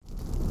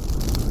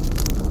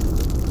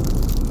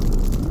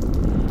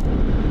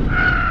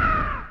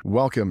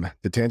Welcome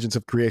to Tangents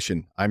of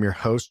Creation. I'm your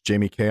host,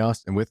 Jamie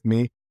Chaos, and with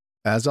me,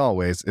 as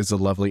always, is the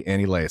lovely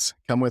Annie Lace.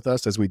 Come with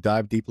us as we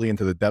dive deeply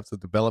into the depths of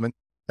development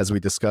as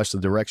we discuss the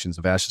directions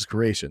of Ash's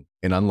creation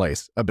and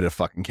unlace a bit of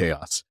fucking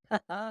chaos.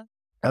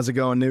 How's it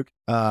going,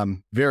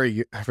 Nuke?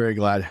 Very, very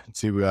glad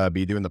to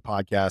be doing the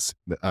podcast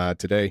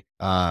today.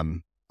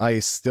 I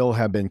still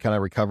have been kind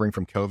of recovering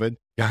from COVID.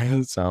 God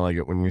doesn't sound like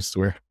it when you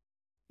swear.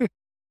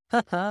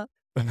 God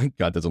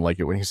doesn't like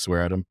it when you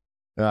swear at him.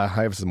 I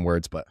have some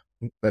words, but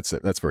that's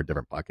it. That's for a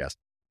different podcast.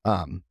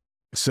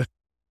 So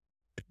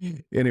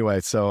anyway,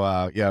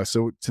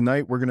 so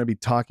tonight we're going to be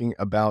talking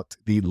about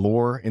the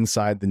lore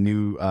inside the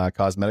new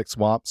cosmetic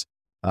swaps.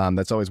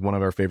 That's always one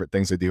of our favorite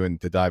things to do, and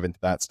to dive into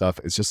that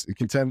stuff. It's just, it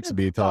tends to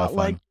be a ton of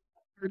fun.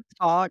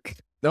 Talk.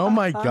 Oh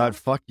my God,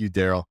 fuck you,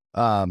 Daryl.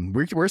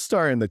 We're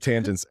starting the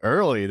tangents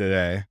early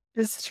today.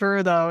 It's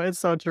true though. It's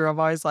so true. I'm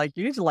always like,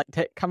 you need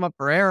to come up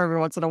for air every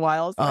once in a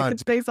while so I can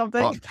say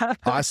something. Well,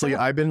 honestly,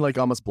 I've been like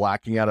almost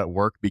blacking out at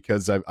work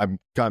because I've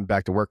gotten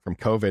back to work from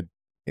COVID,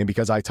 and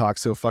because I talk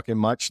so fucking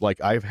much, like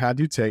I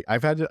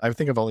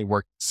think I've only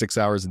worked 6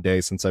 hours a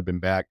day since I've been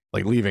back,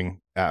 like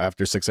leaving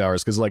after 6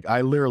 hours. Cause like I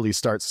literally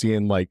start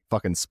seeing like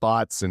fucking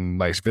spots and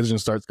my vision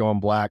starts going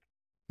black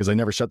because I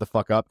never shut the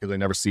fuck up because I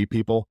never see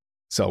people.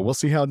 So we'll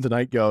see how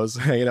tonight goes,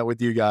 hanging out with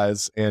you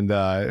guys. And,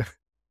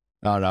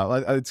 I don't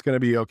know. It's going to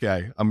be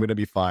okay. I'm going to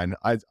be fine.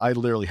 I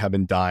literally have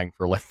been dying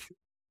for like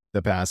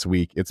the past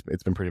week. It's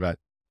been pretty bad.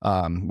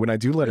 When I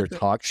do let her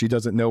talk, she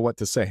doesn't know what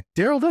to say.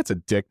 Daryl, that's a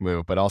dick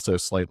move, but also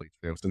slightly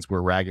true since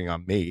we're ragging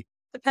on me.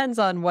 Depends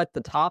on what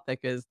the topic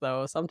is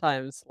though.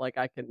 Sometimes like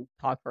I can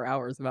talk for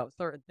hours about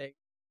certain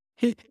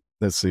things.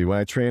 Let's see. When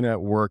I train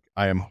at work,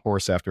 I am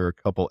hoarse after a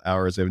couple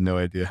hours. I have no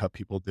idea how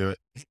people do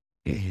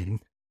it.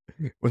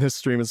 When this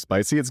stream is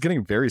spicy, it's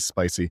getting very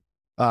spicy.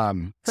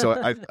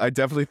 So I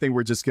definitely think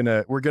we're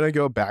going to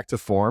go back to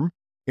form,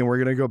 and we're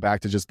going to go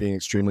back to just being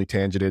extremely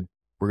tangented.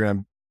 We're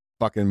going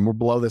to we'll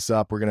blow this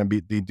up. We're going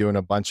to be doing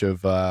a bunch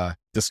of,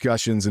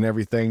 discussions and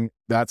everything.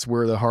 That's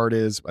where the heart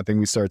is. I think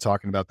we started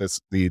talking about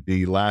this,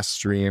 the last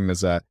stream,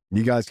 is that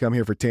you guys come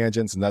here for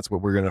tangents, and that's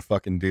what we're going to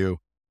fucking do.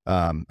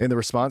 And the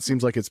response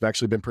seems like it's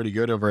actually been pretty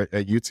good over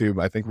at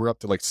YouTube. I think we're up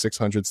to like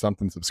 600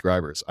 something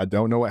subscribers. I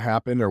don't know what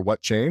happened or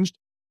what changed,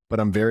 but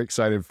I'm very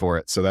excited for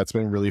it. So that's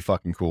been really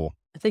fucking cool.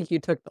 I think you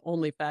took the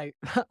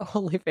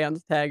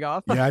OnlyFans tag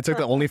off. Yeah, I took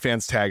the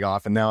OnlyFans tag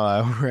off, and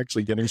now we're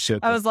actually getting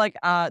shit. I was like,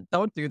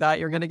 don't do that.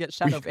 You're going to get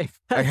shadow banned.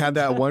 I had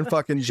that one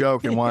fucking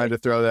joke and wanted to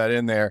throw that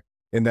in there,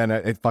 and then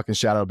it fucking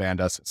shadow banned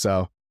us.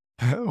 So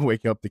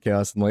waking up to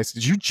chaos and lace.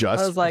 Did you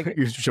just? I was like,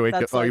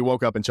 you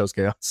woke up and chose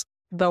chaos.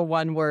 The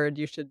one word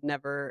you should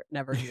never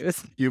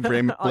use. You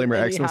blame your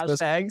ex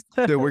hashtags.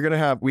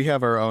 Dude, we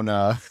have our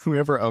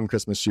own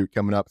Christmas shoot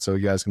coming up, so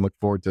you guys can look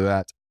forward to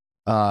that.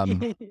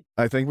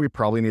 I think we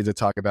probably need to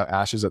talk about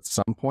Ashes at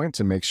some point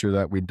to make sure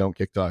that we don't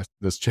kick off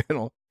this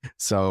channel.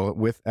 So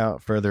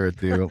without further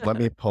ado, let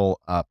me pull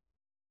up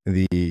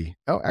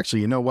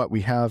actually, you know what?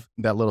 We have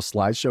that little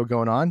slideshow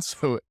going on.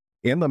 So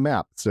in the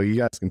map, so you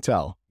guys can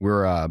tell,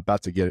 we're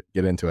about to get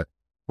into it.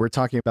 We're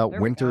talking about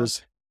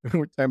Winters.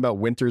 We're talking about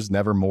Winters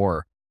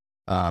Nevermore.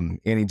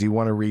 Annie, do you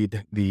want to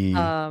read the...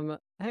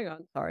 Hang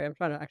on. Sorry. I'm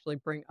trying to actually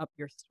bring up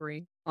your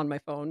screen on my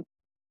phone.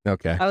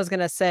 Okay. I was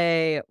going to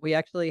say we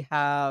actually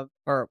have,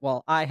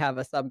 I have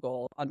a sub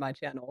goal on my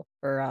channel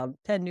for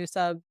 10 new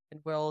subs,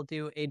 and we'll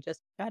do a just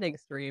chatting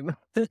stream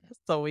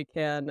so we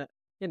can,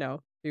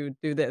 do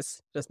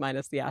this just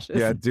minus the Ashes.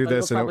 Yeah, do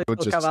this and it'll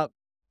just come up.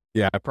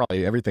 Yeah,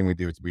 probably everything we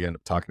do is we end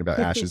up talking about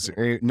Ashes.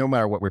 No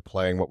matter what we're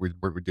playing, what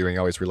we're doing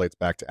always relates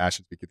back to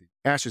Ashes, because the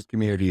Ashes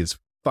community is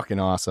fucking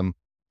awesome.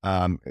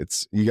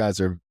 You guys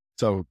are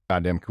so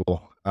goddamn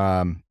cool.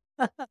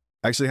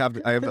 Actually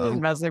I have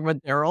messing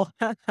with Daryl.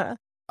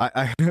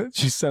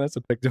 She sent us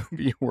a picture of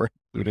you were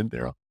included,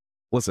 Daryl.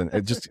 Listen,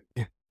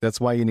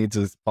 that's why you need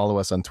to follow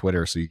us on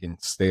Twitter so you can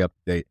stay up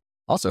to date.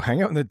 Also,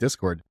 hang out in the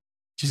Discord.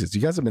 Jesus, you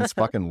guys have been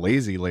fucking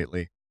lazy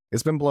lately.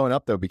 It's been blowing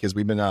up though because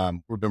we've been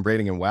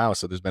raiding in WoW,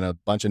 so there's been a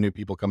bunch of new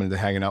people coming to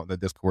hanging out in the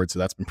Discord, so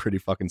that's been pretty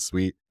fucking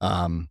sweet.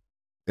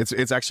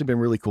 It's actually been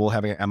really cool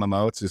having an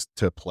MMO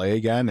to play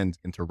again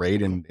and to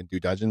raid and do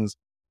dungeons.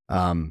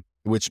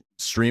 Which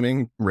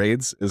streaming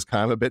raids is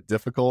kind of a bit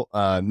difficult.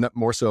 Not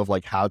more so of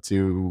like how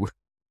to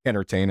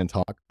entertain and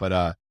talk,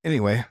 but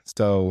anyway,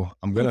 so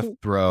I'm gonna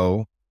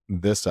throw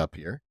this up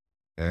here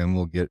and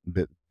we'll get a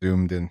bit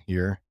zoomed in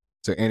here.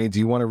 So Annie, do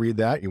you want to read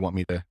that? You want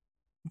me to?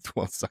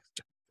 Well,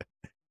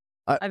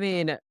 I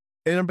mean,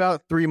 in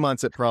about 3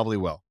 months it probably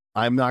will.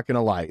 I'm not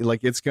gonna lie,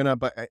 like it's gonna,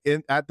 but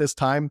at this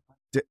time,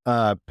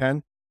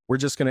 Pen, we're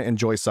just gonna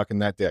enjoy sucking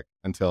that dick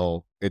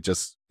until it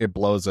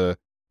blows a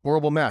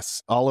horrible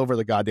mess all over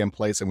the goddamn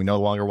place and we no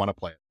longer want to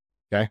play it.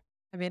 Okay.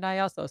 I mean, I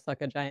also suck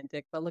a giant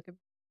dick, but look at me.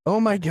 Oh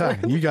my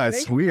God, you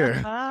guys,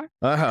 weird. All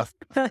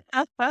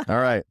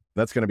right,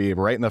 that's going to be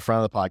right in the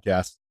front of the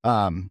podcast.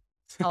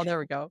 Oh, there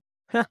we go.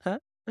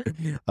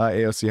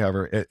 AOC,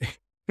 however,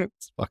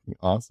 it's fucking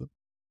awesome.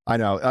 I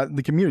know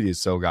the community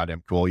is so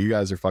goddamn cool. You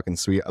guys are fucking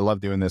sweet. I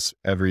love doing this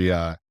every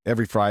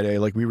Friday.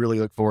 Like we really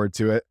look forward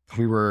to it.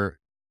 We were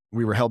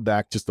we were held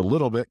back just a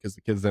little bit because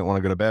the kids didn't want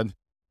to go to bed,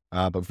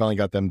 but we finally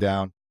got them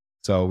down.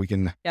 So we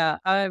can. Yeah,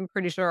 I'm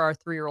pretty sure our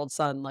 3-year-old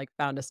son, like,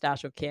 found a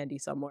stash of candy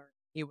somewhere.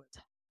 He was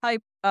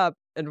hyped up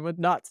and would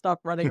not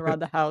stop running around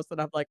the house,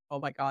 and I'm like, "Oh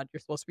my god, you're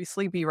supposed to be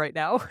sleepy right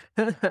now."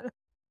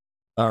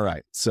 All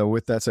right. So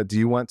with that said, do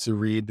you want to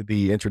read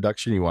the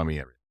introduction? You want me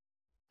to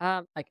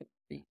read? I can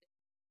read.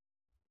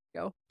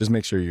 Go. Just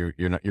make sure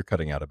you're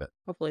cutting out a bit.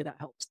 Hopefully that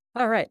helps.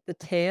 All right. The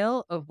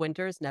Tale of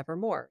Winter's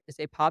Nevermore is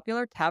a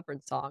popular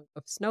tavern song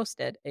of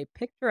Snowstead, a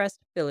picturesque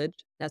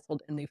village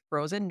nestled in the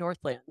frozen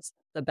Northlands.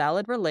 The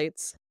ballad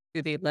relates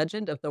to the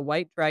legend of the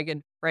white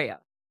dragon Freya,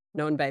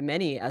 known by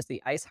many as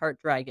the Ice Heart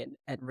Dragon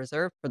and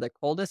reserved for the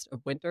coldest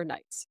of winter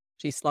nights.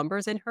 She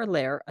slumbers in her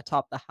lair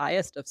atop the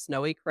highest of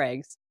snowy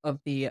crags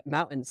of the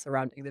mountains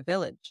surrounding the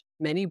village.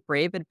 Many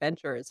brave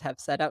adventurers have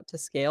set out to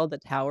scale the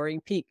towering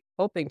peak,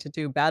 hoping to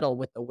do battle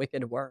with the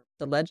wicked worm.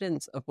 The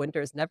Legends of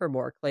Winter's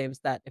Nevermore claims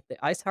that if the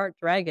Iceheart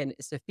Dragon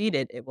is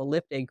defeated, it will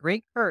lift a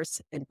great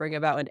curse and bring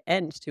about an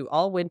end to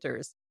all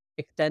winters,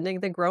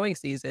 extending the growing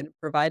season,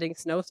 providing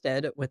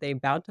Snowstead with a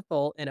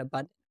bountiful and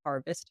abundant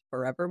harvest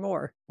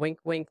forevermore. Wink,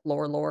 wink,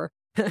 lore, lore.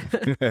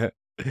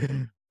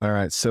 All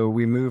right, so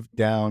we move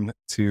down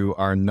to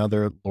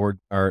another part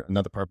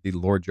of the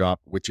lore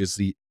drop, which is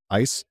the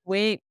ice.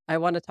 Wait, I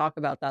want to talk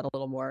about that a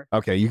little more.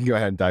 Okay, you can go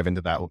ahead and dive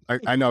into that one.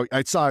 I know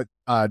I saw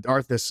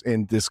Arthas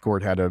in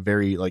Discord had a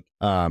very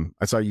I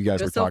saw you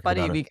guys It were was so talking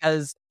funny about it.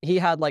 because he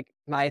had like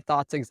my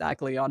thoughts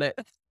exactly on it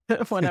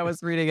when I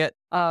was reading it.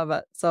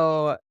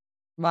 So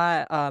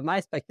my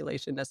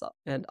speculation is,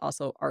 and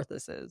also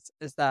Arthas's,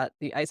 is that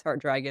the Iceheart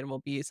Dragon will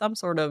be some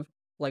sort of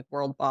like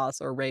world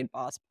boss or raid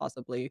boss,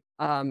 possibly.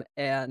 And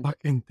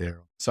Fucking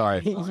Daryl.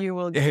 Sorry. you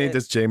will Hey, get.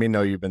 does Jamie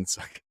know you've been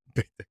sucking?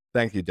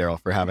 Thank you, Daryl,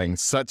 for having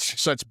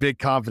such big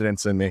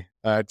confidence in me.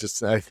 Oh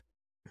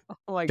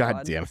my God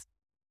god, damn.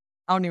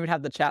 I don't even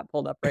have the chat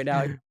pulled up right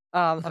now.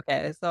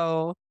 Okay,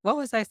 so what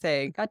was I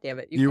saying? God damn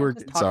it! You You can't were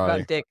just talk sorry.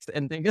 about dicks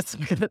and think it's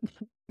gonna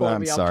pull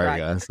I'm me off sorry, track.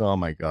 guys. Oh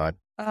my god.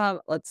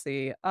 Let's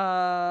see.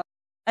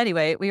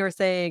 Anyway, we were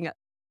saying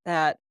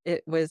that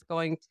it was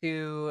going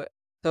to.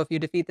 So if you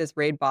defeat this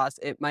raid boss,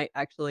 it might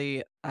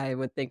actually, I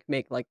would think,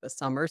 make like the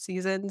summer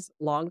seasons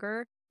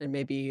longer, and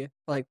maybe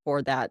like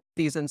for that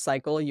season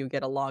cycle, you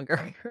get a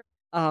longer,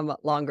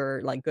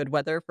 longer like good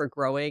weather for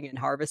growing and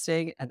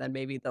harvesting, and then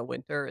maybe the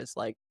winter is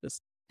like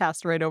just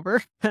passed right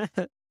over.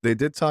 They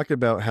did talk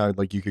about how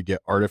like you could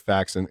get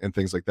artifacts and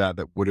things like that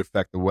would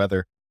affect the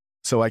weather.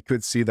 So I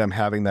could see them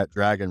having that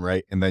dragon,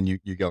 right? And then you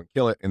go and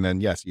kill it. And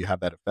then yes, you have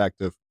that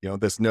effect of,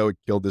 this node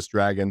killed this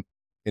dragon.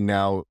 And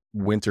now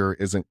winter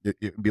isn't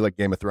it'd be like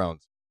Game of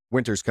Thrones.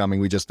 Winter's coming,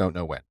 we just don't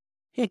know when.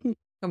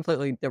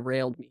 Completely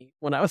derailed me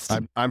when I was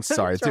I'm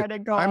sorry. trying to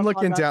go I'm off on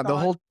looking that down.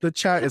 thought. The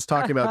chat is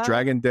talking about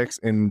dragon dicks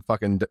and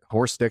fucking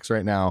horse dicks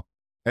right now.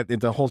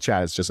 The whole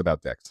chat is just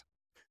about dicks.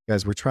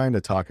 Guys, we're trying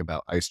to talk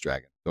about Ice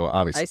Dragon. So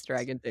obviously Ice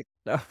dragon dick.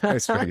 No.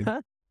 Ice Dragon.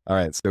 All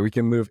right, so we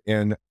can move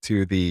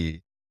into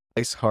the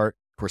Ice Heart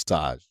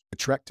Corsage. The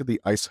trek to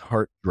the Ice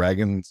Heart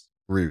Dragon's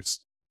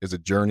Roost is a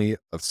journey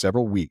of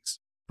several weeks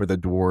for the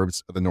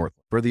dwarves of the North.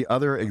 For the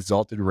other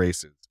exalted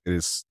races, it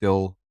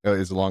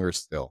is longer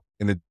still.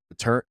 In the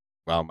return,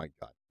 wow, my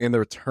God. In the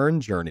return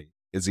journey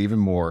is even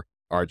more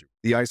arduous.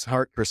 The Ice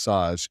Heart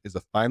Corsage is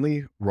a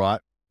finely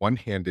wrought,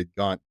 one-handed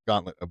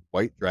gauntlet of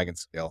white dragon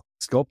scale,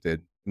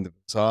 sculpted in the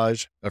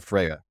visage of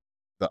Freya,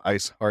 the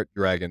Ice Heart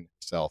Dragon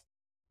herself.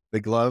 The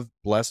glove,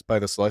 blessed by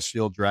the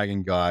celestial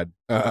dragon god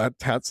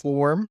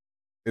Tatzelworm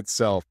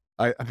itself,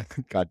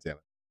 God damn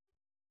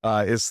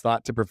it, is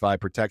thought to provide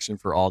protection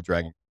for all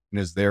dragons and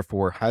is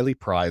therefore highly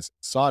prized,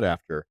 sought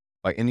after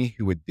by any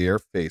who would dare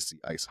face the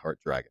Ice Heart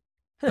Dragon.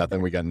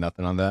 Nothing. We got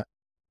nothing on that.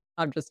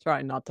 I'm just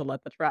trying not to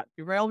let the trap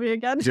derail me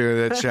again.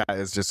 Dude, the chat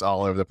is just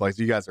all over the place.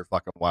 You guys are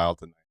fucking wild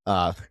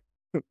tonight.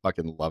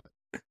 Fucking love it.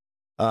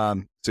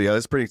 So yeah,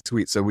 that's pretty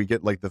sweet. So we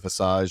get like the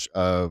visage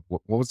of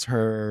what was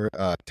her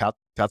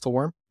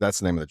Tatzelworm? That's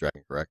the name of the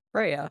dragon, correct?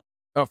 Freya.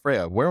 Oh,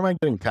 Freya. Where am I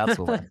getting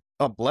Tatzelworm?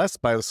 Oh,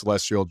 blessed by the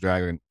celestial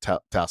dragon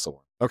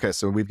Tatzelworm. Okay,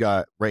 so we've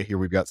got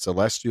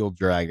celestial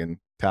dragon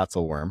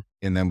Tatzelworm,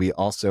 and then we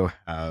also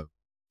have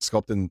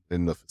sculpted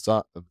in the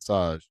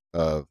visage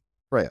of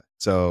Freya.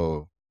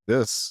 So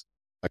this,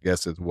 I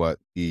guess, is what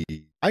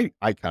I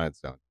kind of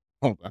don't.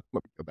 Hold on,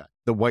 let me go back.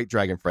 The white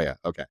dragon Freya.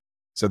 Okay.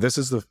 So this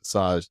is the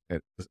visage.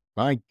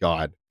 My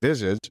God,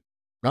 visage.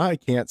 I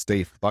can't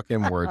say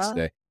fucking words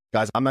today,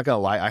 guys. I'm not gonna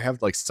lie. I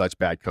have like such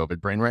bad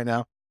COVID brain right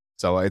now,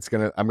 so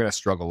I'm gonna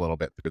struggle a little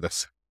bit through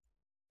this.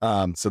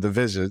 So the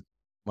visage.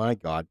 My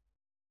God,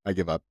 I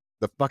give up.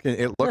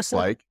 It looks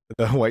like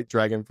the white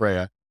dragon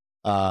Freya,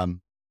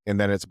 and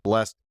then it's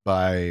blessed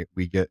by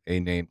we get a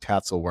name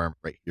Tatzelworm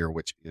right here,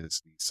 which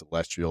is the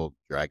celestial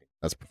dragon.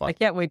 That's fun. I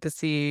can't wait to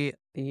see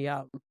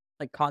the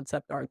like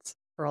concept arts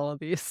for all of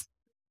these.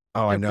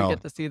 Oh, I If we know.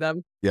 get to see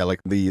them. Yeah,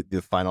 like the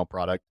final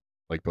product,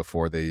 like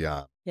before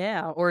the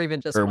Yeah, or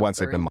even just or once once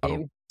they've they're been in modeled.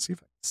 game. See if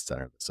I can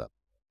center this up.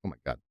 Oh my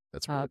God,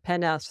 that's really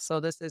Penn asks, so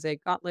this is a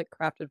gauntlet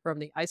crafted from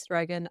the ice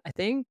dragon. I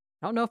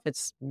don't know if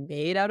it's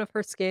made out of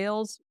her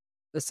scales.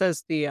 It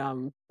says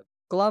the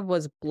glove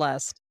was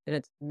blessed and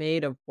it's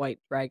made of white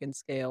dragon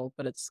scale,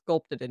 but it's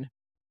sculpted in Yeah,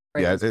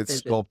 Freya's it's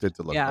vision. sculpted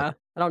to look like Yeah, it.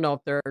 I don't know if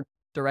they're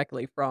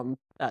directly from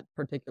that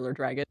particular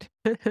dragon.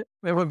 It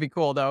would be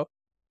cool though.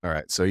 All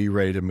right, so you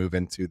ready to move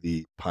into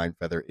the pine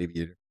feather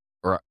aviator?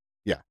 Or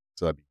yeah,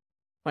 so that'd be.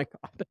 My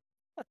God.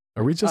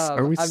 Are we I'm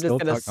just still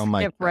gonna talking? Oh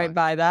my skip right god,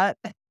 by that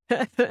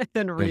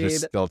and we're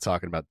just read still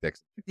talking about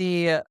dicks.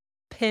 the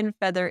pin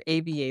feather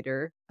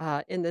aviator.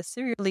 In the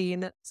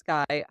cerulean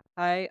sky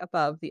high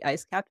above the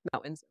ice-capped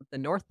mountains of the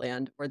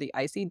Northland, where the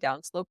icy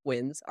downslope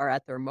winds are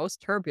at their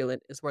most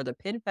turbulent, is where the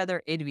pin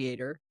feather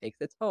aviator makes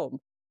its home.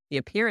 The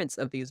appearance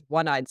of these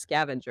one-eyed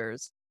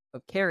scavengers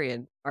of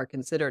carrion are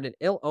considered an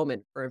ill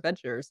omen for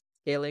adventurers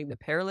scaling the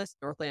perilous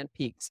Northland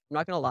peaks. I'm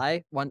not gonna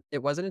lie,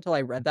 it wasn't until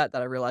I read that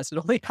I realized it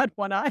only had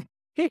one eye.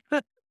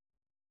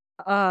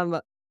 Um,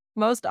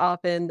 Most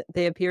often,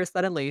 they appear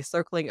suddenly,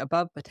 circling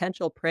above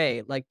potential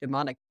prey like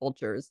demonic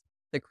vultures.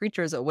 The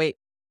creatures await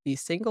the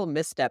single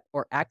misstep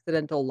or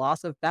accidental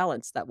loss of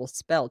balance that will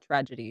spell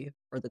tragedy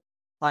for the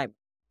climber,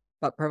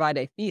 but provide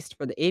a feast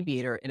for the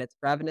aviator and its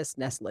ravenous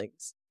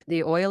nestlings.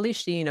 The oily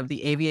sheen of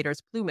the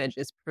aviator's plumage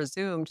is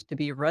presumed to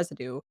be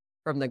residue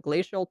from the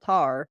glacial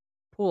tar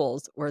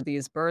pools where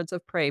these birds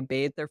of prey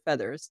bathe their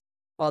feathers.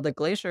 While the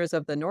glaciers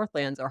of the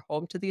Northlands are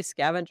home to these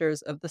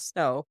scavengers of the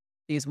snow,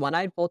 these one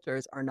eyed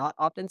vultures are not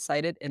often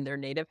sighted in their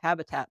native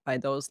habitat by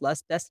those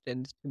less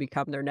destined to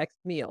become their next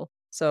meal.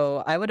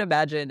 So I would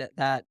imagine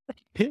that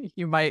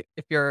you might,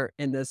 if you're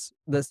in this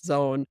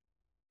zone,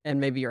 and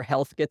maybe your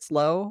health gets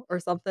low or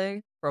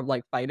something from,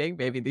 like, fighting,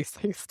 maybe these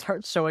things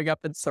start showing up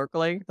and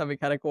circling. That'd be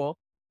kinda cool.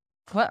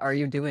 What are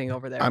you doing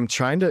over there? I'm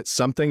trying to.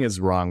 Something is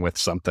wrong with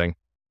something.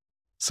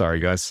 Sorry,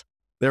 guys.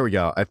 There we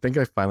go. I think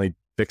I finally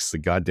fixed the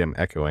goddamn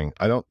echoing.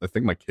 I don't. I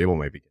think my cable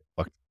might be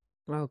fucked.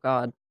 Oh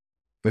god.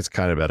 It's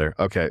kind of better.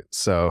 Okay,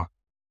 so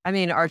I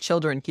mean, our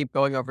children keep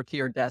going over to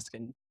your desk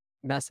and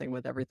messing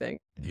with everything.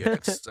 yeah,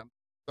 it's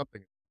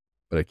something,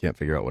 but I can't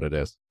figure out what it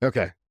is.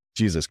 Okay,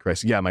 Jesus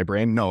Christ. Yeah, my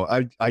brain. No,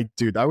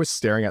 dude, I was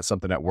staring at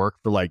something at work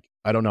for like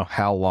I don't know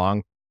how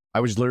long. I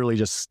was literally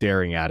just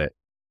staring at it,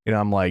 and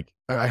I'm like,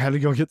 I had to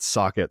go get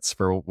sockets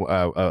for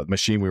a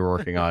machine we were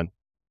working on,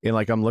 and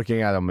like I'm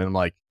looking at them, and I'm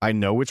like, I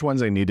know which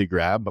ones I need to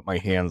grab, but my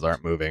hands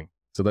aren't moving.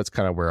 So that's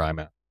kind of where I'm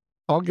at.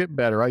 I'll get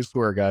better, I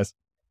swear, guys.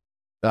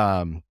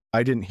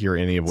 I didn't hear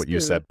any of what you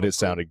Soon, said, but it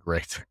hopefully. sounded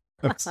great.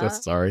 I'm so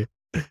sorry.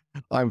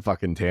 I'm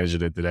fucking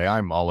tangented today.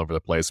 I'm all over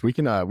the place. We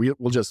can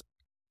we'll just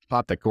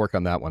pop the cork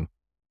on that one.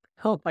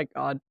 Oh my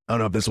god. I don't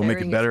know if this will make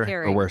it Sharing is better or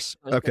caring. worse.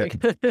 No, just Okay.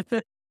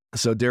 kidding.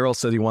 So Daryl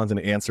said he wanted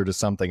an answer to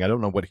something. I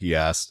don't know what he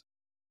asked.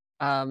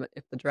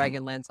 If the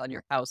dragon lands on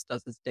your house,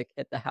 does his dick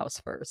hit the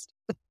house first?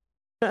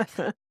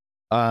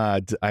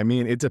 I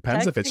mean, it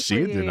depends if it's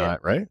sheathed or Technically,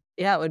 not, right?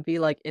 yeah, it would be,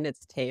 like, in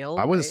its tail,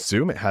 I would right?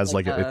 assume it has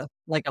like a, it's,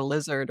 Like a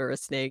lizard or a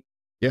snake.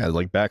 yeah, it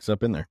like backs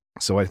up in there.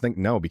 So I think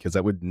no, because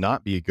that would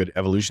not be a good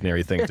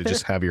evolutionary thing to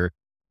just have your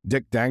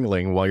dick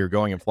dangling while you're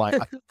going and flying.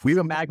 We've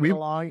Smack it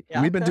along.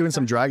 Yeah. we've been doing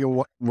some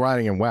dragon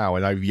riding in WoW,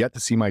 and I've yet to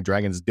see my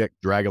dragon's dick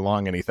drag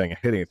along anything and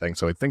hit anything.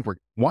 So I think we're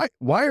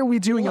why are we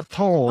doing a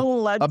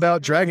poll Let's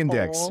about do a dragon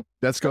dicks? poll.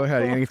 Let's go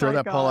ahead. Oh Annie, throw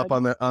my that poll up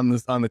God. on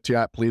the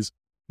chat, please.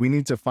 We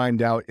need to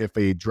find out if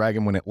a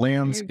dragon, when it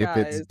lands, You if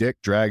its guys. dick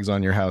drags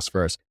on your house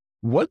first.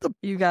 What the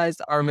You guys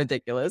are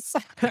ridiculous.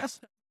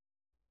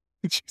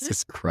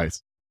 Jesus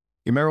Christ.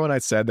 You remember when I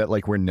said that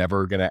like we're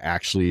never gonna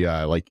actually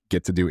like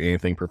get to do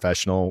anything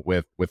professional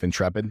with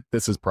Intrepid?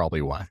 This is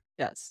probably why.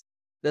 Yes,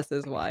 this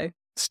is why.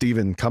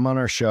 Steven, come on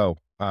our show.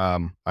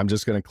 I'm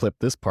just gonna clip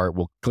this part.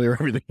 We'll clear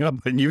everything up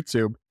on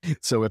YouTube.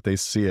 So if they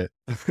see it.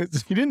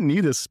 You didn't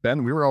need to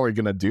spend. We were already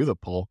gonna do the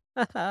poll.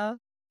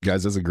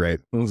 Guys, this is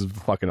great. This is a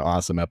fucking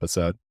awesome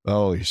episode.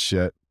 Holy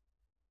shit.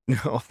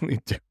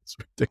 Only dudes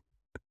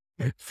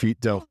ridiculous. Feet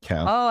don't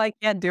count. Oh, I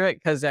can't do it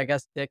because I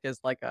guess dick is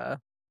like a.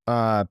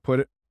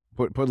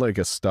 Put like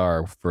a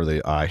star for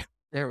the eye.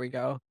 There we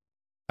go.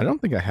 I don't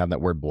think I have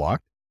that word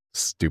blocked.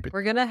 Stupid.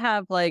 We're gonna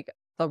have like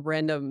some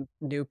random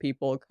new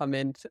people come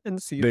in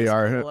and see. They this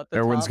are. poll at the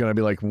Everyone's top. gonna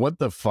be like, "What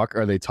the fuck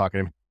are they talking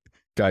about?"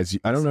 Guys,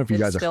 I don't know if you It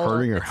guys are still-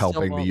 hurting or it still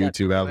helping the won't let me YouTube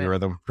do it.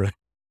 algorithm.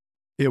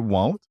 It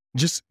won't.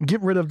 Just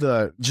get rid of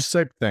the. Just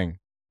type thing.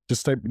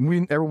 Just type.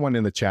 Everyone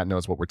in the chat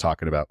knows what we're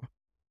talking about.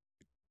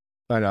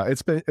 I know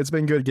it's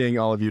been good getting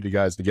all of you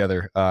guys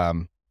together.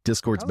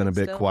 Discord's Oh, been a it's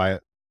bit still-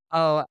 quiet.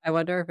 Oh, I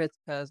wonder if it's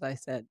because I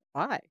said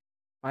why.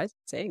 Why is it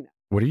saying that?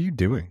 What are you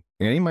doing?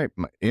 Annie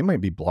it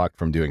might be blocked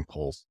from doing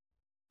polls.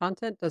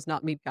 Content does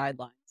not meet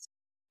guidelines.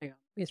 Hang on.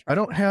 let me try I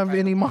don't that. have Try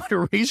any that.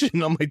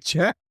 moderation on my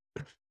chat.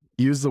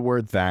 Use the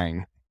word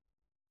thang.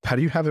 How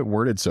do you have it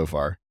worded so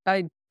far?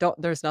 I don't.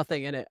 There's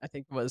nothing in it. I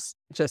think it was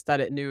just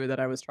that it knew that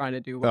I was trying to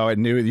do. Oh, I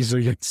knew it. So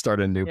you start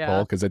a new Yeah.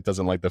 poll because it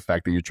doesn't like the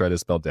fact that you try to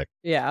spell dick.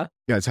 Yeah.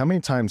 Guys, how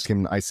many times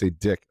can I say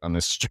dick on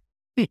this stream?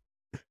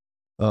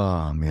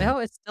 Oh man. No,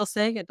 it's still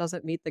saying it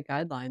doesn't meet the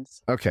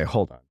guidelines. Okay,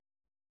 hold on.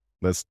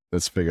 Let's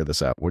figure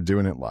this out. We're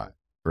doing it live.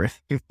 For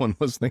anyone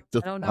listening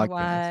to I don't the know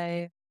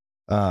podcast.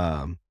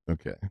 why.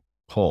 Okay.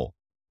 Poll.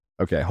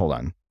 Okay, hold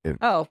on.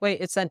 Oh,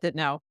 wait, it sent it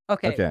now.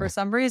 Okay, Okay. for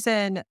some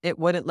reason, it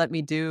wouldn't let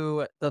me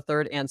do the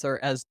third answer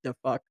as the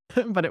fuck,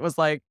 but it was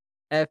like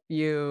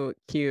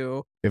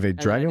FUQ, If a and then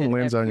I dragon did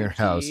lands on your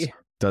house, FUG.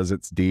 does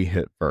its D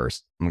hit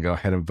first? I'm going to go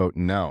ahead and vote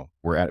no.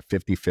 We're at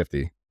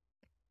 50-50.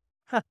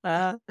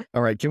 All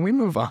right, can we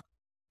move on?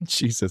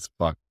 Jesus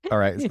fuck. All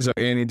right, so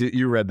Annie,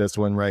 you read this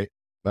one, right?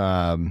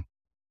 So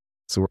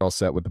we're all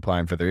set with the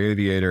Pine Feather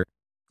Aviator.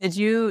 Did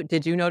you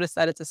notice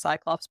that it's a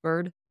Cyclops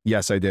bird?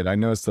 Yes, I did. I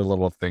noticed the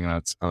little thing on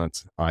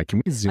its eye.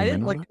 Can we zoom I in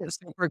didn't on look it? at it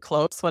super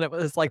close when it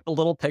was like the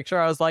little picture.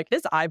 I was like,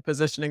 his eye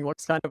positioning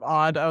looks kind of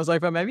odd. I was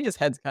like, but maybe his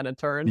head's kind of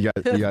turned. You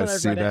Then guys I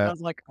see read it and I that?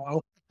 was like,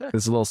 oh.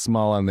 It's a little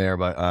small on there,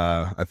 but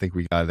I think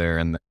we got there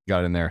and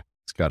got in there.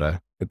 It's got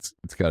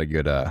a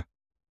good got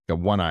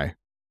one eye,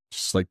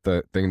 just like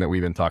the thing that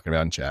we've been talking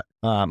about in chat.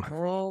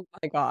 Oh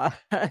my god.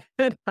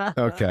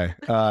 Okay.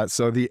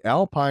 So the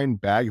Alpine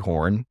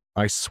Baghorn,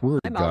 I swear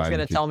to My mom's God.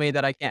 gonna tell me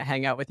that I can't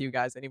hang out with you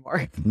guys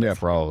anymore. Yeah,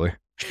 probably.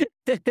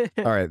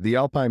 All right. The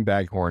Alpine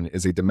Baghorn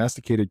is a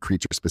domesticated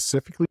creature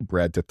specifically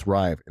bred to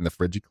thrive in the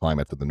frigid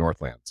climates of the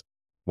Northlands.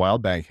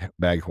 Wild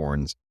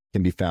baghorns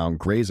can be found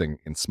grazing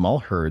in small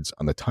herds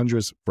on the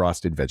tundra's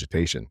frosted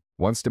vegetation.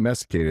 Once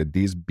domesticated,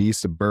 these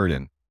beasts of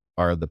burden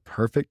are the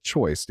perfect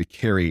choice to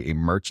carry a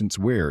merchant's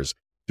wares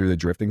through the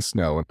drifting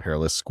snow and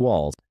perilous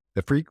squalls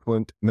that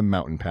frequent the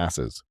mountain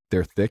passes.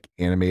 Their thick,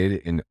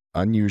 animated, and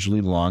unusually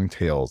long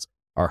tails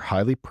are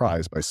highly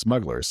prized by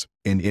smugglers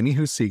and any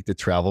who seek to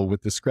travel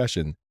with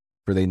discretion,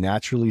 for they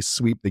naturally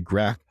sweep the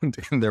ground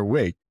in their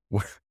wake,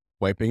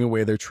 wiping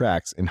away their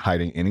tracks and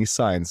hiding any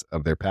signs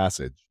of their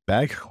passage.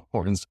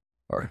 Baghorns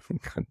are,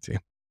 goddamn.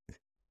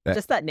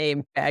 Just that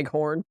name,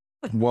 Baghorn.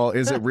 Well,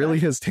 is it really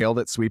his tail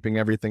that's sweeping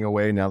everything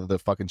away now that the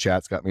fucking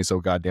chat's got me so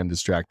goddamn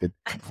distracted?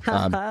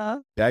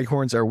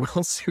 Baghorns are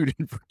well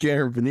suited for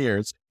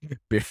caravaneers,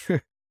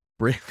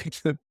 braving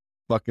the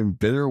fucking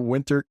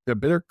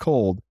bitter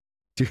cold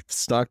to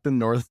stock the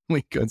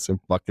northerly goods and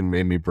fucking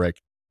made me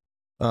break.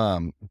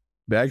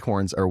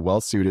 Baghorns are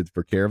well suited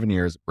for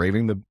caravaneers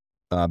braving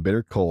the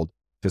bitter cold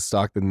to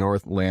stock the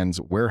Northland's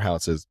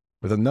warehouses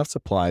with enough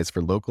supplies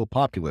for local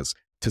populace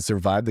to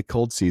survive the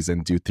cold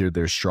season due to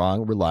their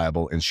strong,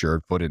 reliable, and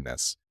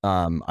sure-footedness.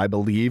 I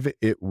believe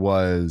it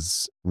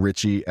was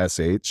Richie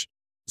SH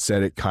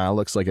said it kind of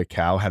looks like a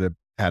cow had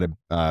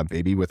a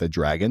baby with a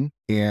dragon,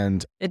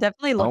 and it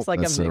definitely looks like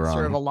a that's mixture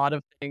wrong. of a lot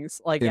of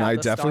things. Like, And yeah, I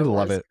the Star definitely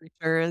love Wars it.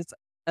 creatures,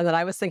 and then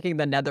I was thinking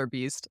the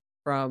Netherbeast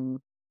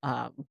from,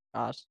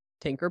 gosh,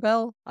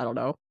 Tinkerbell? I don't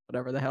know,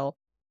 whatever the hell.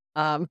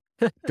 Um,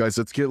 Guys,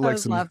 let's get I like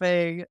was some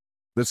laughing.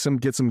 let's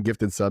get some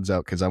gifted subs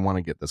out because I want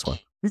to get this one.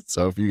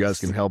 So if you guys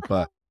can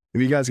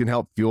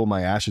help fuel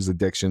my Ashes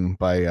addiction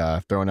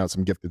by throwing out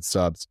some gifted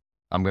subs,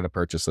 I'm gonna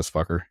purchase this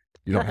fucker.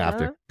 You don't have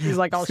to. He's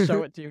like, I'll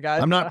show it to you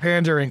guys. I'm not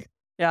pandering.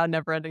 Yeah,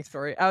 never ending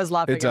story. I was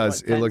laughing It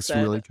does. at what It looks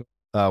said really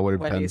cool. What did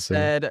when Penn he say?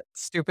 said,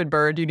 "Stupid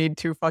bird, you need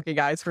 2 fucking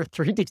eyes for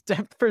 3D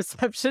depth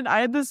perception."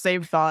 I had the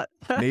same thought.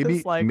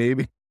 Maybe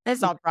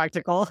it's not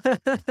practical.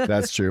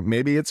 that's true.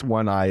 Maybe it's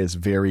one eye is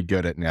very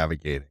good at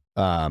navigating.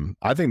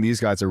 I think these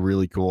guys are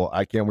really cool.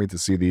 I can't wait to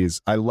see these.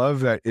 I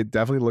love that it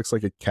definitely looks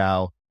like a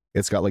cow.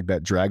 It's got like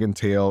that dragon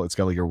tail. It's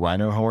got like a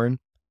rhino horn.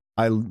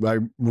 I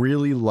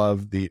really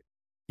love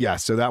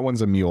so that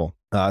one's a mule.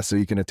 So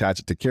you can attach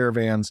it to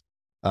caravans.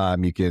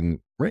 You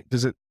can, right?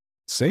 Does it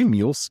say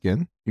mule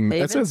skin?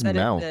 It says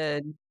mount.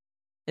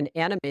 An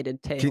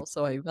animated tail,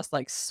 so I must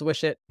like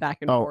swish it back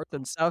and forth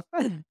and stuff.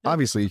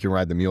 Obviously, you can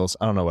ride the mules.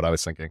 I don't know what I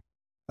was thinking.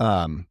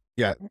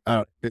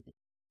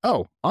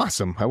 Oh,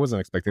 awesome. I wasn't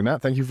expecting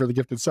that. Thank you for the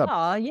gifted sub.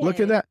 Aw, yay. Look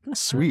at that.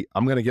 Sweet.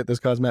 I'm going to get this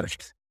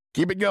cosmetic.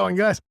 Keep it going,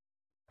 guys.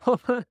 From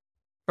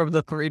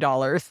the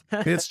 $3.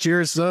 It's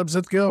cheers subs.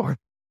 Let's go.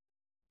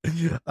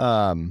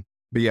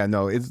 But yeah,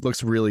 no, it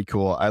looks really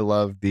cool. I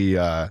love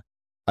the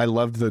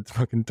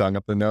fucking tongue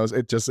up the nose.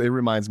 It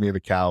reminds me of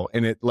a cow,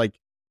 and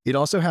it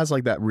also has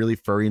like that really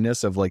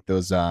furriness of like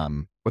those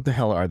what the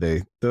hell are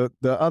they? The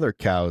other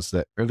cows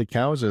that are the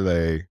cows, are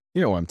they,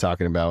 you know what I'm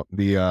talking about?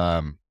 The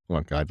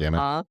oh god damn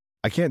it.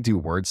 I can't do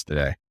words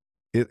today.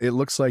 It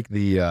looks like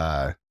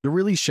the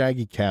really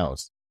shaggy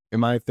cows.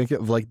 Am I thinking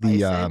of like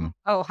the bison?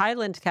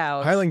 Highland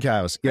cows. Highland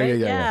cows. Yeah,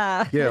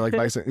 right? Yeah, like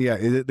bison. Yeah,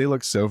 they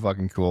look so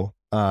fucking cool.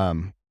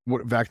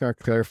 What Vacnar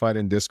clarified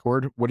in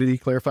Discord. What did he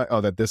clarify?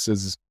 Oh, that this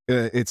is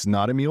it's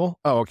not a mule.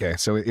 Oh, okay,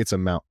 so it's a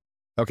mount.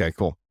 Okay,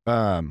 cool.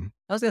 I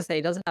was gonna say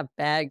it doesn't have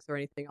bags or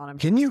anything on him.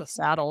 Can you? A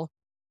saddle.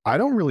 I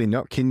don't really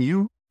know. Can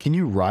you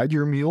ride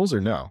your mules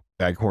or no?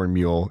 Baghorn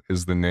mule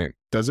is the name.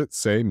 Does it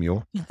say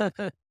mule?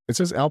 It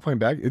says Alpine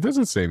bag. It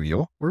doesn't say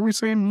mule. Where are we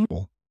saying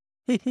mule?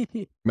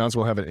 Mounts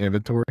will have an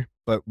inventory,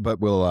 but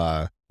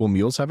will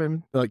mules have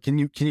it? Like, can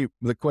you?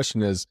 The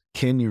question is,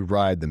 can you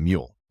ride the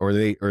mule, or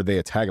are they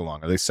a tag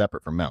along? Are they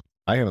separate from mount?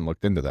 I haven't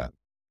looked into that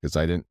because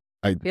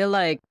I feel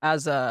like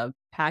as a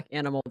pack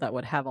animal that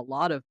would have a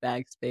lot of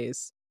bag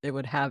space, it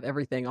would have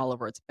everything all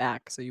over its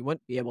back, so you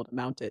wouldn't be able to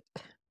mount it.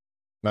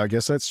 I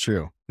guess that's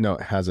true. No,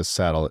 it has a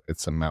saddle.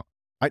 It's a mount.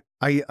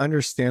 I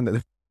understand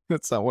that.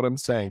 That's not what I'm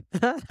saying.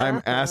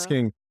 I'm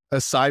asking,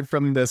 aside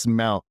from this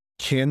mount,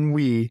 can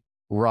we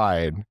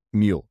ride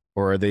mule,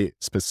 or are they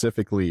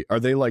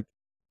like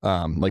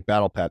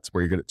battle pets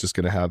where you're just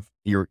gonna have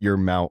your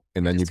mount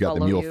and then you've got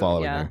the mule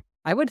following Yeah, you?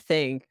 I would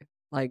think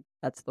like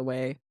that's the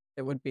way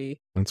it would be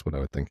That's what I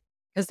would think.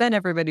 because then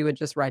everybody would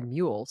just ride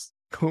mules.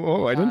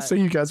 Oh, I didn't Uh, say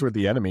you guys were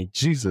the enemy.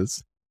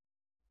 Jesus.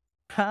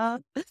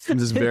 I'm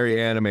just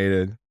very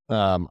animated.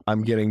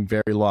 I'm getting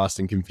very lost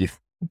and confused.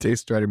 Day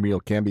Strider mule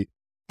can be.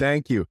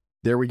 Thank you.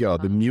 There we go.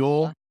 The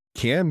mule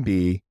can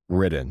be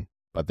ridden,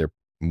 but there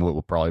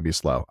will probably be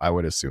slow. I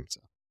would assume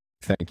so.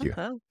 Thank you.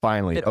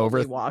 Finally, it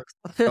only walks.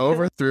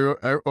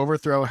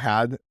 Overthrow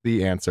had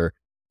the answer.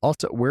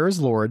 Also, where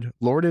is Lord?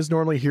 Lord is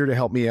normally here to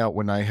help me out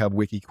when I have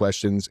wiki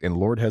questions, and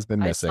Lord has been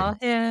missing. I saw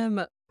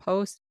him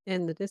post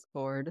in the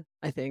Discord,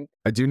 I think.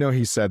 I do know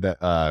he said that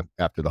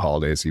after the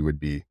holidays he'd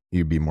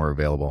be more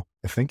available.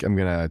 I think I'm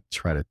gonna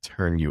try to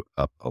turn you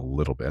up a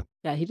little bit.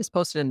 Yeah, he just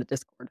posted in the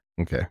Discord.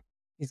 Okay.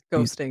 He's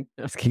ghosting.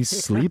 He's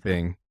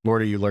sleeping.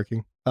 Lord, are you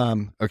lurking?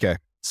 Okay.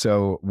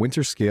 So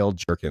winter scale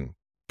jerkin.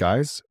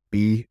 Guys,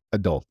 be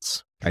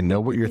adults. I know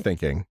what you're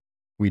thinking.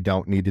 We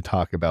don't need to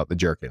talk about the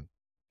jerkin.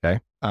 Okay.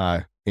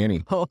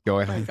 Annie, go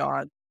ahead. Oh my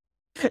God.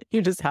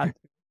 You just had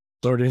to.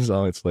 Lord is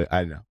always late.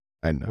 I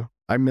know.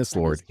 I miss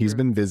Lord. He's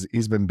been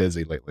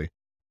busy lately.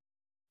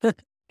 He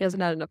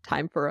hasn't had enough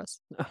time for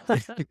us.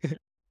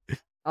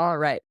 All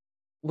right.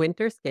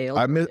 Winter scale.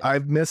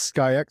 I've missed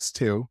SkyX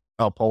too.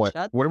 I'll pull it.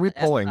 What are we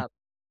pulling?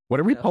 What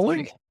are we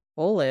pulling?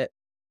 Pull it.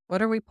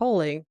 What are we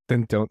pulling?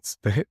 Then don't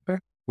stay there.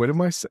 What am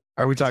I?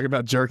 Are we talking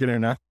about jerkin or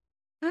not?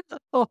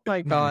 Oh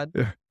my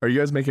God. Are you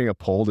guys making a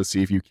poll to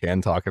see if you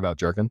can talk about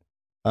jerkin?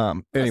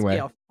 Anyway, must be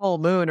a full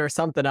moon or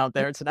something out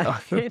there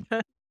tonight.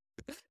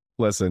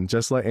 Listen,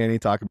 just let Annie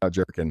talk about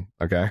jerkin,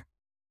 okay?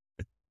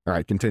 All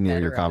right, continue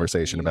your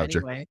conversation about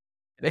jerkin.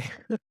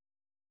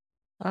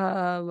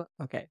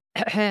 Okay.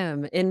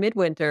 In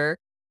midwinter,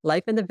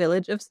 life in the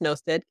village of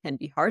Snowstead can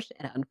be harsh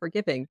and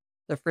unforgiving.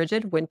 The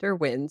frigid winter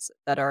winds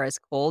that are as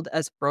cold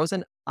as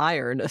frozen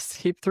iron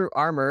seep through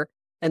armor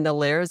and the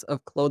layers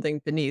of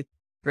clothing beneath,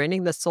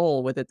 draining the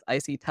soul with its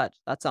icy touch.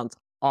 That sounds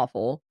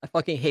awful. I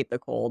fucking hate the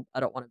cold. I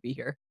don't want to be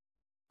here.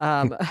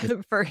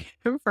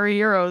 For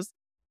heroes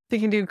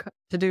seeking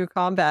to do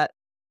combat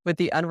with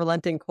the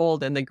unrelenting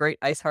cold and the great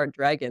ice-heart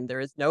dragon,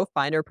 there is no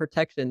finer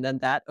protection than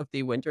that of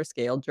the winter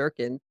scale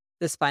jerkin.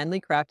 This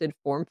finely crafted,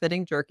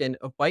 form-fitting jerkin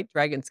of white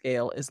dragon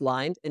scale is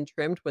lined and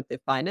trimmed with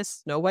the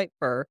finest snow-white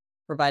fur,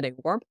 providing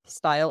warmth,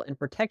 style, and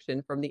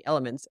protection from the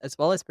elements, as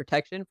well as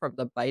protection from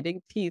the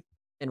biting teeth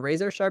and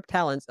razor-sharp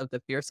talons of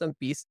the fearsome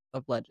beast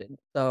of legend.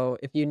 So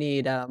if you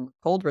need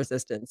cold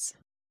resistance,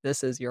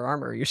 this is your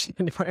armor you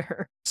should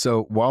wear.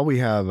 So while we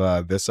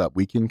have this up,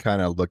 we can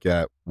kind of look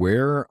at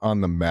where on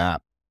the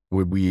map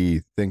would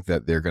we think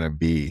that they're going to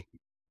be.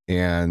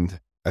 And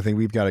I think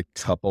we've got a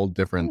couple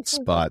different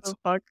spots.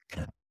 What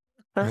the fuck?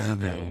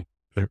 I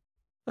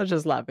was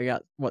just laughing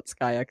at what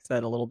SkyX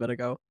said a little bit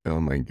ago. Oh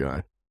my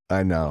God.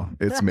 I know.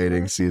 It's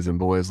mating season,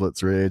 boys.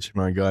 Let's rage.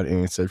 My God.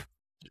 Annie said,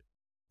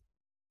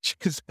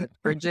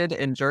 frigid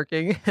and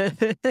jerking.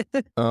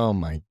 Oh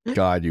my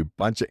God, you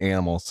bunch of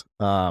animals.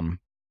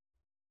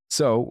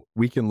 So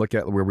we can look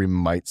at where we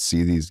might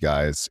see these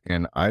guys.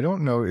 And I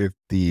don't know if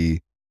the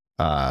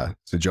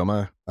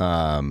Sejoma,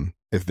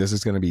 if this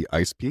is going to be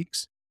ice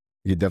peaks.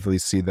 You could definitely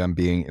see them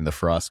being in the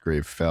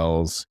Frostgrave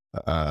Fells.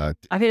 I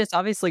mean, it's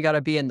obviously got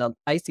to be in the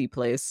icy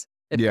place.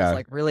 If it's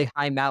like really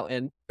high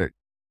mountain.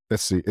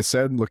 Let's see. It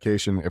said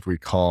location if we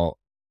call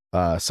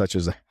such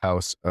as the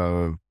House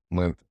of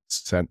Linth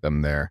sent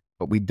them there.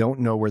 But we don't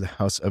know where the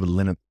House of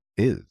Linth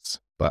is.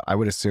 But I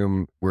would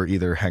assume we're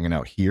either hanging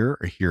out here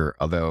or here.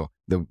 Although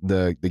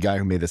the guy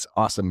who made this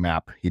awesome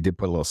map, he did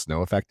put a little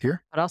snow effect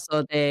here. But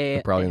also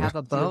they have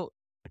a boat.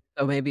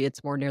 So maybe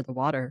it's more near the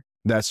water.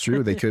 That's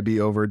true. They could be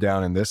over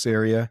down in this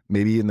area,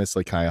 maybe in this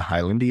like kind of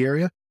highlandy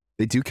area.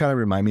 They do kind of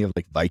remind me of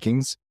like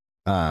Vikings.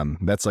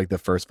 That's like the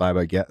first vibe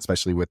I get,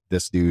 especially with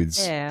this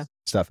dude's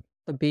stuff.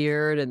 The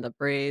beard and the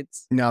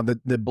braids. Now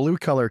the blue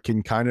color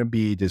can kind of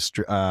be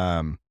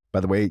by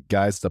the way,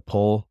 guys, the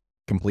poll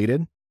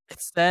completed.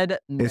 It said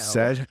no. It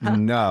said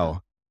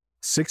no.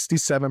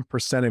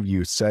 67% of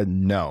you said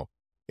no.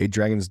 A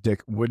dragon's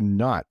dick would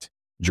not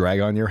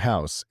drag on your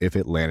house if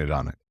it landed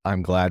on it.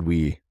 I'm glad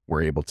we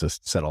were able to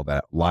settle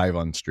that live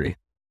on stream.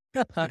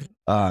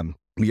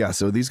 Yeah,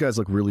 so these guys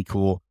look really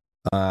cool.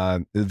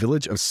 The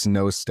village of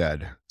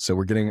Snowstead. So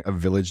we're getting a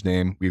village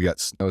name. We've got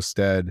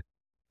Snowstead.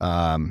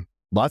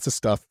 Lots of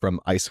stuff from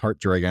Iceheart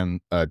Dragon.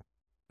 I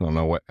don't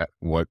know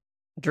what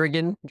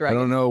Dragon. I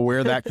don't know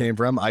where that came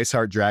from.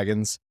 Iceheart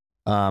Dragons.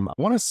 I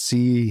want to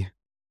see.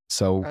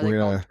 So we're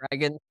gonna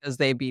dragons because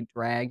they be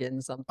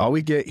dragons. All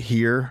we get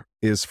here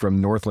is from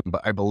Northland,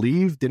 but I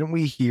believe didn't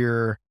we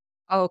hear?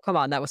 Oh come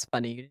on, that was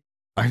funny.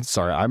 I'm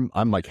sorry.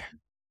 I'm like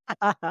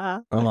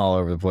I'm all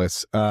over the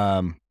place.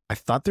 I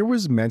thought there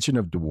was mention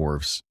of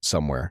dwarves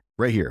somewhere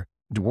right here.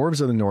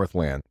 Dwarves of the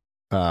Northland.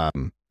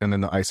 And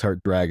then the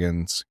Iceheart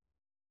Dragons.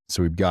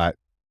 So we've got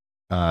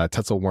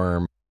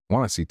Tetzelworm. I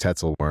want to see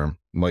Tetzelworm.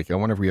 Like I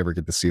wonder if we ever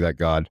get to see that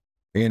god.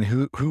 And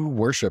who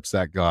worships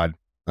that god?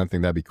 I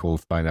think that'd be cool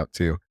to find out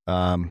too.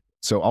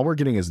 So all we're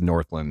getting is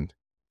Northland,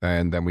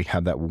 and then we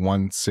have that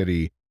one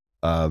city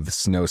of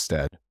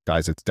Snowstead.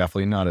 Guys, it's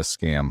definitely not a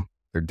scam.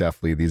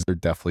 These are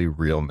definitely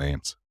real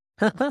names.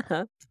 We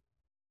got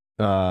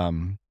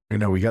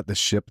the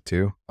ship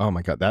too. Oh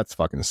my god, that's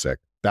fucking sick.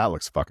 That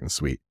looks fucking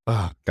sweet.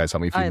 Guys,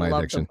 help me feed my love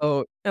addiction. the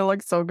boat. It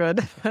looks so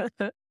good.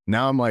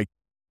 Now I'm like,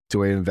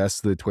 do I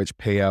invest the Twitch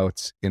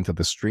payouts into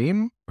the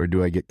stream or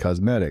do I get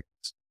cosmetics?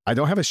 I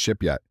don't have a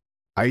ship yet.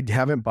 I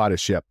haven't bought a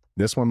ship.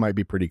 This one might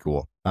be pretty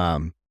cool.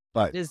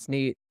 But It is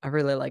neat. I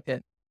really like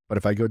it. But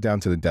if I go down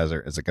to the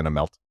desert, is it going to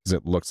melt? Because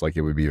it looks like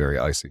it would be very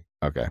icy.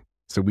 Okay.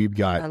 So we've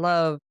got... I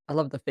love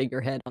the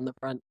figurehead on the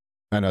front.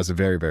 I know, it's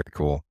very, very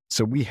cool.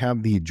 So we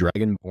have the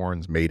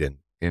Dragonborn's Maiden.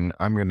 And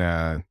I'm going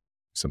to do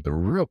something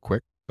real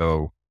quick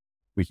so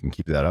we can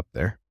keep that up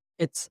there.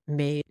 It's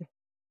made.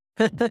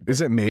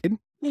 Is it made?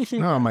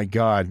 Oh my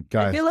God,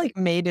 guys. I feel like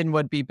Maiden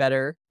would be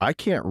better. I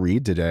can't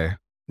read today.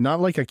 Not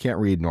like I can't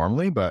read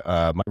normally, but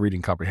my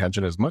reading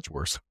comprehension is much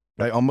worse.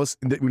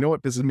 You know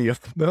what pisses me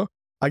off though?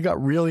 I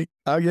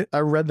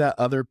read that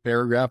other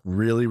paragraph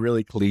really,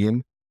 really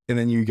clean. And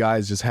then you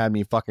guys just had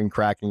me fucking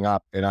cracking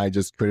up and I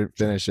just couldn't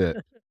finish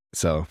it.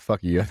 So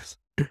fuck you guys.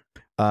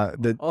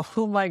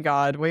 Oh my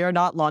God. We are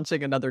not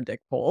launching another dick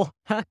poll.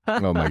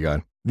 Oh my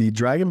God. The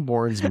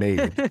Dragonborn's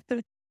Maid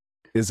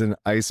is an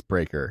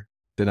icebreaker.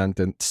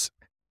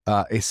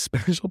 A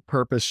special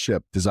purpose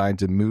ship designed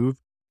to move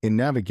and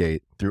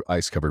navigate through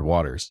ice-covered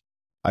waters.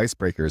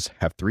 Icebreakers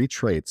have 3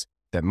 traits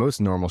that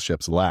most normal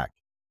ships lack.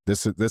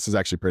 This is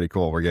actually pretty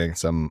cool.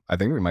 I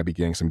think we might be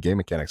getting some game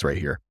mechanics right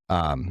here.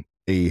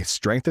 A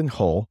strengthened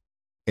hull,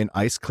 an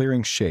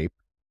ice-clearing shape,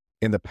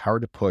 and the power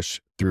to push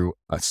through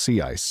a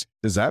sea ice.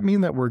 Does that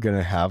mean that we're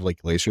gonna have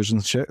like glaciers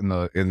and shit in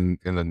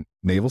the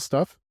naval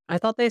stuff? I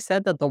thought they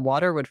said that the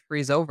water would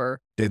freeze over.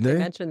 Did they? They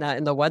mentioned that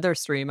in the weather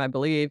stream, I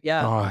believe.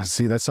 Yeah. Oh,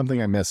 see, that's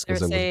something I missed They're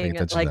because I wasn't paying saying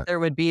attention to like that. there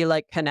would be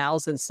like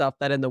canals and stuff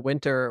that in the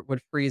winter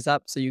would freeze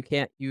up so you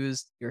can't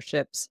use your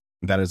ships.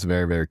 That is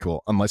very, very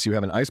cool. Unless you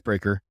have an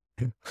icebreaker.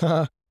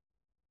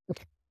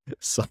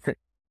 Sorry.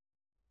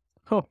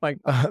 Oh my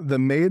God. The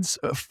maid's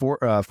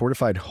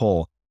fortified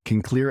hull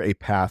can clear a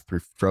path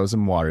through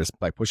frozen waters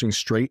by pushing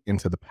straight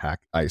into the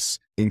pack ice.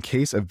 In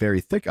case of very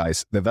thick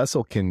ice, the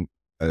vessel can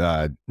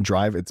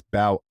drive its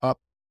bow up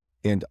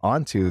and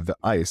onto the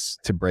ice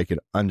to break it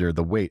under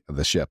the weight of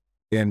the ship.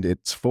 And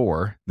it's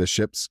for the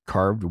ship's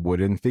carved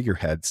wooden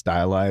figurehead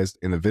stylized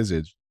in the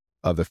visage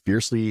of a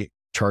fiercely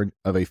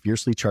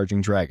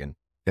charging dragon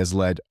has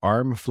led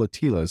armed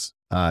flotillas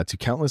to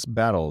countless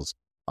battles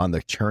on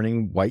the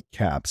churning white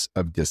caps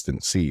of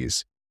distant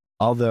seas.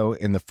 Although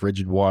in the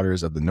frigid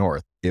waters of the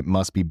north, it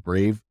must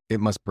brave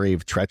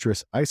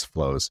treacherous ice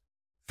flows,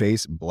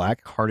 face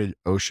black-hearted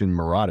ocean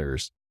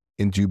marauders,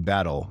 and do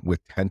battle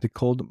with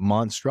tentacled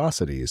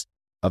monstrosities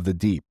of the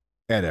deep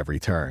at every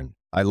turn.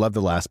 I love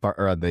the last part,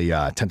 or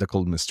the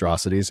tentacled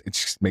monstrosities. It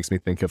just makes me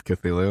think of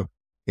Cthulhu.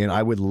 And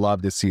I would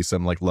love to see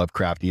some like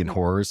Lovecraftian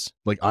horrors.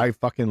 Like I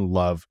fucking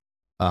love,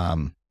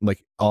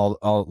 like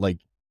all like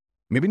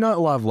maybe not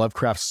a lot of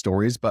Lovecraft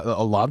stories, but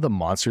a lot of the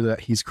monster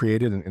that he's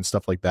created and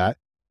stuff like that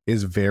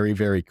is very,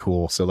 very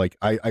cool. So like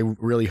I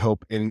really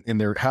hope, and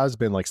there has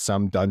been like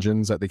some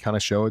dungeons that they kind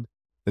of showed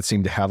that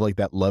seem to have like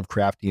that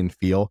Lovecraftian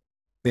feel.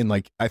 And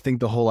like I think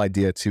the whole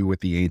idea too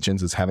with the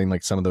ancients is having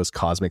like some of those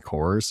cosmic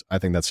horrors. I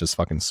think that's just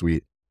fucking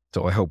sweet.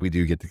 So I hope we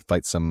do get to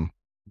fight some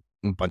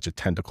bunch of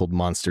tentacled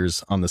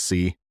monsters on the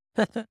sea.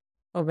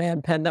 Oh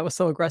man, Penn, that was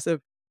so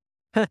aggressive.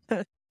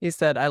 He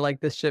said, I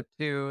like this ship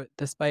too,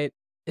 despite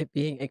it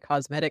being a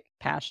cosmetic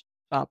cash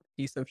shop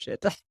piece of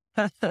shit.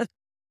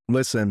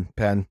 Listen,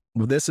 Penn,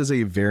 this is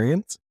a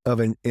variant of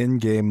an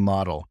in-game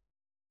model.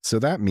 So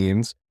that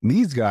means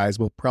these guys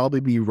will probably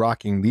be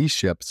rocking these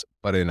ships,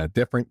 but in a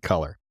different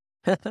color.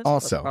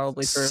 Also,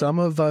 some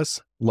of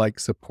us like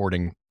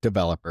supporting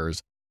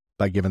developers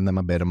by giving them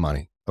a bit of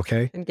money,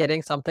 okay? And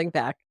getting something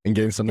back.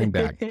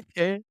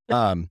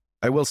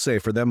 I will say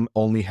for them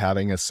only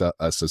having a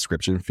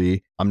subscription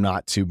fee, I'm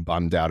not too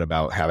bummed out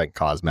about having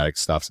cosmetic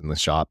stuffs in the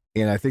shop.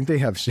 And I think they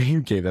have,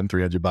 you gave them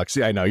 $300.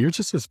 Yeah, I know, you're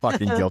just as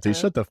fucking guilty.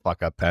 Shut the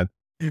fuck up, Penn.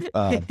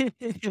 I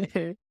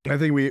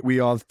think we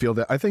all feel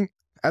that. I think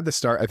at the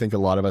start, I think a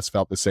lot of us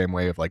felt the same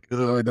way of like,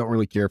 oh, I don't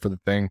really care for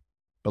the thing.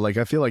 But like,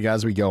 I feel like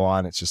as we go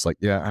on, it's just like,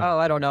 yeah.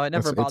 I don't know. It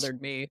never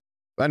bothered me.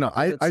 I know.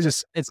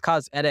 It's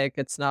cosmetic.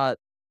 It's not.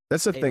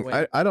 That's the thing.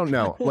 I don't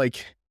know.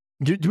 Like,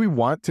 do we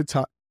want to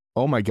talk?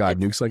 Oh my God,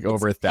 Nuke's like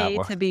over at that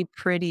one. To be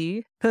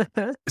pretty.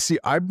 See,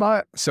 I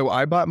bought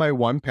my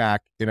 1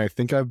 pack and I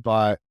think I've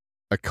bought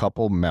a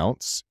couple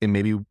mounts and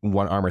maybe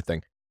 1 armor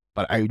thing.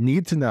 But I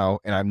need to know,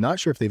 and I'm not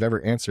sure if they've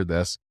ever answered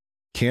this,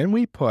 can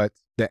we put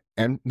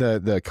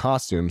the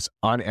costumes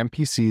on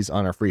NPCs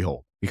on our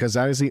freehold? Because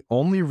that is the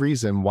only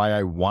reason why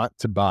I want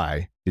to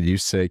buy. Did you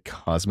say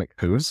cosmic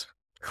who's?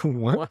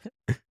 What?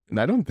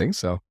 I don't think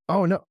so.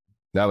 Oh no.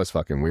 That was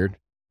fucking weird.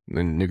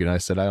 And Nuke and I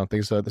said I don't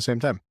think so at the same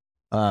time.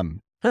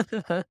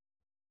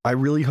 I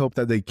really hope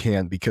that they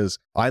can, because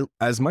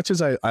as much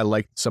as I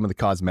like some of the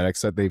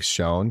cosmetics that they've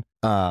shown,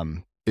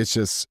 It's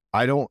just,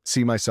 I don't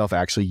see myself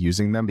actually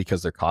using them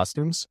because they're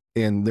costumes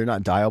and they're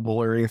not dyeable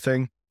or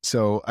anything.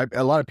 So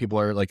a lot of people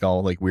are like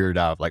all like weirded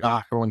out, like,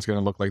 everyone's going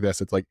to look like this.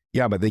 It's like,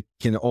 yeah, but they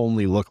can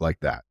only look like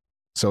that.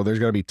 So there's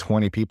going to be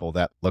 20 people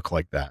that look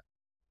like that.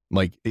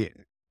 Like,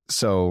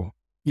 so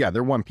yeah,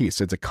 they're one piece.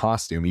 It's a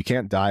costume. You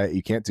can't dye it.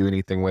 You can't do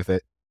anything with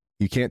it.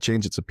 You can't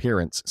change its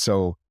appearance.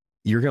 So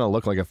you're going to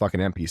look like a fucking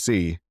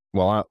NPC.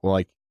 Well,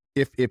 like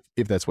if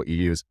that's what you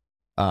use.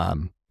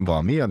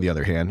 Well, me on the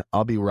other hand,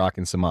 I'll be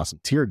rocking some awesome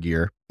tier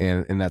gear,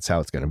 and that's how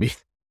it's going to be.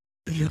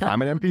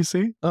 I'm an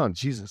NPC? Oh,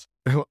 Jesus.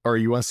 Or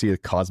you want to see a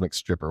cosmic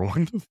stripper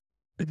one?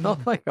 Oh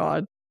my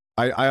God.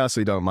 I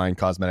honestly don't mind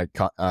cosmetic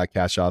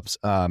cash shops.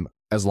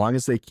 As long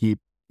as they keep,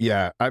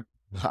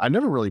 I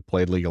never really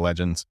played League of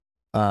Legends.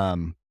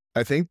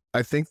 I think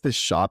the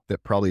shop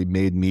that probably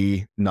made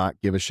me not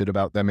give a shit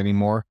about them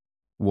anymore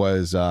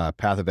was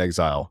Path of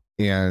Exile.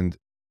 And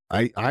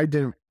I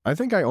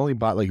think I only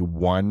bought like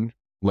one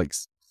like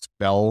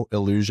spell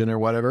illusion or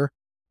whatever,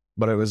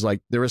 but it was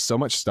like there was so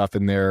much stuff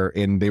in there,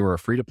 and they were a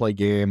free to play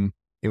game.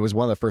 It was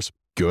one of the first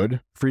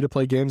good free to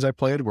play games I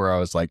played where I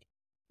was like,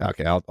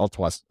 okay, I'll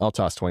toss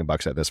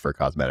 $20 at this for a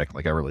cosmetic.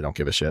 Like I really don't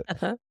give a shit.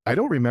 I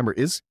don't remember.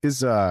 Is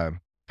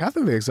Path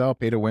of Exile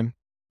pay to win?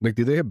 Like,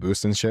 do they have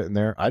boosts and shit in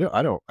there? I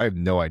have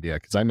no idea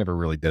because I never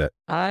really did it.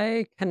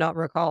 I cannot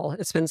recall.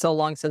 It's been so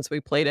long since we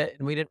played it,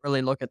 and we didn't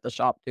really look at the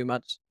shop too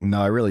much.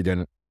 No, I really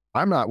didn't.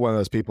 I'm not one of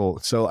those people.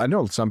 So I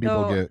know some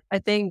people get.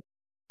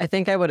 I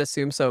think I would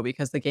assume so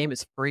because the game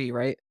is free,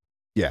 right?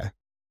 Yeah.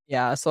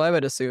 Yeah, so I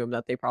would assume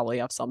that they probably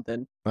have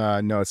something.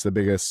 No, it's the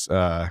biggest.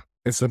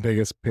 It's the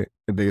biggest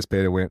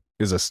pay to win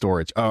is a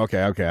storage. Oh,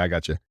 okay, I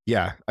got you.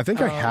 Yeah, I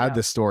think I had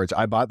the storage.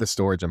 I bought the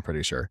storage. I'm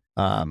pretty sure.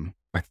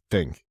 I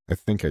think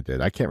I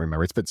did. I can't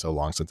remember. It's been so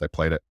long since I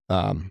played it.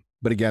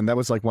 But again, that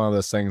was like one of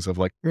those things of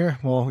like,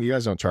 well, you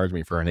guys don't charge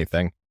me for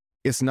anything.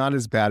 It's not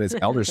as bad as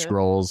Elder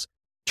Scrolls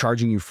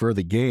charging you for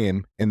the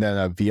game and then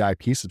a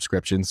VIP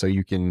subscription so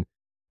you can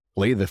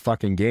play the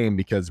fucking game,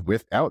 because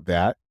without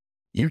that,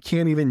 you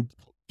can't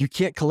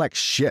collect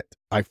shit.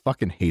 I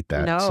fucking hate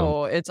that. No,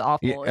 so it's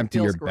awful. you empty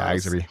your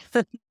bags every.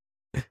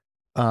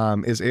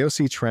 Is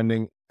AOC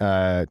treading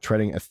a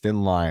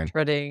thin line?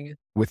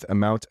 With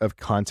amount of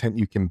content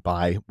you can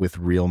buy with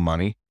real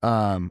money?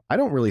 I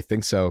don't really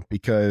think so,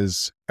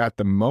 because at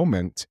the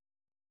moment,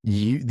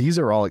 these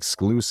are all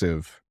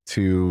exclusive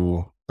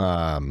to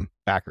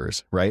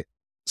backers, right?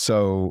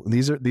 So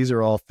these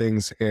are all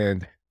things,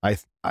 and I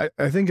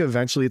think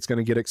eventually it's going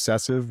to get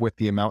excessive with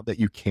the amount that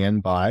you can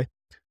buy,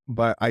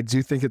 but I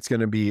do think it's going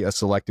to be a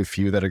selective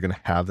few that are going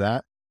to have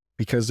that,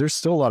 because there's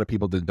still a lot of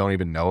people that don't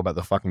even know about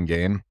the fucking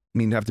game. I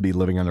mean, you have to be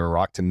living under a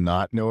rock to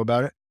not know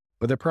about it.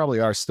 But there probably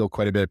are still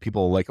quite a bit of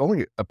people, like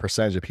only a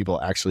percentage of people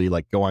actually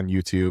like go on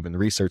YouTube and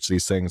research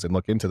these things and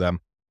look into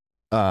them.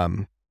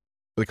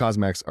 The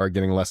cosmetics are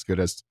getting less good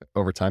as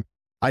over time.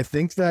 I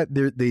think that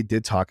they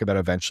did talk about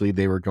eventually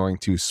they were going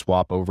to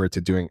swap over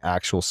to doing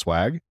actual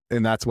swag.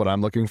 And that's what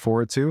I'm looking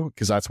forward to,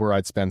 because that's where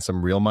I'd spend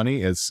some real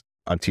money, is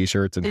on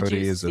t-shirts and hoodies.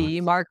 Did you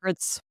see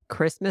Margaret's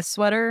Christmas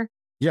sweater?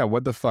 Yeah,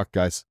 what the fuck,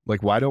 guys?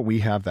 Like, why don't we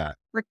have that?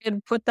 Freaking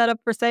put that up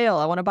for sale.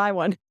 I want to buy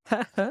one.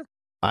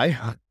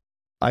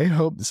 I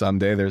hope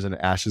someday there's an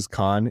Ashes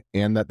Con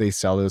and that they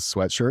sell those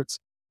sweatshirts.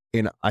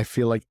 And I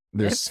feel like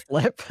there's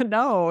flip.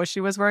 No, she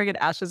was wearing an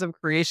Ashes of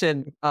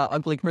Creation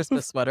ugly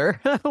Christmas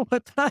sweater.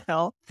 What the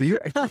hell?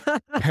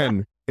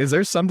 Pen, is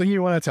there something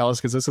you want to tell us?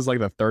 Because this is like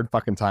the third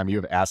fucking time you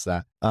have asked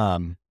that.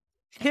 What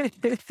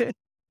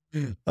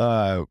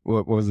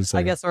was it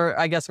saying?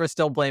 I guess we're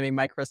still blaming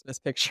my Christmas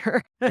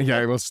picture.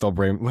 Yeah, we'll still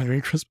blame my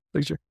Christmas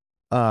picture.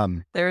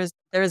 There's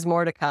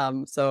more to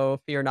come,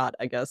 so fear not,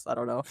 I guess. I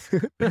don't know.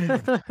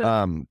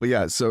 But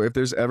yeah, so if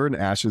there's ever an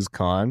Ashes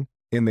Con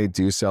and they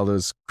do sell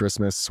those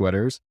Christmas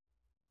sweaters,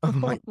 oh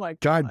my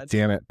God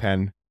damn it,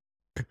 Pen.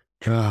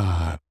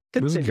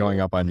 This is going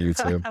up on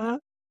YouTube.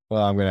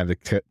 Well, I'm gonna have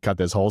to cut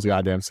this whole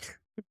goddamn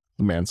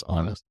man's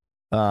honest.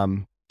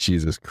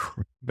 Jesus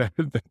Christ.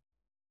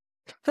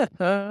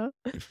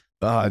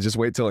 Just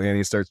wait till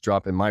Annie starts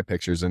dropping my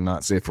pictures and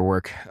not safe for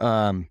work.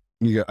 Let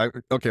me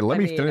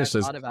finish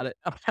this. About it.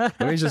 Let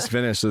me just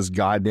finish this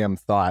goddamn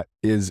thought,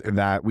 is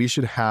that we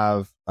should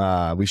all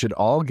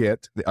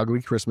get the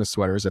ugly Christmas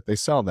sweaters if they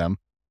sell them.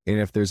 And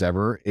if there's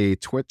ever a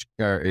Twitch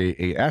or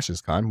a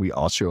Ashes Con, we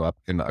all show up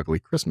in the ugly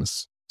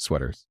Christmas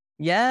sweaters.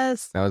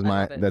 Yes.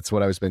 That's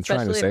what I was been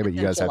trying to say, but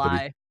you guys have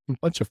to be a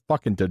bunch of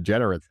fucking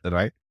degenerates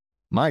tonight.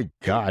 My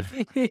God.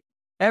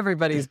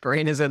 Everybody's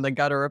brain is in the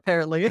gutter,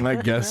 apparently. I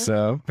guess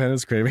so. Pen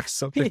is craving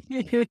something.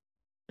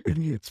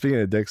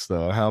 Speaking of dicks,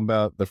 though, how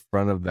about the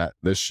front of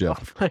this ship?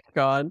 Oh my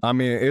God. I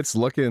mean, it's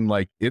looking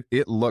like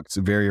it looks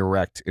very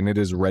erect, and it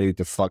is ready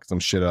to fuck some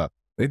shit up.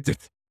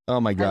 Oh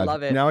my God. I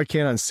love it. Now I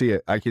can't unsee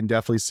it. I can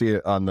definitely see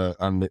it on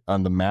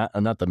the mat,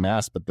 not the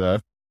mask, but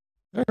the.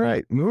 All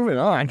right, moving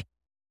on.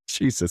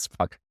 Jesus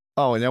fuck.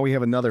 Oh, and now we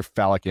have another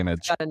phallic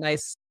image. Got a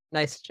nice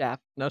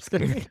shaft. No, just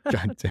kidding.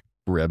 Goddamn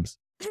ribs.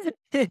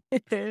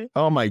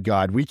 Oh my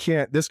God,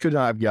 this could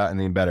not have gotten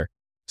any better.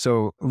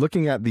 So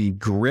looking at the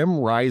Grim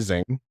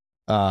Rising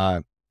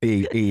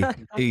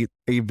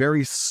a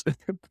very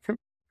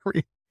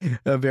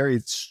a very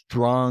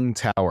strong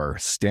tower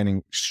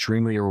standing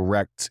extremely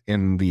erect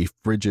in the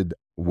frigid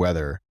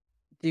weather.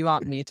 Do you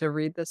want me to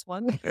read this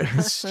one?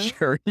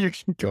 Sure, you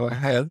can go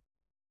ahead.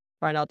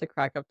 Try not to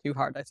crack up too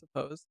hard, I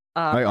suppose.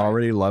 I All right.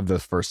 already love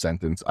this first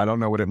sentence. I don't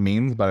know what it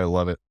means, but I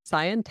love it.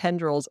 Cyan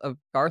tendrils of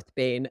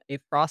Garthbane, a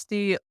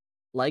frosty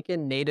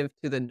lichen native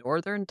to the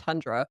northern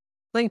tundra,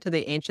 cling to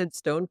the ancient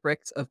stone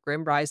bricks of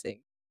Grim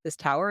Rising. This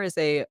tower is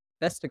a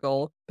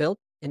vestibule built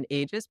in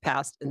ages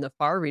past in the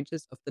far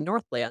reaches of the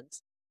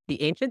Northlands.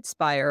 The ancient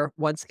spire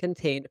once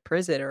contained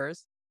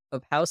prisoners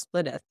of House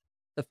Lineth,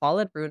 the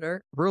fallen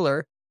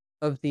ruler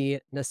of the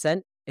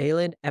nascent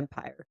Aelin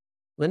Empire.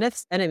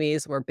 Lineth's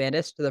enemies were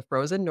banished to the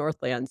frozen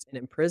Northlands and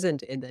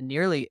imprisoned in the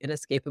nearly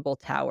inescapable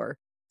tower.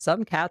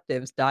 Some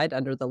captives died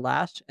under the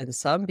lash, and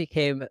some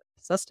became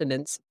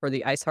sustenance for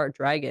the Iceheart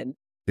dragon.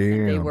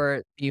 And they Damn.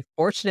 were the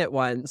fortunate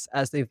ones,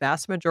 as the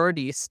vast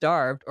majority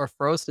starved or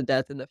froze to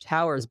death in the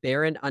tower's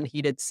barren,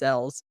 unheated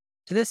cells.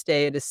 To this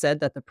day, it is said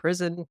that the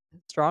prison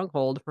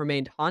stronghold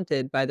remained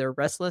haunted by their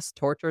restless,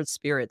 tortured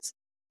spirits.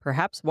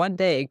 Perhaps one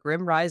day,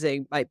 Grim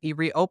Rising might be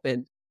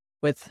reopened.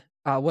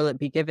 Will it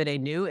be given a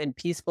new and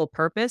peaceful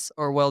purpose,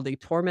 or will the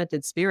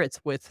tormented spirits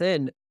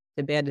within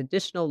demand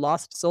additional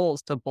lost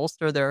souls to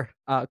bolster their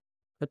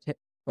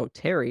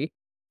coterie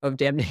of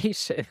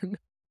damnation?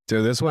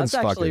 Dude, this one's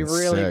That's actually fucking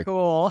really sick.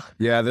 cool.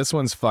 Yeah, this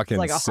one's It's fucking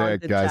like a sick,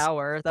 haunted guys.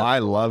 tower. That's I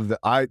cool. love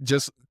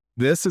that.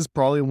 This is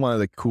probably one of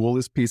the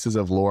coolest pieces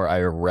of lore I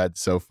have read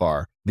so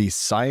far. The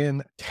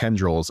cyan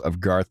tendrils of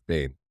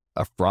Garthbane,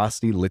 a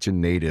frosty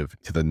lichen native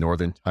to the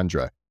northern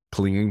tundra,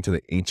 clinging to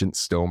the ancient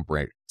stone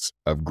bricks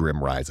of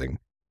Grim Rising.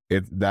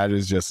 That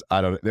is just,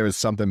 there is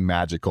something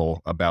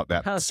magical about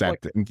that That's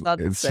sentence.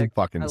 that's It's sick.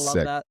 fucking I love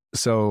sick. that.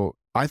 So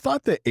I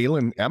thought the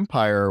Aelin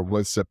Empire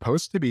was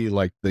supposed to be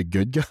like the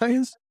good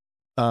guys.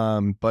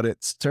 But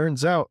it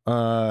turns out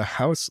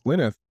House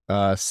Lineth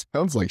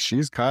sounds like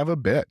she's kind of a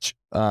bitch.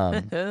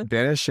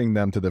 Banishing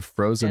them to the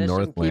frozen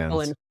Banishing people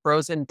Northlands. in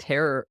frozen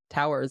terror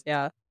towers.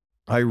 Yeah.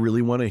 I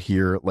really want to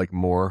hear like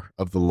more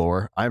of the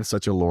lore. I'm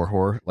such a lore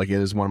whore. Like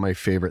it is one of my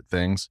favorite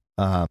things.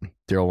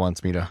 Daryl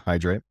wants me to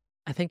hydrate.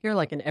 I think you're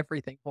like an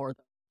everything whore,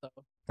 though.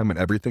 I'm an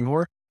everything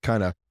whore.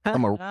 Kind of.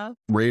 I'm a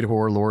raid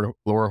whore, lore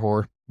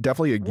whore.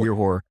 Definitely a gear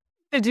whore.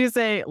 Did you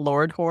say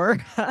Lord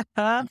whore?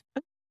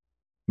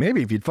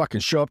 Maybe if you'd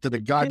fucking show up to the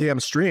goddamn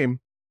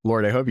stream.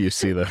 Lord, I hope you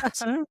see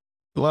this.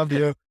 Love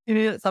you.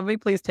 Somebody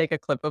please take a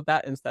clip of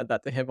that and send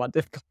that to him on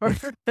Discord.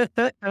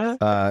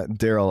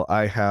 Daryl,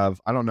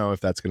 I don't know if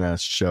that's gonna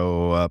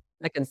show up.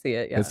 I can see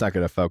it. Yeah. It's not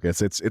gonna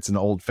focus. It's an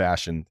old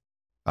fashioned.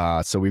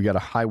 So we've got a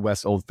High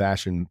West old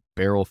fashioned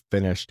barrel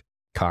finished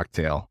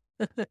cocktail.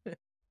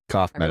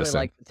 Cough I medicine.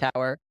 really like the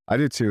tower. I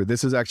do too.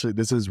 This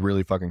is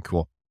really fucking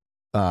cool.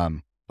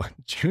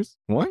 Juice?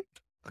 What?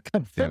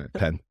 God damn it,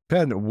 Pen.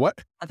 Pen,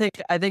 what? I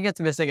think it's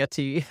missing a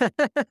T.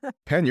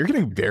 Pen, you're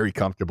getting very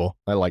comfortable.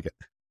 I like it.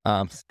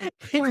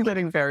 He's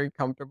getting very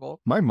comfortable.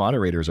 My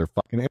moderators are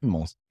fucking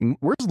animals.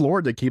 Where's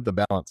Lord to keep the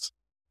balance?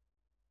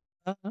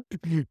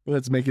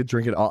 Let's make it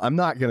drink it all. I'm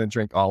not gonna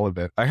drink all of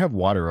it. I have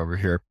water over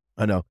here.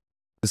 I know.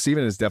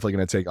 Steven is definitely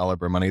gonna take all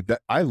of our money.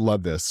 I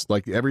love this.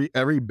 Like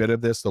every bit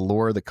of this, the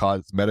lore, the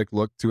cosmetic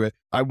look to it.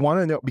 I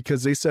want to know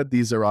because they said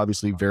these are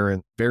obviously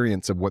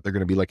variants of what they're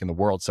gonna be like in the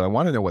world. So I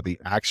want to know what the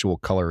actual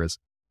color is.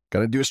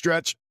 Gonna do a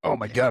stretch. Oh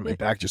my god, my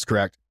back just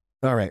cracked.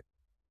 All right.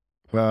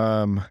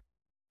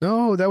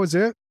 No, that was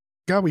it.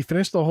 God, we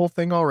finished the whole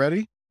thing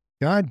already.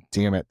 God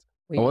damn it.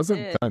 I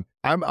wasn't done.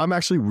 I'm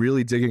actually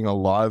really digging a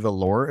lot of the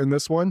lore in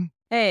this one.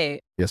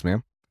 Hey. Yes,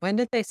 ma'am. When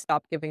did they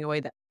stop giving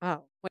away the?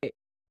 Oh, wait.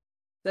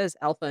 It says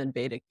alpha and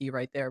beta key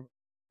right there.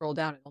 Scroll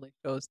down, it only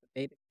shows the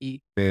beta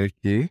key. Beta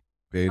key.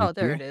 Oh,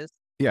 there it is.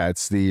 Yeah,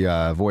 it's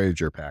the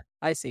Voyager pack.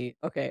 I see.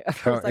 Okay.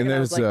 And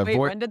there's wait,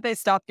 when did they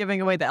stop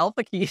giving away the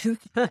alpha keys?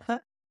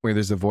 Wait,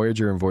 there's a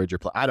Voyager and Voyager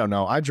Plus. I don't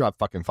know. I dropped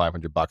fucking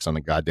 $500 on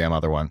the goddamn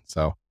other one.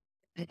 So,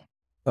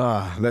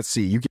 let's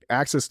see. You get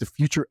access to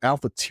future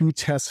Alpha 2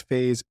 test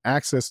phase,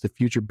 access to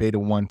future Beta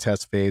 1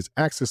 test phase,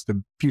 access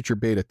to future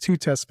Beta 2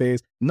 test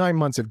phase, 9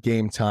 months of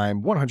game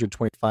time,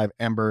 125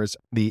 embers,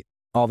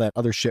 all that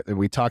other shit that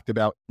we talked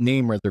about,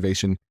 name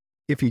reservation.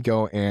 If you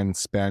go and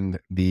spend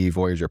the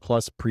Voyager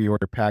Plus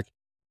pre-order pack,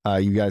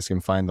 you guys can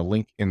find the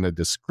link in the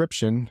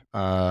description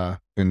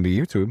in the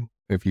YouTube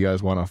if you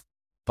guys want to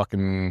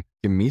fucking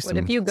give me some.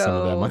 What if you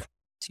go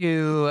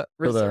to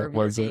reserve your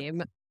what is it?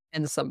 name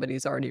and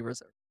somebody's already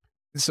reserved?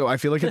 So I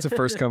feel like it's a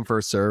first come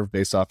first serve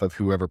based off of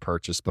whoever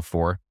purchased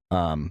before.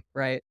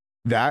 Right.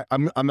 That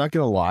I'm not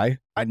gonna lie.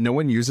 No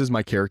one uses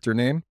my character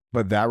name,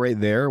 but that right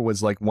there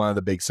was like one of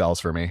the big sells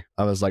for me.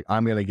 I was like,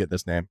 I'm gonna get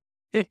this name.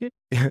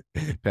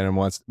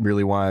 Ben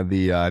really wanted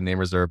the name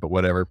reserve, but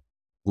whatever.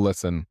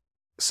 Listen,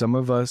 some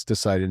of us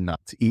decided not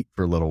to eat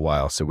for a little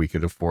while so we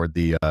could afford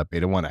the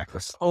Beta 1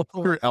 access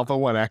or Alpha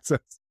 1 access.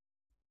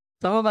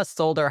 Some of us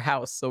sold our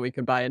house so we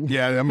could buy it.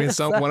 Yeah, I mean,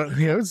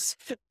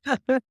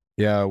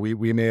 yeah,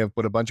 we may have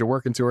put a bunch of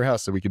work into our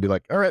house so we could be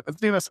like, all right,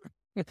 let's do this.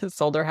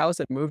 Sold our house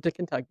and moved to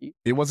Kentucky.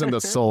 It wasn't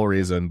the sole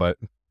reason, but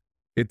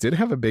It did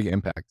have a big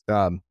impact.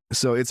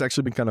 So it's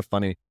actually been kind of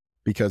funny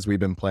because we've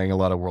been playing a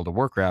lot of World of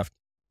Warcraft,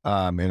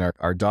 and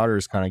our daughter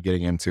is kind of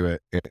getting into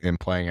it and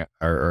playing it,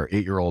 our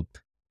 8-year-old.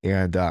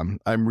 And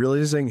I'm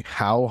realizing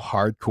how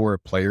hardcore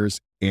players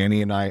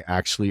Annie and I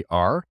actually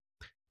are,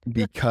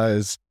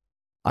 because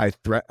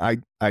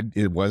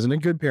it wasn't a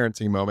good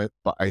parenting moment,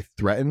 but I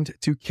threatened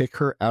to kick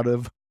her out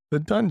of the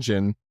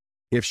dungeon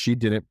if she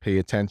didn't pay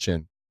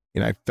attention.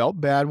 And I felt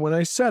bad when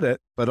I said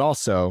it, but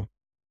also,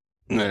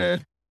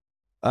 but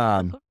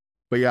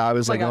yeah, I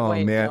was like, oh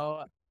wait, man,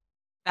 so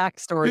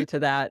backstory to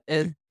that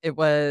is it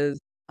was,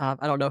 I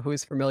don't know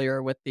who's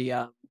familiar with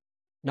the,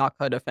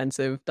 Knockhood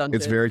Offensive it's dungeon,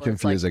 very where it's like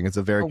confusing. It's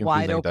a very a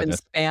wide confusing open dungeon.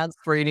 expanse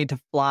where you need to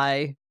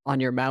fly on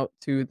your mount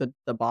to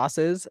the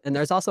bosses, and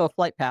there's also a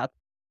flight path.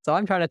 So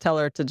I'm trying to tell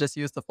her to just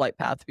use the flight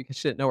path because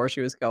she didn't know where she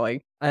was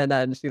going, and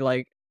then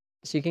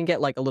she can get,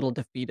 like, a little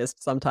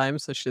defeatist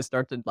sometimes, so she just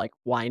started, like,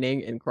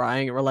 whining and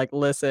crying, and we're like,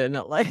 "Listen,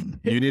 like,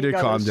 You need you to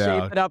gotta calm shape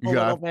down. it up a You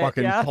little gotta bit."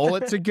 fucking Yeah. pull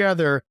it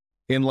together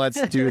and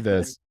let's do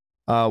this.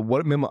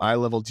 What minimum eye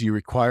level do you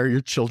require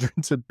your children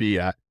to be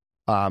at?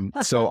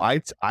 So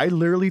I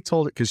literally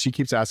told her, because she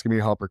keeps asking me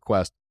to help her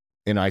quest,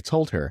 and I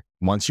told her,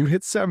 once you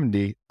hit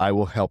 70, I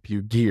will help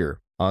you gear.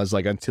 I was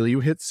like, until you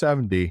hit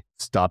 70,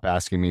 stop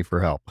asking me for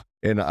help.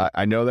 And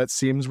I know that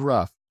seems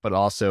rough, but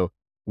also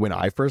when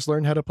I first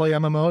learned how to play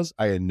MMOs,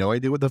 I had no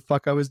idea what the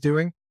fuck I was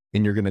doing.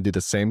 And you're going to do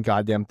the same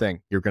goddamn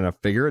thing. You're going to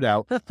figure it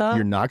out.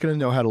 You're not going to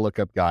know how to look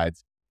up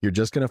guides. You're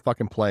just going to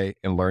fucking play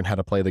and learn how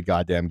to play the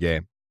goddamn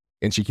game.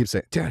 And she keeps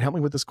saying, Dad, help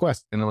me with this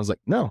quest. And I was like,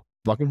 no,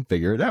 fucking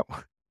figure it out.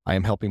 I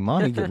am helping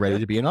mommy get ready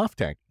to be an off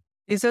tank.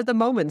 These are the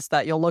moments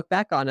that you'll look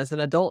back on as an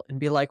adult and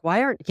be like,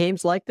 "Why aren't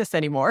games like this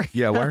anymore?"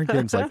 Yeah, why aren't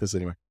games like this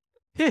anymore?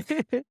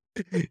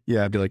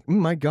 Yeah, I'd be like,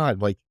 my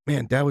God, like,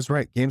 man, Dad was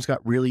right. Games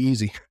got really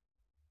easy.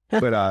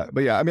 But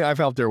yeah, I mean, I've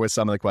helped her with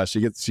some of the quests.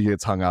 She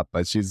gets hung up,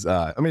 but she's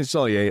I mean, she's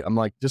only 8. I'm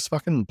like, just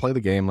fucking play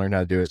the game, learn how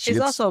to do it. She's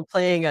also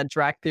playing a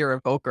Drakthir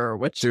Evoker,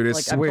 which, dude, like,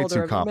 it's I've way told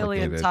her too a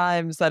million complicated.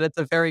 times that it's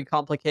a very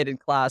complicated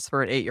class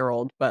for an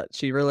 8-year-old, but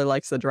she really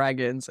likes the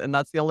dragons, and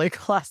that's the only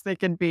class they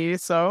can be,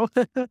 so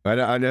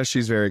I know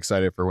she's very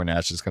excited for when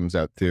Ashes comes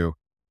out too.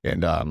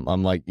 And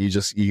I'm like, you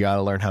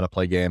gotta learn how to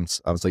play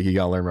games. I was like, you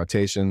gotta learn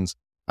rotations.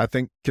 I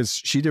think because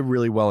she did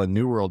really well in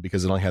New World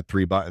because it only had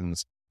 3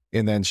 buttons.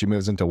 And then she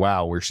moves into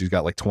WoW where she's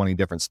got like 20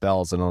 different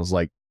spells. And I was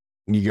like,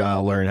 you gotta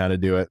learn how to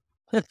do it.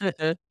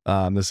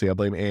 Let's see, I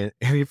blame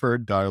Annie for her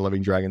daughter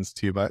loving dragons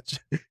too much.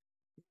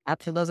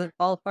 apple doesn't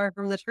fall far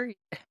from the tree.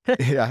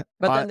 Yeah.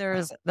 But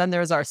then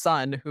there's our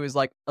son who's,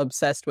 like,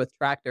 obsessed with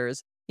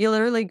tractors. He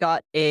literally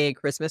got a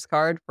Christmas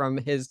card from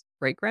his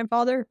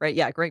great-grandfather, right?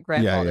 Yeah, Yeah.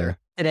 great-grandfather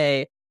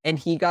today, and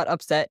he got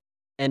upset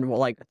and,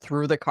 like,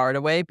 threw the card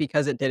away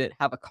because it didn't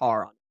have a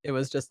car on it. It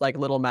was just, like,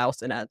 little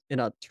mouse in a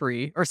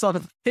tree or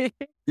something.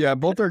 Yeah.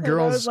 Both our And I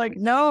was girls, like,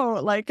 "No,"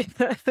 like,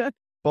 both our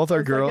it's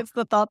like, girls, "It's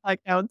the thought that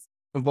counts."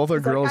 both our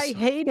He's like, "I girls,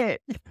 hate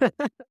it."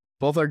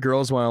 both our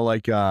girls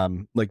want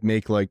to like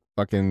make like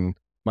fucking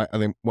I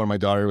think one of my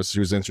daughters she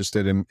was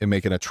interested in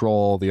making a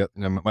troll.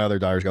 My other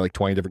daughter's got like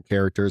 20 different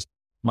characters.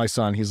 My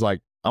son, he's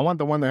like, I want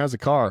the one that has a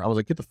car. I was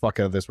like, get the fuck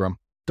out of this room.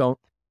 Don't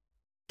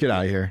get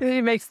out of here.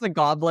 He makes the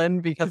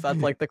goblin because that's,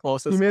 like, the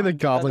closest You made the one, but then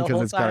goblin the because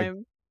whole it's got a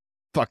time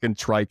fucking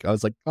trike. I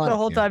was like, the God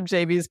whole damn. time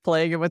Jamie's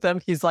playing it with him,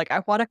 he's like,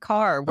 "I want a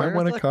car. I Where's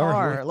want a the car.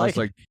 car?" I was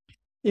like,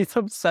 He's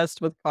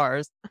obsessed with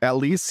cars. at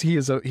least he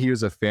was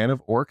a fan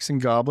of orcs and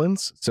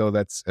goblins. So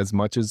that's as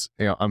much as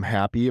I'm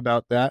happy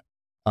about that.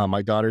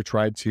 My daughter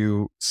tried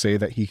to say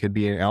that he could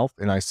be an elf,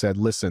 and I said,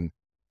 listen,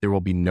 there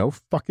will be no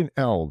fucking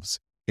elves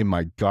in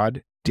my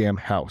goddamn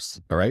house.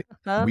 All right.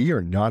 Huh? We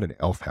are not an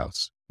elf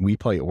house. We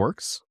play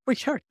orcs. We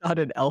are not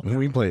an elf.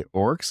 We play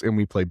orcs and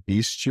we play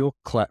bestial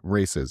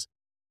races.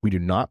 We do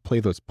not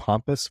play those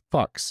pompous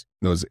fucks,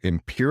 those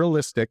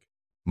imperialistic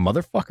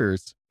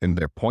motherfuckers and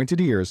their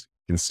pointed ears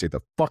can stay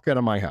the fuck out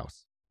of my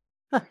house.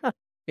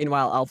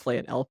 Meanwhile, I'll play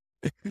an elf.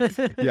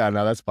 Yeah,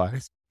 no, that's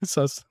fine.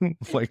 So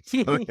like,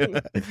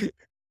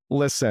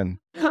 listen,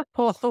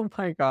 Oh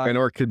my god. an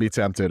orc could be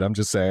tempted. I'm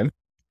just saying.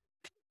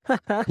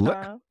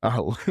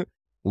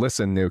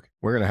 Listen, Nuke,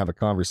 we're gonna have a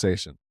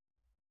conversation.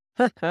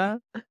 Oh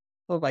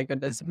my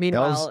goodness.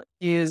 Meanwhile,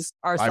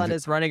 our son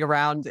is running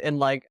around in,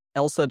 like,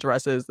 Elsa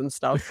dresses and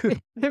stuff.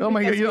 Oh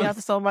my God,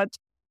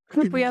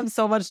 Because we have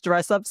so much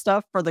dress up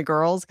stuff for the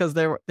girls because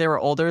they were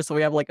older, so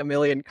we have like a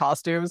million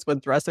costumes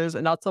with dresses,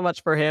 and not so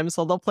much for him.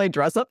 So they'll play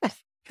dress up.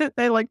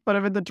 They like put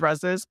him in the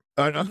dresses.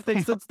 I know.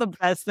 Thinks it's the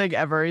best thing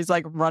ever. He's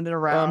like running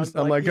around.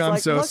 I'm like, he's I'm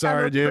so "Look,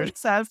 sorry, a dude."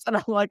 princess. And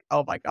I'm like,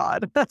 oh my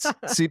god.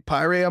 See,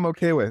 Pyre, I'm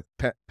okay with.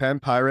 Pen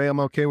Pyre, I'm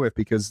okay with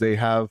because they've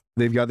got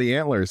the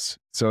antlers.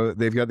 So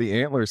they've got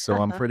the antlers. So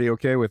I'm pretty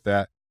okay with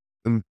that.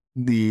 And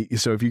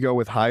so if you go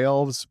with high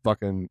elves,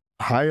 fucking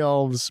high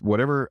elves,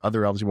 whatever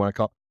other elves you want to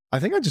call, I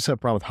think I just have a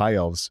problem with high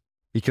elves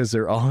because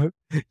they're all,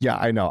 yeah,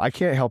 I know. I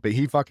can't help it.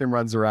 He fucking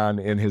runs around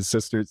in his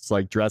sister's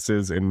like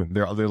dresses and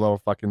their other little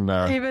fucking,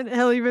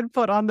 He'll even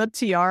put on the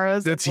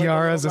tiaras. the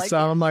tiaras, the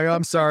sound. I'm like,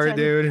 I'm sorry,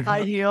 dude.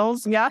 High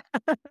heels. Yeah.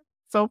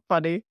 So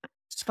funny.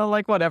 So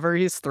like whatever,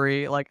 he's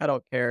 3. Like I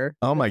don't care.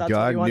 Oh If my that's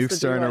what he God, wants Nuke's to do,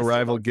 starting I a still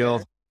rival don't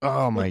guild.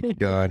 Oh my care.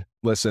 God.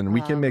 Listen,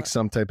 we can make Um,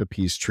 some type of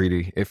peace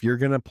treaty. If you're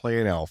going to play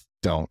an elf,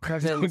 don't.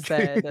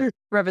 Okay.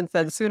 Revan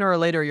said, sooner or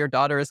later your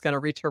daughter is going to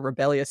reach her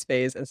rebellious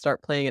phase and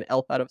start playing an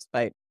elf out of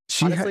spite.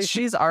 Honestly, She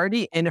she's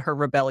already in her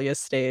rebellious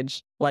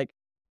stage, like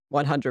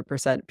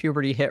 100%.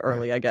 Puberty hit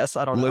early, I guess.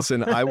 I don't know.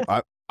 listen,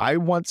 I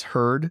once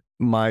heard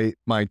my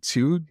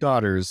 2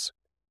 daughters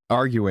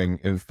arguing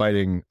and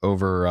fighting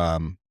over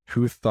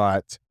who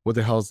thought, what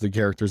the hell's the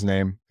character's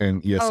name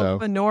in Oh, ESO?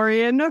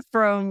 Fëanorian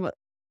from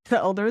the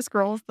Elder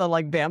Scrolls, the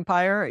like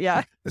vampire.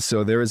 Yeah.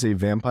 So there is a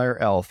vampire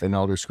elf in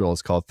Elder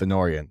Scrolls called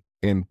Fëanorian,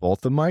 and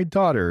both of my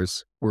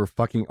daughters were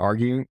fucking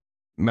arguing.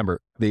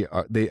 Remember, they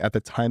at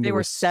the time They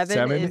were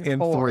 7 and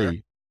 4.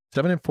 3,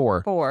 7 and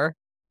 4. 4.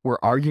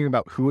 Were arguing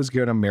about who was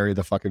going to marry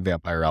the fucking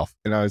vampire elf,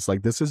 and I was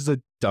like, this is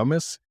the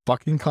dumbest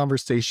fucking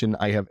conversation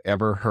I have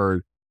ever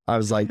heard. I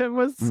was like, It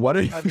was what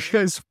are funny. you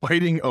guys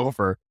fighting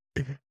over?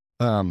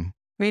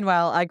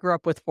 Meanwhile, I grew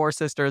up with 4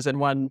 sisters and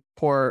 1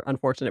 poor,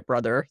 unfortunate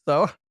brother.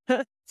 So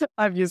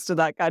I'm used to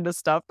that kind of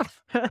stuff.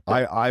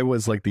 I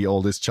was like the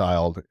oldest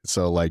child,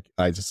 so like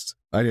I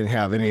didn't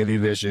have any of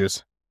these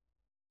issues.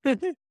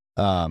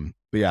 But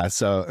yeah,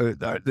 so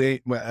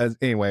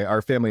anyway,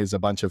 our family is a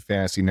bunch of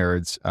fantasy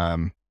nerds.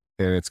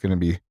 And it's gonna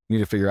be, need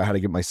to figure out how to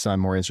get my son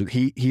more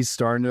interested. He's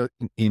starting to,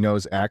 he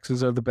knows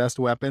axes are the best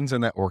weapons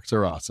and that orcs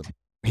are awesome.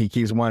 He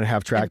keeps wanting to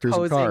have tractors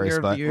and cars, your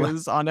but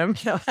views on him.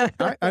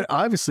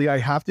 obviously I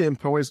have to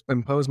impose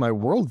my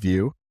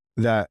worldview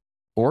that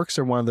orcs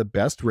are one of the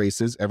best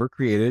races ever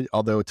created,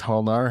 although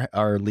Talnar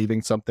are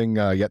leaving something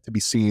yet to be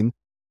seen,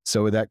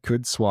 so that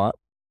could swap.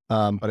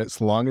 But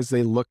as long as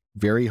they look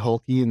very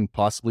hulky and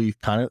possibly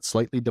kind of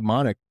slightly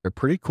demonic, they're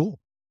pretty cool.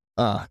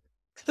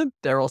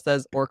 Daryl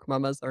says orc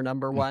mamas are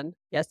number 1.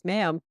 Yes,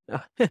 ma'am.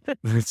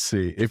 Let's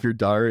see. If your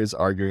daughter is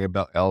arguing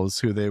about elves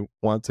who they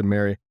want to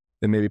marry,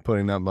 then maybe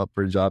putting them up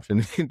for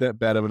adoption ain't that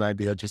bad of an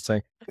idea. Just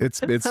saying, it's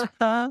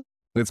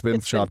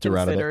been shopped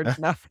around a bit.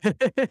 No.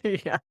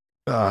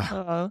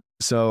 Yeah.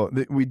 So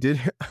we did.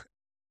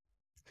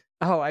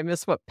 Oh, I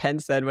missed what Penn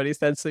said when he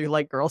said, so you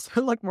like girls who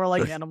look more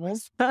like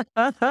animals.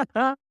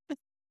 I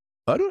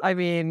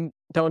mean,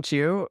 don't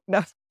you?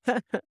 No.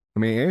 I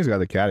mean, Annie's got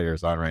the cat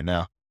ears on right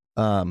now.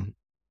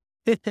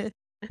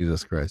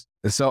 Jesus Christ.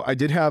 So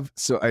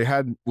I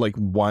had like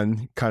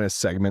one kind of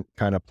segment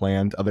kind of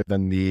planned other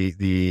than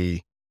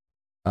the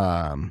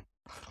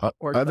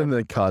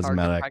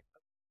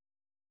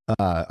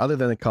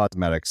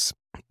cosmetics.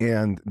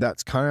 And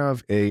that's kind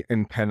of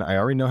and Penn, I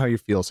already know how you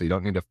feel, so you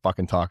don't need to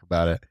fucking talk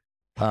about it.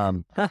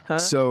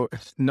 So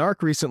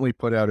Narc recently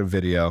put out a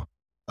video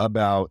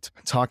about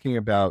talking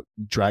about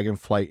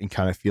Dragonflight and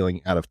kind of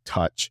feeling out of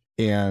touch.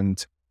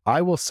 And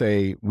I will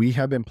say we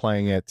have been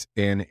playing it,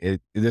 and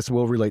this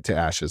will relate to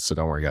Ashes, so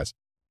don't worry, guys.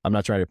 I'm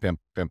not trying to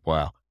pimp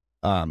WoW.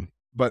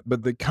 But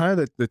the kind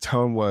of the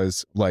tone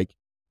was like,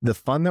 the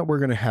fun that we're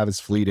going to have is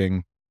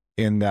fleeting,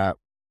 in that,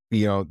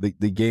 you know, the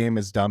game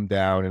is dumbed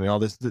down and all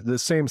this, the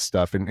same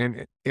stuff.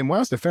 And in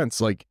WoW's defense,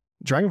 like,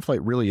 Dragonflight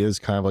really is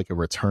kind of like a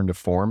return to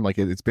form. Like,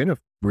 it's been a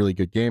really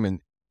good game,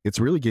 and it's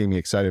really getting me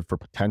excited for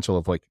potential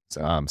of like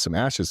some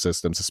Ashes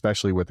systems,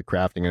 especially with the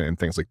crafting and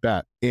things like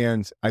that.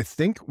 And I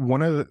think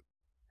one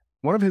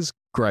of his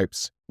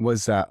gripes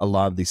was that a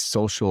lot of the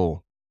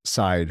social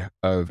side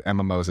of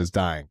MMOs is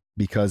dying,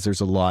 because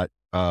there's a lot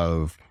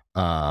of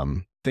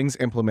things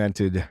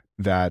implemented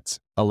that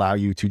allow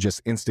you to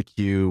just insta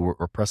queue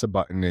or press a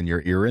button and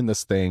you're in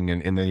this thing,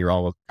 and then you're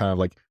all kind of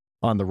like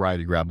on the ride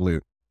to grab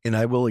loot. And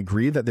I will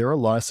agree that there are a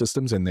lot of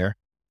systems in there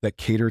that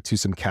cater to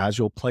some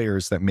casual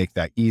players that make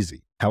that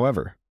easy.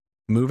 However,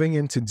 moving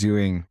into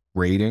doing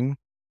raiding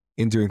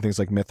and doing things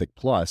like Mythic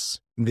Plus,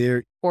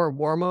 or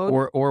War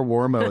Mode, or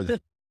War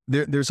Mode,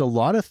 there's a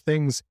lot of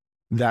things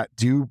that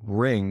do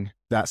bring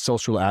that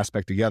social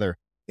aspect together.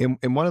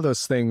 And one of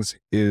those things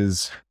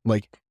is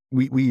like,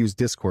 we use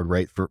Discord,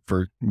 right,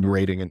 for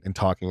raiding and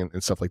talking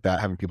and stuff like that,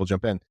 having people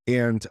jump in.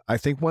 And I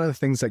think one of the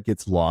things that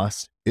gets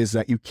lost is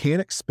that you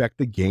can't expect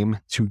the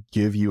game to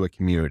give you a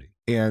community.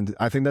 And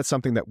I think that's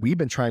something that we've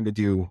been trying to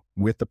do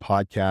with the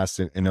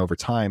podcast and over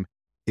time,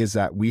 is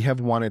that we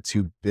have wanted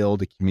to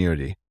build a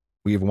community.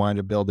 We've wanted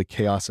to build the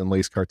Chaos and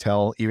Lace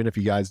Cartel, even if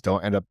you guys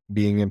don't end up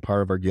being in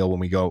part of our guild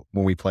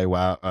when we play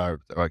WoW,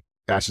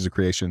 Ashes of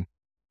Creation.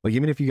 Like,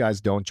 even if you guys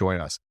don't join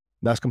us,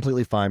 that's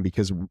completely fine,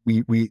 because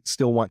we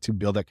still want to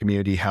build that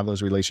community, have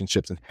those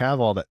relationships, and have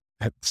all that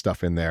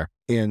stuff in there.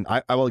 And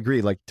I will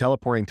agree, like,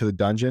 teleporting to the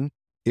dungeon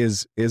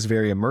is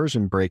very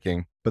immersion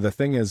breaking. But the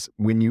thing is,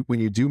 when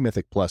you do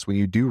Mythic Plus, when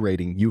you do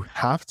raiding, you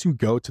have to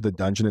go to the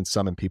dungeon and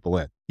summon people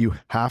in. You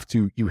have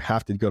to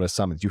go to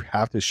summons. You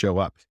have to show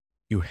up.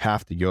 You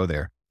have to go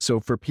there. So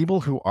for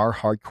people who are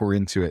hardcore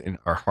into it and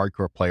are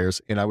hardcore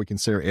players, and I would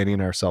consider Annie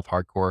and ourselves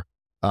hardcore.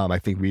 I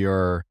think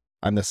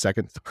I'm the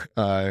second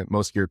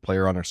most geared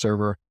player on our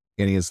server.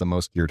 Annie is the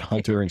most geared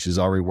hunter, and she's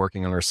already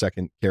working on her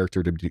second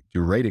character to do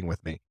raiding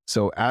with me.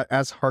 So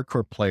as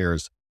hardcore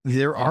players,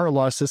 there are a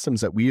lot of systems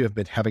that we have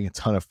been having a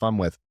ton of fun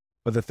with.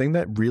 But the thing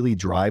that really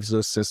drives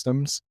those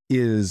systems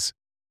is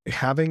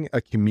having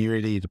a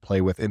community to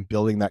play with and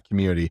building that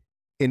community.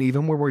 And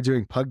even when we're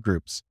doing pug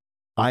groups,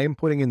 I am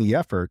putting in the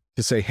effort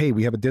to say, hey,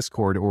 we have a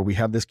Discord or we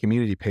have this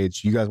community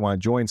page. You guys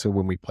want to join? So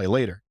when we play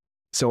later.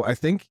 So I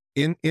think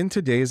in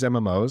today's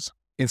MMOs,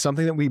 and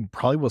something that we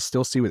probably will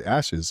still see with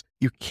Ashes,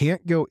 you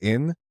can't go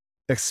in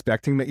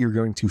expecting that you're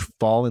going to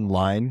fall in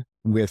line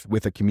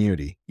with a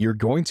community. You're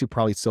going to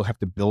probably still have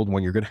to build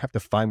one. You're going to have to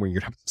find one.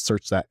 You're going to have to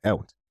search that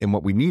out. And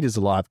what we need is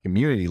a lot of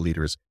community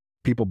leaders,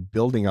 people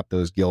building up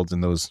those guilds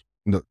and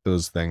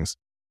those things.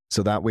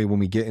 So that way, when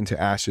we get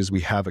into Ashes,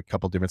 we have a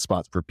couple different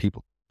spots for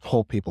people,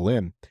 pull people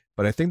in.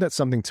 But I think that's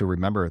something to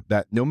remember,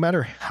 that no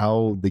matter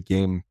how the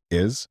game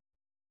is,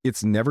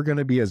 it's never going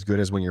to be as good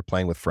as when you're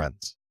playing with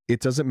friends. It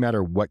doesn't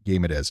matter what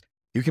game it is.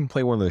 You can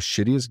play one of the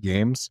shittiest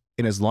games,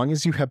 and as long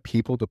as you have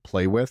people to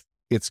play with,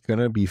 it's going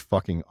to be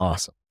fucking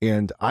awesome.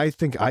 And I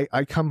think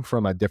I come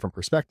from a different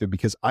perspective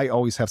because I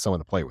always have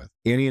someone to play with.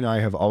 Annie and I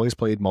have always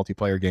played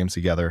multiplayer games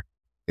together.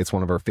 It's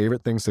one of our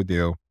favorite things to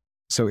do.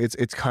 So it's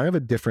kind of a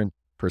different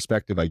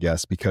perspective, I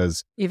guess,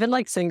 because even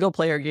like single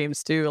player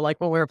games too, like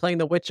when we were playing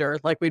The Witcher,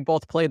 like we'd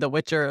both play The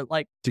Witcher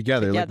like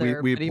together like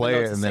we but even play though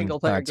it it's a and then single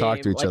player talk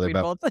to game, each like other we'd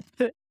about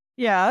both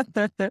yeah.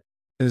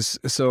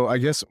 so I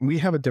guess we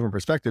have a different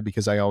perspective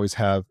because I always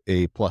have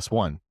a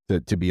 +1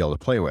 to be able to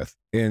play with.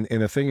 And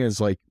the thing is,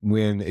 like,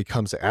 when it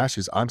comes to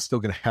Ashes, I'm still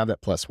going to have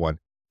that +1.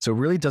 So it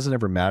really doesn't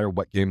ever matter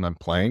what game I'm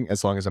playing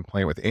as long as I'm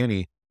playing with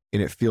Annie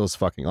and it feels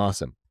fucking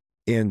awesome.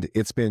 And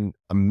it's been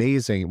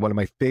amazing. One of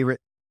my favorite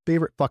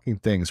fucking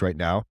things right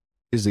now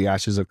is the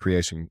Ashes of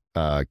Creation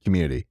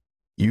community.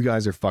 You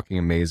guys are fucking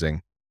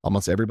amazing.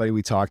 Almost everybody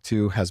we talk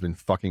to has been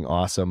fucking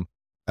awesome,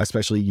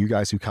 especially you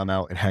guys who come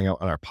out and hang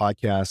out on our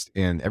podcast,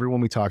 and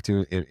everyone we talk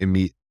to and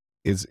meet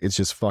it's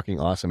just fucking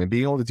awesome. And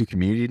being able to do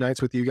community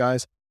nights with you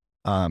guys,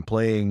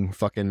 playing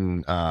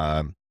fucking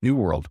New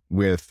World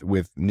with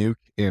Nuke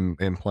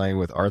and playing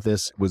with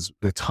Arthas was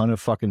a ton of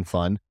fucking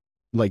fun.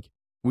 Like,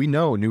 we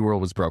know New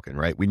World was broken,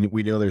 right? We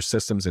know there's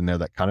systems in there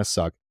that kind of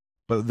suck,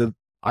 but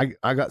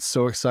I got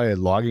so excited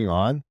logging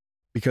on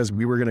because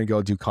we were going to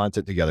go do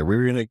content together. We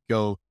were going to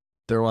go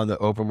throw on the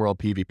open world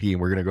PvP and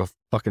we're going to go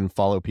fucking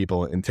follow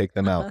people and take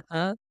them out.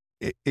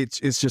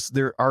 It's just,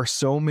 there are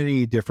so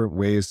many different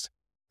ways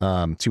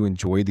to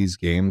enjoy these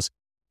games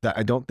that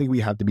I don't think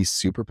we have to be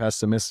super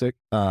pessimistic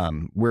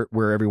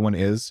where everyone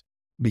is,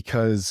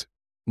 because,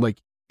 like,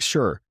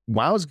 sure,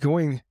 WoW's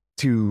going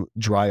to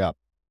dry up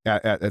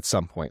at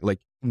some point. Like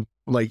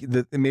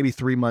maybe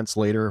 3 months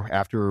later,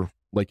 after,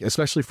 like,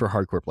 especially for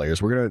hardcore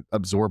players, we're gonna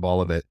absorb all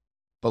of it.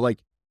 But like,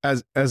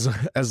 as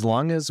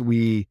long as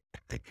we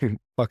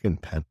fucking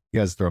pen,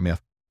 you guys throw me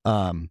off.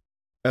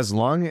 As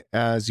long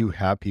as you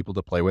have people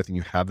to play with and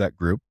you have that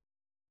group,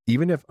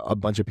 even if a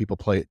bunch of people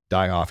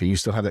die off and you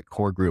still have that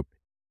core group,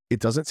 it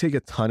doesn't take a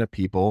ton of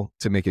people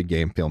to make a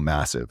game feel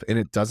massive. And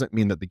it doesn't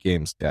mean that the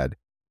game's dead.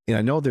 And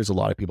I know there's a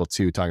lot of people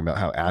too talking about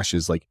how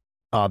Ashes, like,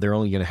 they're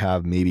only going to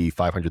have maybe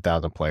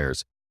 500,000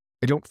 players.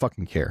 I don't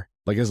fucking care.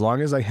 Like, as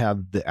long as I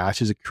have the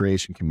Ashes of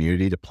Creation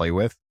community to play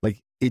with,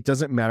 like, it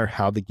doesn't matter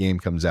how the game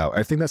comes out.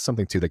 I think that's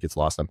something too that gets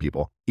lost on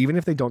people. Even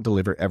if they don't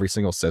deliver every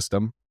single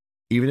system,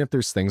 even if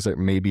there's things that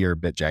maybe are a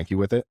bit janky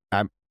with it,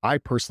 I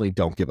personally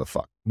don't give a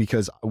fuck,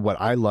 because what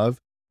I love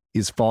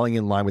is falling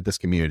in line with this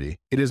community.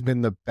 It has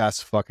been the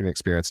best fucking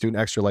experience doing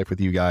Extra Life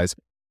with you guys,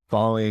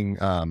 following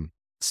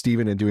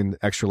Steven and doing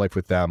Extra Life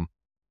with them,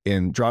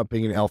 and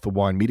dropping in Alpha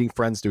 1, meeting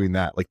friends doing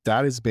that. Like,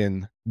 that has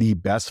been the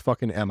best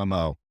fucking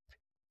MMO.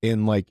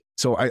 And like,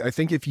 so I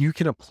think if you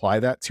can apply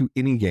that to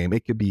any game,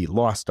 it could be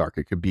Lost Ark,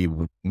 it could be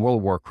World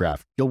of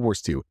Warcraft, Guild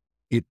Wars 2,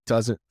 it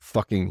doesn't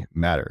fucking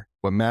matter.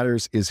 What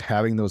matters is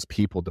having those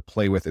people to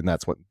play with, and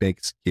that's what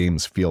makes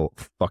games feel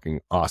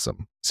fucking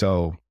awesome.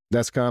 So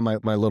that's kind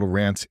of my little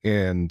rant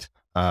and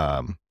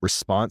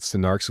response to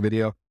Narc's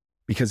video,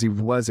 because he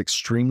was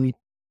extremely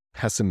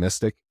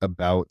pessimistic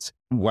about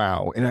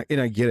WoW. And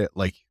I get it,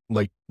 like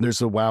there's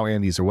the WoW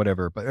Andes or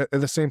whatever, but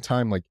at the same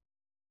time, like,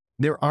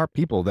 there are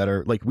people that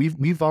are like,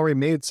 we've already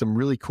met some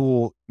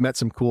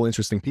cool,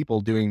 interesting people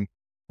doing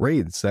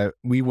raids that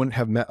we wouldn't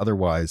have met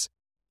otherwise.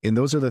 And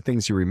those are the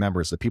things you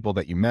remember, is the people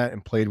that you met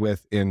and played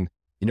with. And,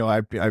 you know,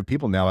 I have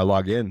people now, I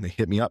log in, they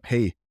hit me up,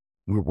 hey,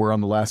 we're on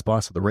the last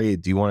boss of the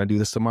raid, do you want to do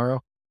this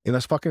tomorrow? And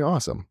that's fucking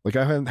awesome. Like,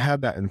 I haven't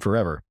had that in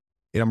forever.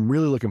 And I'm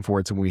really looking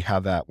forward to when we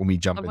have that, when we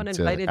jump Someone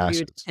into invited Ashes.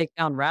 you to take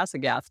down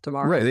Razagath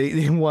tomorrow.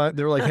 Right.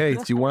 They're like, hey,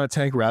 do you want to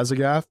tank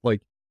Razagath?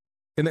 Like,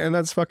 and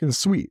that's fucking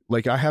sweet.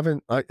 Like, I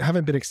haven't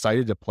been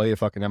excited to play a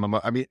fucking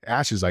MMO. I mean,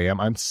 Ashes I am.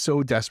 I'm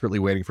so desperately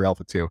waiting for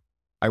Alpha 2.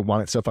 I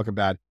want it so fucking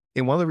bad.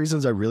 And one of the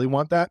reasons I really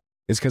want that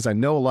is because I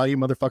know a lot of you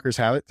motherfuckers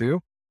have it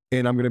too.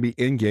 And I'm going to be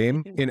in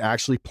game and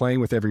actually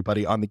playing with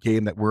everybody on the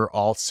game that we're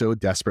all so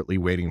desperately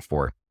waiting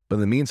for. But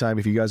in the meantime,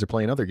 if you guys are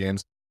playing other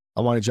games,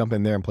 I want to jump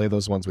in there and play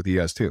those ones with you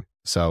guys too.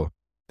 So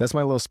that's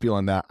my little spiel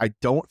on that. I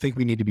don't think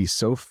we need to be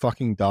so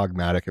fucking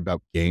dogmatic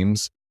about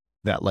games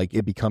that, like,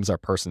 it becomes our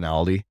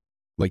personality.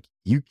 Like,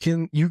 you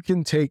can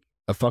take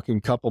a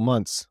fucking couple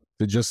months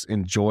to just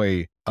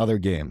enjoy other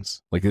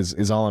games. Like,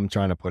 is all I'm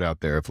trying to put out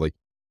there. If, like,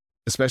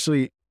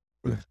 especially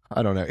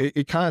I don't know.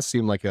 It kind of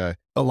seemed like a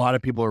lot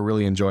of people are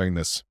really enjoying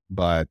this,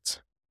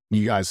 but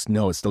you guys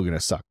know it's still going to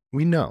suck.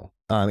 We know.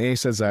 And he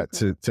says that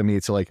Mhm. to me,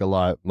 to like a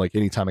lot, like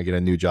anytime I get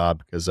a new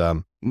job, because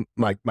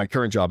my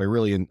current job,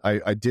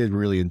 I did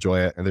really enjoy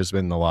it. And there's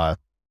been a lot of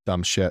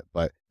dumb shit,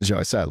 but as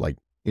I said, like,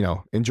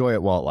 enjoy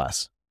it while it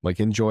lasts. Like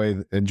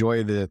enjoy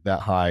that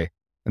high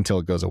until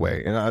it goes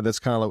away. And that's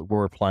kind of like what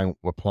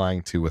we're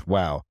applying to with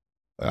WoW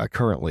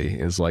currently,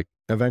 is like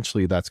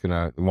eventually that's going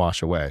to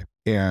wash away.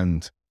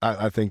 And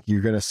I think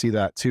you're going to see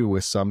that too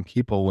with some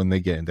people when they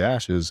get into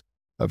Ashes.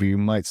 Of you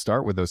might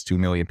start with those 2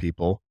 million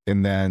people,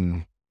 and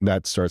then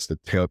that starts to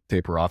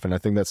taper off. And I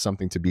think that's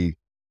something to be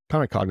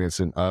kind of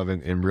cognizant of,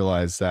 and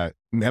realize that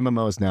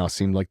MMOs now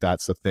seem like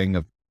that's the thing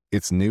of,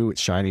 it's new, it's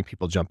shiny,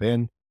 people jump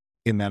in.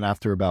 And then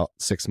after about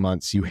 6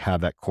 months, you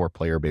have that core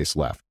player base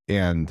left.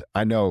 And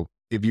I know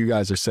if you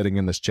guys are sitting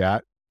in this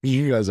chat,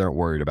 you guys aren't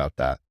worried about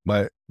that.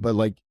 But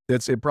like,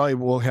 it probably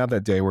will have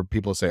that day where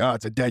people say, oh,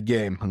 it's a dead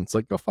game. And it's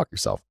like, go fuck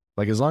yourself.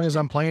 Like, as long as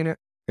I'm playing it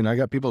and I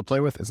got people to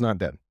play with, it's not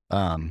dead.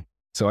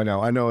 So I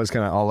know it's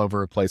kind of all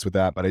over the place with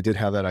that, but I did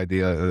have that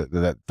idea,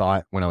 that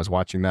thought when I was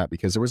watching that,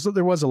 because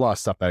there was a lot of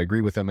stuff that I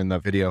agree with him in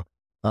that video.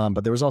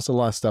 But there was also a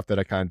lot of stuff that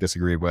I kind of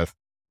disagreed with.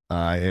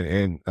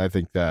 And I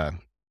think that,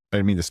 I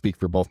didn't mean to speak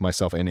for both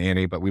myself and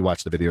Annie, but we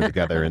watched the video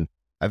together, and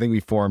I think we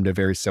formed a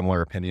very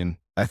similar opinion.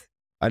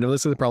 I know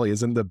this probably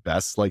isn't the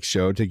best like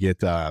show to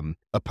get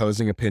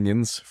opposing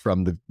opinions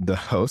from the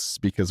hosts,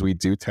 because we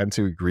do tend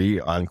to agree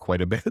on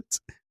quite a bit.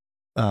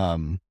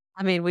 Um,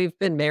 I mean, we've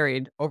been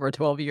married over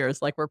 12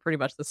 years, like, we're pretty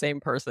much the same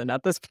person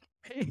at this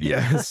point.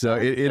 yeah, so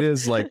it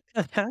is like,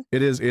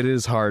 it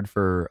is hard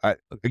for,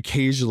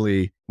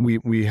 occasionally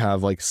we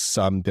have like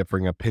some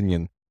differing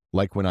opinion.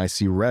 Like when I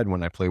see red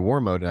when I play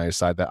war mode, and I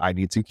decide that I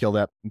need to kill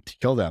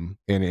them,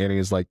 and Annie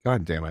is like,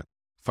 God damn it,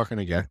 fucking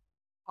again.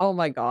 Oh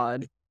my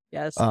god.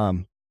 Yes.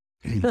 Um,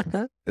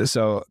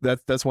 so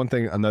that's one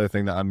thing. Another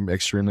thing that I'm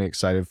extremely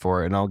excited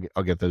for, and I'll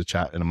get to the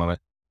chat in a moment.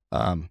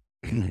 Um,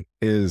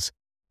 is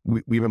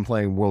we've been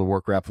playing World of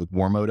Warcraft with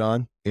War Mode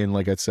on, and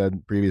like I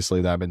said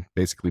previously, that I've been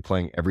basically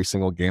playing every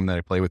single game that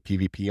I play with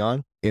PvP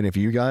on. And if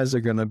you guys are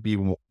gonna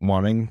be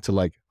wanting to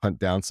like hunt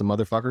down some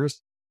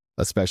motherfuckers,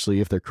 especially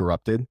if they're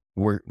corrupted,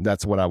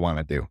 that's what I want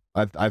to do.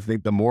 I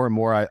think the more and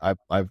more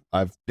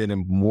I've been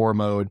in War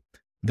Mode,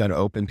 than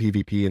open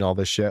PvP and all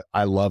this shit.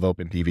 I love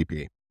open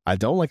PvP. I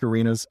don't like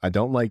arenas. I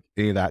don't like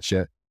any of that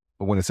shit.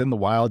 But when it's in the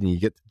wild and you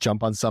get to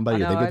jump on I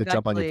somebody, or know, they get to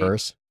jump on you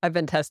first. I've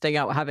been testing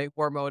out having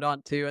war mode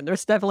on too, and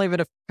there's definitely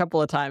been a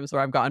couple of times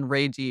where I've gotten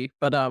ragey,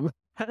 but,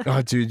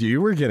 Oh, dude, you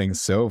were getting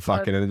so but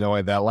fucking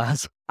annoyed that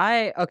last.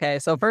 okay,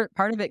 so part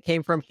of it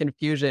came from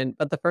confusion,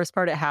 but the first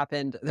part it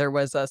happened, there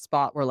was a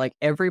spot where, like,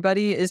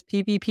 everybody is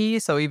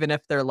PvP, so even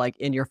if they're, like,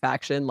 in your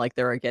faction, like,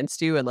 they're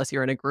against you unless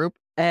you're in a group,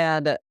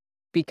 and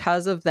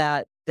because of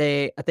that,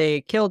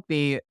 they killed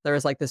me. There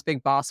was, like, this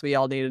big boss we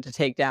all needed to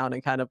take down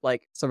and kind of,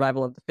 like,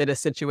 survival of the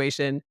fittest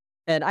situation,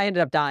 and I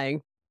ended up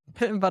dying,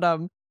 but,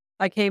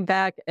 I came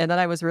back, and then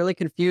I was really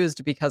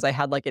confused because I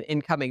had, like, an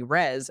incoming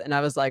res, and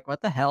I was like, "What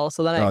the hell?"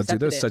 So then I Oh, dude, accepted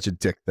that's it. such a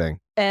dick thing.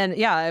 And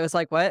yeah, I was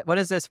like, What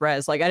is this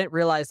res?" Like, I didn't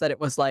realize that it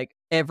was, like,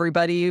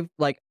 everybody,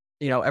 like,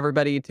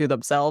 everybody to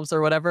themselves or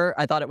whatever.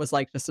 I thought it was,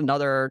 like, just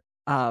another,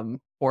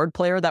 board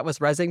player that was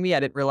rezzing me. I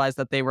didn't realize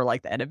that they were,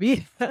 like, the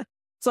enemy.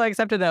 So I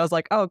accepted it. I was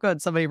like, "Oh,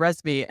 good, somebody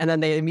rezzed me," and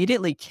then they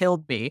immediately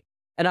killed me,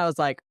 and I was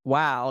like,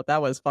 "Wow,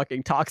 that was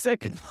fucking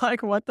toxic."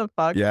 Like, what the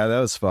fuck? Yeah, that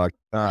was fucked.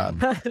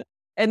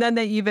 And then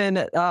they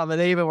even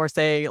were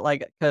saying,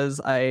 like, because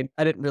I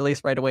didn't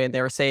release right away, and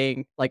they were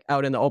saying, like,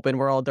 out in the open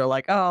world, they're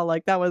like, "Oh,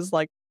 like, that was,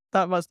 like,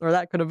 that must or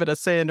that could have been a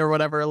sin or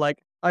whatever."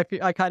 Like, I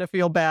kind of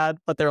feel bad,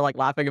 but they're, like,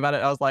 laughing about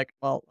it. I was like,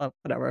 "Well,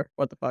 whatever.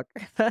 What the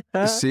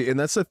fuck?" See, and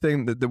that's the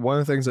thing, that one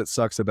of the things that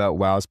sucks about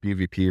WoW's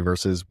PvP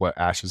versus what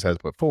Ashes has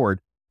put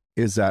forward,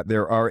 is that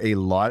there are a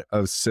lot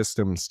of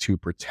systems to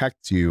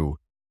protect you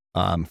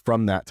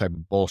from that type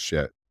of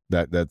bullshit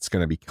that's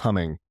going to be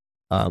coming.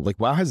 Like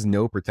WoW has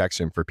no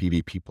protection for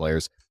PvP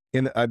players,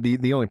 and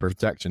the only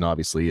protection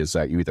obviously is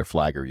that you either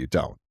flag or you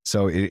don't.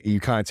 So you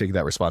kind of take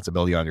that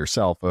responsibility on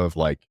yourself of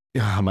like,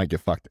 "Yeah, I might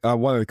get fucked."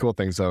 One of the cool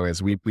things though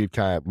is we've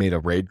kind of made a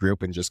raid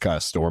group and just kind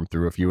of stormed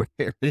through a few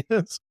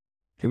areas,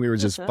 and we were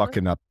just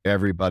fucking up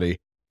everybody.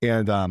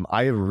 And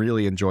I have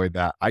really enjoyed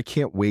that. I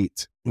can't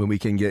wait when we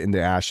can get into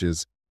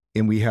Ashes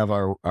and we have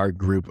our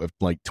group of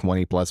like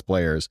 20 plus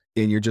players,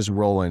 and you're just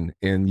rolling,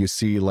 and you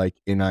see like,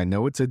 and I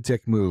know it's a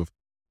dick move,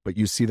 but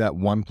you see that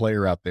one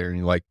player out there and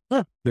you're like,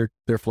 huh,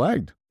 they're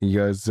flagged. You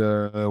guys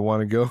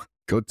want to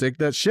go take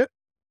that shit?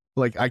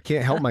 Like, I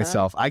can't help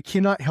myself. I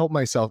cannot help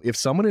myself. If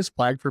someone is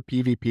flagged for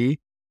PvP,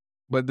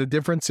 but the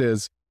difference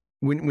is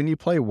when you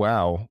play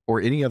WoW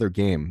or any other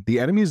game, the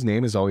enemy's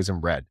name is always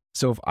in red.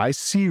 So if I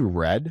see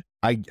red,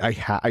 I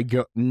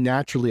go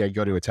naturally, I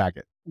go to attack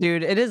it.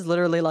 Dude, it is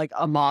literally like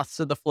a moth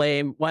to the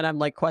flame when I'm,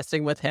 like,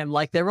 questing with him.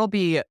 Like, there will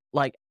be,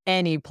 like,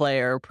 any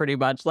player pretty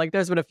much. Like,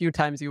 there's been a few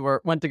times you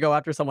went to go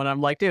after someone,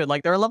 I'm like, "Dude,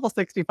 like, they're level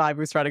 65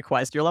 who's trying to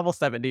quest. You're level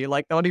 70.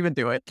 Like, don't even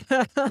do it."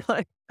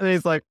 Like, and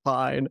he's like,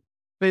 "Fine."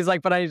 But he's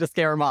like, but I need to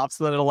scare him off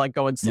so that it'll like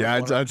go in circle.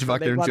 Yeah, it's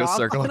fuck there, just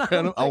circle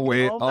around. I'll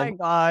wait. Oh my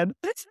God.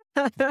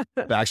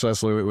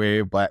 Backslash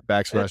wave,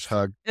 backslash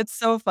hug. It's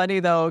so funny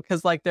though,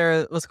 because like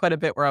there was quite a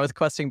bit where I was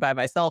questing by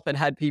myself and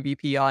had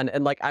PvP on,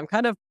 and like I'm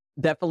kind of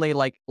definitely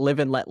like live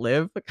and let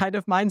live kind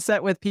of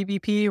mindset with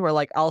PvP, where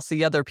like I'll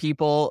see other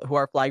people who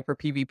are flagged for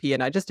PvP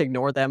and I just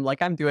ignore them.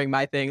 Like I'm doing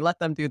my thing, let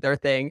them do their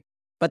thing.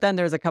 But then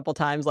there's a couple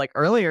times like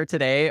earlier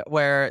today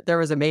where there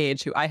was a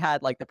mage who I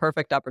had like the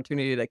perfect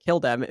opportunity to kill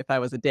them if I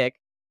was a dick,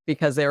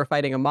 because they were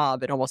fighting a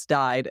mob and almost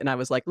died. And I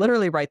was like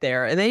literally right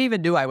there. And they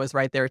even knew I was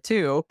right there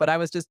too, but I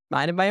was just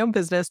minding my own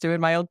business, doing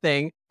my own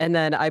thing. And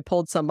then I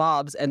pulled some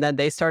mobs and then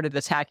they started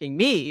attacking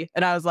me.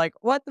 And I was like,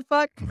 what the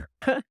fuck?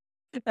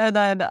 And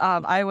then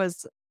I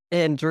was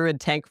in druid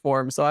tank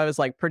form, so I was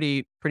like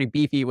pretty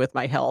beefy with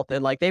my health,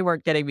 and like they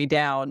weren't getting me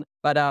down,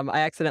 but I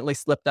accidentally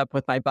slipped up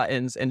with my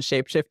buttons and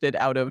shapeshifted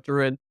out of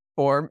druid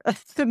form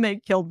and they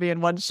killed me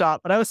in one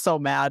shot. But I was so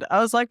mad. I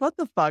was like, what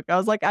the fuck? I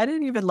was like, I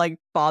didn't even like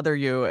bother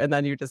you, and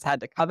then you just had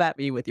to come at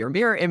me with your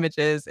mirror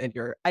images and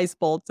your ice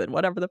bolts and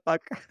whatever the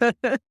fuck.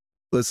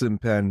 Listen,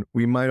 Pen,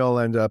 we might all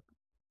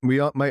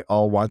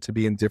want to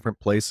be in different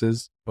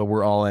places, but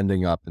we're all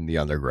ending up in the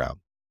underground.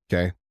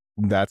 Okay,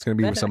 that's going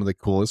to be some of the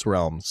coolest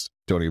realms.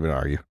 Don't even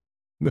argue.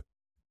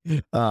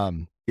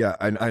 Yeah,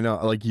 I know,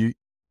 like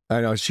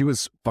I know she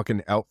was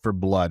fucking out for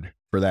blood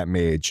for that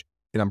mage,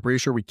 and I'm pretty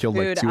sure we killed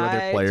like 2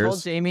 other players. I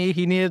told Jamie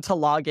he needed to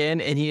log in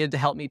and he needed to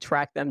help me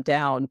track them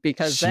down,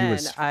 because she then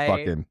was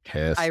fucking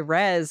pissed. I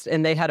rezzed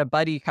and they had a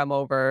buddy come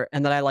over,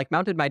 and then I like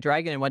mounted my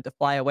dragon and went to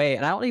fly away,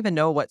 and I don't even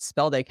know what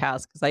spell they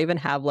cast because I even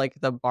have like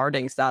the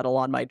barding saddle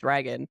on my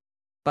dragon.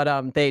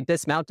 But they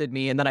dismounted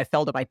me and then I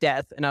fell to my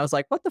death, and I was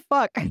like, what the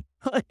fuck?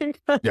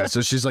 Yeah,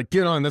 so she's like,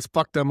 get on, let's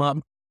fuck them up.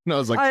 And I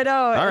was like, I know.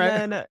 All right.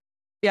 And then,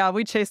 yeah,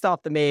 we chased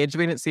off the mage.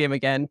 We didn't see him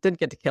again. Didn't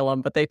get to kill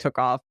him, but they took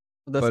off.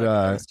 There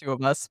was 2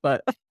 of us,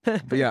 but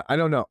yeah, I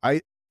don't know.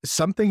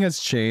 Something has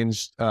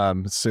changed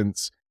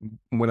since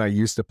when I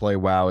used to play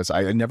WoW. Is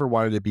I never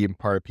wanted to be in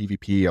part of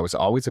PvP. I was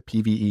always a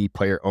PvE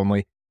player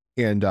only,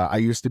 and I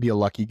used to be a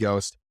Lucky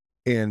Ghost.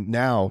 And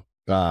now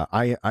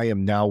I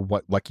am now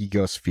what Lucky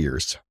Ghost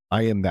fears.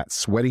 I am that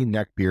sweaty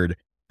neckbeard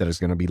that is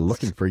going to be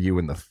looking for you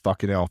in the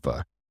fucking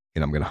alpha,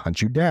 and I'm going to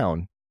hunt you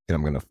down, and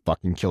I'm going to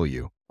fucking kill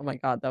you. Oh my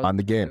God, that was on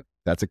the game.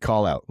 That's a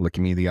call out. Look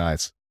at me in the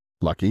eyes.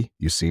 Lucky,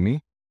 you see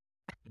me?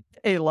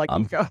 Hey,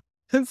 Lucky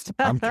Ghost.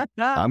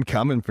 I'm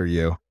coming for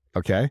you.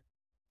 Okay.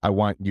 I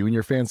want you and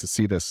your fans to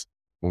see this.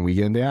 When we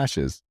get into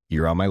Ashes,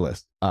 you're on my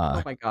list.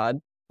 Oh my God,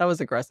 that was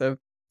aggressive.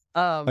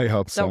 I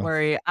hope so. Don't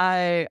worry.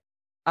 I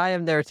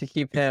am there to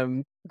keep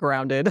him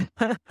grounded.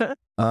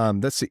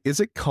 Let's see. Is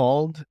it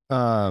called?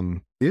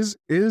 Is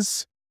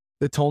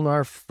the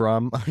Tolnar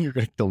from? You're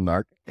gonna kill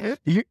Narc.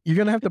 You're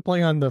gonna have to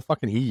play on the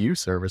fucking EU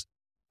service.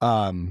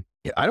 Yeah,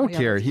 I don't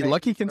care.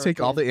 Lucky can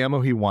take all the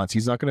ammo he wants.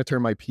 He's not gonna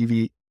turn my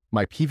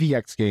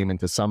PVX game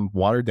into some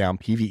watered down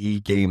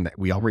PVE game that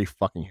we already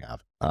fucking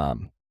have.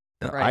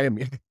 Right.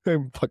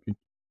 I'm fucking.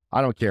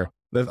 I don't care.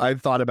 I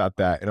thought about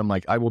that, and I'm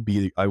like, I will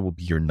be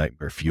your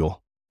nightmare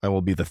fuel. I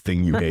will be the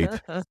thing you hate.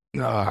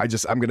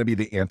 I'm gonna be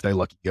the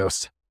anti-Lucky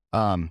Ghost.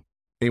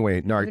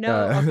 Anyway, Narc,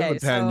 okay,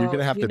 Pen, you're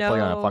gonna have to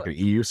play on a fucking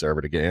EU server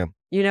to get him.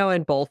 You know,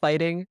 in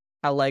bullfighting,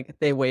 how like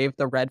they wave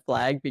the red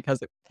flag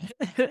because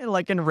it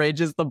like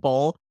enrages the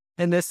bull.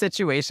 In this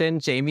situation,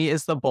 Jamie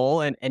is the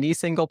bull, and any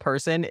single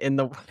person in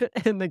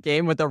the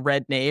game with a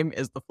red name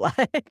is the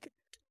flag.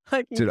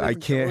 Like, dude, I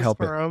can't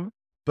help it.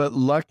 But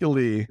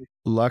luckily,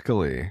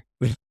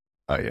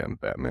 I am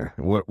Batman.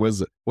 What's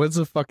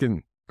the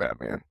fucking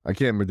Batman? I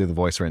can't remember the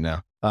voice right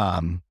now.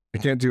 I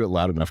can't do it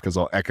loud enough because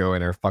I'll echo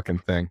in her fucking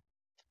thing.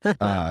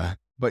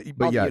 But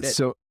yeah,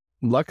 so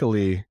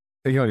luckily,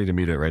 you don't need to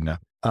mute it right now.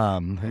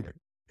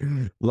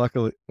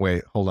 Luckily,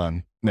 wait, hold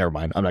on. Never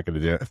mind. I'm not going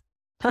to do it.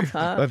 I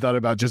thought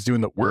about just doing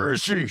the where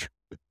is she?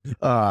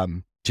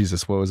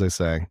 Jesus, what was I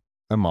saying?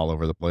 I'm all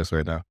over the place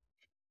right now.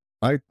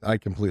 I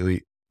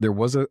completely.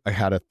 I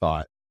had a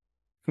thought.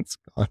 It's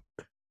gone.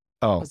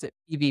 Oh, was it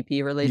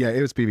PvP related? Yeah,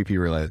 it was PvP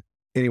related.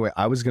 Anyway,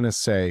 I was gonna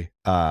say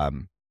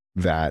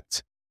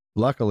that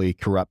luckily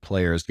corrupt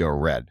players go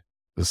red,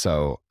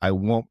 so I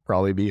won't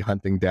probably be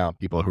hunting down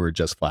people who are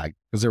just flagged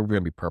because they're gonna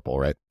be purple,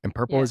 right? And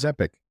purple is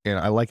epic, and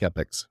I like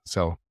epics,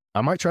 so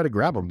I might try to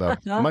grab them though.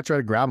 I might try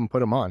to grab them, put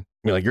them on.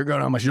 You're like, you're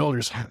going on my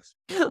shoulders.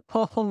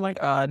 Oh my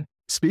God.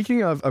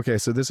 Speaking of, okay,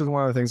 so this is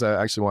one of the things I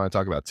actually want to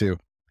talk about too,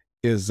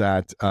 is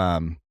that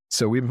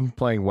so we've been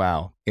playing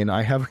WoW, and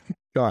I have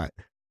got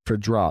for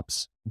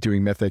drops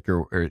doing mythic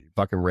or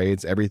fucking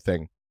raids,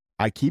 everything.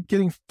 I keep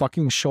getting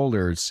fucking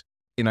shoulders,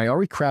 and I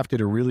already crafted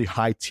a really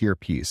high tier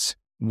piece.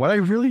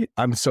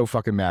 I'm so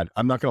fucking mad.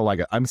 I'm not gonna like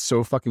it. I'm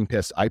so fucking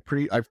pissed. I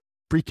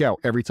freak out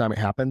every time it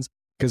happens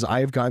because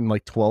I have gotten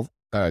like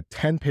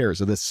 10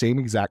 pairs of the same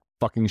exact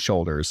fucking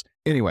shoulders.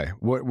 Anyway,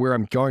 where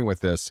I'm going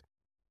with this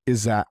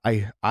is that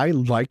I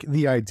like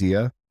the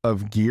idea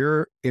of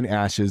gear in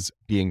Ashes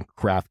being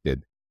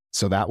crafted.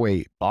 So that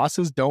way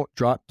bosses don't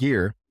drop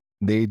gear,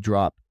 they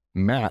drop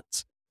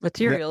mats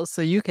materials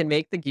so you can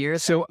make the gear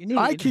So that you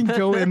I need. can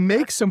go and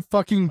make some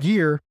fucking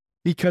gear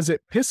because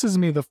it pisses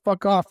me the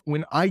fuck off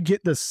when I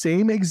get the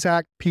same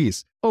exact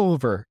piece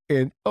over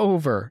and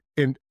over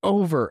and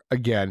over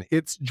again.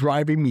 It's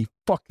driving me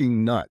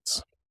fucking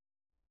nuts.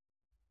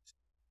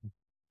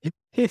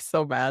 He's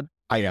so mad.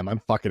 I am.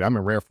 I'm in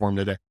rare form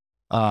today.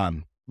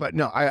 But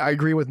no, I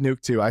agree with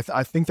Nuke too. I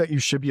think that you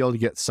should be able to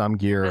get some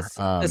gear.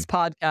 This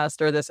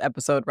podcast, or this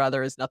episode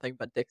rather, is nothing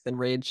but dicks and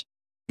rage.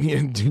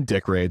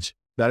 Dick Rage.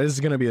 That is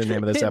going to be the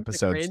name of this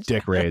episode.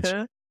 Dick Rage.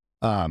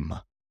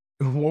 What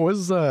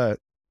was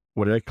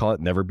what did I call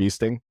it?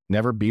 Neverbeasting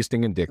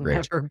and Dick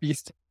Rage.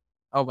 Neverbeasting.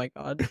 Oh my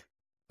god.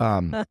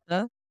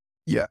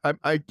 Yeah,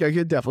 I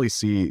could definitely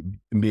see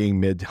being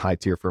mid to high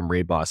tier from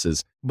raid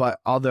bosses, but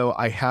although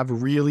I have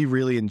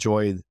really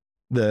enjoyed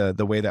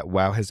the way that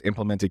WoW has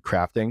implemented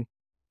crafting,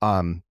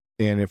 and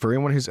if for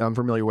anyone who's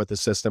unfamiliar with the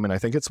system, and I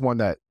think it's one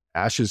that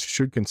Ashes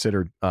should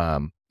consider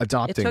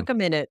adopting. It took a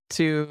minute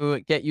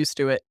to get used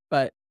to it,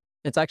 but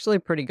it's actually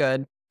pretty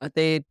good.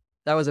 That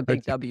was a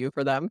big W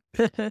for them.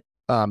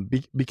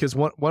 Because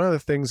one of the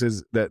things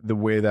is that the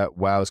way that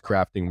WoW's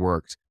crafting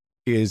works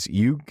is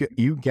you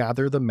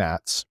gather the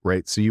mats,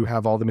 right? So you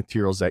have all the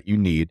materials that you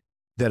need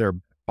that are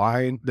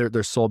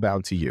they're soul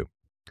bound to you.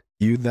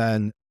 You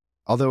then,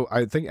 although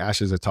I think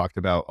Ashes had talked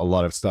about a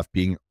lot of stuff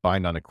being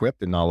bind on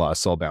equipped and not a lot of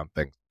soul bound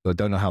things. So I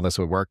don't know how this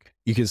would work.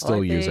 You can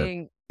still use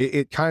it.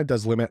 It kind of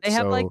does limit. They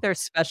have like their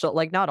special,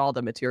 like not all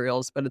the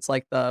materials, but it's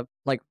like the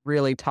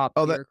really top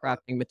tier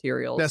crafting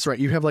materials. That's right.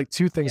 You have like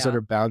two things that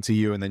are bound to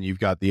you, and then you've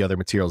got the other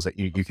materials that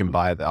you can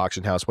buy at the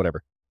auction house,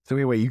 whatever. So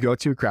anyway, you go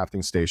to a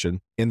crafting station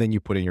and then you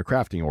put in your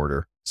crafting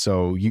order.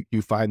 So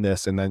you find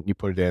this and then you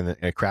put it in, and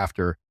a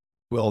crafter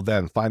will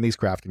then find these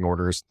crafting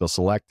orders. They'll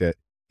select it,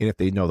 and if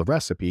they know the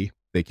recipe,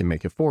 they can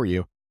make it for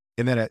you.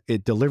 And then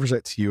it delivers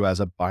it to you as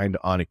a bind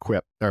on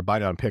equip or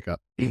bind on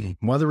pickup.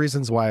 One of the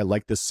reasons why I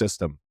like this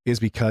system is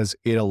because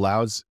it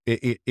allows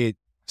it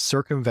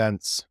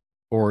circumvents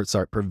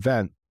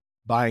prevent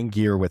buying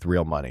gear with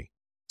real money.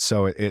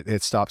 So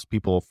it stops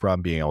people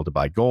from being able to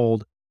buy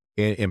gold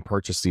and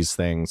purchase these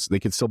things. They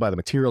can still buy the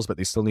materials, but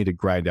they still need to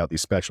grind out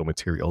these special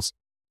materials.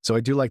 So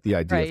I do like the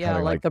idea of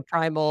having like the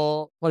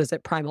primal, what is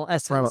it? Primal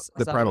essence.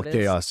 The primal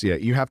chaos. Yeah.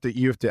 You have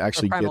to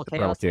actually get the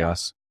primal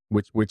chaos,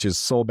 which is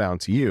soul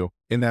bound to you.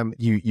 And then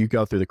you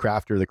go through the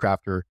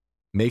crafter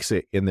makes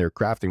it in their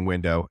crafting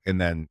window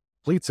and then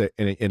completes it,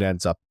 and it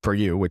ends up for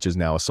you, which is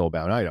now a soul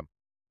bound item.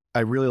 I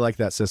really like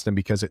that system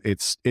because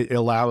it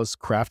allows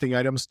crafting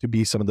items to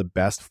be some of the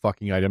best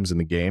fucking items in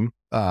the game.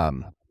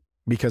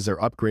 Because they're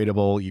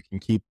upgradable. You can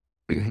keep,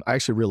 I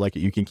actually really like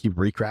it. You can keep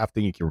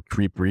recrafting, you can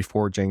keep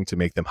reforging to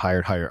make them higher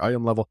and higher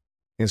item level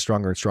and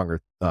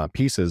stronger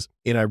pieces.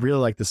 And I really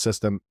like the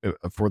system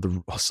for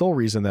the sole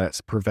reason that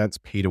it prevents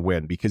pay to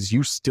win, because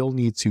you still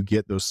need to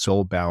get those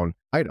soul bound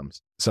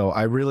items. So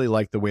I really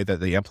like the way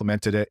that they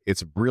implemented it.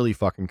 It's really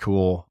fucking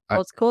cool.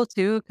 Well, it's cool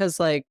too, because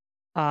like,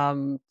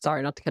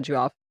 sorry, not to cut you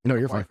off. No,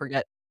 you're fine. I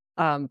forget.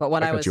 But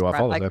when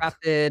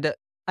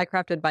I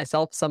crafted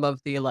myself some of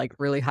the like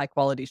really high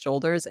quality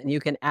shoulders, and you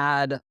can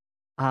add,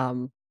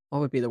 what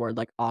would be the word,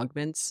 like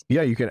augments?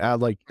 Yeah, you can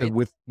add like you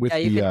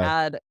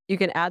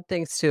can add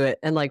things to it.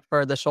 And like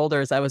for the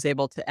shoulders, I was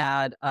able to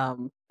add, I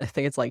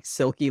think it's like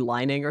silky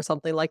lining or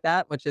something like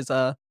that, which is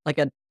a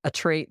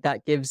trait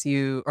that gives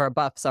you, or a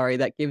buff, sorry,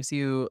 that gives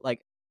you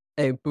like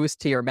a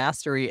boost to your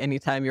mastery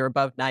anytime you're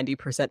above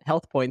 90%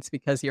 health points,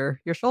 because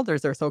your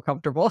shoulders are so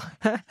comfortable.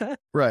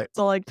 Right.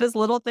 So like just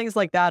little things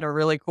like that are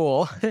really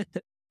cool.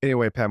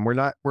 Anyway, Pam, we're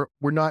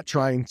not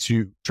trying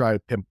to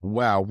pimp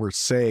WoW. We're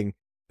saying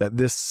that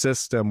this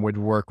system would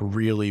work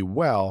really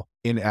well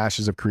in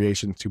Ashes of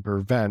Creation to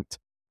prevent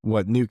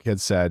what Nuke had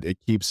said. It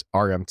keeps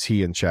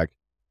RMT in check,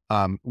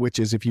 which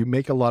is if you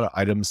make a lot of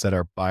items that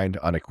are bind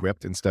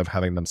unequipped instead of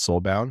having them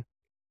soul bound,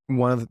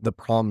 one of the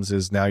problems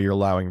is now you're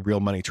allowing real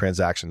money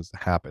transactions to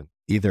happen.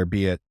 Either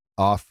be it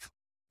off,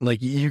 like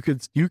you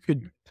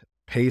could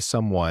pay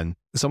someone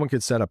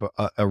could set up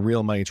a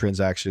real money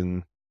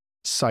transaction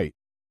site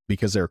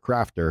because they're a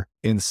crafter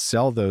and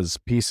sell those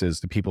pieces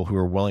to people who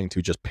are willing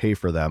to just pay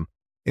for them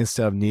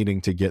instead of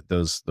needing to get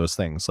those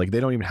things. Like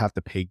they don't even have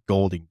to pay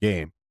gold in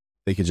game.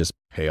 They could just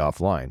pay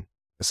offline.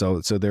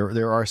 So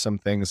there are some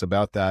things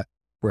about that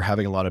where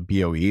having a lot of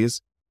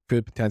BOEs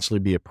could potentially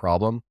be a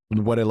problem.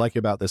 What I like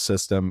about this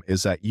system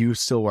is that you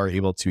still are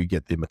able to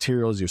get the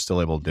materials. You're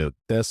still able to do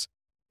this,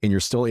 and you're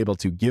still able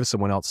to give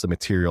someone else the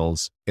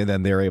materials, and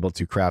then they're able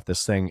to craft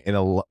this thing. And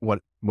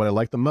what I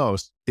like the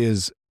most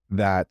is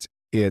that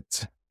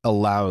it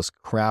allows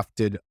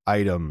crafted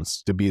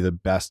items to be the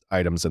best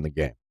items in the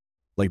game.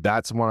 Like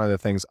that's one of the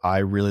things I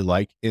really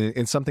like.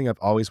 And something I've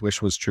always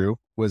wished was true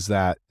was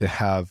that to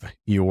have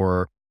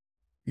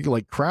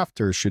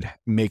crafters should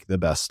make the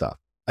best stuff.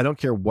 I don't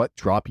care what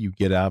drop you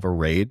get out of a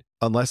raid,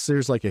 unless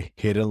there's like a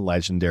hidden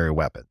legendary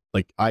weapon.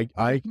 Like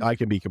I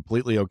can be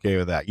completely okay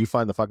with that. You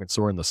find the fucking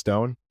sword in the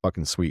stone,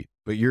 fucking sweet.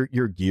 But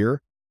your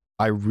gear,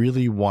 I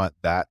really want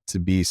that to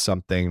be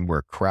something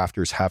where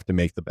crafters have to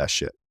make the best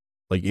shit.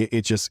 Like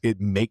it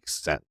makes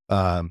sense.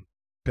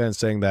 Penn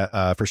saying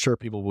that for sure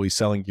people will be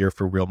selling gear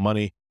for real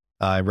money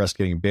and risk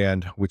getting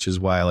banned, which is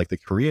why I like the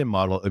Korean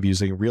model of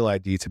using real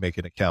ID to make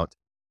an account.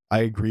 I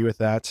agree with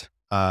that.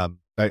 I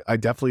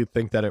definitely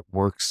think that it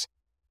works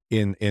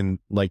in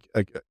like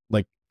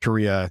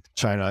Korea,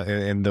 China,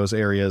 in those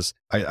areas.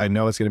 I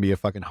know it's going to be a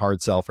fucking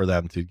hard sell for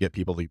them to get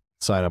people to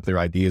sign up their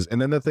IDs.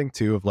 And then the thing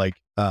too of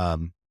like,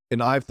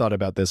 and I've thought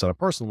about this on a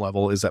personal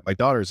level, is that my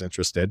daughter's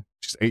interested.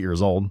 She's 8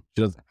 years old.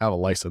 She doesn't have a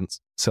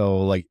license. So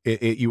like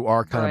you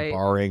are kind of Right.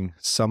 borrowing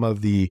some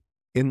of the,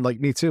 in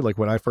like me too, like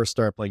when I first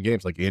started playing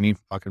games, like Annie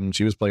fucking,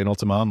 she was playing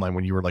Ultima Online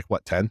when you were like,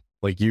 what, 10?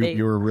 Like you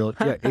 8. were real,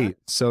 yeah, 8.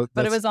 So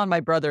But it that's, was on my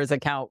brother's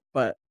account,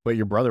 but but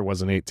your brother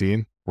wasn't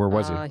 18. Where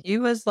was he? he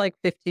was like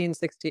 15,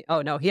 16.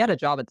 Oh, no, he had a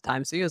job at the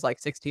time, so he was like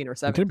 16 or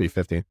It could be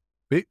 17.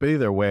 15. But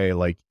either way,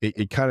 like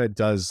it kind of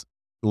does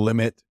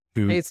limit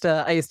who.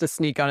 I used to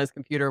sneak on his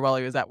computer while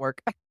he was at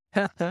work.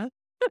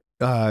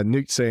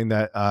 Nuke saying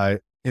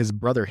that his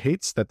brother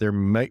hates that there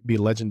might be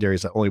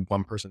legendaries that only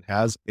one person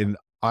has, and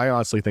I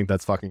honestly think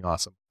that's fucking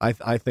awesome. I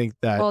think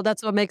that Well,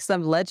 that's what makes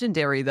them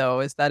legendary, though,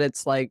 is that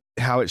it's like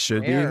how it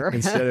should rare. be,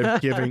 instead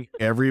of giving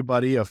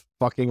everybody a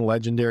fucking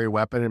legendary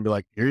weapon and be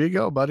like, here you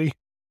go, buddy.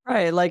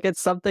 Right, like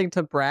it's something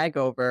to brag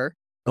over.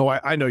 Oh,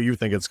 I know you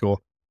think it's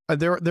cool.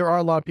 There are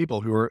a lot of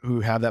people who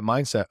have that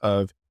mindset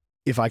of,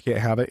 if I can't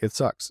have it, it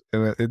sucks,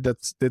 and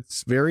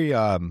it's very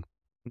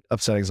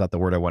upsetting is not the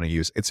word I want to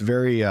use. It's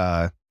very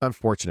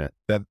unfortunate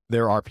that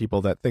there are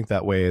people that think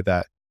that way,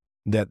 that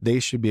they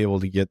should be able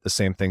to get the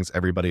same things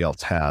everybody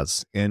else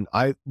has. And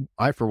I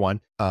for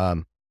one,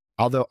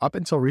 although up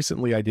until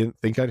recently I didn't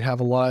think I'd have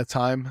a lot of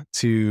time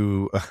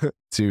to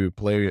to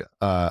play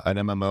an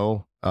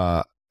MMO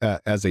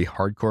as a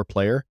hardcore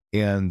player,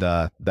 and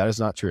that is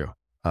not true.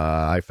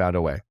 I found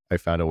a way. I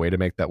found a way to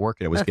make that work,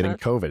 and it was getting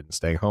COVID and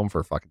staying home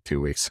for fucking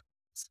 2 weeks.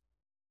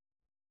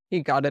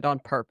 He got it on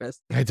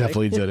purpose. I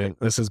definitely didn't.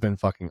 This has been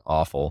fucking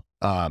awful.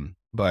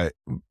 But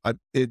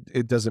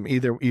it doesn't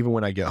either. Even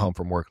when I get home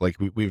from work, like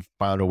we've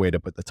found a way to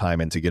put the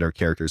time in to get our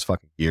characters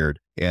fucking geared,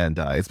 and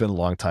it's been a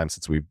long time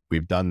since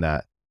we've done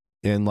that.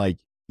 And like,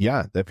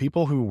 yeah, the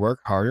people who work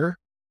harder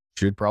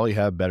should probably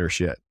have better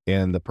shit.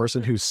 And the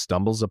person who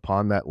stumbles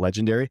upon that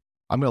legendary,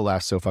 I'm gonna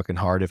laugh so fucking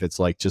hard if it's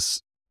like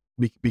just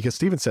because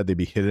Steven said they'd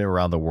be hidden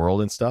around the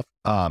world and stuff.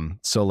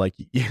 So like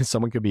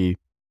someone could be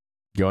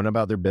going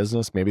about their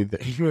business, maybe they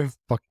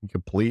fucking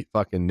complete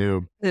fucking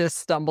noob. They just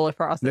stumble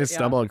across They it.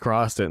 stumble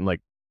across it and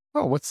like,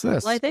 oh, what's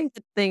this? Well, I think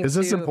the thing Is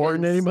this too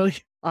important to is, anybody?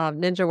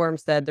 Ninja Worm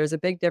said there's a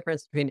big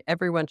difference between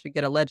everyone should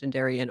get a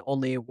legendary and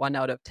only 1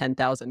 out of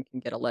 10,000 can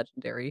get a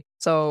legendary.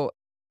 So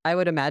I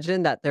would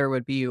imagine that there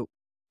would be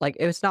like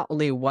it's not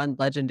only one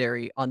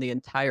legendary on the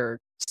entire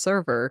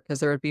server because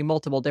there would be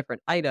multiple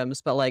different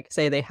items, but like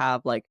say they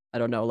have like I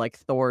don't know, like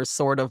Thor's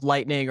sword of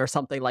lightning or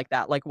something like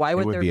that. Like why It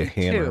would would there be a be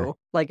hammer. two?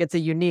 Like it's a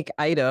unique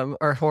item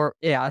or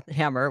yeah,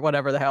 hammer,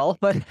 whatever the hell.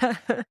 But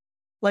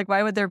like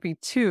why would there be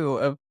two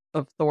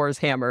of Thor's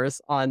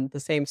hammers on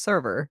the same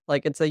server?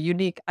 Like it's a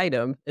unique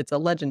item. It's a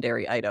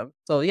legendary item.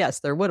 So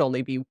yes, there would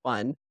only be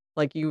one.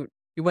 Like you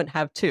wouldn't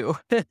have two.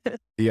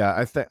 Yeah,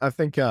 I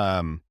think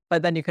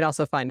But then you can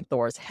also find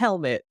Thor's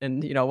helmet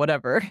and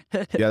whatever.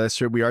 yeah, that's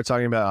true. We are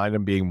talking about an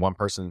item being one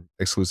person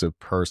exclusive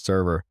per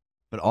server,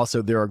 but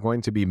also there are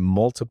going to be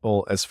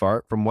multiple, as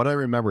far from what I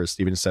remember,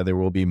 Steven said there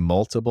will be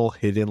multiple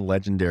hidden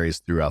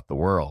legendaries throughout the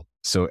world.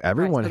 So Right,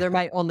 everyone, so there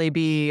might only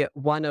be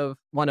one of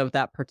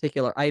that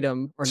particular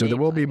item or so there named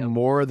will be item,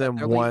 more but than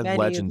there'll be one many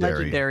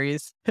legendary.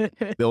 legendaries.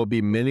 There will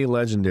be many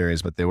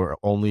legendaries, but they will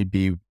only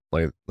be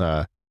like,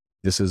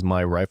 this is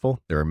my rifle.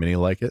 There are many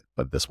like it,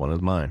 but this one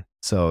is mine.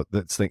 So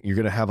that's the, you're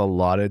going to have a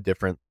lot of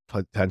different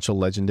potential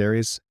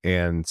legendaries,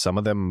 and some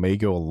of them may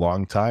go a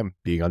long time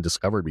being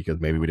undiscovered because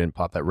maybe we didn't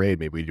pop that raid.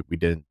 Maybe we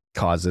didn't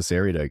cause this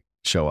area to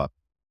show up.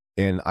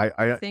 And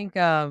I think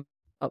oh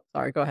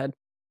sorry, go ahead.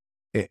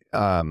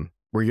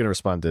 were you going to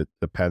respond to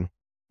the pen?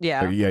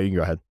 Yeah. Yeah, you can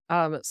go ahead.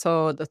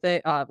 So the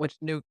thing, which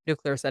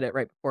Nuclear said it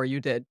right before you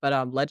did, but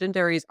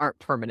legendaries aren't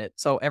permanent.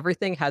 So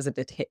everything has a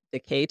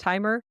decay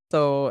timer.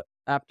 So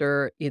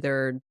after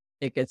either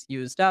it gets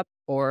used up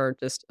or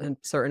just a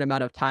certain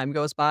amount of time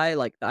goes by,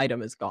 like the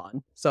item is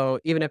gone. So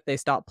even if they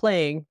stop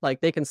playing, like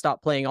they can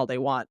stop playing all they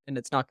want, and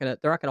they're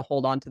not gonna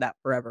hold on to that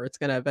forever. It's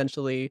gonna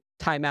eventually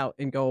time out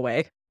and go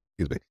away.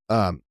 Excuse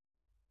me.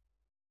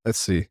 Let's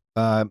see.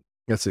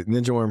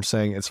 Ninja Worm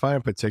saying it's fine.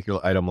 A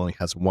particular item only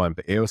has one,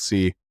 but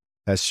AOC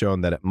has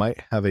shown that it might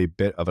have a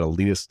bit of an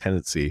elitist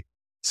tendency.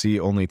 See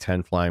only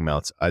 10 flying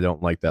mounts. I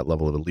don't like that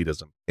level of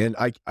elitism. And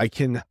I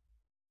can,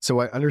 so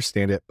I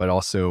understand it, but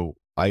also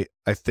I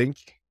think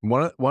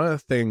one of the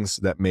things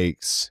that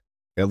makes,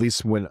 at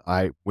least when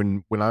I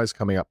was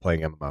coming up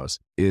playing MMOs,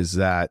 is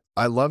that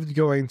I loved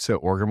going to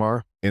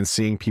Orgrimmar and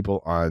seeing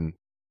people on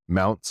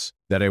mounts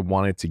that I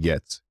wanted to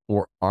get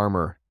or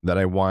armor that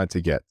I wanted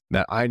to get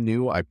that I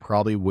knew I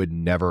probably would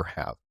never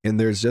have. And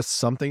there's just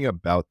something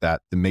about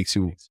that makes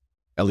you,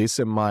 at least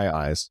in my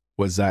eyes,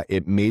 was that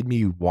it made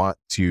me want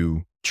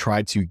to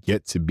try to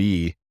get to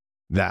be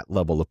that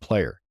level of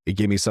player. It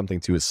gave me something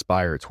to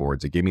aspire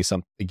towards. It gave me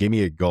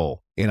a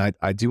goal. And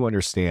I do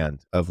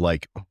understand of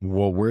like,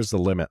 well, where's the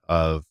limit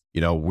of,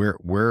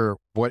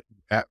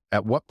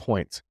 at what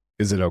point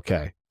is it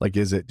okay? Like,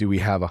 do we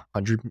have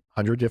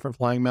 100 different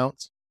flying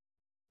mounts?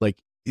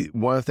 Like,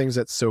 one of the things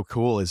that's so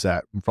cool is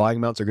that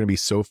flying mounts are going to be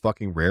so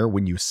fucking rare.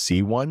 When you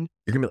see one,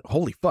 you're going to be like,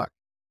 holy fuck,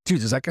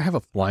 dude, does that guy have a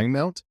flying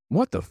mount?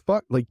 What the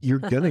fuck? Like, you're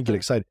going to get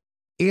excited.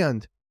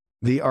 And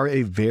they are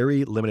a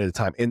very limited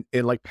time. And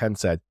like Penn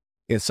said,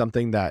 it's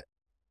something that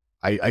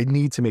I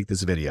need to make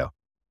this video.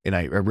 And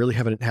I really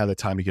haven't had the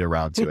time to get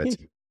around to it.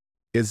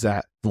 Is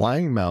that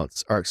flying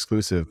mounts are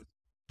exclusive,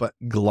 but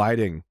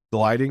gliding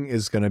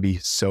is going to be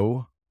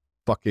so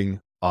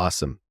fucking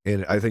awesome.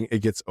 And I think it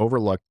gets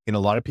overlooked. And a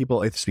lot of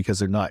people, it's because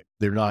they're not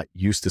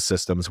used to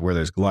systems where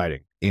there's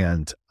gliding.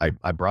 And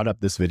I brought up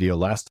this video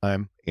last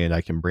time, and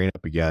I can bring it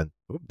up again.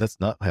 Oop, let's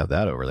not have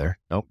that over there.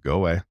 Nope, go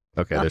away.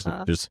 Okay,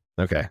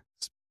 okay.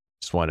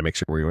 Just wanted to make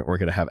sure we're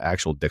going to have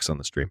actual dicks on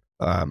the stream.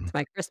 It's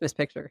my Christmas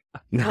picture.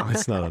 No,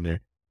 it's not on there.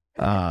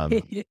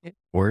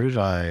 Where did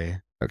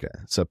I? Okay,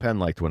 so Penn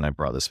liked when I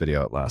brought this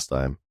video out last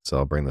time, so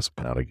I'll bring this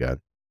one out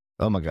again.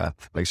 Oh my god,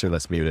 make sure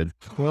that's muted.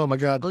 Oh my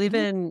god. Well,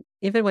 even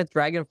with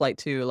Dragonflight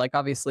too, like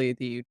obviously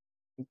the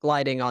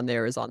gliding on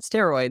there is on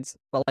steroids,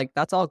 but like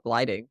that's all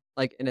gliding.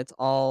 Like, and it's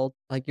all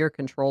like you're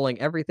controlling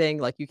everything.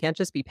 Like you can't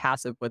just be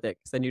passive with it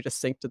because then you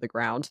just sink to the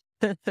ground.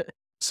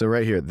 So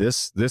right here,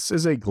 this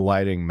is a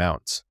gliding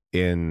mount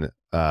in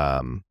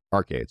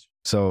Arcade.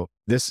 So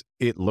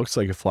it looks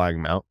like a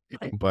flying mount,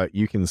 but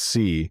you can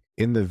see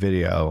in the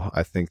video,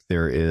 I think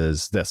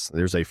there's a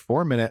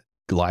 4-minute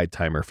glide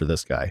timer for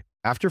this guy.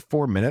 After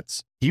 4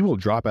 minutes, he will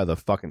drop out of the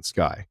fucking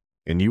sky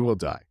and you will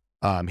die.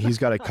 He's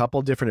got a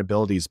couple different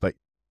abilities, but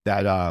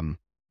that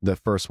the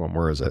first one,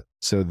 where is it?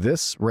 So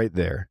this right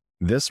there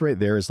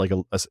is like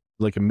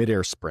a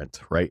midair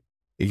sprint, right?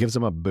 It gives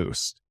him a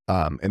boost,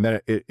 and then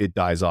it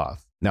dies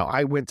off. Now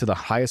I went to the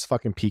highest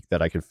fucking peak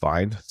that I could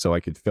find so I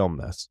could film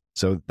this.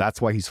 So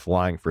that's why he's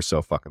flying for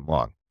so fucking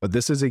long. But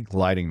this is a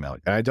gliding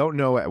mount, and I don't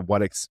know at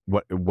what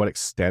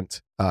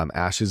extent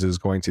Ashes is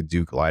going to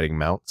do gliding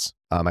mounts.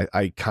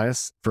 I kind of,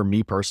 for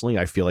me personally,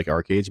 I feel like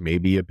Arcade may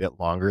be a bit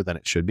longer than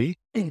it should be.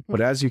 But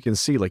as you can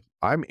see, like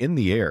I'm in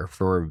the air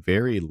for a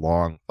very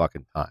long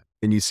fucking time,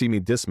 and you see me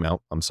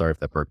dismount. I'm sorry if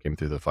that burp came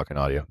through the fucking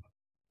audio.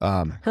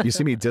 You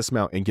see me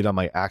dismount and get on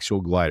my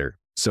actual glider.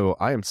 So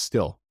I am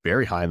still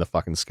very high in the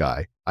fucking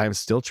sky. I am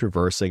still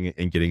traversing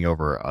and getting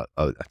over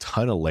a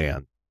ton of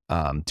land.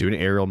 Doing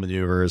aerial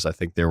maneuvers. I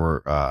think there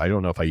were, I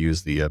don't know if I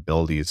used the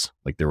abilities,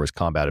 like there was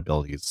combat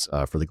abilities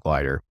for the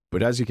glider,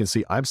 but as you can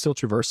see, I'm still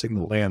traversing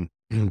the land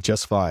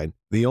just fine.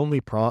 The only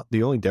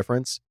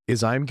difference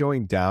is I'm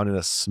going down in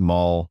a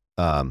small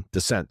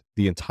descent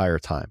the entire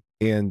time.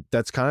 And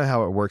that's kind of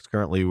how it works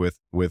currently with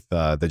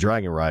the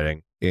dragon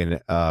riding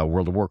in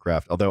World of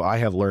Warcraft. Although I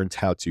have learned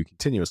how to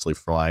continuously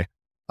fly.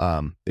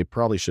 They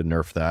probably should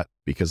nerf that,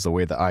 because the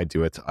way that I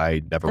do it,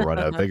 I never run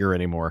out of vigor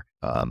anymore.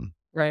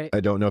 Right. I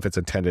don't know if it's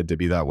intended to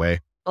be that way.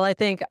 Well, I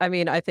think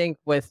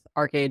with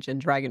Arcade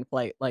and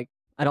Dragonflight, like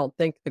I don't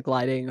think the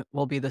gliding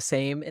will be the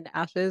same in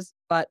Ashes,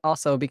 but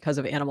also because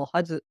of animal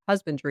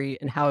husbandry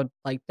and how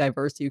like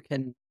diverse you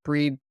can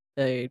breed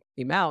the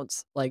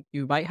mounts, like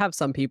you might have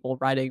some people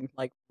riding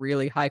like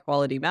really high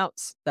quality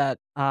mounts that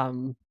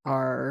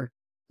are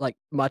like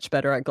much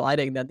better at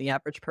gliding than the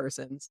average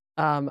person's.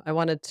 I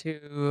wanted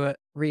to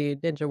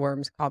read Ninja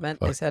Worm's comment.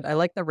 They said, I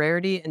like the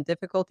rarity and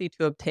difficulty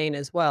to obtain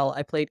as well.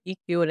 I played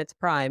EQ in its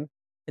prime.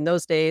 In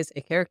those days,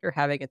 a character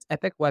having its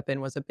epic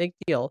weapon was a big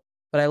deal,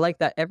 but I like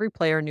that every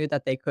player knew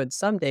that they could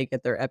someday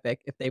get their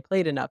epic if they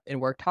played enough and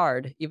worked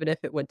hard, even if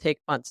it would take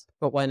months.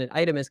 But when an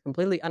item is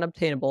completely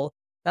unobtainable,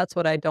 that's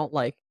what I don't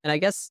like. And I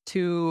guess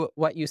to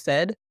what you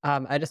said,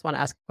 I just want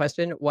to ask a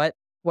question. What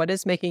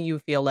is making you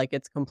feel like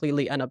it's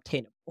completely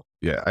unobtainable?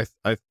 Yeah,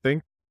 I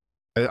think,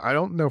 I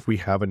don't know if we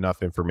have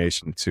enough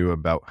information too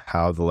about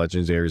how the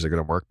legendaries are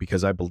going to work,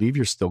 because I believe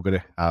you're still going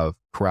to have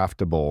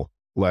craftable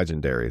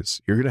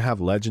legendaries. You're going to have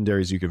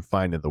legendaries you can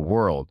find in the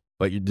world,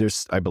 but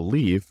I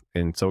believe,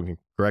 and someone can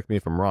correct me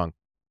if I'm wrong,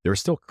 they're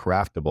still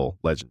craftable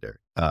legendary.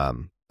 I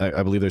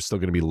believe there's still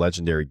going to be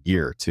legendary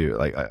gear too.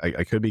 Like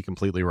I could be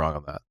completely wrong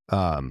on that.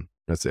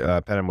 Let's see,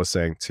 Penham was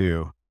saying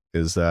too,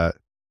 is that,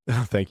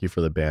 thank you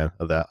for the ban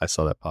of that. I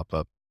saw that pop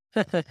up.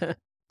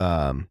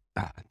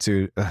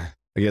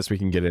 I guess we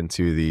can get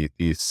into the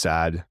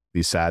sad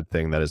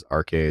thing that is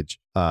Arcade.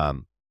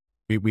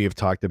 We have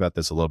talked about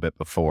this a little bit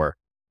before,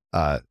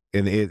 and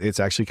it's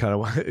actually kind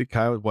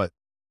of what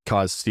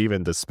caused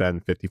Steven to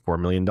spend $54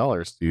 million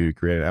to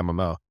create an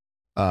MMO.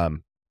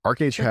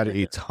 Arcade had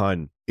a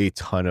ton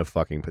of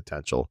fucking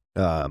potential.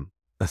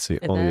 That's the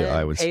only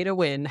I would pay to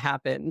win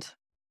happened,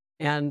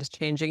 and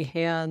changing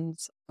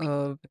hands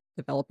of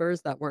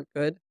developers that weren't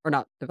good, or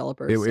not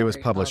developers. It was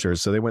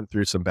publishers, so they went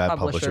through some bad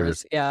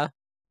publishers. Yeah.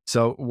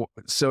 So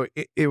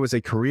it was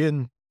a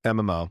Korean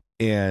MMO,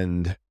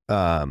 and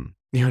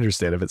you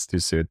understand if it's too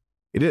soon.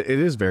 It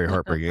is very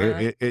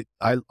heartbreaking.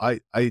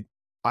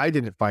 I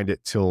didn't find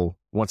it till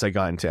once I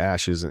got into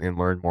Ashes and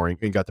learned more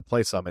and got to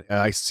play some, and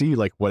I see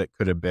like what it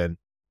could have been.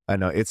 I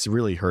know it's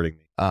really hurting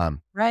me.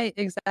 Right,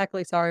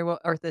 exactly. Sorry,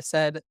 what Arthur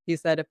said. He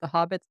said if the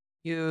hobbits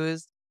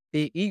used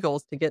the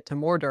eagles to get to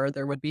Mordor,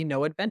 there would be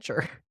no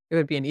adventure. It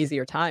would be an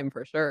easier time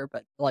for sure,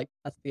 but like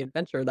that's the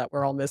adventure that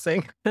we're all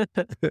missing. um,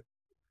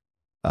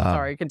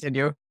 Sorry,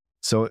 continue.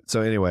 so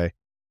anyway,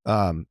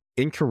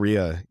 in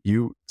Korea,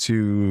 you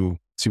to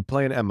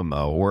play an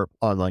MMO or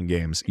online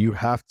games, you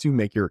have to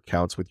make your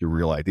accounts with your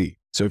real ID.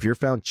 So if you're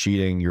found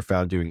cheating, you're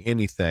found doing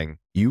anything,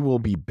 you will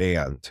be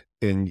banned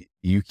and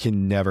you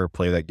can never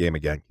play that game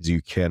again because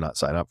you cannot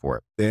sign up for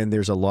it. Then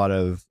there's a lot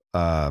of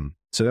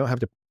so they don't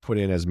have to put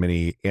in as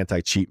many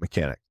anti-cheat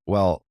mechanics.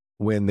 Well,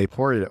 when they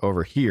ported it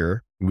over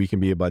here, we can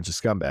be a bunch of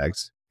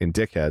scumbags and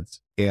dickheads,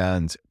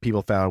 and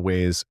people found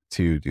ways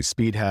to do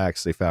speed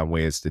hacks. They found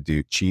ways to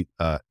do cheat,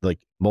 like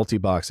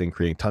multi-boxing,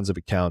 creating tons of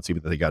accounts,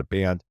 even though they got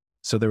banned.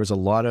 So there was a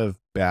lot of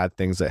bad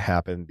things that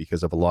happened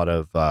because of a lot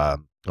of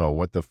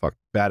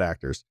bad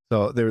actors.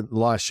 So there were a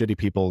lot of shitty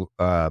people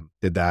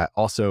did that.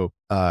 Also,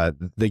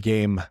 the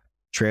game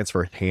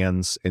transferred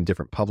hands in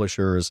different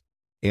publishers,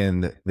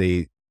 and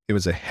it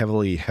was a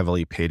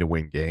heavily pay to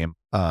win game.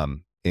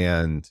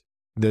 And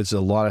there's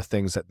a lot of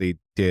things that they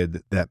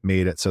did that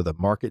made it so the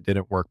market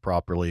didn't work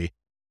properly.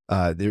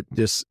 They're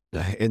just,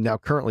 and now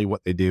currently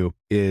what they do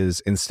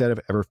is instead of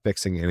ever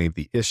fixing any of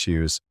the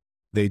issues,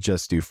 they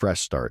just do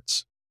fresh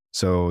starts.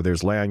 So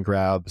there's land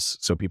grabs,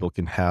 so people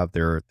can have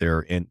their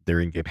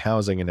in-game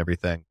housing and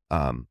everything.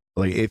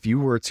 Like if you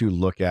were to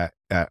look at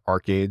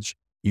ArcAge,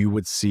 you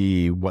would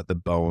see what the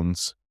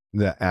bones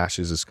that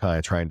Ashes is kind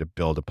of trying to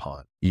build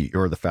upon,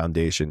 or the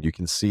foundation. You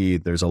can see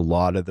there's a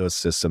lot of those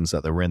systems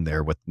that are in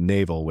there with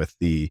naval, with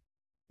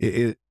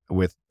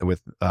with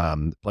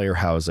player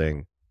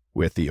housing,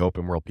 with the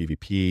open world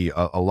PvP,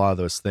 a lot of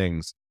those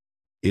things.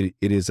 It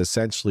is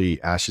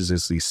essentially Ashes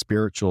is the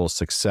spiritual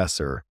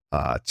successor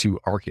to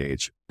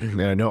ArcAge.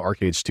 And I know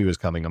ArcAge 2 is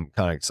coming. I'm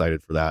kind of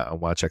excited for that. I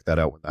want to check that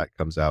out when that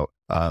comes out.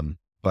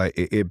 But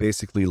it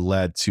basically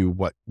led to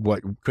what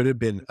could have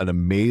been an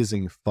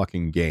amazing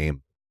fucking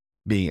game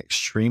being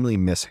extremely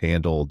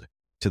mishandled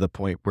to the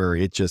point where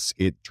it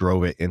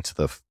drove it into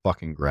the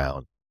fucking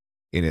ground.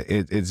 And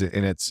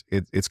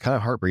it's kind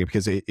of heartbreaking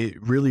because it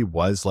really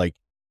was like,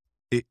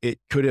 it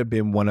could have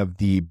been one of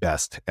the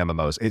best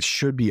MMOs. It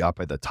should be up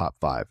at the top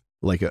 5,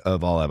 like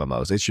of all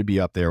MMOs. It should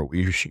be up there.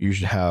 You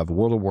should have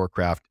World of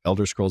Warcraft,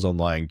 Elder Scrolls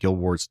Online, Guild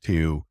Wars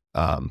 2,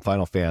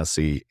 Final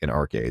Fantasy, and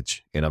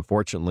ArcAge. And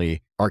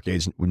unfortunately,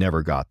 ArcAge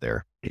never got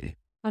there.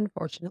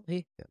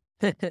 Unfortunately.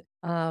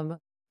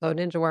 So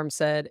Ninja Worm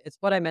said, it's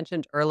what I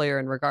mentioned earlier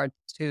in regards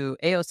to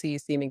AOC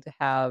seeming to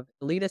have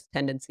elitist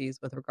tendencies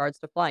with regards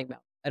to flying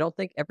mounts. I don't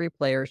think every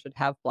player should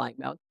have flying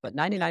mounts, but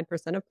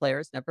 99% of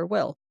players never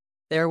will.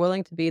 They are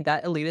willing to be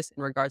that elitist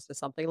in regards to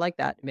something like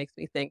that. It makes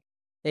me think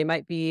they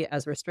might be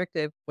as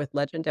restrictive with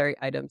legendary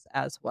items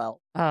as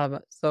well.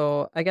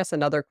 So I guess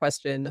another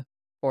question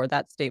for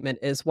that statement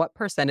is what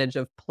percentage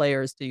of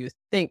players do you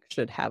think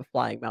should have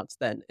flying mounts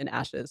then in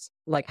Ashes?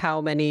 Like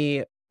how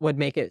many would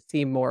make it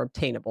seem more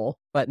obtainable,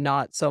 but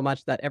not so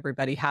much that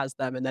everybody has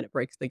them and then it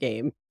breaks the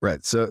game?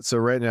 Right. So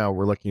right now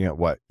we're looking at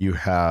what you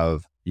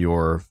have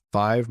your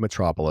 5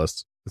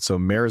 metropolis. So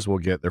mayors will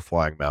get their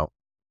flying mount.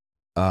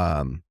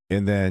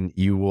 And then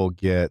you will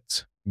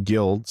get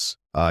guilds,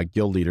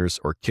 guild leaders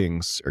or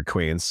kings or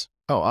queens.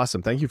 Oh,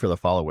 awesome. Thank you for the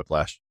follow,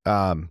 Whiplash.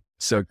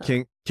 So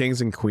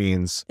kings and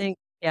queens.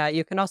 Yeah,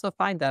 you can also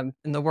find them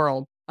in the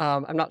world.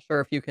 I'm not sure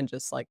if you can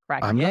just like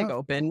crack I'm the egg not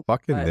open.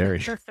 fucking But there.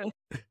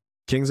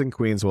 Kings and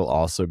queens will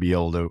also be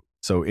able to,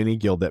 so any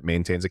guild that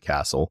maintains a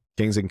castle,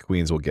 kings and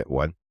queens will get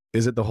one.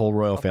 Is it the whole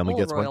royal family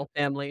gets one?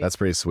 Family. That's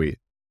pretty sweet.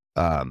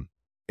 And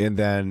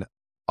then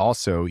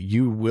also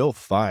you will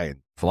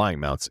find flying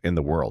mounts in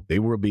the world. They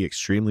will be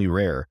extremely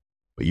rare,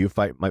 but you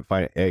might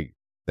find an egg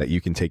that you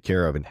can take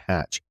care of and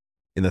hatch.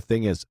 And the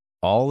thing is,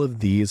 all of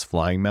these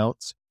flying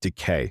mounts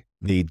decay.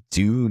 They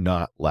do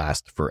not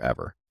last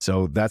forever.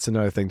 So that's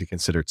another thing to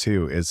consider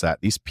too, is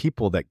that these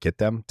people that get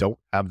them don't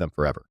have them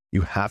forever.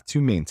 You have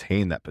to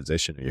maintain that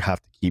position, or you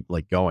have to keep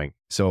like going.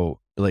 So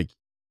like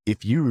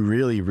if you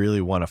really,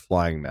 really want a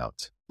flying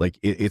mount, like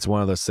it's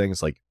one of those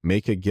things, like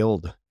make a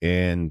guild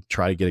and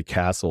try to get a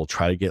castle,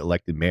 try to get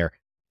elected mayor.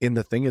 And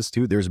the thing is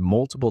too, there's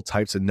multiple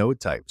types of node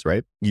types,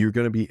 right? You're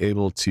going to be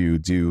able to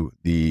do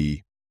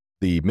the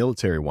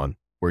military one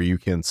where you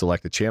can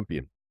select a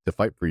champion to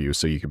fight for you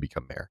so you can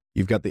become mayor.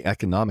 You've got the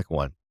economic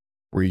one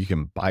where you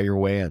can buy your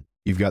way in.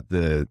 You've got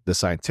the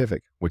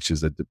scientific, which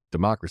is a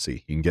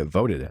democracy. You can get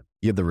voted in.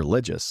 You have the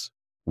religious,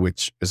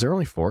 which is there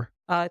only 4?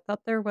 I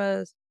thought there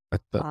was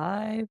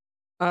 5.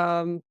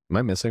 Am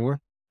I missing one?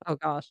 Oh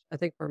gosh, I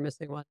think we're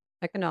missing one.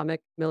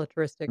 Economic,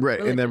 militaristic, Right,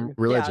 religion. and then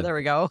religion. Yeah, there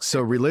we go.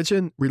 So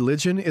religion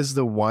is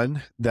the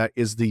one that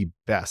is the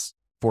best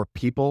for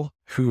people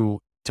who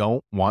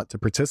don't want to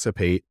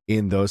participate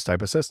in those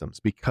type of systems,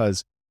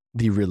 because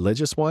the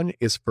religious one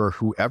is for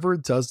whoever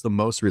does the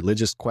most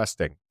religious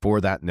questing for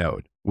that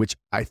node, which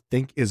I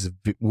think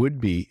would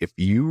be if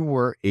you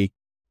were a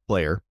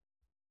player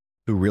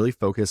who really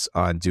focus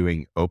on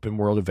doing open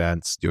world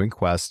events, doing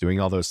quests, doing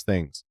all those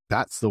things,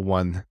 that's the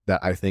one that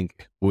I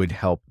think would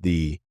help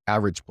the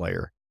average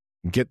player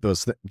get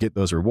those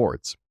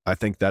rewards. I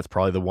think that's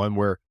probably the one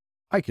where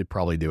I could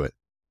probably do it.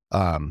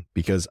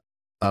 Because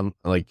I'm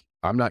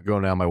not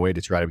going out of my way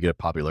to try to get a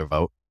popular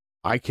vote.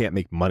 I can't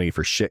make money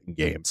for shit in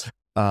games.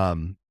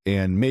 And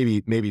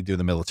maybe do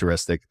the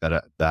militaristic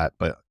that,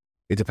 but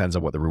it depends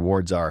on what the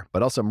rewards are.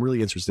 But also, I'm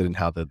really interested in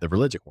how the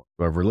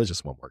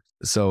religious one works.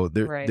 So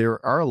Right.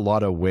 there are a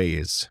lot of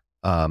ways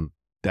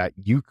that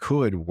you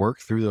could work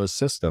through those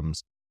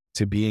systems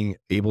to being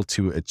able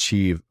to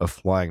achieve a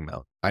flying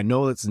mount. I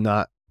know it's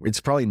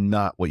probably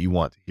not what you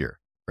want to hear,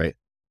 right?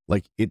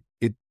 Like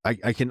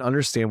I can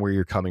understand where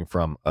you're coming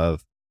from.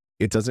 Of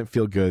it doesn't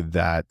feel good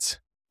that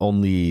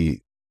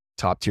only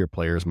top tier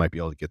players might be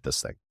able to get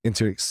this thing. And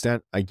to an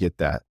extent, I get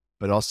that.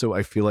 But also,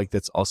 I feel like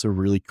that's also a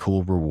really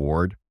cool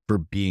reward for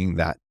being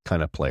that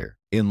kind of player.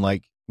 In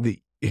like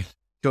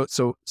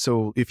so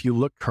if you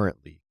look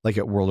currently, like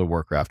at World of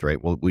Warcraft,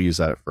 right? We'll use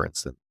that for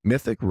instance.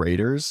 Mythic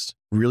Raiders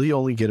really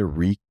only get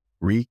a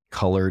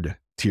recolored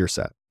tier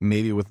set,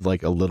 maybe with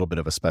like a little bit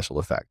of a special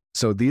effect.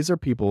 So these are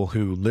people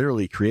who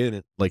literally created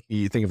it. Like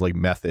you think of like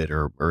Method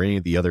or any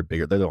of the other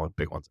bigger, they're the only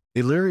big ones.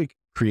 They literally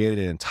created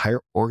an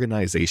entire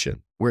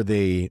organization where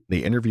they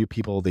interview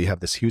people. They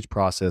have this huge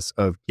process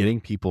of getting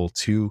people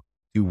to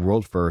do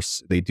world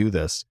firsts. They do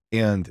this,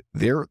 and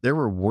their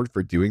reward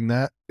for doing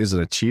that is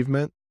an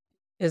achievement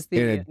Is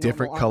in a the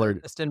different normal armor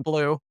colored, just in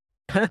blue?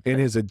 it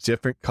is a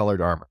different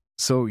colored armor.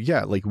 So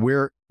yeah, like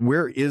where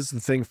is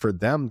the thing for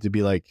them to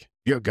be like,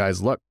 yo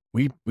guys, look,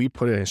 we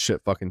put in a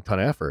shit fucking ton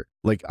of effort.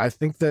 Like I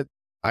think that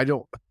I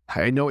know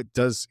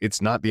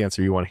it's not the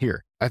answer you want to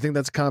hear. I think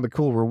that's kind of a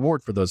cool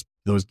reward for those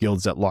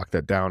guilds that lock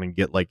that down and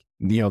get like,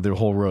 their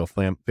whole royal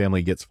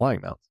family gets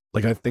flying mounts.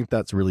 Like I think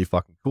that's really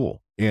fucking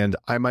cool. And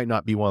I might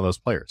not be one of those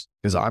players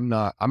because I'm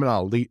an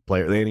elite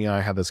player. Laney and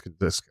I had this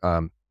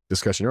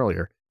discussion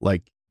earlier.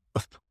 Like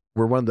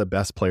we're one of the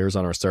best players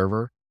on our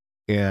server.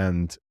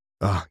 And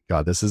oh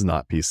God, this is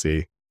not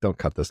PC. Don't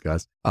cut this,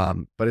 guys.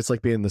 But it's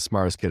like being the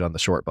smartest kid on the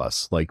short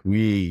bus. Like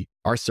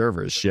our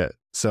server is shit.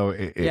 So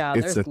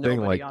it's a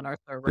thing. Like on our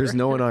server. there's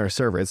no one on our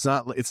server. It's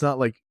not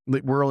like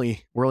we're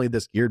only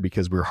this geared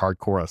because we're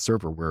hardcore on a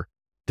server where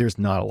there's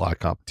not a lot of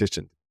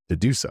competition to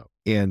do so.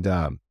 And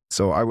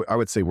so I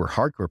would say we're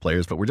hardcore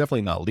players, but we're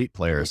definitely not elite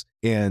players.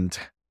 And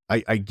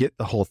I get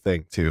the whole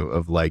thing too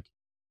of like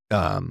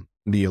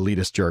the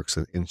elitist jerks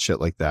and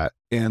shit like that.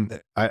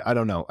 And I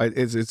don't know.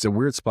 It's a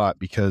weird spot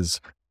because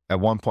at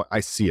one point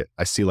I see it.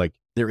 I see like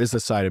there is a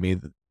side of me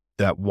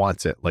that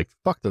wants it. Like,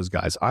 fuck those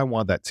guys. I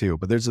want that too.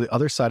 But there's the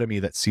other side of me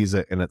that sees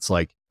it and it's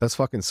like, that's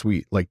fucking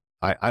sweet. Like,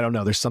 I don't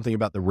know. There's something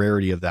about the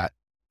rarity of that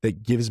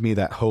gives me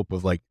that hope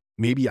of like,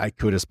 maybe I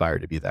could aspire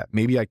to be that.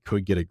 Maybe I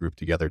could get a group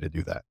together to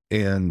do that.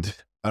 And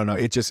I don't know.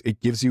 It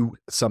gives you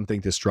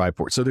something to strive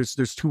for. So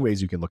there's two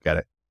ways you can look at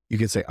it. You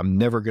can say, I'm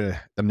never going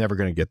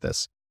to get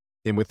this.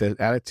 And with that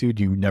attitude,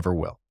 you never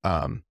will.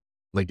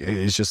 Like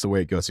it's just the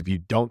way it goes. If you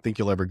don't think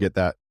you'll ever get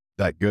that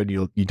good,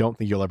 you don't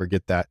think you'll ever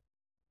get that,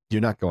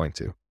 you're not going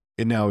to.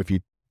 And now if you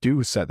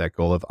do set that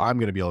goal of, I'm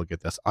going to be able to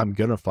get this, I'm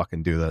going to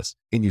fucking do this,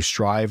 and you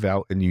strive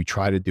out and you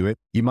try to do it,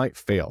 you might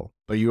fail,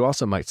 but you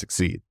also might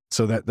succeed.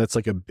 So that's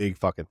like a big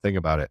fucking thing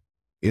about it,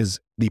 is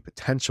the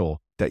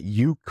potential that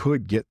you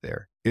could get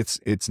there.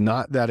 It's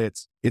not that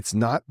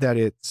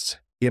it's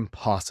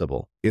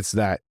impossible. It's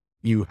that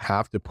you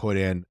have to put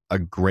in a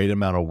great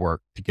amount of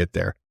work to get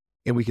there.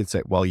 And we can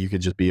say, well, you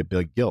could just be a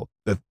big guild.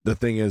 The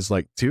thing is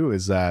like too,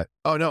 is that,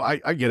 oh no,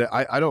 I get it.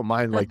 I don't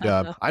mind like,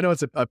 I know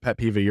it's a pet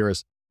peeve of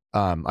yours.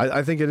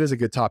 I think it is a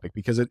good topic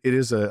because it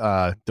is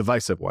a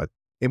divisive one.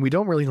 And we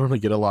don't really normally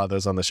get a lot of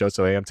those on the show.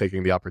 So I am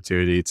taking the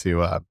opportunity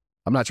to,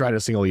 I'm not trying to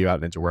single you out,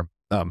 Ninja Worm.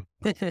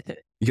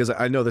 Because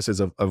I know this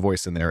is a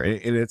voice in there,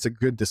 and it's a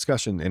good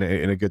discussion and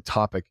a good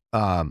topic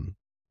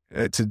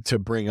to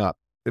bring up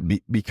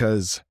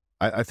because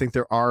I think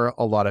there are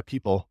a lot of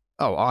people.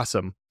 Oh,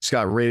 awesome. Just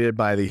got rated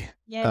by the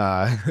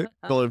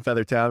Golden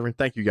Feather Tavern.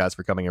 Thank you guys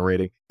for coming and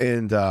rating.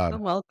 And You're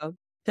welcome.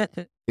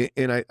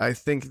 and I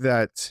think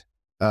that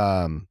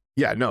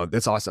yeah, no,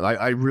 that's awesome.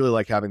 I really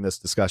like having this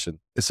discussion.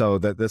 So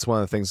that's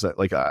one of the things that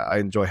like I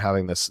enjoy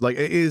having this. Like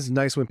it is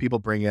nice when people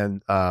bring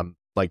in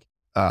like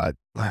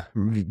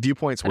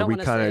viewpoints where we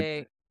kind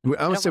of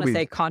I don't want to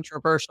say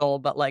controversial,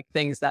 but like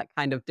things that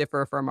kind of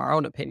differ from our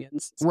own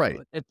opinions. So right.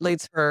 It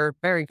leads for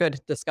very good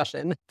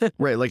discussion.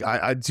 Right. Like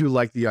I do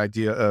like the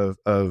idea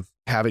of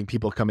having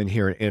people come in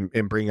here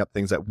and bring up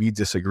things that we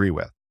disagree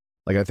with.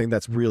 Like, I think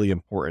that's really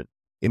important.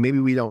 And maybe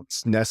we don't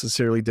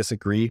necessarily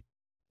disagree,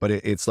 but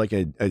it's like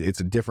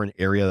it's a different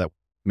area that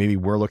maybe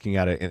we're looking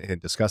at it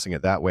and discussing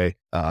it that way.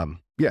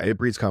 Yeah, it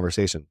breeds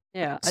conversation.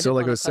 Yeah. So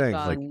like I was saying,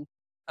 like,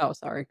 oh,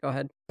 sorry, go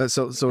ahead.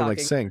 So like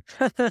saying,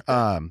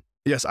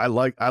 yes, I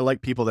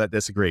like people that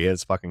disagree.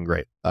 It's fucking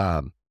great.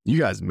 You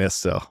guys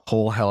missed a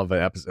whole hell of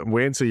an episode.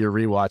 Wait until you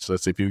rewatch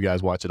this. If you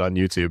guys watch it on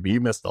YouTube,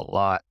 you missed a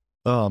lot.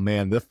 Oh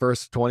man, the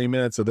first 20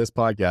 minutes of this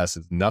podcast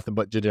is nothing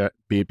but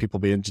people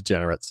being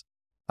degenerates.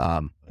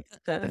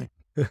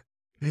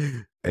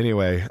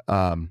 Anyway,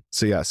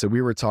 so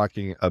we were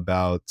talking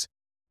about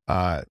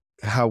uh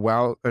how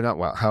WoW or not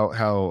WoW,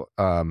 how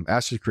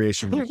Ashes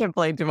Creation. You've been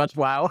playing too much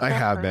WoW. I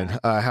have been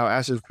how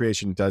Ashes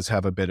Creation does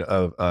have a bit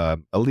of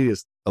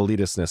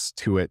elitistness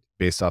to it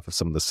based off of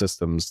some of the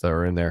systems that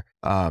are in there.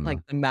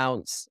 Like the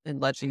mounts and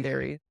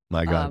legendary.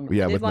 My God,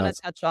 yeah, I did with want to mounts.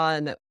 touch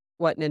on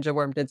what Ninja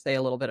Worm did say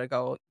a little bit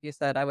ago. You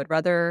said, I would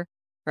rather,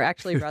 or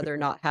actually rather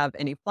not have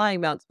any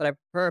flying mounts, but I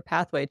prefer a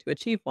pathway to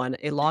achieve one,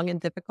 a long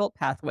and difficult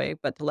pathway,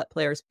 but to let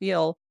players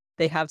feel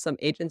they have some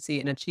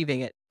agency in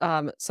achieving it.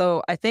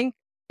 So I think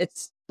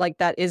it's like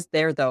that is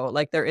there though.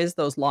 Like there is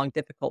those long,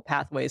 difficult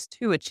pathways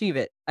to achieve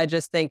it. I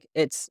just think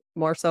it's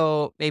more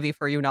so maybe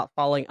for you not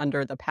falling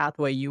under the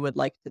pathway you would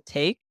like to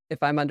take,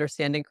 if I'm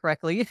understanding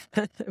correctly.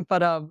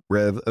 But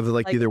Rev of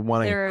like like, either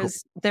wanting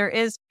there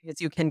is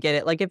because you can get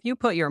it. Like, if you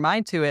put your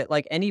mind to it,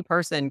 like, any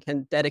person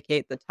can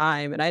dedicate the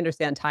time, and I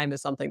understand time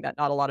is something that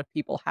not a lot of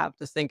people have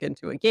to sink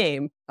into a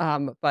game,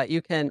 but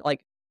you can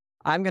like,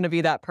 I'm gonna be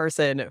that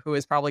person who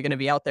is probably gonna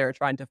be out there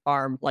trying to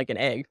farm like an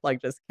egg,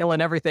 like, just killing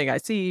everything I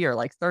see or,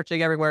 like,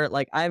 searching everywhere.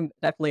 Like, I'm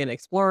definitely an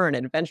explorer and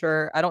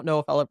adventurer. I don't know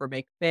if I'll ever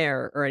make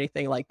fair or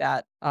anything like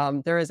that.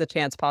 There is a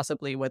chance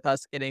possibly with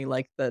us getting,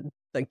 like, the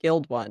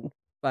guild one,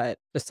 but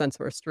just since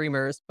we're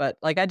streamers, but,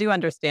 like, I do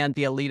understand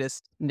the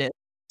elitistness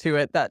to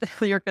it that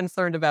you're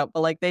concerned about,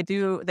 but, like, they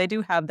do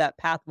have that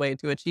pathway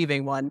to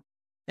achieving one,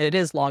 and it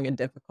is long and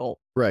difficult.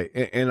 right,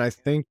 and I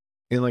think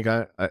and like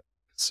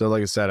so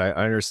like I said, I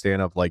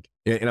understand of like,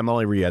 and I'm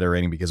only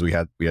reiterating because we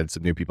had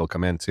some new people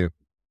come in too.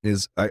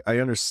 Is I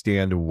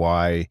understand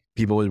why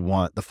people would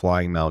want the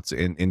flying mounts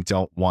and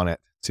don't want it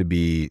to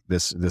be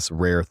this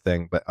rare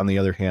thing. But on the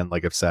other hand,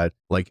 like I've said,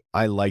 like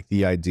I like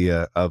the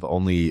idea of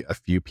only a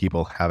few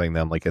people having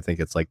them. Like I think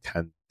it's like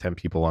 10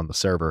 people on the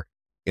server,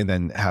 and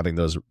then having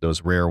those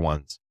rare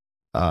ones.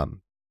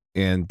 Um,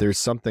 and there's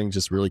something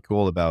just really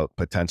cool about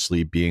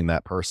potentially being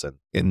that person.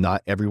 And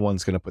not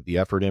everyone's going to put the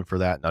effort in for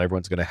that. Not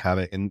everyone's going to have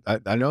it. And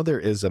I know there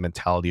is a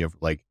mentality of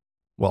like,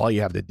 well, all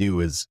you have to do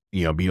is,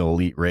 be an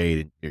elite raid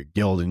and your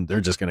guild and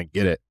they're just going to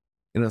get it.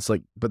 And it's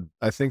like, but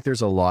I think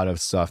there's a lot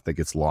of stuff that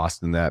gets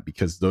lost in that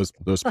because those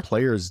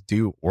players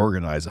do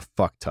organize a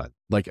fuck ton.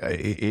 Like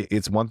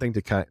it's one thing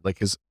to kind of like,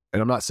 and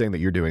I'm not saying that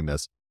you're doing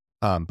this,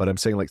 but I'm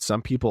saying like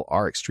some people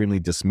are extremely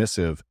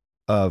dismissive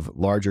of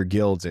larger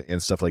guilds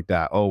and stuff like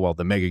that. Oh, well,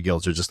 the mega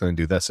guilds are just going to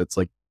do this. It's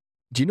like,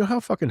 do you know how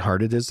fucking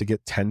hard it is to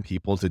get 10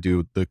 people to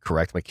do the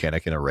correct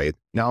mechanic in a raid?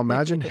 Now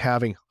imagine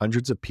having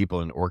hundreds of people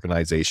in an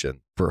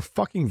organization for a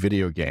fucking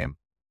video game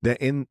that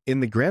in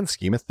the grand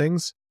scheme of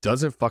things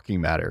doesn't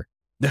fucking matter.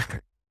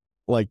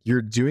 Like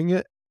you're doing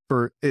it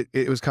for it.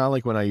 It was kind of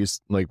like when I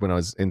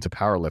was into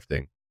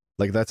powerlifting.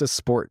 Like that's a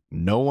sport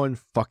no one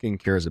fucking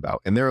cares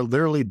about. And there are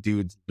literally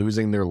dudes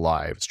losing their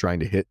lives trying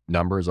to hit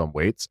numbers on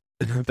weights.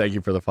 Thank you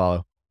for the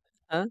follow.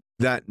 Huh?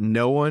 That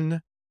no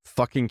one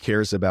fucking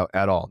cares about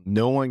at all.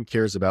 No one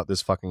cares about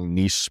this fucking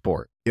niche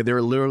sport. Yeah, there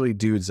are literally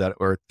dudes that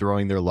are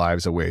throwing their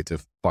lives away to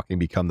fucking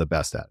become the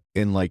best at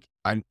it. And like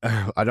I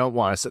don't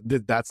want to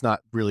that's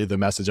not really the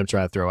message I'm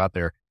trying to throw out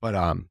there.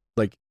 But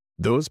like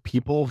those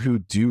people who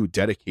do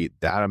dedicate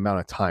that amount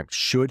of time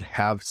should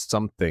have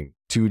something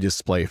to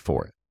display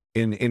for it.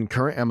 In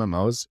current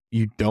MMOs,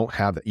 you don't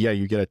have that. Yeah,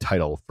 you get a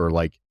title for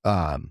like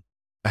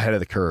ahead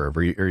of the curve,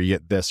 or you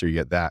get this or you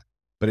get that.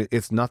 But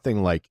it's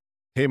nothing like,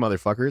 hey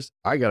motherfuckers,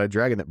 I got a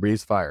dragon that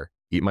breathes fire.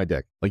 Eat my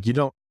dick. Like you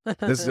don't.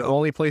 This is the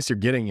only place you're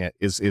getting it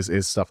is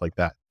stuff like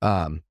that.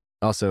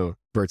 Also,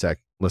 Vertec,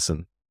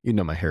 listen,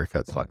 my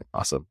haircut's fucking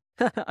awesome.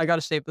 I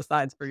gotta shape the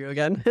sides for you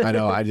again. I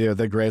know, I do.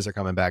 The grays are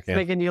coming back in.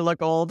 Making you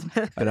look old.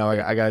 I know,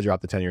 I gotta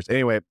drop the 10 years.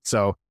 Anyway,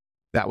 so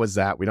that was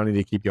that. We don't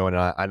need to keep going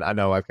on. I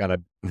know I've kind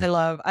of.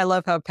 I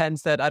love how Penn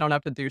said, I don't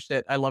have to do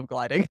shit. I love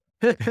gliding.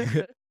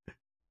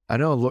 I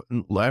know. Look,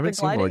 I haven't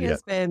seen one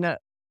yet.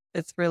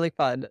 It's really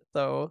fun.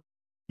 So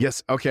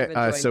yes. Okay. I'm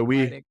enjoying So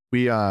gliding.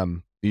 we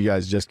you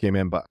guys just came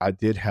in, but I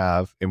did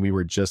have, and we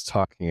were just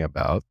talking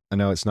about, I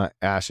know it's not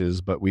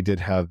Ashes, but we did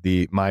have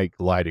my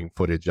gliding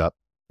footage up.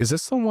 Is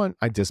this the one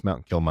I dismount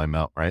and kill my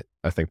mount, right?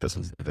 I think this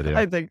is the video.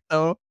 I think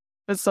so.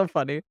 It's so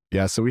funny.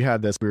 Yeah. So we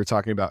had this, we were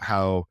talking about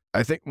how,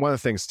 I think one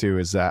of the things too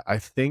is that I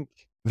think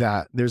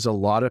that there's a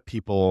lot of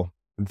people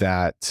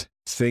that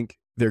think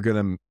they're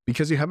going to,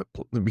 because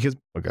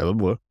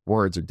okay,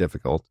 words are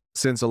difficult.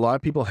 Since a lot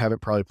of people haven't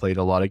probably played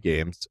a lot of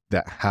games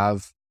that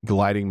have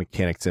gliding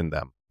mechanics in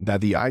them, that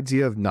the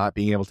idea of not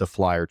being able to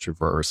fly or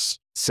traverse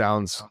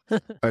sounds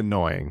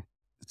annoying.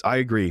 I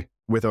agree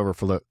with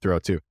overthrow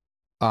too.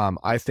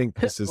 I think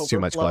this is too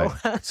much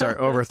glide. Sorry,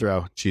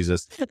 overthrow.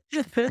 Jesus.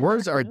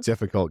 Words are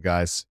difficult,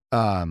 guys.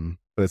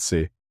 Let's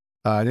see.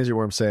 Ninja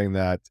Worm saying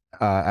that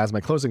as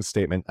my closing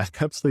statement, I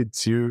absolutely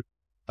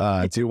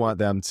do want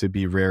them to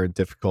be rare and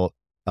difficult.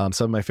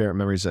 Some of my favorite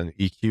memories on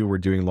EQ were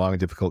doing long and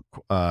difficult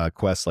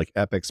quests like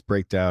Epics,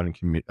 Breakdown,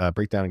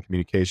 and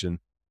Communication.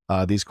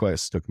 These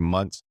quests took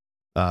months.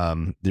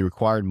 They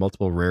required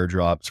multiple rare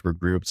drops for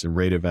groups and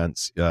raid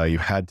events. You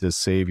had to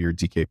save your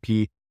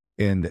DKP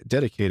and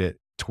dedicate it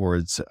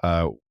towards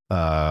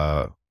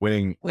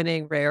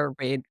winning rare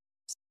raid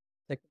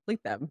to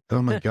complete them.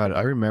 Oh my God.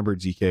 I remember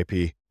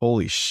GKP.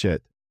 Holy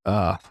shit.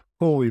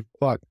 Holy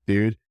fuck,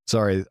 dude.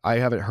 Sorry. I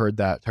haven't heard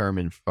that term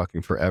in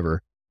fucking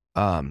forever.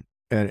 And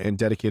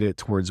dedicate it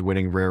towards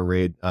winning rare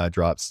raid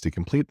drops to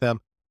complete them.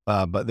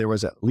 But there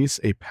was at least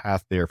a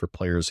path there for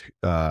players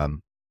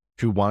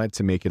who wanted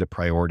to make it a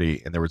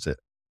priority, and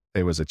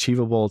it was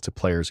achievable to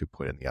players who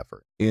put in the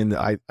effort. And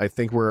I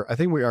think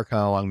we are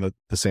kind of along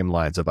the same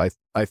lines of I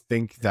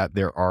think that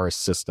there are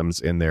systems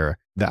in there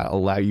that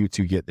allow you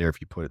to get there if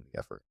you put in the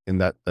effort,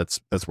 and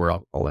that's where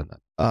I'll end that.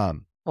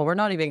 Well, we're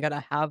not even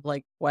gonna have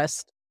like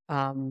quest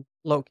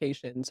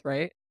locations,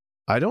 right?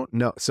 I don't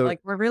know. So Like,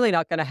 we're really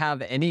not gonna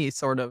have any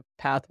sort of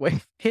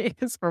pathways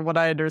from what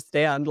I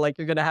understand. Like,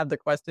 you're gonna have the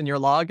quest in your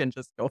log and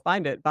just go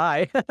find it.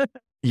 Bye.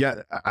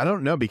 yeah, I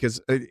don't know,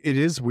 because it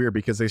is weird,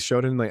 because they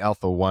showed in the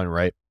Alpha 1,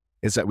 right?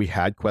 Is that we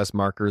had quest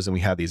markers and we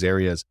had these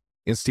areas.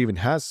 And Steven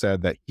has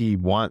said that he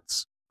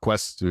wants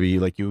quests to be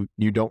like you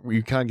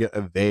kind of get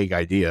a vague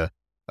idea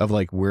of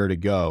like where to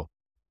go.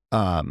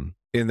 In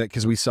that,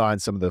 because we saw in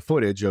some of the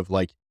footage of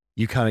like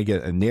you kind of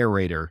get a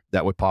narrator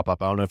that would pop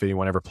up. I don't know if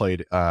anyone ever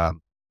played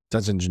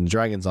Dungeons and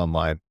Dragons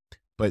online,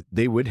 but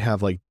they would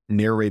have like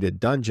narrated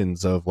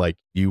dungeons of like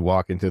you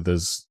walk into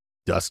this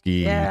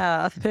dusky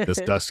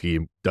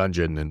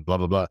dungeon and blah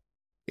blah blah,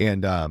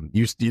 and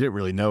you didn't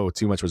really know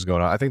too much was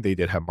going on. I think they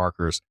did have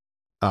markers,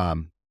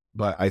 but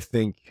I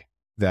think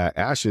that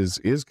Ashes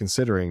is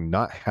considering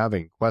not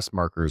having quest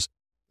markers,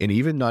 and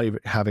even not even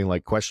having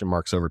like question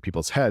marks over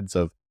people's heads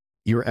of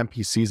your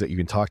NPCs that you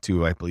can talk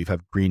to. I believe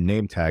have green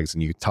name tags,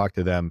 and you can talk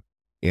to them,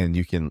 and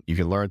you can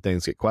learn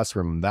things, get quests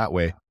from them that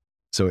way.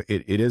 So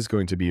it is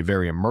going to be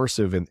very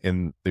immersive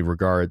in the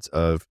regards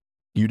of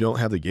you don't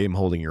have the game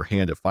holding your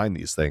hand to find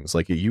these things.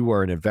 Like you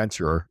are an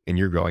adventurer and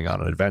you're going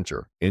on an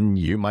adventure and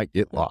you might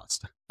get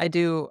lost. I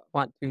do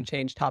want to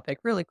change topic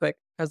really quick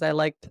because I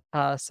liked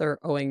Sir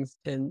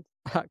Owington's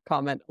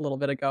comment a little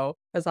bit ago,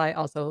 because I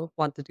also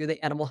want to do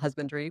the animal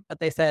husbandry. But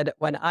they said,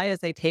 when I,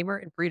 as a tamer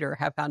and breeder,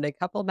 have found a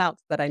couple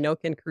mounts that I know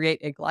can create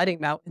a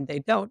gliding mount and they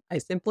don't, I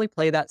simply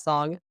play that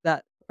song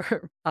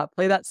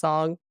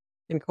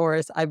in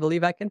chorus. I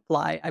believe I can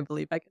fly. I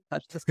believe I can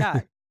touch the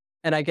sky.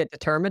 And I get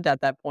determined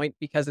at that point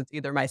because it's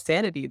either my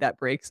sanity that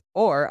breaks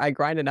or I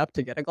grind enough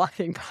to get a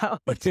gliding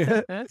mount.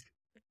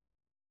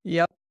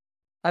 Yep.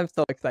 I'm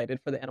so excited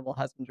for the animal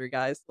husbandry,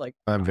 guys. Like,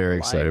 I'm very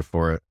excited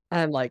for it.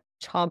 I'm like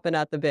chomping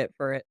at the bit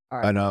for it. All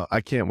right. I know.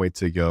 I can't wait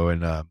to go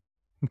and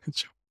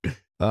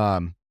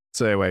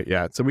so anyway,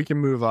 yeah. So we can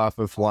move off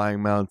of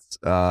flying mounts.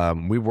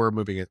 We were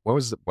moving it. I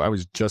was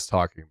just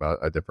talking about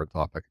a different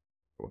topic.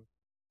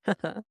 We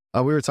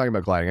were talking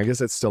about gliding. I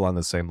guess it's still on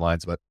the same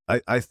lines, but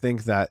I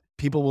think that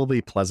people will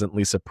be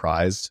pleasantly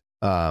surprised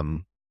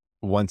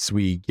once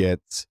we get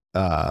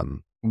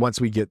the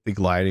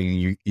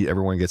gliding.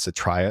 Everyone gets to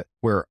try it.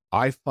 Where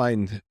I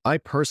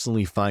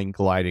personally find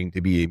gliding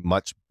to be a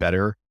much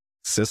better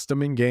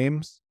system in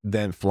games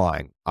than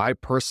flying. I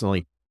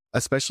personally,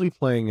 especially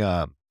playing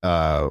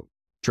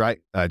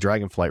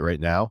Dragonflight right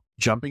now,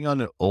 jumping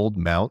on an old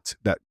mount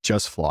that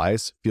just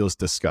flies feels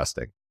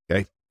disgusting.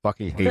 I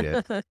fucking hate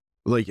it.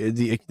 Like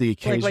the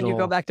occasional, like when you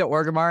go back to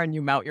Orgrimmar and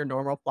you mount your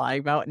normal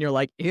flying mount and you're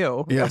like,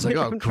 ew. Yeah, it's like,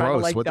 oh, I'm gross. trying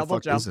to, like, what the double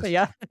fuck jump. is this?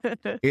 Yeah.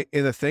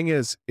 And the thing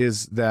is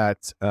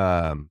that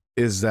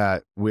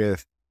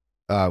with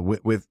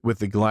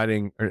the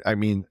gliding, I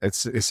mean,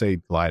 it's a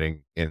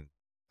gliding in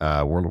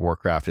World of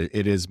Warcraft.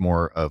 It is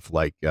more of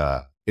like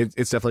it's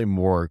definitely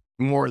more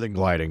than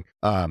gliding.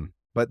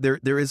 But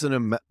there is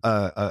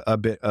a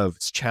bit of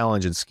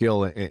challenge and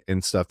skill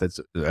and stuff that's,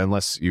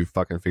 unless you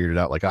fucking figured it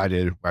out like I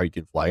did, where you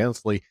can fly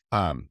instantly.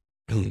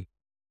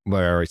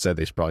 But I already said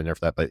they should probably nerf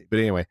that. But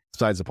anyway,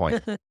 besides the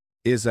point,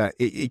 is that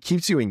it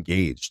keeps you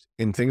engaged,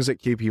 and things that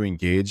keep you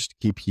engaged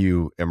keep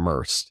you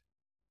immersed.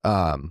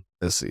 Let's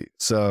see.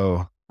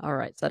 So all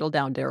right, settle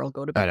down, Daryl.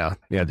 Go to bed. I know.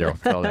 Yeah, Daryl,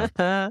 settle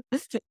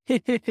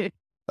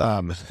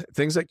down.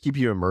 Things that keep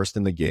you immersed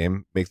in the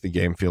game make the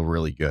game feel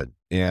really good.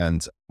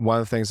 And one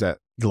of the things that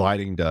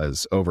gliding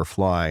does over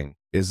flying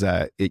is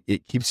that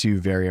it keeps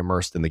you very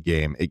immersed in the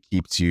game. It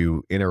keeps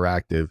you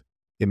interactive.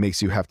 It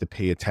makes you have to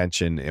pay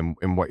attention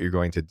in what you're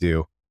going to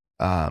do.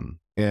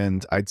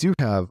 And I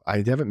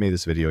haven't made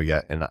this video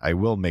yet, and I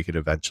will make it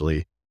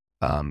eventually.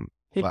 But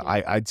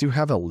I do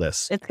have a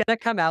list. It's gonna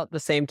come out the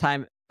same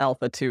time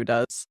Alpha 2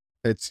 does.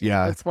 It's one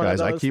guys.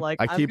 of those,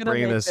 I keep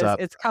bringing this up.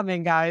 It's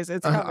coming, guys.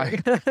 It's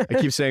coming. I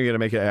keep saying I'm gonna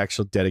make an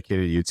actual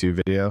dedicated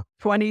YouTube video.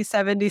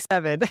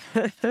 2077.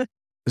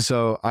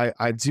 So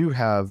I do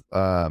have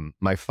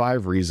my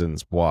 5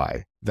 reasons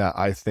why that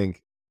I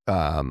think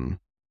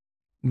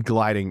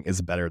gliding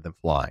is better than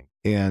flying,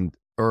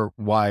 or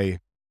why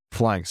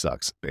flying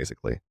sucks,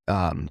 basically.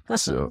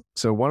 So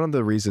one of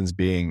the reasons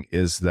being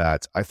is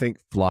that I think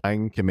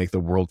flying can make the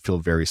world feel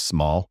very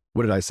small.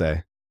 What did I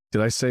say?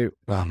 Did I say,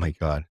 oh my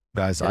God,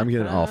 guys, I'm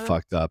getting all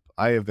fucked up.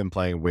 I have been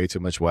playing way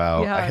too much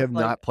WoW. Yeah, I have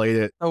not played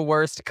it. The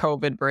worst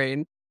COVID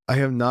brain. I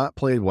have not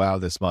played WoW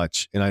this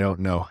much, and I don't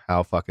know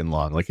how fucking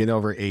long, like in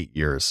over 8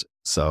 years.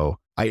 So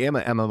I am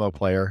an MMO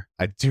player.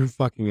 I do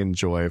fucking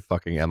enjoy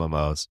fucking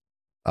MMOs.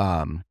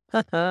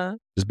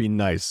 Just be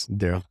nice,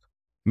 Daryl.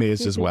 Maybe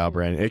it's just WoW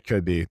brand. It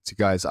could be. So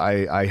guys,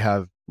 I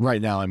have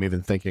right now. I'm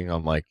even thinking.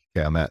 I'm like,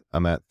 okay, I'm at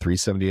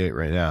 378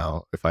 right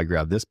now. If I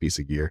grab this piece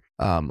of gear,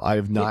 I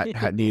have not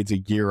had need to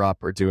gear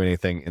up or do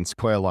anything in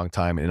quite a long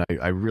time, and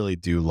I really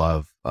do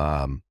love.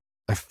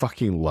 I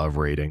fucking love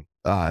raiding.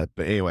 But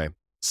anyway,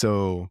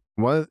 so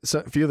a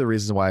few of the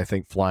reasons why I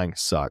think flying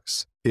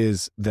sucks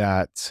is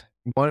that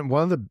one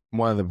of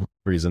the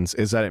reasons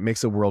is that it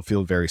makes the world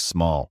feel very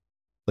small.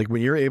 Like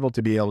when you're able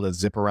to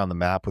zip around the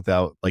map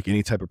without like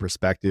any type of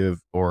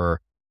perspective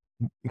or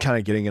kind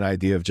of getting an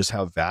idea of just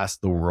how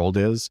vast the world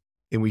is,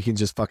 and we can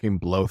just fucking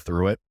blow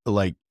through it.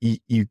 Like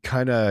you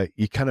kind of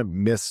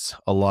miss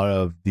a lot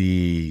of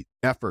the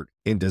effort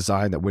and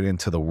design that went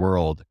into the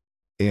world.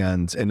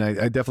 And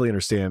I definitely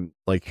understand,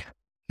 like,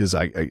 because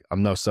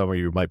I'm know some of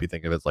you might be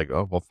thinking of it like,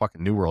 oh, well,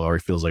 fucking New World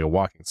already feels like a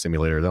walking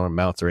simulator. They don't have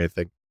mounts or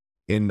anything.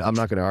 And I'm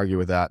not going to argue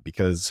with that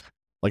because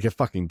like it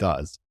fucking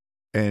does.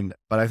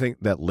 But I think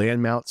that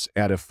land mounts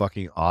add a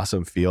fucking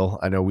awesome feel.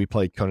 I know we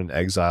played Conan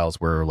Exiles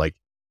where like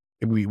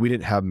we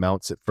didn't have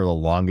mounts for the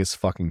longest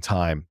fucking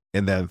time.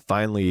 And then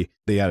finally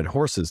they added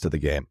horses to the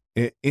game.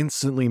 It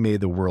instantly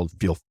made the world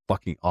feel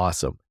fucking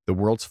awesome. The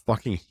world's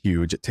fucking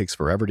huge. It takes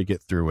forever to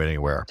get through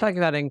anywhere. Talking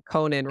about in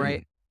Conan,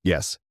 right?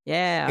 Yes.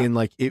 Yeah. And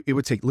like it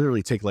would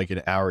literally take like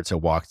an hour to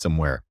walk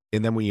somewhere.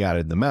 And then when you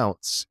added the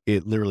mounts,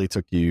 it literally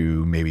took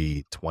you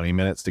maybe 20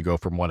 minutes to go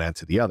from one end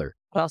to the other.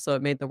 But also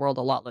it made the world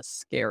a lot less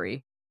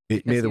scary.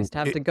 It made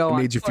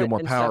you feel more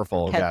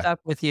powerful. Catch up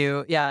with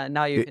you. Yeah.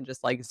 Now you can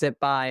just like zip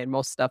by and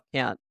most stuff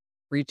can't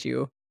reach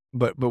you.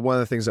 But one of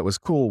the things that was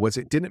cool was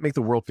it didn't make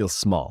the world feel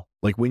small.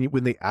 Like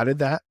when they added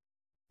that,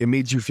 it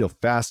made you feel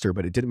faster,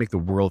 but it didn't make the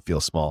world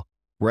feel small.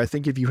 Where I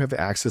think if you have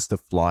access to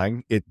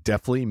flying, it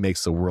definitely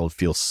makes the world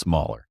feel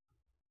smaller.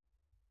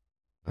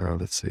 Oh,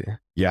 let's see.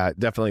 Yeah,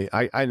 definitely.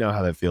 I know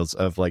how that feels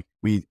of like,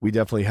 we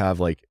definitely have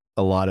like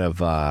a lot of,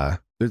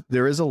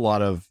 there is a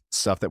lot of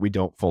stuff that we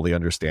don't fully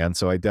understand.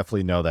 So I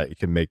definitely know that it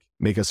can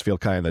make us feel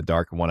kind of in the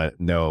dark and want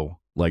to know,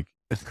 like,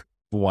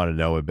 want to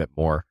know a bit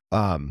more.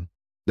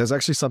 There's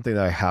actually something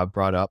that I have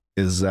brought up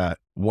is that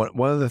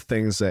one of the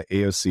things that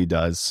AOC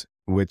does,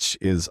 which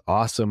is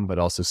awesome, but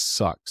also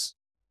sucks,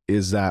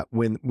 is that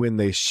when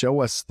they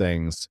show us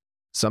things,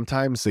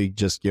 sometimes they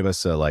just give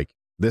us a like,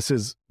 this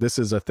is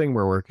a thing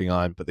we're working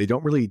on, but they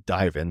don't really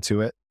dive into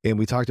it. And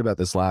we talked about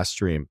this last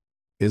stream,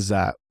 is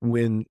that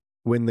when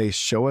they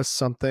show us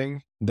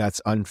something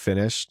that's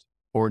unfinished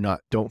or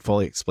don't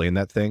fully explain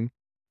that thing,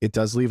 it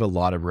does leave a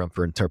lot of room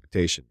for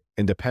interpretation.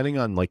 And depending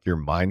on like your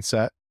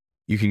mindset,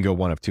 you can go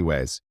one of two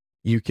ways.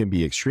 You can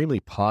be extremely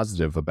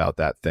positive about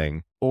that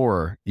thing,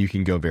 or you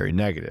can go very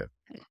negative.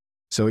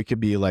 So it could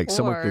be like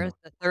the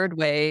third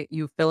way,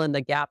 you fill in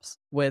the gaps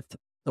with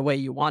the way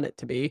you want it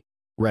to be.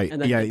 Right.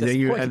 Yeah. Then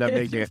you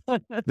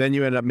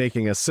end up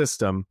making a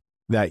system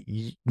that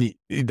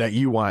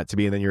you want it to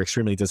be, and then you're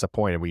extremely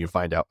disappointed when you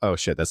find out, oh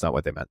shit, that's not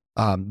what they meant.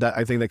 That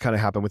I think that kind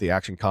of happened with the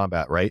action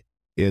combat, right?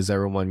 Is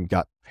everyone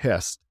got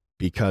pissed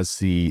because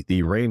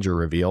the Ranger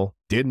reveal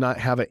did not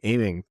have an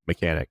aiming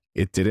mechanic.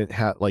 It didn't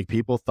have, like,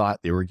 people thought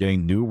they were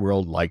getting New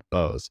World like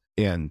bows.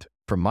 And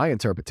from my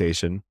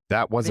interpretation,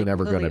 that wasn't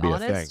ever going to be a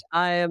thing.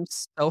 I am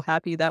so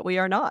happy that we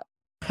are not.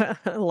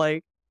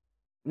 Like,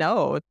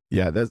 no.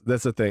 Yeah,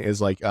 that's the thing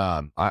is like,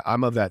 I'm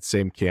of that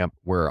same camp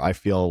where I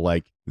feel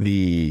like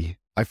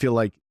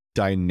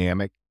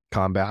dynamic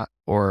combat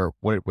or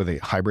with a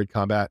hybrid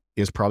combat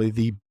is probably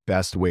the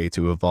best way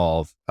to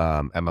evolve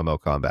MMO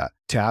combat.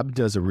 Tab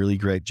does a really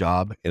great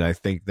job, and I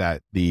think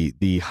that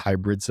the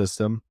hybrid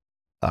system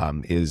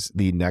is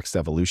the next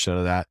evolution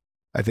of that.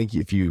 I think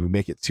if you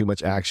make it too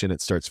much action,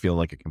 it starts feeling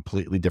like a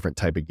completely different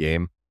type of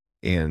game.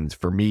 And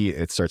for me,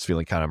 it starts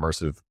feeling kind of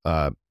immersive,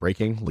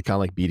 breaking, kind of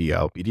like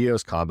BDO.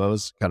 BDO's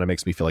combos kind of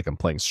makes me feel like I'm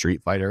playing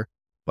Street Fighter,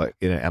 but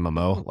in an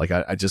MMO. Like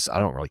I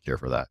don't really care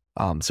for that.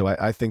 So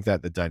I think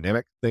that the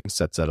dynamic thing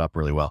sets that up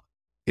really well.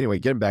 Anyway,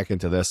 getting back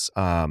into this,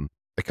 a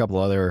couple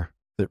other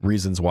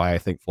reasons why I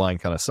think flying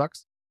kind of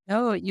sucks.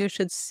 No, you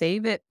should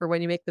save it for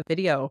when you make the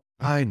video.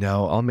 I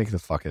know. I'll make the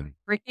fucking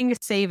freaking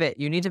save it.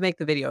 You need to make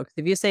the video, because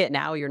if you say it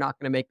now, you're not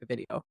going to make the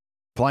video.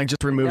 Flying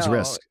just removes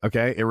risk.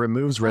 Okay, it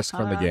removes risk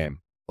from the game.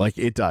 Like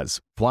it does.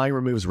 Flying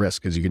removes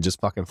risk because you can just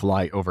fucking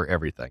fly over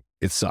everything.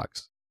 It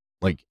sucks.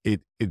 Like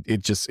it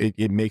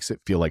makes it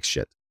feel like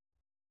shit.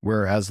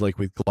 Whereas like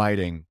with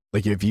gliding,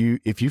 like if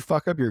you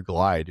fuck up your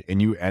glide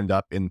and you end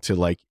up into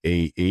like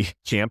a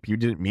camp you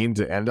didn't mean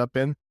to end up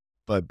in,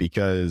 but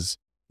because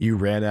you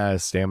ran out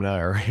of stamina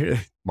or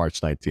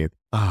March 19th.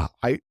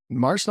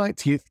 March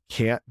 19th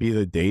can't be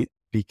the date,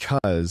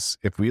 because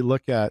if we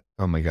look at,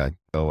 oh my God,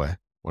 go away.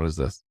 What is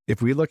this?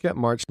 If we look at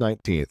March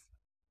 19th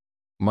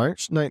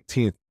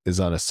is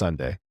on a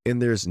Sunday, and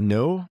there's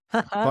no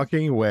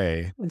fucking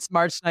way. It's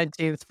March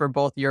 19th for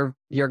both your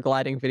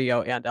gliding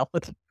video and Alpha.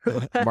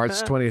 March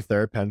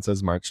 23rd. Penn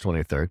says March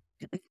 23rd.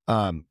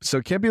 So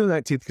it can't be the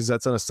 19th because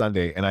that's on a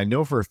Sunday, and I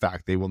know for a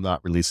fact they will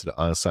not release it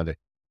on a Sunday.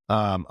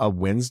 A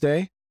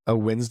Wednesday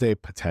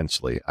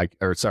potentially.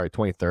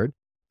 23rd.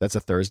 That's a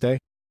Thursday.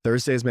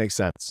 Thursdays make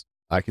sense.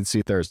 I can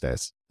see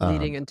Thursdays.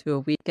 leading into a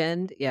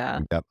weekend. Yeah.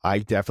 Yep, I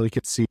definitely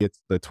could see it's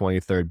the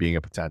 23rd being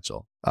a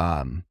potential.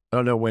 I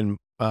don't know when.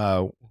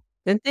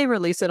 Didn't they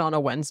release it on a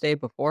Wednesday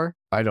before?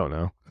 I don't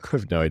know. I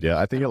have no idea.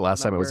 I think I don't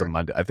last time it was a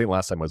remember. Monday. I think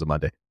last time was a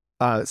Monday.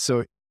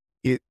 So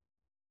it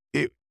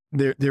it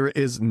there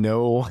is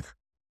no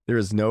there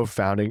is no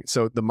founding.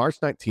 So the March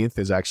 19th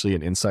is actually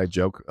an inside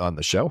joke on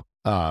the show.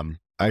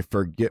 I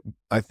forget.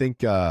 I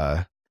think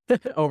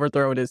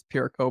Overthrow it is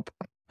pure cope.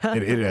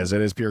 it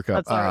is pure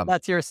cup.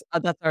 That's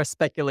our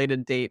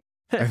speculated date.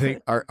 I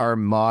think our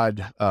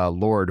mod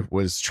Lord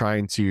was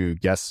trying to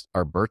guess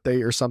our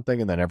birthday or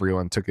something, and then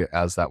everyone took it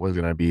as that was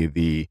going to be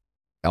the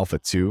Alpha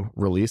 2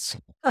 release.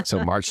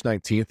 So March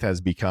 19th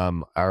has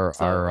become our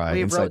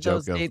We inside wrote joke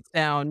those of dates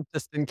down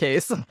just in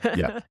case.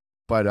 yeah.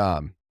 But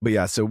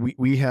yeah, so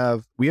we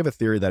have a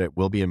theory that it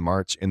will be in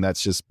March, and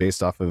that's just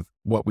based off of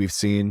what we've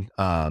seen.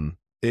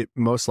 It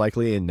most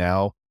likely, and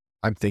now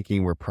I'm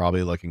thinking we're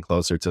probably looking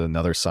closer to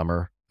another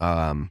summer.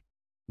 And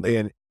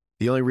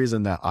the only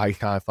reason that I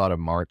kind of thought of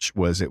March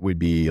was it would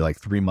be like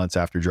 3 months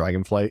after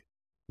Dragonflight,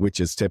 which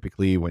is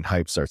typically when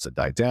hype starts to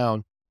die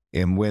down,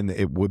 and when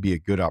it would be a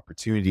good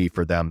opportunity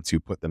for them to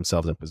put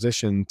themselves in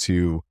position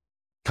to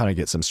kind of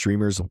get some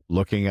streamers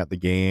looking at the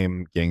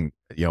game, getting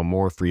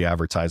more free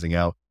advertising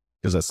out.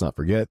 Because let's not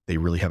forget, they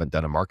really haven't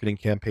done a marketing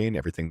campaign.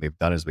 Everything they've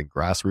done has been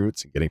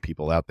grassroots and getting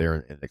people out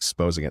there and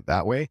exposing it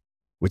that way,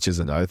 which is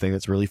another thing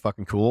that's really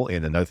fucking cool.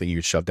 And another thing you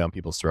can shove down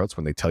people's throats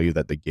when they tell you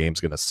that the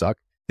game's going to suck.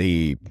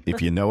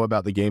 If you know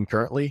about the game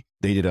currently,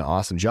 they did an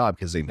awesome job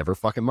because they never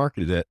fucking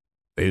marketed it.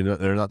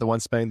 They're not the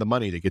ones spending the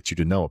money to get you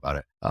to know about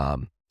it.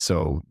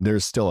 So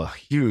there's still a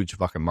huge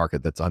fucking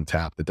market that's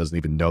untapped that doesn't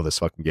even know this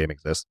fucking game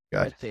exists.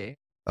 God.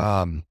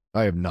 I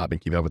have not been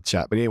keeping up with the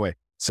chat, but anyway,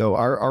 so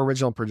our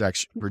original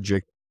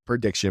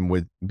prediction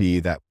would be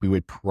that we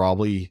would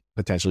probably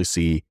potentially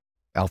see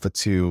Alpha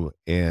 2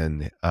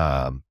 in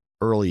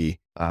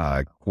early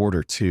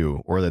quarter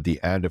 2 or at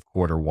the end of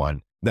quarter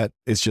 1. That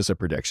is just a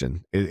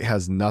prediction. It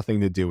has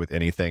nothing to do with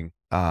anything.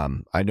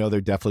 I know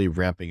they're definitely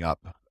ramping up.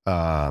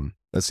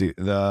 Let's see,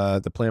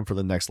 the plan for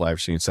the next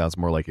live stream sounds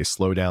more like a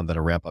slowdown than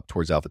a ramp up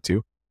towards Alpha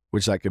 2,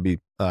 which that could be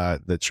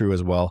the true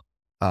as well.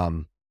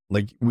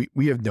 Like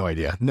we have no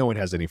idea. No one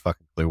has any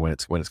fucking clue when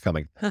it's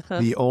coming.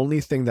 The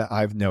only thing that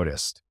I've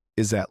noticed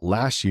is that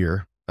last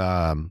year,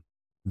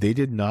 they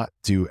did not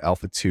do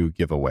Alpha 2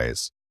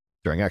 giveaways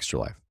during Extra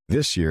Life.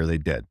 This year they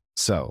did.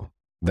 So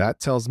that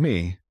tells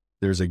me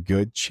there's a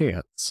good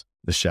chance,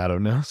 the shadow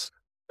knows,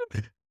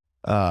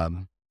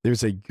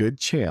 there's a good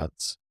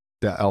chance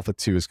that Alpha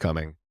 2 is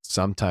coming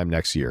sometime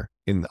next year.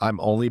 And I'm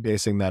only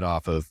basing that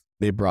off of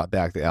they brought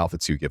back the Alpha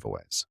 2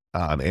 giveaways.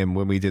 And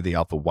when we did the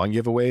Alpha 1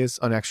 giveaways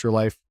on Extra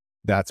Life,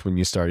 that's when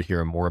you started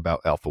hearing more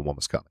about Alpha 1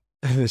 was coming.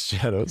 The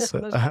shadows.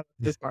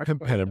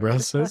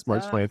 Penibra says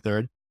March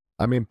 23rd.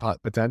 I mean,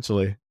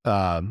 potentially.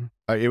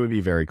 It would be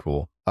very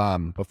cool.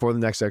 Before the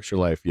next Extra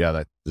Life. Yeah,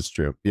 that is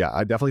true. Yeah,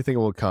 I definitely think it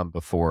will come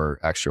before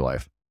Extra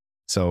Life.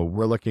 So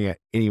we're looking at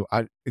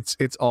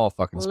it's all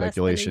fucking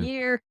speculation. Less than a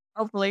year,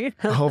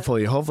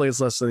 hopefully. hopefully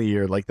it's less than a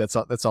year. Like that's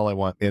all I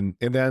want. And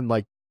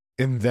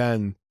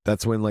then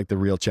that's when like the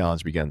real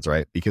challenge begins,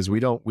 right? Because we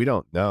don't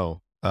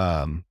know.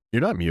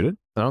 You're not muted.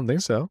 I don't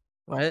think so.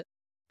 What?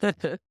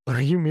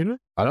 Are you muted?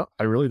 I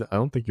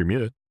don't think you're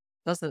muted.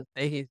 Doesn't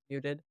say he's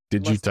muted.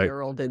 Did you type?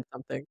 Daryl did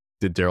something.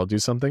 Did Daryl do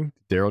something?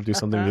 Did Daryl do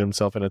something to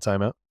himself in a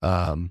timeout?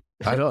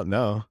 I don't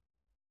know.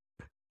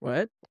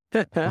 What?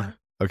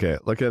 Okay,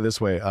 look at it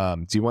this way.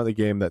 Do you want the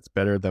game that's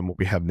better than what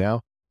we have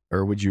now?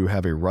 Or would you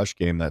have a rush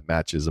game that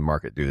matches the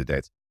market due to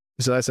dates?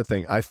 So that's the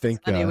thing. I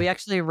think we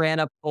actually ran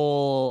a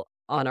poll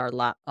on our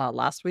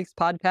last week's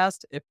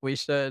podcast if we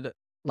should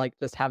like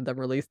just have them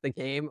release the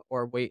game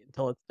or wait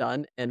until it's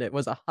done, and it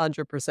was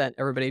 100%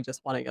 everybody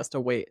just wanting us to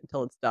wait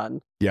until it's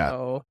done.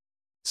 Yeah.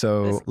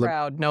 So this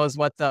crowd knows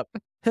what's up.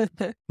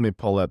 Let me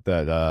pull up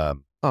that.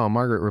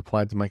 Margaret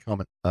replied to my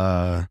comment.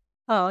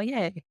 Oh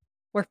yay,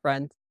 we're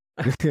friends.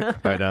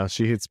 I know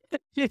she hits.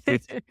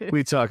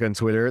 We talk on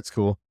Twitter. It's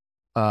cool.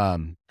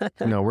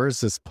 Where's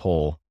this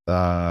poll?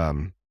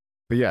 But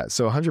yeah,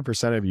 so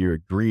 100% of you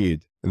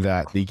agreed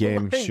that the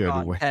game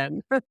should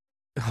win.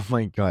 Oh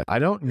my God. I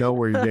don't know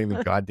where you're getting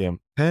the goddamn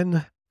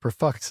pen. For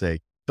fuck's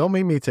sake. Don't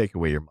make me take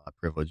away your mod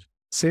privilege.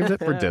 Save it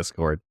for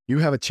Discord. You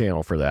have a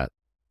channel for that.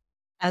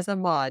 As a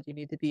mod, you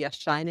need to be a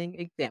shining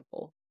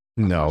example.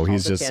 No,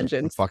 he's just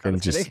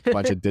fucking just a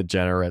bunch of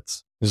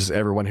degenerates. This is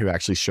everyone who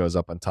actually shows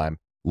up on time.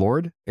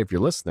 Lord, if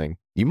you're listening,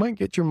 you might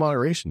get your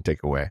moderation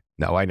takeaway.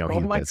 No, I know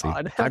he's busy.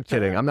 God. I'm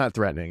kidding. I'm not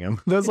threatening him.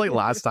 That was like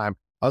last time.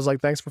 I was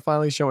like, thanks for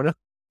finally showing up.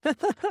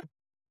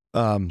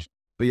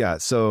 But yeah,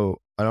 so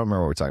I don't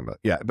remember what we're talking about.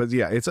 Yeah, but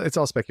yeah, it's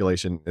all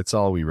speculation. It's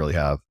all we really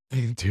have.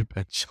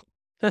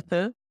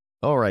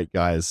 All right,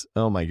 guys.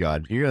 Oh my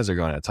God, you guys are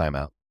going at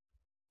timeout.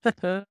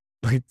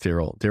 Like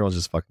Daryl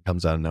just fucking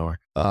comes out of nowhere.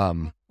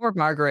 Or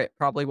Margaret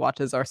probably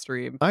watches our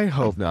stream. I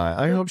hope not.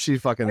 I hope she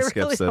fucking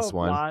skips this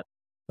one. Not.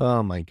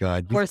 Oh my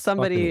God. Or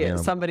Fucking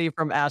animal. somebody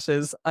from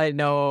Ashes. I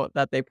know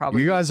that they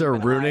probably You guys are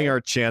keep an ruining eye.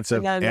 our chance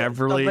And of then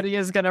somebody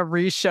is gonna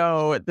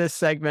re-show this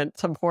segment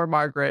to poor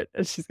Margaret,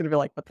 and she's gonna be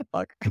like, "What the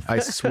fuck?" I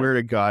swear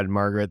to God,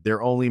 Margaret,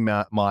 they're only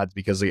mods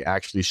because they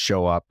actually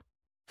show up.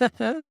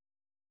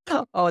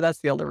 Oh, that's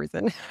the only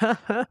reason.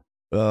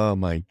 Oh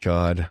my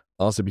God.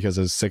 Also because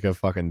I was sick of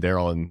fucking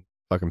Daryl and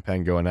fucking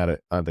Penn going at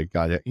it. I think,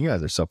 God, you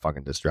guys are so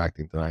fucking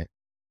distracting tonight.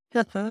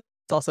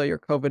 It's also your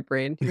COVID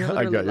brain. You're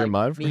I got literally your like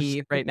mod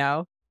me right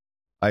now.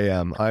 I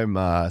am.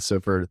 I'm so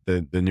for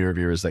the new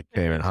reviewers that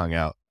came and hung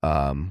out,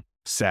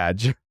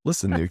 Sag,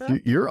 listen,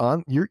 Nuke,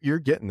 you're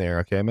getting there,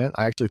 okay, man.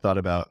 I actually thought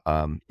about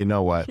you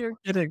know what? You're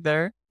getting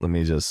there. Let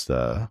me just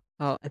Oh,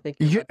 I think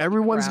you're about to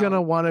everyone's drown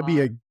gonna want to be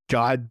a on-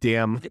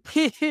 goddamn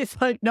He's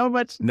like, no,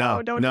 don't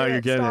no, do you're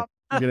it. getting Stop.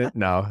 it. You're gonna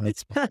no,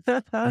 that's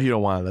you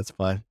don't want it, that's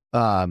fine.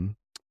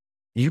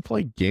 You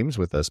play games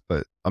with us,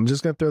 but I'm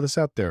just gonna throw this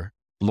out there.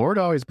 Lord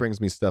always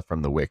brings me stuff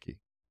from the wiki.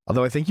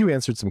 Although I think you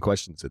answered some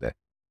questions today.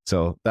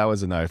 So that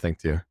was another thing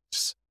too.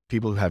 Just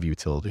people who have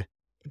utility.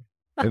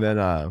 And then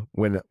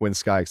when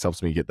Skyx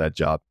helps me get that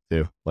job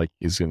too, like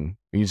he's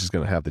just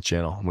gonna have the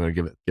channel. I'm gonna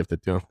gift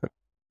it to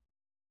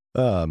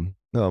him.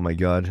 Oh my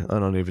God, I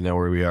don't even know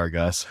where we are,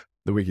 guys.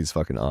 The wiki's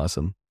fucking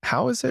awesome.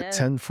 How is it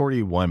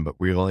 10:41? But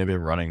we've only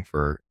been running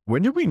for.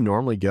 When did we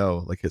normally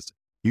go? Like,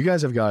 you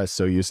guys have got us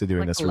so used to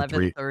doing Like this for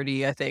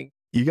 11:30, I think.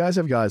 You guys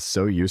have got us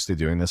so used to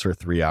doing this for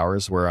 3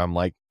 hours, where I'm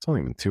like, it's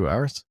only been 2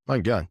 hours. My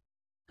God.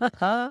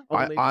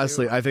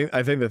 Honestly, I think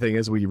the thing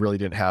is we really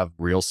didn't have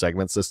real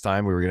segments this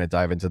time. We were going to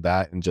dive into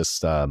that and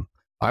just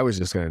I was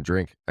just going to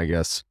drink, I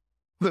guess.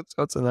 That's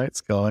how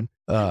tonight's going.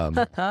 All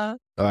right,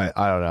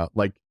 I don't know.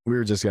 Like we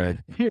were just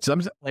going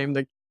to blame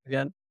the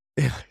again.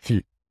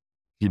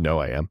 you know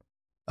I am.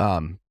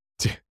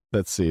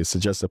 Let's see.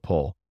 Suggest a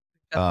poll.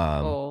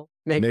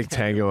 Make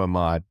Tango a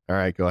mod. All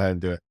right, go ahead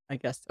and do it. I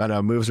guess. I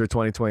know moves are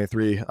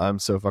 2023. I'm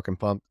so fucking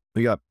pumped.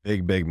 We got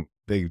big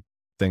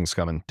things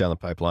coming down the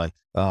pipeline.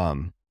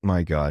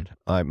 My God,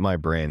 my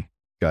brain,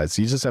 guys,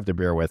 you just have to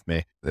bear with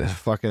me.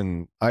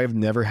 I've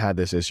never had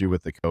this issue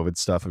with the COVID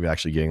stuff of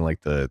actually getting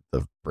like the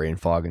brain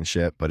fog and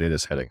shit, but it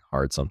is hitting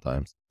hard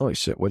sometimes. Holy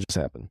shit, what just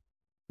happened?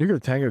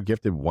 Nuke Tango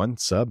gifted 1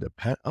 sub to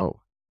Pet.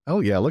 Oh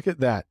yeah, look at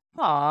that.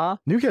 Aw.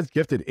 Nuke has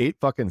gifted 8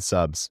 fucking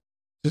subs.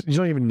 You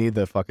don't even need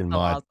the fucking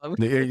mod.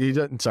 Awesome. You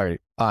don't. Sorry.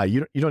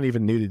 You don't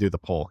even need to do the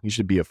poll. You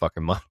should be a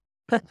fucking mod.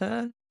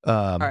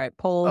 All right,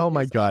 poll. Oh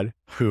my God,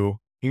 who?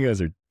 You guys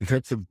are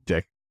that's a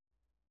dick.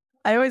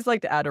 I always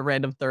like to add a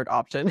random third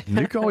option.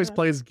 Nuke always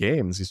plays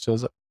games. He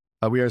shows up.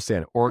 We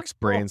understand. Orcs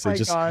brains. They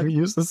just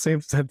use the same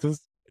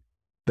sentence.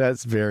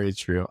 That's very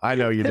true. I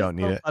know you don't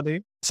need it.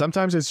 Funny.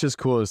 Sometimes it's just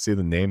cool to see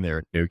the name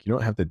there, Nuke. You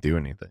don't have to do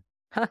anything.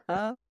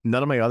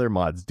 None of my other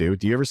mods do.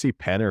 Do you ever see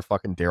Penn or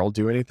fucking Daryl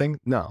do anything?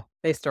 No.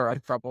 They stir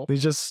up trouble. They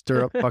just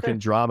stir up fucking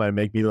drama and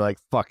make me like,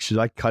 fuck, should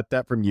I cut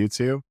that from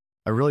YouTube?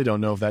 I really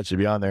don't know if that should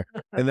be on there.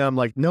 And then I'm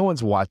like, no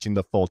one's watching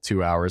the full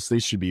 2 hours. They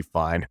should be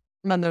fine.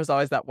 And then there's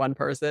always that one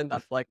person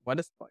that's like, what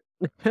is the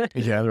point?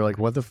 Yeah, they're like,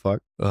 what the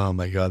fuck? Oh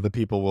my God, the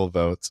people will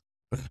vote.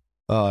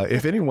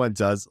 If anyone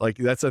does, like,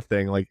 that's a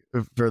thing. Like,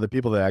 for the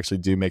people that actually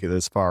do make it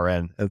this far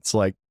in, it's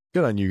like,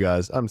 good on you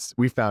guys.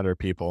 We found our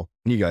people.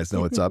 You guys know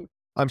what's up.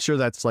 I'm sure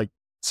that's like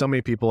so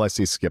many people I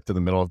see skip to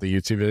the middle of the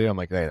YouTube video. I'm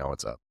like, they know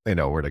what's up. They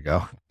know where to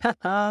go.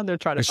 They're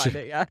trying to find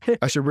it. Yeah.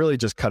 I should really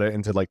just cut it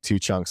into like 2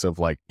 chunks of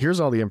like, here's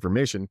all the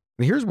information,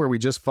 and here's where we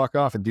just fuck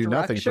off and do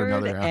nothing for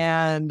another hour.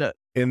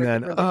 And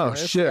then, oh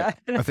shit,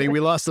 I think we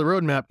lost the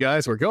roadmap,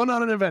 guys. We're going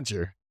on an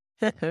adventure.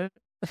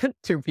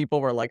 2 people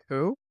were like,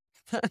 who?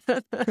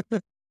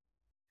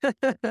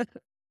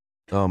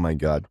 Oh my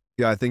God.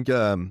 Yeah, I think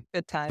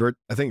good time.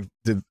 I think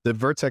did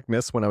Vertec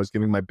miss when I was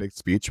giving my big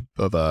speech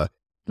of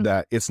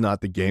that it's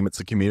not the game, it's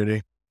the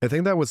community. I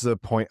think that was the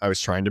point I was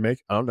trying to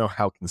make. I don't know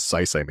how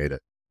concise I made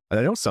it. And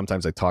I know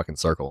sometimes I talk in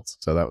circles,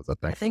 so that was the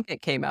thing. I think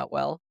it came out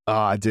well.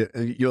 I did.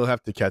 You'll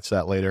have to catch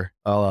that later.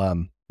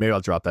 Maybe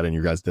I'll drop that in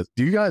your guys' do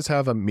you guys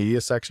have a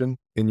media section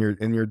in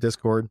your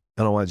Discord?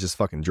 I don't want to just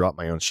fucking drop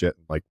my own shit.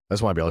 Like, I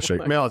just want to be able to show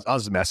you. Maybe I'll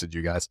just message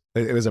you guys.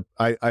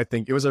 I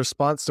think it was a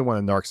response to one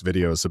of Narc's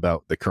videos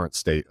about the current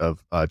state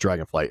of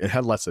Dragonflight. It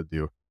had less to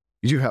do.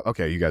 You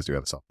guys do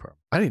have a self program.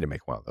 I need to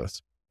make one of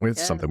those.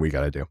 It's something we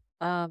got to do.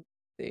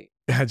 See.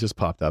 It just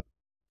popped up.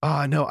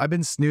 Oh no, I've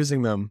been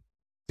snoozing them.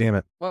 Damn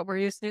it. What were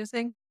you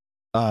snoozing?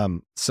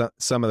 Some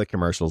of the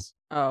commercials.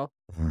 Oh,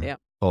 yeah.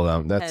 Hold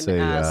on. That's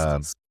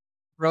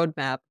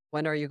roadmap.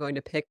 When are you going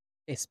to pick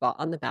a spot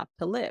on the map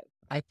to live?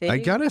 I think I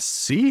gotta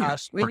see.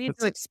 We need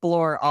to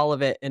explore all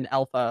of it in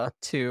Alpha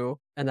 2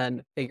 and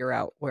then figure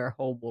out where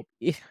home will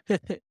be.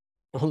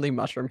 Only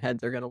mushroom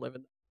heads are gonna live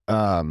in.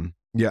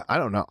 Yeah, I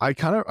don't know. I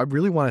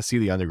really want to see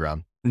the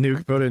underground.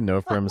 Nuke voted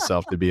no for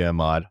himself to be a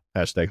mod.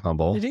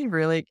 #humble. Did he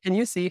really? Can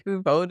you see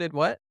who voted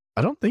what?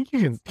 I don't think you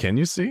can. Can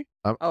you see?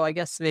 Oh, I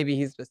guess maybe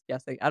he's just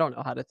guessing. I don't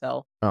know how to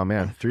tell. Oh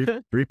man,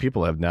 three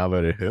people have now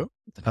voted who?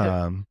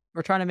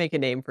 We're trying to make a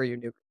name for you,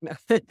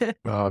 Nuke.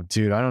 Oh,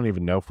 dude, I don't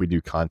even know if we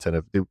do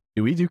content. Do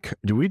we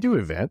do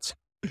events?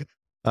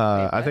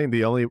 I think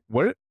the only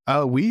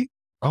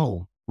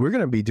Oh, we're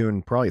gonna be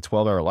doing probably a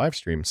 12-hour live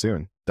stream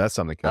soon. That's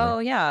something coming. Oh,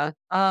 yeah.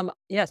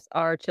 Yes,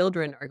 our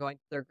children are going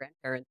to their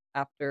grandparents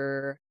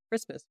after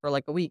Christmas for,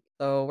 like, a week,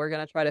 so we're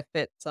gonna try to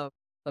fit some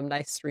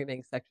nice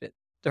streaming sections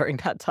during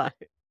that time.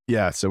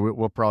 Yeah, so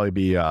we'll probably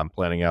be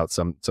planning out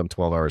some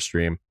 12-hour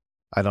stream.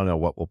 I don't know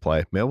what we'll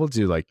play. Maybe we'll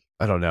do like,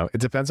 I don't know.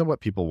 It depends on what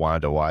people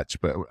wanted to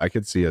watch, but I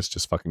could see us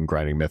just fucking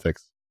grinding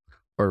mythics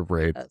or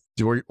raids.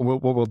 Yes.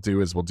 What we'll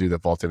do is we'll do the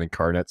vaulted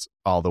incarnates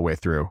all the way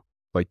through.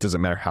 Like,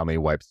 doesn't matter how many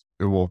wipes.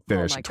 We'll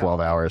finish my in 12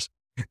 God. hours.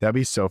 That'd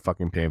be so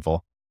fucking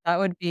painful. That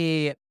would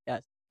be,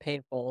 yes,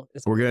 painful.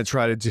 We're gonna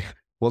try to do.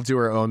 We'll do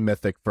our own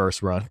mythic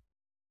first run.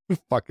 We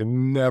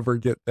fucking never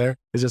get there.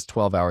 It's just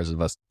 12 hours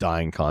of us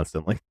dying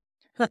constantly.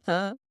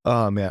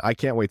 Oh man, I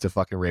can't wait to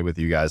fucking raid with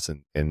you guys.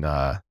 In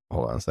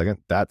hold on a second.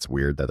 That's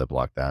weird that I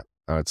blocked that.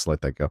 All right, let's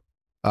let that go.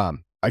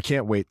 I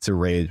can't wait to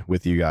raid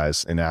with you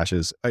guys in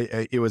Ashes.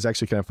 It was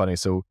actually kind of funny.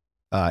 So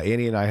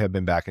Annie and I have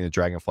been back in the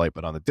Dragonflight,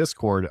 but on the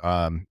Discord,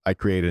 I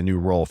created a new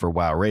role for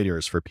WoW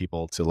Raiders for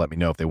people to let me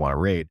know if they want to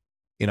raid.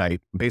 And I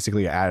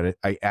basically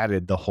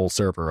added the whole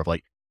server of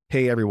like,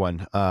 hey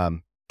everyone,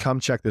 come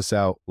check this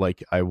out.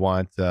 Like I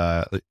want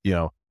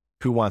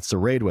who wants to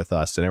raid with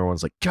us? And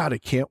everyone's like, God, I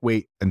can't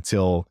wait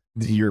until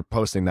you're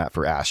posting that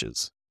for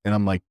Ashes. And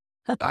I'm like,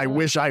 I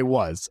wish I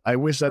was. I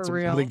wish that's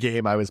the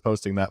game I was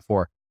posting that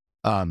for.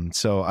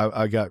 So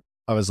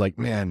I was like,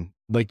 man,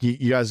 like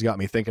you guys got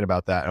me thinking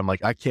about that. And I'm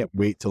like, I can't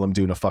wait till I'm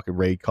doing a fucking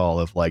raid call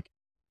of like,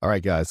 all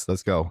right, guys,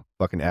 let's go.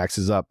 Fucking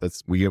axes up.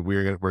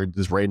 We're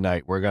this raid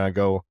night. We're gonna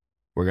go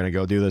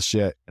do this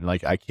shit. And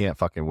like, I can't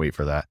fucking wait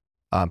for that.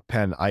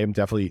 Pen, I am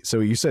definitely. So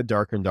you said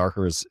Darker and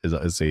Darker is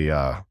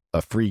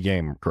a free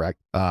game,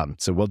 correct?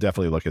 So we'll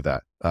definitely look at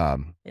that.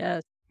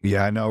 Yes.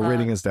 Yeah, I know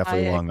rating is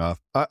definitely long off.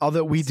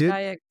 Although we did.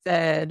 Kayak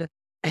said,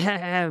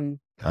 I'm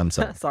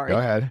sorry. Sorry. Go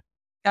ahead.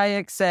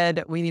 Kayak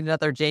said we need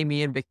another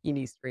Jamie and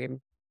bikini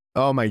stream.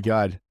 Oh my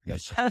God.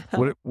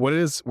 Where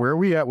are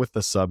we at with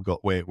the sub goal?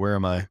 Wait, where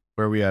am I?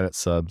 Where are we at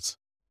subs?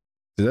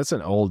 Dude, that's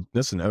an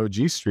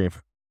OG stream.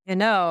 You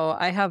know,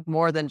 I have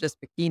more than just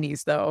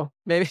bikinis though.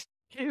 Maybe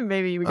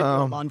we could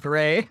go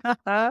lingerie. You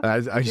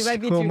might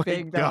be too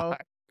big though.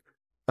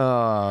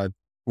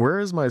 Where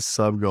is my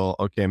sub goal?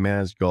 Okay,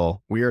 managed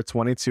goal. We are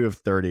 22 of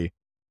 30.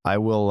 I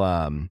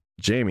will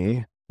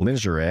Jamie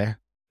lingerie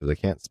because I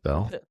can't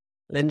spell.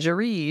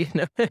 Lingerie.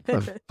 How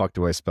the fuck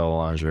do I spell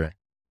lingerie?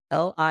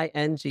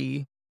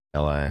 Lingerie.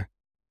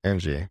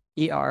 Lingerie.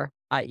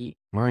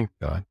 My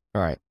God.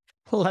 All right.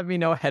 Let me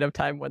know ahead of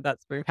time when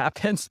that stream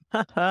happens.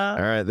 All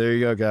right, there you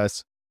go,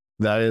 guys.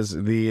 That is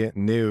the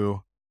new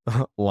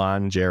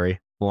lingerie.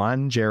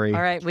 Lingerie.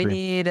 All right, stream.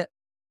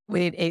 we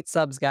need 8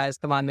 subs, guys.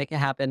 Come on, make it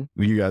happen.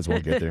 You guys will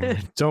get there.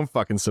 Don't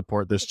fucking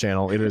support this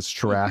channel. It is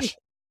trash.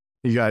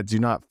 You guys do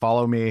not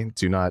follow me.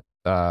 Do not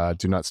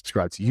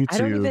subscribe to YouTube. I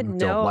don't even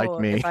know like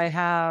me. if I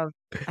have.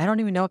 I don't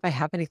even know if I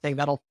have anything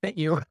that'll fit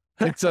you.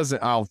 It doesn't.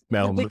 The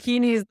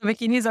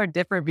bikinis are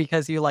different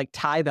because you like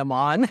tie them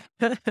on.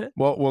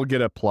 Well, we'll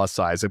get a plus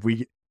size. If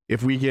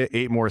we get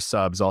 8 more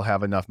subs, I'll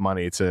have enough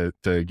money to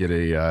get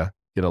a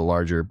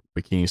larger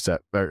bikini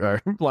set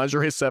or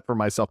lingerie set for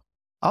myself.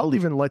 I'll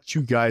even let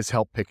you guys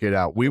help pick it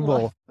out.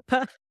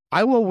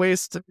 I will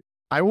waste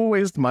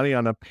money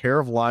on a pair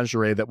of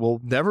lingerie that will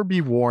never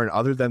be worn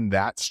other than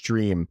that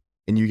stream.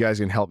 And you guys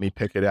can help me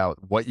pick it out,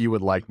 what you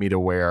would like me to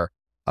wear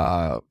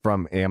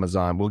from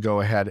Amazon. We'll go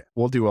ahead.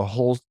 We'll do a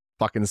whole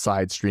fucking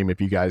side stream if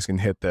you guys can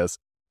hit this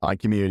on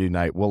community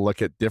night. We'll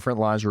look at different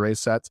lingerie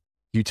sets.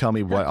 You tell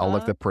me what I'll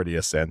look the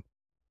prettiest in.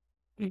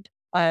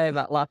 I'm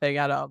laughing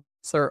at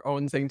Sir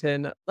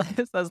Ownsington.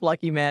 It says,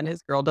 lucky man,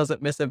 his girl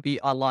doesn't miss a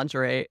beat on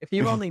lingerie. If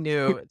you only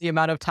knew the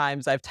amount of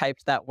times I've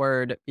typed that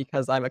word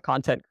because I'm a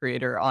content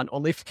creator on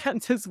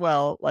OnlyFans as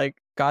well. Like,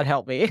 God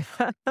help me.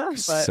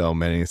 So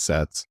many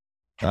sets.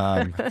 Dude,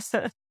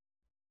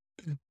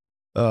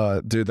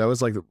 that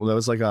was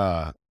like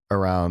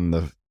around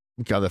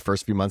the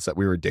first few months that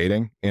we were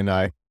dating, and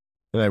I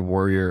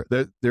wore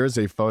there's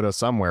a photo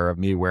somewhere of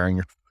me wearing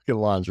your fucking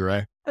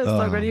lingerie. It's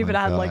so good. You even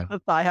had like the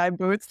thigh-high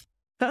boots.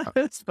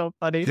 It's so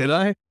funny. Did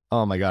I?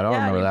 Oh my God, I don't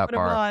remember that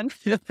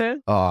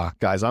part. Oh,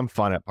 guys, I'm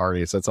fun at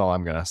parties. That's all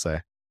I'm gonna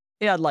say.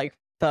 He had like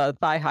the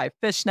thigh-high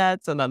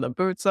fishnets and then the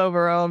boots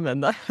over them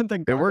and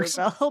the it works.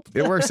 Belt.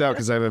 It works out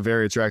because I have a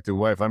very attractive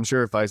wife. I'm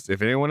sure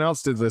if anyone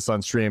else did this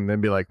on stream,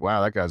 they'd be like,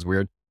 "Wow, that guy's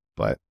weird,"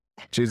 but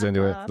she's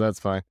into it. So that's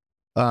fine.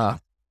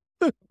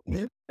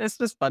 It's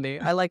just funny.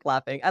 I like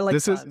laughing. I like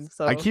fun.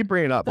 So I keep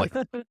bringing it up like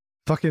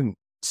fucking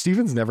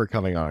Steven's never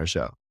coming on our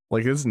show.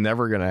 Like this is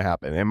never gonna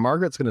happen. And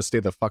Margaret's gonna stay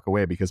the fuck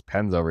away because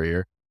Penn's over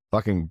here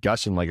fucking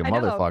gushing like a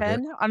motherfucker.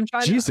 Penn. I'm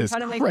trying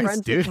to make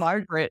friends with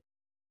Margaret.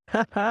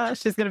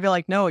 She's gonna be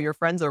like, no, your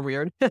friends are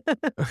weird.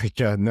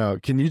 Yeah, no.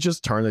 Can you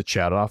just turn the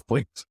chat off,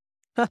 please?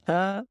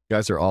 You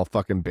guys are all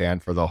fucking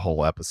banned for the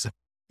whole episode.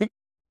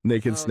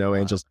 Naked snow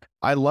angels.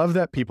 I love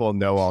that people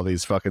know all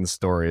these fucking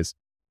stories.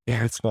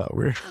 Yeah, it's not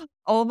weird.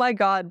 Oh my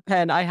God,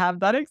 Penn, I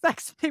have that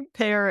exact same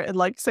pair in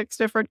like 6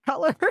 different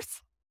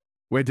colors.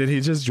 Wait, did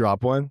he just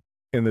drop one?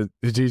 Did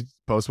he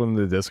post one in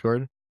the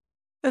Discord?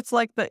 It's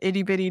like the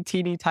itty bitty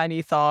teeny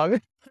tiny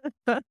song.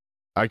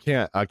 I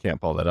can't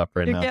pull that up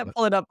right You now. can't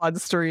pull it up on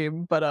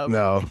stream, but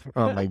No.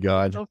 Oh my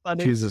God. so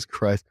funny. Jesus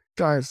Christ.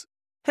 Guys,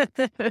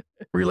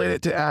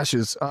 related to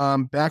ashes.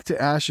 Back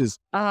to ashes.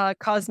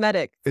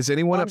 Cosmetics, Is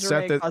anyone upset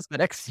lingerie, that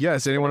cosmetics. yeah,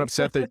 is anyone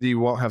upset that you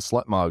won't have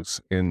slut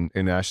mugs in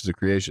Ashes of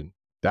Creation?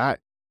 That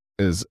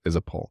is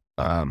a poll.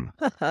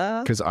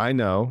 Because I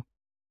know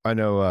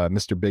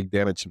Mr. Big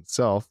Damage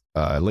himself,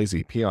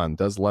 Lazy Peon,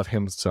 does love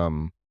him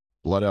some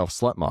Blood Elf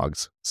slut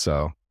mugs.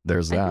 So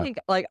there's I that. think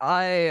like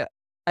I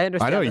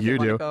understand. I know that they you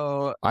wanna do.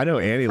 Go I know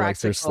Annie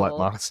likes their slut practical.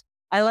 mugs.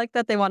 I like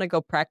that they want to go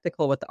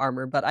practical with the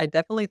armor, but I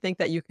definitely think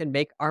that you can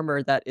make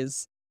armor that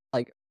is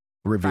like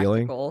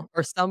Revealing. practical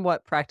or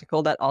somewhat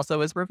practical that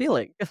also is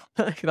revealing.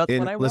 Like, that's what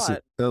And I listen,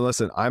 want.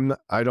 listen.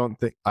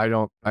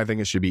 I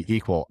think it should be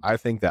equal. I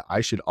think that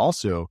I should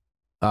also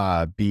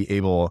be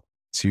able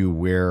to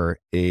wear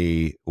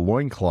a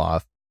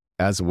loincloth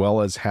as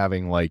well as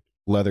having like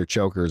leather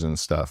chokers and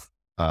stuff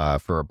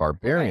for a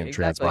barbarian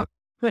Right, exactly.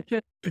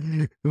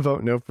 transmog.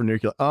 Vote no for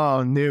nuclear.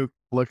 Oh, nuke!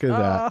 Look at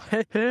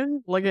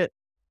that. Look at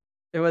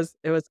it was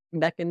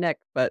neck and neck,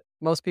 but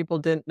most people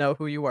didn't know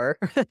who you were.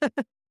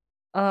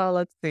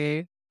 Let's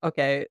see.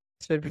 Okay,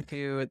 should we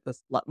do the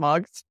slut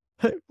mugs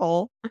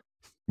poll?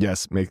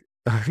 Yes, make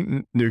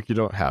nuke. You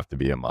don't have to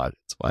be a mod.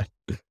 It's fine.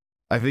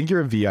 I think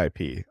you're a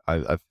VIP.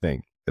 I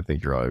think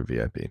you're all a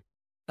VIP.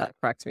 That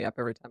cracks me up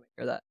every time I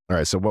hear that. All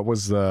right. So what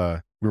was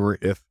the we were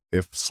if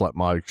slut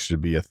mod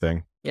should be a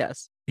thing?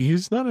 Yes.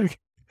 He's not a.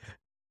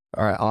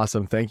 All right.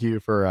 Awesome. Thank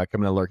you for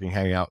coming to Lurking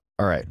Hangout.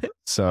 All right.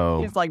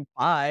 So He's like,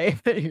 bye.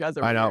 You guys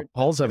are I know weird.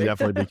 polls have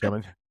definitely been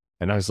coming,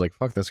 and I was like,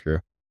 fuck this crew.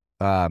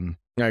 I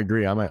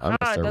agree. I'm gonna It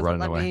start doesn't running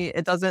let away. me.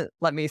 It doesn't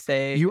let me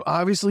say. You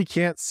obviously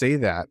can't say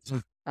that.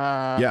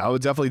 Yeah, I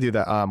would definitely do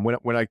that.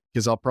 When I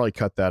because I'll probably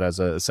cut that as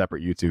a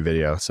separate YouTube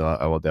video, so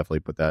I will definitely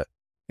put that.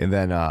 And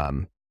then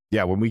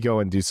yeah, when we go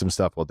and do some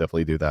stuff, we'll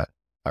definitely do that.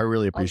 I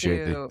really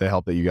appreciate the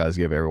help that you guys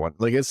give everyone.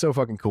 Like it's so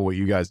fucking cool what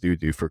you guys do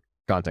for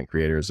content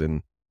creators.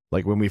 And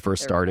like when we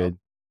first started,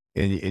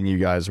 and you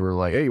guys were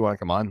like, hey, you want to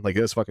come on? Like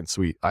it was fucking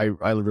sweet. I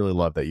really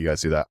love that you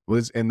guys do that.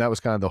 And that was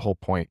kind of the whole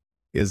point.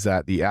 Is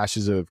that the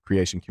Ashes of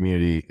Creation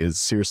community is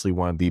seriously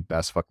one of the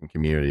best fucking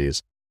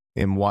communities.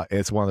 And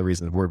it's one of the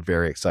reasons we're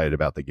very excited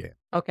about the game.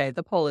 Okay,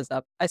 the poll is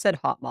up. I said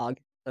hot mog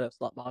instead of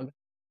slut mog.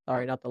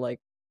 Sorry, not to like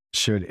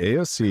Should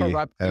AOC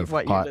corrupt have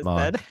what you hot just mog?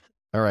 said.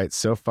 All right,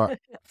 so far,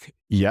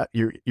 yeah,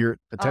 your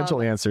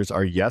potential answers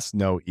are yes,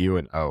 no, you,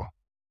 and O.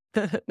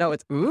 No,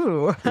 it's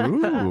ooh.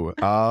 Ooh,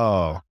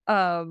 oh.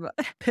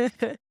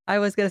 I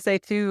was gonna say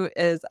too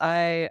is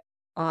I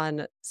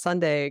on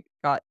Sunday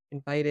got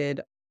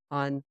invited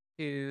on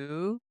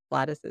to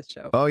Gladys's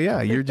show. Oh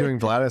yeah, you're doing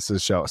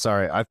Gladys's show.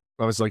 Sorry, I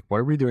was like, what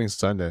are we doing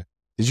Sunday?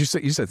 Did you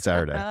said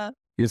Saturday?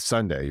 It's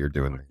Sunday. You're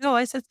doing it. No,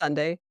 I said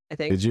Sunday. I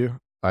think. Did you?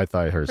 I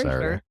thought I heard Pretty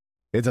Saturday. sure.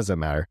 It doesn't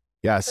matter.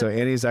 Yeah, so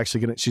Annie's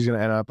actually she's gonna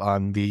end up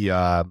on the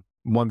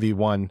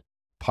 1v1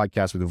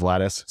 podcast with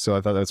Vladis. So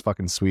I thought that was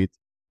fucking sweet.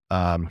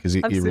 Because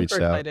he reached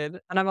super out. excited,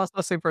 and I'm also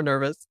super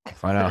nervous.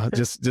 I know,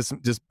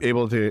 just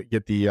able to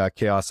get the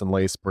Chaos and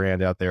Lace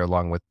brand out there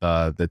along with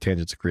the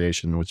Tangents of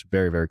Creation, which is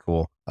very, very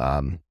cool.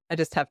 I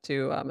just have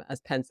to, as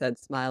Penn said,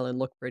 smile and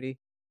look pretty.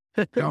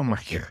 Oh my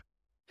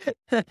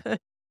god.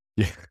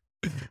 Yeah.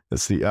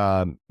 Let's see.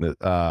 God,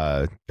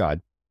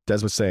 Des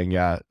was saying,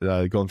 yeah,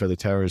 Golden Feather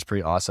Tower is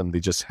pretty awesome. They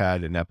just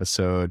had an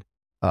episode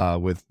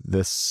with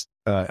this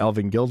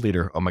Elven guild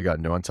leader. Oh my god,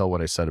 no one tell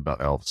what I said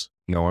about elves.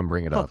 No one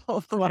bring it up.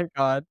 Oh my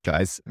god.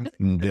 Guys,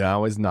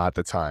 now is not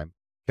the time.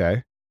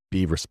 Okay?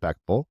 Be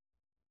respectful.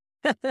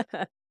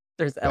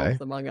 There's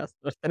elves among us.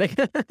 Just kidding.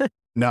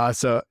 No,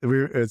 so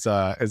it's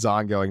an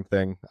ongoing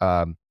thing.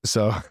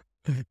 So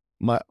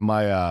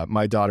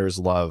my daughters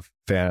love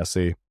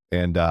fantasy,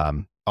 and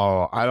I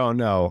don't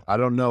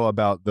know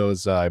about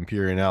those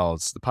Empyrean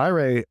elves. The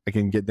Pyre I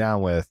can get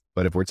down with,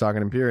 but if we're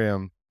talking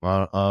Imperium,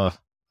 I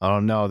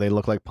don't know. They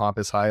look like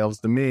pompous high elves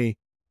to me.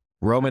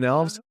 Roman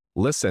elves.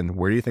 Listen,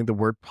 where do you think the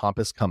word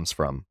pompous comes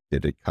from?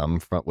 Did it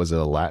come from? Was it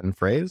a Latin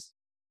phrase?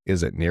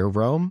 Is it near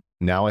Rome?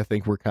 Now I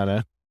think we're kind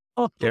of.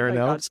 Oh Karen my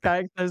elves.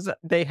 God, because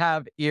they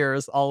have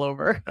ears all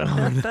over.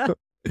 Oh,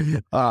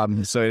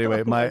 no. So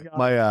anyway,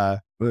 my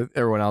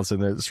everyone else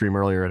in the stream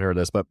earlier had heard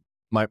this, but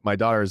my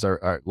daughters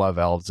are love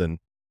elves, and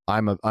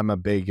I'm a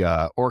big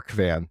orc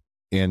fan.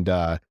 And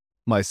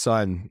my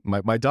son,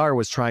 my daughter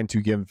was trying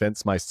to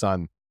convince my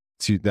son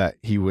to that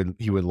he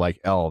would like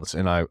elves,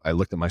 and I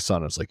looked at my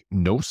son. I was like,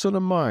 no son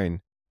of mine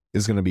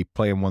is going to be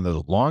playing one of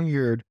those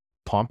long-eared,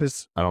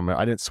 pompous. I don't know.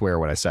 I didn't swear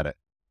when I said it.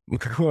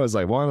 I was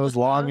like, one of those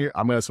long-eared.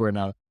 I'm going to swear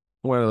now.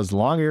 One of those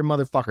long-eared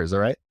motherfuckers. All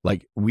right,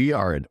 like we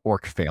are an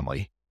orc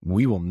family.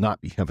 We will not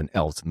be having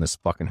elves in this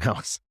fucking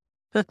house.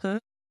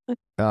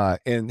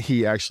 And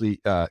he actually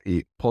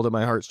he pulled at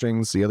my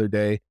heartstrings the other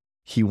day.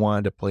 He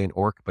wanted to play an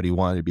orc, but he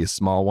wanted to be a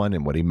small one,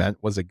 and what he meant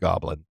was a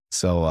goblin.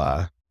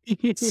 So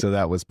so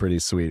that was pretty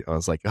sweet. I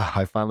was like, oh,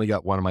 I finally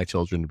got one of my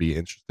children to be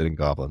interested in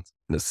goblins.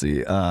 Let's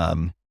see.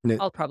 I'll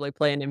probably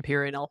play an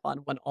Imperial elf on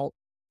one alt.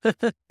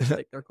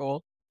 Like they're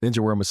cool. Ninja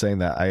Worm was saying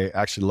that I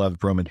actually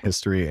loved Roman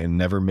history and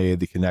never made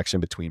the connection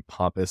between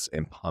Pompous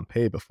and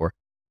Pompeii before.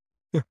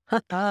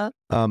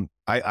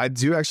 I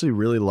do actually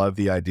really love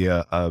the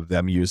idea of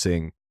them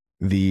using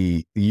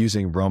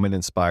Roman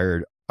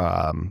inspired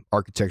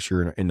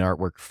architecture and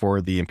artwork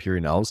for the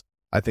Empyrean elves.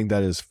 I think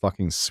that is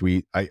fucking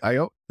sweet.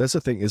 That's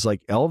the thing is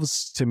like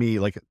elves to me,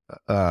 like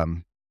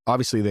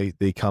obviously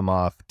they come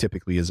off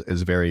typically as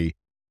very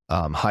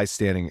high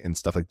standing and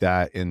stuff like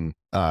that. And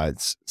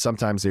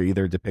sometimes they're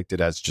either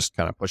depicted as just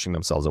kind of pushing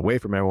themselves away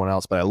from everyone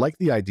else. But I like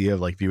the idea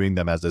of like viewing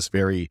them as this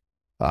very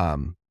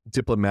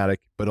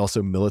diplomatic, but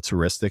also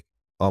militaristic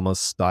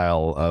almost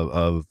style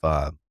of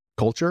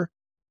culture.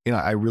 You know,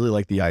 I really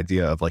like the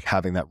idea of like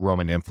having that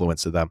Roman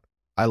influence to them.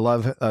 I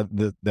love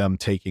them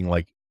taking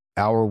like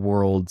our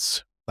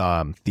world's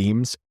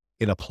themes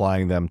and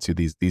applying them to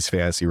these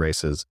fantasy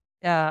races.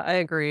 Yeah, I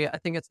agree. I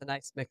think it's a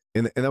nice mix.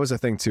 And that was the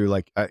thing too.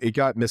 Like it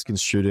got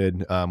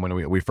misconstrued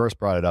when we first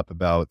brought it up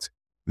about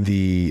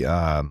the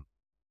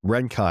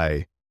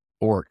Renkai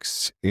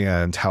orcs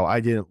and how I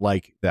didn't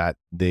like that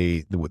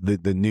the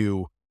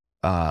new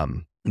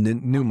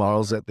new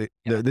models that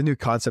the new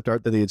concept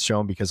art that they had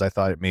shown, because I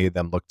thought it made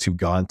them look too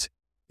gaunt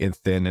and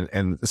thin,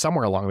 and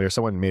somewhere along there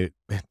someone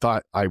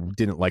thought I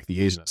didn't like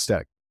the Asian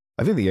aesthetic.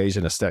 I think the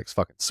Asian aesthetic's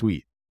fucking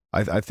sweet.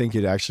 I think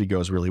it actually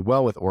goes really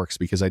well with orcs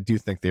because I do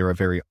think they're a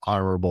very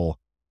honorable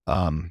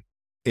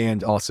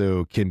and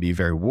also can be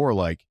very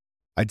warlike.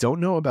 I don't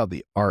know about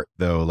the art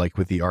though, like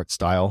with the art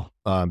style,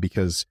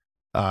 because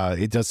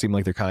it does seem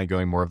like they're kind of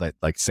going more of that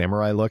like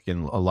samurai look,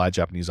 and a lot of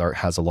Japanese art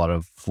has a lot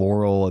of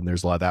floral and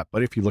there's a lot of that.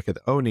 But if you look at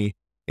the Oni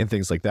and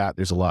things like that,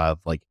 there's a lot of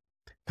like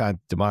kind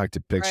of demonic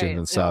depiction Right.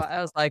 and stuff. I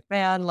was like,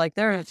 man, like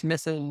they're just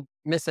missing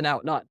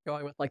out not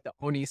going with like the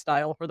Oni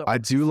style for the I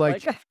do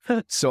like,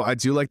 like so I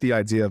do like the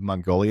idea of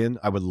Mongolian.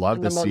 I would love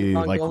and to the see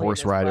like Mongolian horse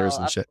as riders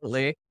well, and shit.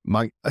 absolutely.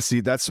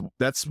 See, that's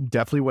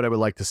definitely what I would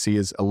like to see,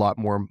 is a lot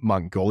more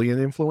Mongolian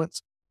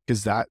influence,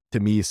 because that to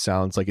me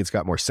sounds like it's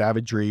got more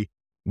savagery.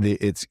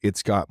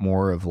 It's got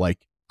more of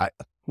like,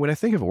 when I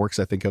think of orcs,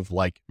 I think of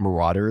like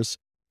marauders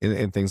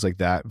and things like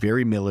that.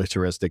 Very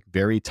militaristic,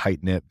 very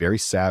tight knit, very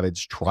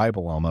savage,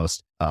 tribal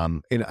almost.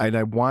 And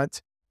I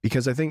want,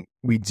 because I think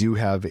we do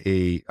have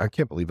I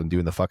can't believe I'm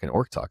doing the fucking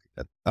orc talk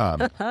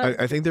again.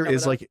 I think there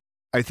is like,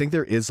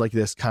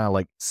 this kind of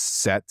like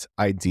set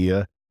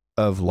idea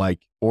of like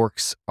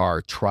orcs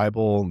are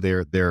tribal,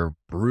 they're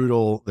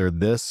brutal, they're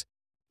this.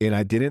 And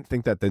I didn't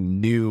think that the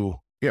new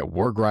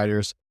warg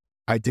riders,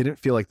 I didn't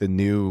feel like the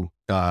new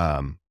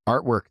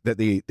artwork that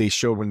they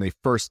showed when they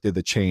first did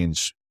the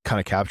change kind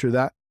of captured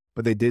that.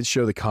 But they did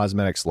show the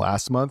cosmetics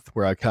last month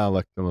where I kind of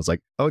looked and was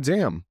like, oh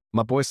damn,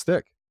 my boy's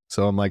thick.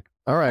 So I'm like,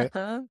 all right,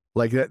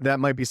 like that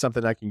might be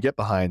something I can get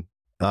behind.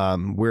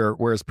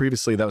 Whereas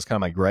previously that was kind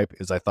of my gripe,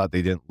 is I thought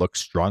they didn't look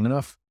strong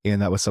enough,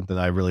 and that was something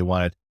I really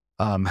wanted.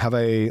 Have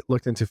I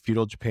looked into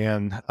feudal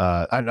Japan?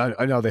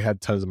 I know they had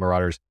tons of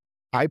marauders.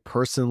 I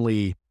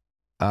personally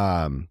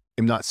am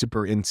not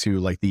super into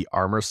like the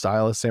armor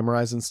style of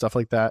samurais and stuff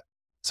like that.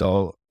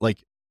 So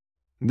like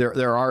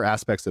there are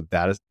aspects of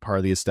that as part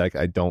of the aesthetic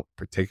I don't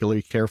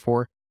particularly care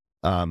for.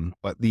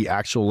 But the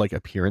actual like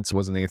appearance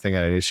wasn't anything I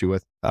had an issue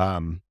with.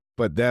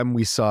 But then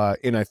we saw,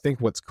 and I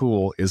think what's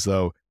cool is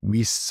though,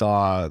 we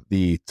saw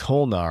the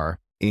Tolnar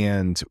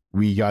and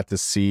we got to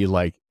see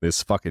like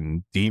this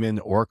fucking demon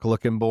orc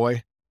looking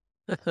boy.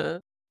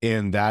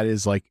 And that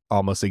is like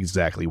almost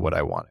exactly what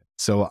I wanted.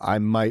 So I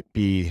might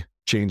be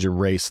changing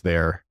race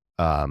there.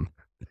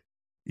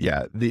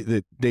 Yeah,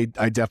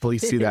 I definitely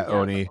see that Yeah.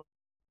 Oni.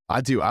 I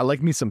do. I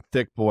like me some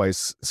thick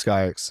boys,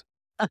 Skyx.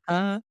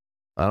 I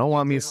don't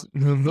want me.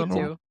 Me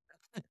too.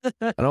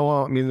 I don't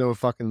want me no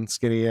fucking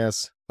skinny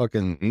ass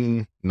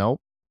fucking.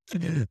 Nope.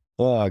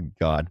 Oh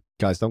God,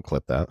 guys, don't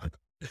clip that.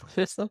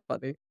 It's so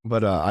funny.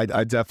 But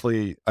I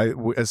definitely,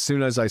 as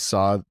soon as I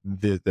saw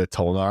the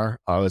Tolnar,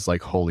 I was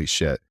like, holy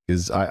shit,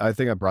 because I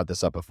think I brought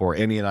this up before.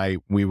 Annie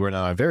and we went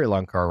on a very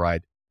long car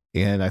ride,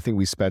 and I think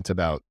we spent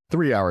about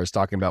 3 hours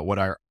talking about what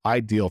our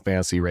ideal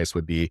fantasy race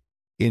would be.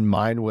 In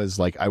mine was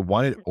like, I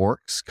wanted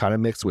orcs kind of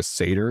mixed with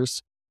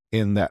satyrs,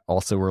 in that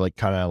also were like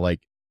kind of like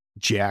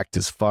jacked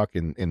as fuck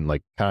and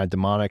like kind of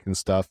demonic and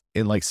stuff.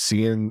 And like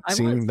seeing I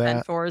want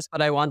that centaurs,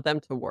 but I want them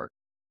to work.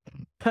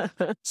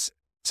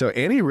 So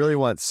Annie really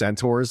wants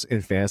centaurs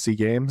in fantasy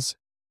games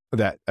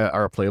that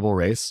are a playable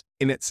race,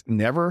 and it's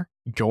never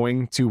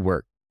going to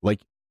work.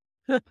 Like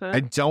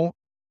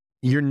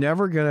you're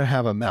never going to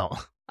have a mount.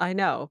 I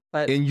know,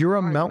 but And you're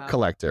a mount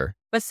collector.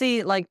 But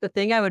see, like the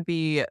thing I would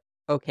be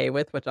okay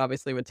with, which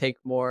obviously would take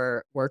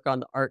more work on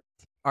the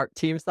art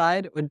team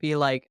side, would be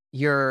like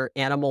your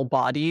animal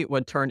body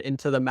would turn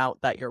into the mount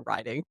that you're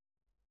riding.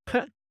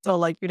 So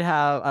like you'd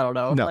have, I don't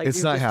know, No, like it's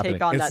you not just happening.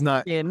 take on It's that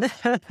not. skin.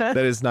 That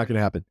is not going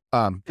to happen.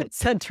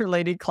 Center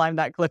lady climb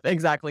that cliff.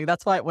 Exactly.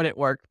 That's why it wouldn't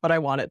work, but I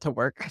want it to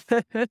work.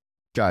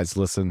 Guys,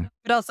 listen.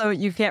 But also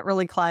you can't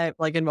really climb,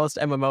 like in most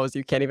MMOs,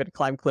 you can't even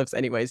climb cliffs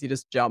anyways. You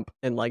just jump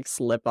and like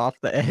slip off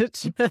the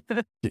edge.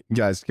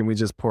 Guys, can we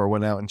just pour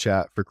one out in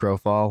chat for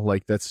Crowfall?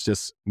 Like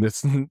that's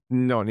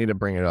no need to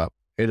bring it up.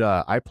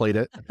 I played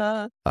it.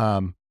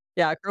 Um,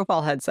 Yeah,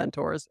 Crowfall had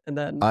centaurs, and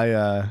then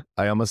I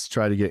almost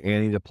tried to get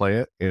Annie to play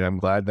it, and I'm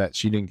glad that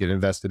she didn't get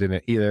invested in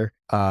it either.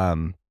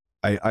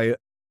 I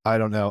I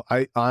don't know.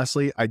 I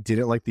honestly I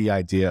didn't like the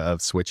idea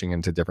of switching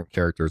into different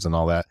characters and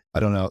all that.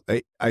 I don't know.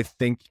 I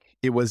think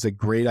it was a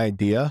great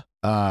idea,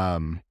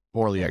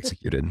 poorly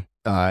executed.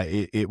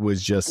 It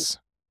was just.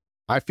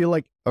 I feel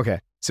like okay.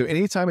 So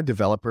anytime a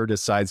developer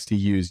decides to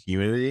use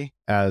Unity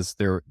as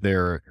their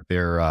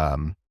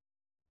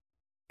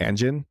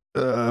engine,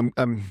 I'm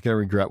gonna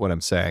regret what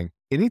I'm saying.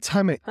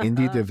 Anytime an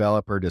indie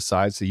developer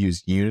decides to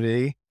use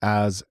Unity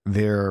as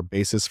their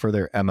basis for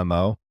their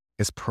MMO,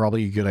 it's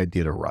probably a good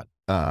idea to run.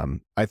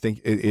 I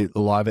think a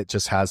lot of it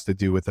just has to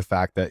do with the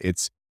fact that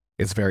it's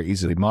very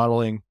easily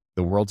modeling.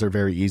 The worlds are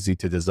very easy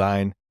to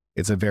design.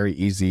 It's a very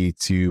easy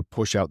to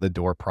push out the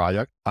door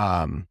product.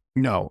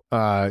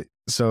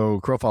 So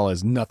Crowfall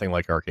is nothing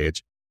like Arcade.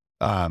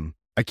 I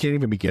can't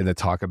even begin to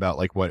talk about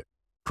like what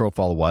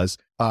Crowfall was.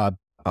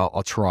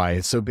 I'll try.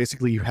 So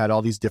basically, you had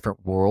all these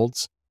different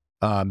worlds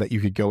that you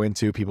could go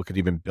into. People could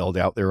even build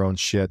out their own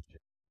shit.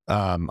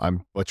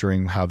 I'm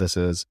butchering how this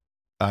is.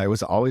 It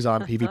was always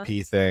on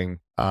PvP thing.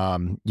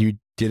 You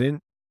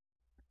didn't.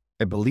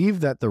 I believe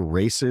that the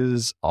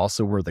races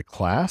also were the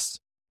class,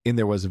 and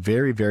there was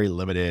very, very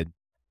limited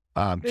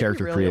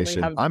character really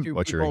creation. only have I'm 2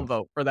 butchering. people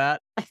vote for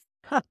that.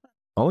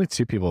 Only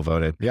 2 people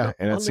voted. Yeah,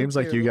 and it Only seems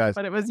like 2, you guys,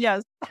 but it was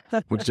yes.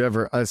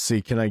 whichever. Let's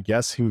see. Can I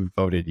guess who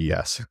voted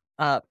yes?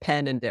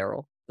 Penn and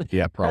Daryl.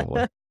 Yeah,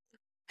 probably.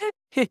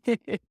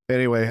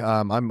 Anyway,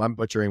 I'm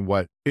butchering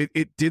what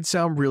it did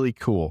sound really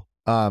cool.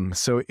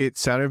 So it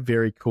sounded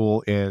very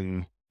cool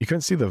in you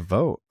couldn't see the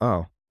vote.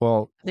 Oh,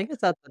 well, I think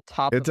it's at the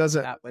top it of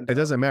doesn't that window. it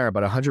doesn't matter,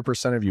 but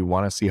 100% of you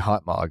want to see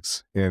hot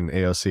mogs in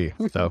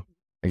AOC. So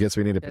I guess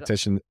we need a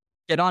petition.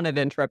 Get on it,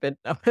 Intrepid.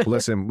 No.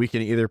 Listen, we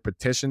can either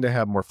petition to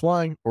have more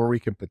flying or we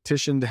can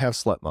petition to have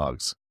slut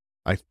mogs.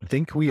 I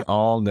think we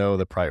all know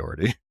the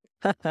priority.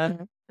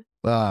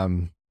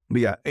 But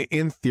yeah,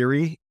 in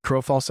theory,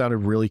 Crowfall sounded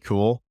really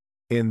cool.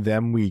 And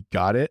then we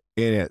got it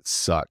and it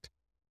sucked.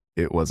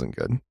 It wasn't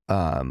good.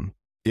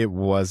 It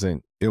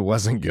wasn't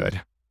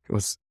good. It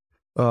was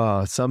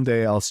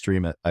someday I'll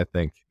stream it, I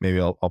think.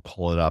 Maybe I'll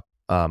pull it up.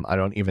 I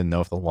don't even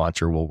know if the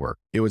launcher will work.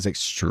 It was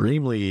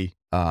extremely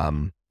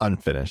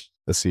unfinished.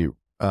 Let's see.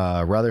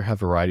 Rather have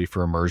variety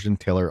for immersion,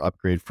 tailor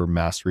upgrade for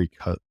mastery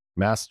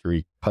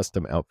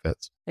custom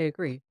outfits. I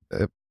agree.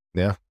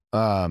 Yeah.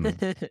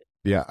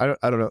 Yeah,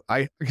 I don't know.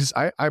 Because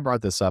I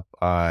brought this up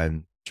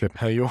on trim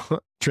how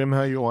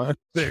you want.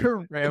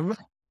 Trim.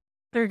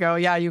 There you go.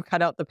 Yeah, you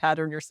cut out the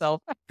pattern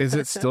yourself. Is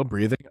it still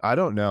breathing? I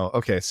don't know.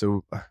 Okay,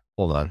 so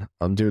hold on.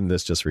 I'm doing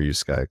this just for you,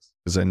 Sky,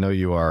 because I know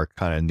you are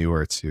kind of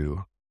newer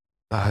to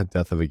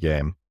Death of a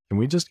Game. Can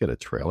we just get a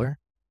trailer?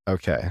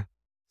 Okay,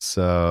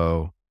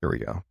 so here we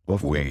go.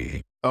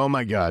 Oh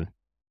my God,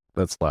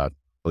 that's loud.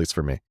 At least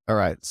for me. All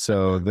right,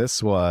 so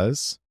this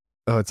was.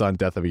 Oh, it's on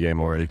Death of a Game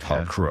already.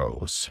 Our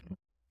crows,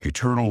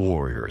 eternal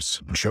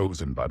warriors,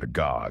 chosen by the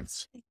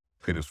gods.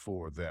 It is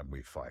for them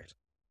we fight.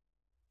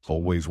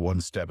 Always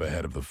one step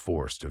ahead of the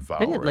force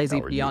devouring Didn't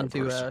Lazy our P onto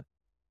universe.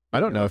 I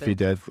don't know if he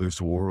did.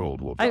 This world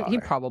will die, he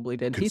probably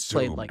did. He's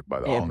played consumed like by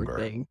the hunger.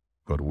 everything.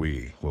 but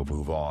we will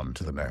move on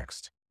to the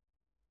next.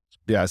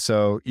 Yeah,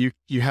 so you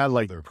had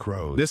like Their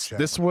crows.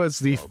 this was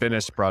the challenge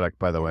finished product,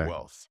 by the way.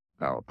 Wealth,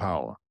 our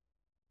power.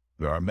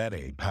 There are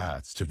many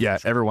paths to Yeah,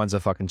 victory. everyone's a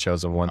fucking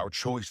chosen one. Our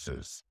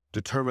choices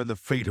determine the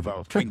fate of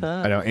our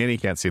kingdom. I know Annie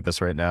can't see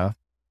this right now.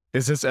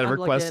 Is this I'm EverQuest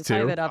looking. I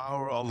have 2? it up.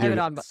 Our I have it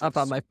up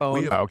on my We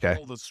phone. have Oh, okay.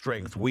 all the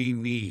strength we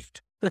need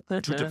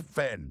to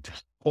defend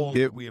all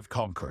that we have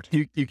conquered.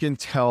 You can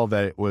tell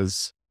that it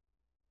was.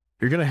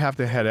 You're gonna have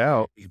to head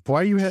out.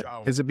 Why are you?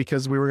 Is it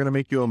because we were gonna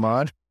make you a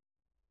mod?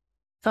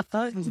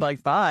 It's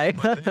like, bye.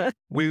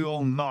 We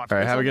will not. All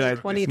right, have a good night.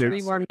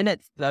 23 more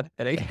minutes. No,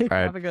 kidding. All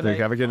right, Have a good night.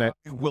 have a good night.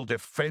 We will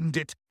defend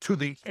it to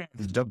the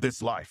end of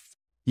this life.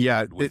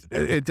 Yeah,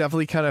 it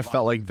definitely kind of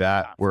felt like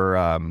that. Where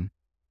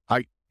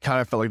I kind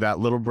of felt like that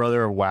little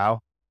brother of WoW.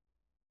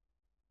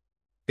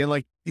 And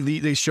like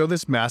they show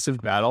this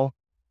massive battle.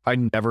 I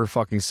never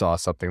fucking saw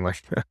something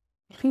like that.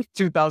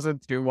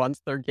 2002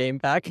 wants their game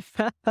back.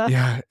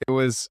 Yeah, it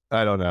was.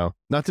 I don't know.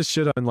 Not to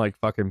shit on like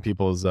fucking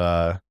people's.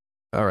 All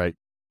right,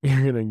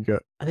 you're gonna go.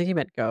 I think he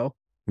meant go.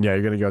 Yeah,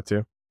 you're gonna go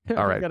too. All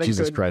I right, gotta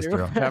Jesus go Christ, too.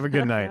 bro. Have a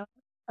good night.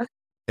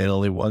 And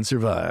only one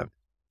survived.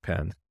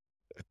 Pen.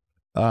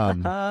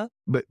 But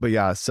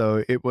yeah,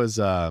 so it was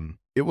Survival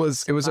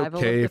of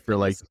okay the for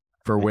like fittest.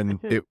 for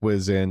when it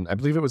was in. I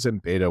believe it was in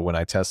beta when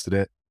I tested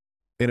it,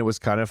 and it was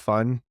kind of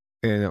fun.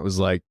 And it was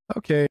like,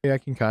 okay, I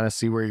can kind of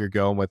see where you're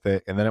going with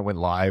it. And then it went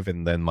live,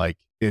 and then like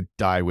it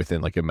died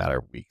within like a matter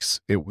of weeks.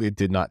 It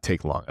did not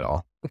take long at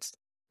all.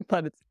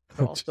 But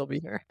it'll still be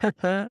here.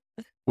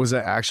 Was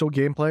it actual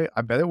gameplay?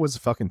 I bet it was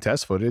fucking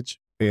test footage.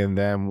 And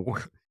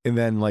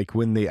then like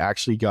when they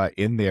actually got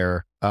in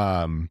there,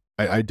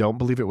 I don't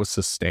believe it was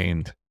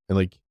sustained. And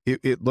like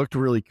it looked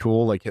really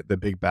cool, like the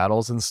big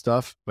battles and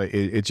stuff, but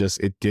it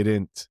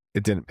didn't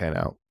pan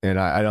out. And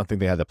I don't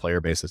think they had the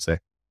player base to say.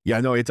 Yeah,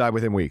 no, it died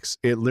within weeks.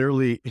 It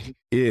literally,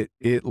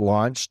 it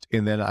launched,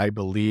 and then I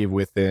believe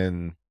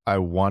within, I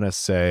want to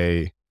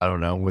say, I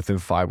don't know, within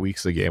 5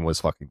 weeks, the game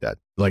was fucking dead.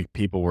 Like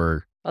people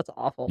were, That's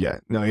awful. yeah,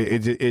 no,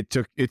 it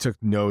took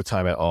no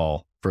time at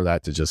all for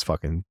that to just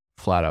fucking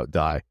flat out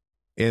die.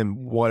 And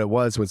what it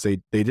was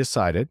they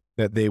decided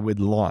that they would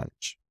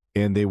launch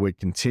and they would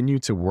continue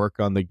to work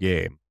on the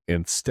game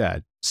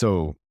instead.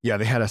 So yeah,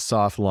 they had a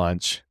soft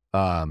launch.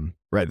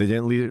 Right. They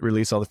didn't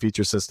release all the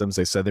feature systems.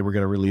 They said they were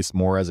going to release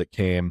more as it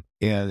came.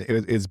 And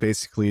it's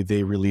basically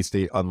they released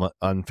a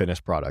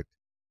unfinished product.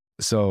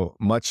 So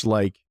much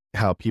like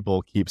how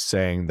people keep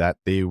saying that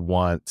they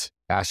want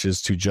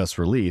Ashes to just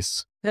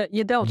release.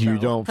 You don't. You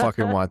don't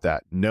fucking want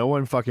that. No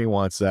one fucking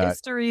wants that.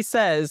 History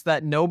says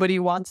that nobody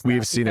wants that.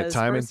 We've seen it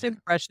time and first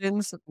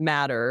impressions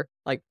matter.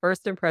 Like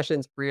first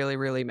impressions really,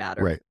 really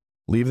matter. Right.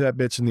 Leave that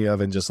bitch in the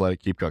oven. Just let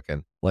it keep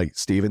cooking. Like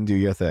Steven, do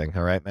your thing.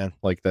 All right, man.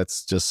 Like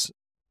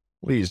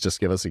please just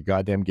give us a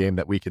goddamn game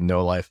that we can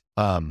know life.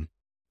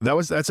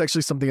 That's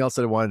actually something else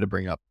that I wanted to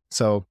bring up.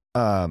 So,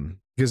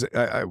 because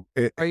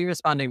are you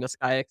responding to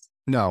SkyX?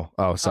 No.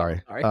 Oh,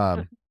 sorry. Oh,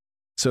 sorry.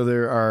 So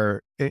there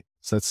are,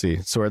 so let's see.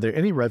 So are there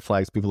any red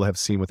flags people have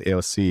seen with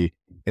AOC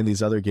in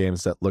these other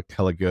games that looked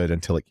hella good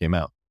until it came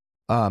out?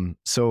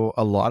 So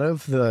a lot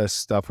of the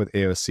stuff with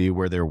AOC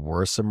where there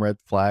were some red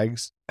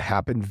flags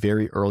happened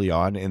very early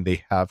on, and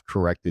they have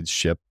corrected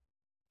ship,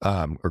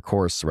 or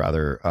course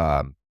rather,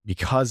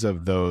 because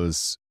of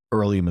those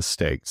early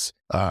mistakes.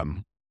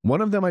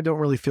 One of them I don't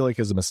really feel like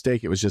is a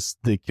mistake. It was just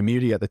the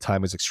community at the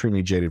time was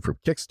extremely jaded from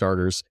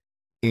Kickstarters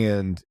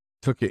and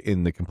took it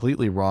in the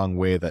completely wrong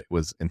way that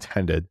was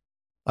intended.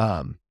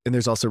 And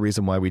there's also a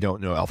reason why we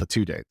don't know Alpha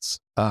 2 dates.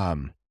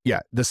 Yeah,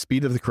 the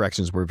speed of the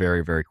corrections were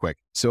very, very quick.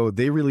 So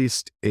they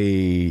released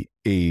a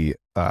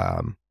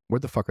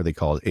what the fuck are they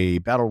called? A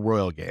battle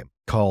royale game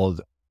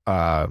called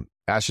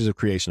Ashes of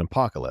Creation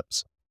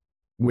Apocalypse,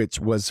 which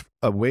was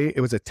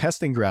it was a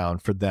testing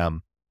ground for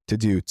them to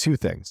do two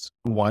things.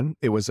 One,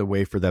 it was a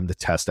way for them to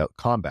test out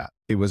combat.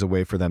 It was a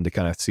way for them to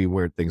kind of see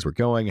where things were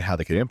going and how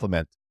they could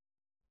implement.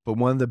 But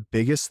one of the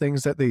biggest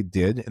things that they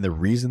did, and the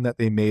reason that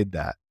they made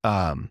that,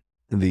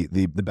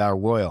 the battle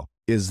royale,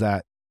 is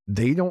that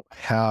they don't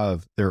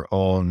have their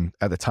own,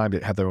 at the time, they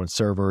have their own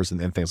servers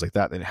and things like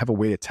that. They didn't have a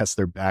way to test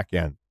their back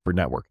end for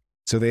network.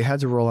 So they had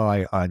to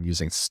rely on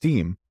using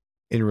Steam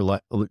and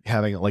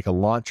having like a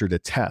launcher to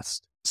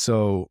test.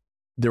 So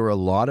there were a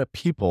lot of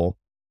people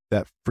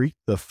that freaked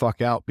the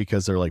fuck out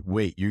because they're like,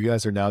 wait, you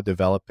guys are now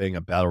developing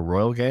a battle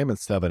royale game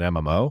instead of an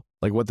MMO?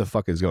 Like, what the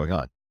fuck is going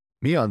on?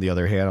 Me, on the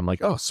other hand, I'm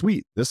like, oh,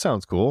 sweet. This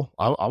sounds cool.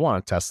 I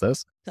want to test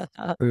this.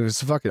 It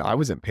was fucking, I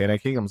wasn't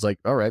panicking. I was like,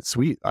 all right,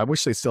 sweet. I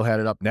wish they still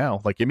had it up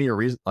now. Like, give me a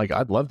reason. Like,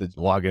 I'd love to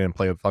log in and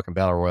play a fucking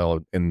battle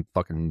royale in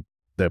fucking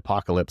the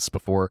apocalypse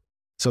before.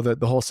 So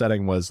the whole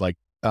setting was like,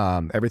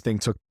 everything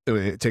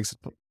takes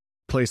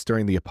place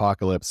during the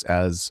apocalypse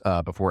as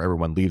before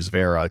everyone leaves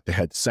Vera to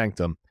head to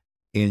Sanctum.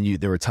 And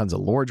there were tons of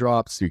lore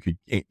drops. You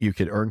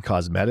could earn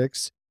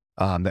cosmetics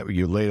that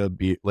you later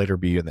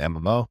be in the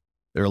MMO.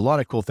 There are a lot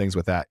of cool things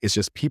with that. It's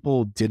just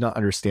people did not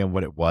understand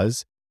what it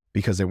was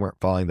because they weren't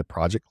following the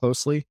project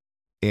closely.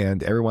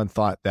 And everyone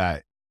thought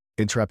that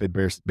Intrepid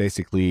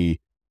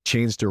basically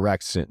changed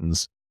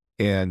directions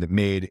and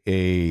made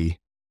a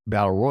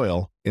battle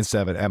royal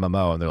instead of an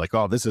MMO. And they're like,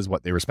 oh, this is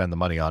what they were spending the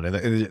money on. And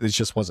it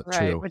just wasn't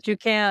true. But you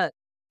can't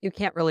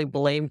really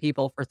blame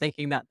people for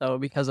thinking that, though,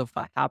 because of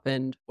what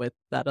happened with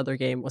that other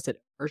game. Was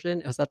it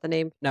Immersion? Was that the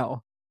name?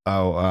 No.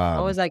 Oh,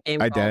 what was that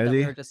game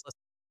Identity? called?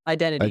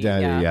 Identity,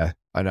 yeah.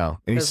 I know.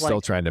 And he's still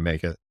trying to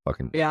make it.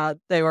 Fucking yeah,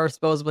 they were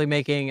supposedly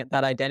making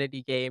that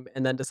Identity game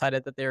and then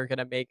decided that they were going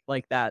to make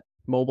like that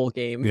mobile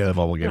game. Yeah, the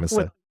mobile game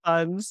instead. With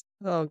tons.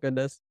 Oh,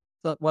 goodness.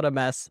 So, what a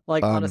mess.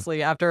 Like,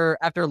 honestly, after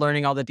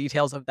learning all the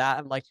details of that,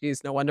 I'm like,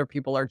 geez, no wonder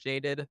people are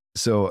jaded.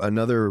 So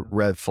another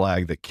red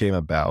flag that came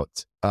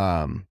about.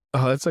 Oh,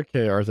 that's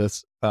okay,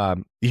 Arthas.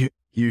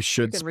 You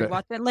should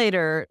rewatch it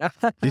later.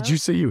 Did you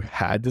say you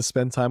had to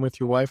spend time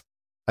with your wife?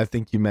 I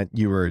think you meant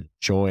you were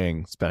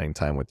enjoying spending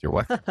time with your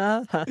wife.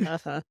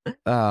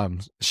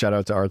 Shout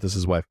out to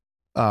Arthas's wife.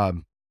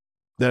 That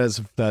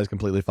is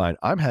completely fine.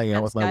 I'm hanging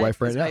out with my wife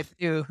right now. Wife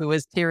too, who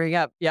was tearing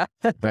up. Yeah.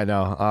 I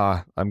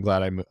know. I'm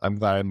glad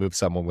I moved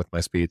someone with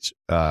my speech.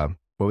 What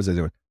was I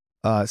doing?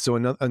 So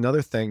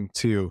another thing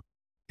too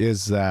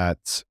is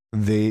that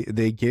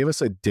they gave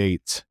us a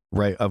date,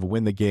 right, of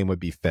when the game would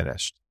be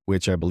finished,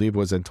 which I believe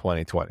was in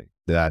 2020.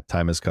 That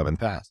time has come and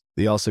passed.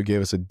 They also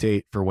gave us a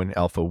date for when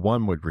Alpha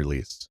 1 would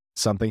release.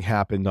 Something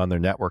happened on their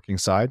networking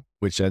side,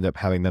 which ended up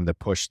having them to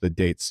push the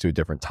dates to a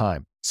different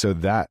time. So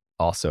that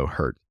also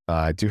hurt.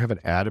 I do have an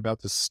ad about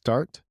to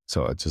start.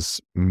 So it's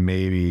just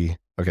maybe,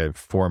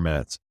 4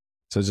 minutes.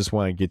 So I just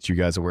want to get you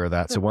guys aware of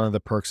that. So one of the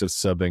perks of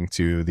subbing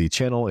to the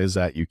channel is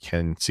that you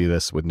can see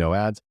this with no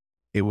ads.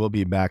 It will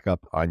be back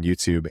up on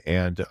YouTube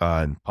and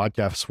on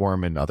Podcast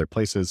Swarm and other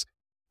places.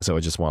 So I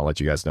just want to let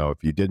you guys know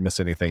if you did miss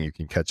anything, you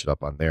can catch it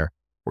up on there,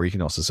 where you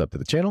can also sub to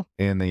the channel,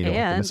 and then you don't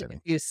have to miss And if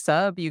anything. you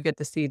sub, you get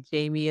to see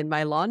Jamie in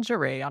my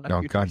lingerie on a Oh,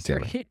 future God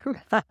damn it. stream.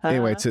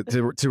 Anyway,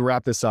 to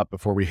wrap this up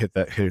before we hit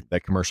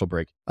that commercial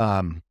break,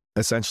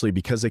 essentially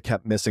because they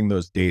kept missing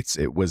those dates,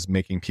 it was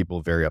making people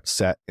very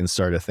upset and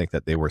started to think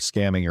that they were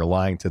scamming or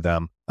lying to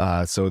them.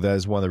 So that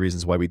is one of the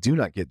reasons why we do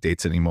not get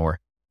dates anymore,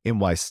 and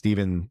why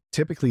Steven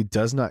typically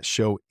does not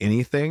show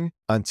anything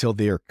until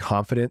they are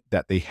confident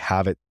that they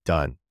have it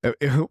done.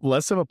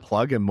 Less of a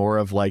plug and more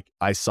of like,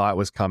 I saw it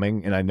was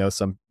coming, and I know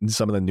some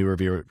of the newer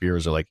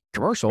viewers are like,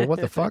 commercial, what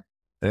the fuck?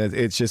 And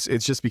it's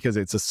just because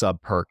it's a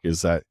sub perk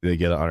is that they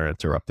get an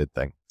uninterrupted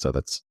thing. So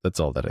that's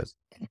all that is.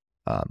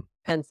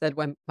 Penn said,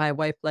 when my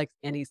wife likes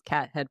Annie's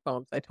cat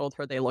headphones, I told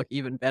her they look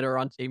even better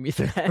on Jamie's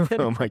head.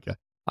 Oh my God.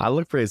 I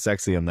look pretty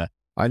sexy in that.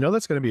 I know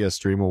that's going to be a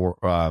stream or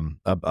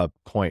a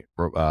point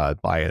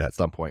by it at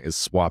some point is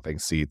swapping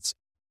seats.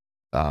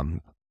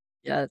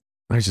 Yes.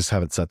 I just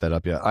haven't set that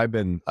up yet. I've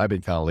been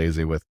kind of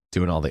lazy with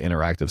doing all the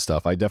interactive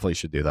stuff. I definitely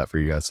should do that for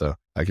you guys. So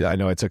I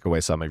know I took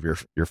away some of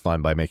your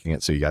fun by making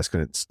it so you guys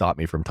couldn't stop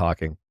me from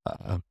talking.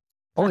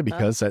 Only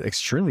because that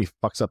extremely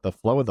fucks up the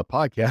flow of the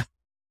podcast.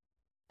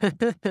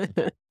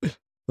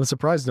 I'm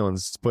surprised no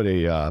one's put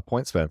a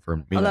point span for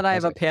me. And then I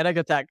have a panic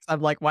attack.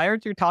 I'm like, why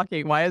aren't you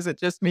talking? Why is it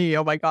just me?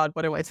 Oh my God,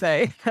 what do I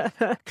say?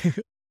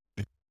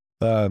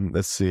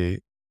 Let's see.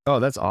 Oh,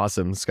 that's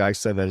awesome. Sky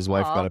said that his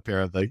wife got a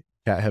pair of the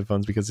cat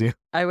headphones because of you.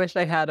 I wish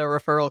I had a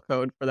referral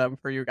code for them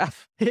for you guys.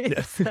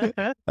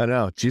 I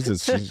know.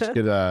 Jesus, you should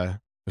get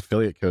a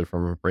affiliate code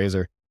from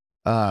Razer.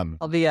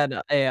 I'll be at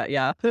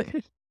yeah.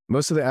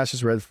 Most of the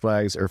Ashes red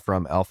flags are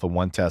from Alpha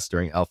 1 tests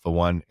during Alpha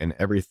 1, and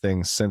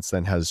everything since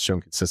then has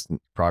shown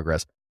consistent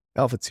progress.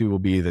 Alpha 2 will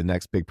be the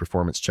next big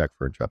performance check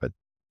for Intrepid.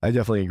 I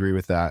definitely agree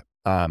with that.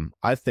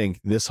 I think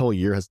this whole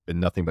year has been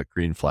nothing but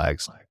green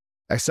flags,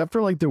 except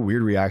for like the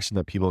weird reaction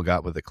that people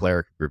got with the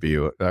Cleric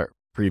preview.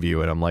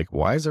 And I'm like,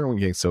 why is everyone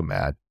getting so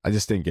mad? I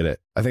just didn't get it.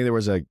 I think there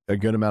was a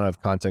good amount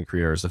of content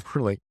creators that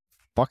were like,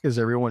 fuck is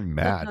everyone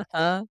mad?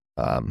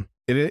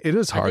 It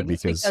is hard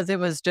because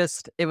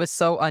it was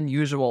so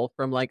unusual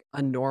from like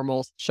a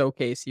normal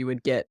showcase you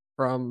would get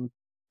from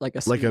like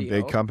a studio. Like a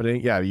big company.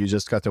 Yeah, you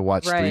just got to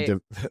watch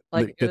the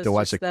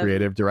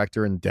creative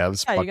director and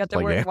devs. Yeah, you got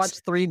to watch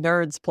three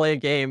nerds play a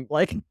game.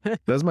 Like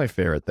that's my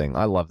favorite thing.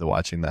 I loved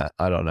watching that.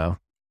 I don't know.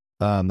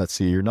 Let's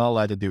see. You're not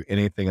allowed to do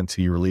anything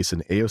until you release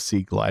an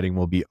AOC gliding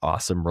will be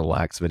awesome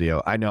relax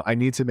video. I know. I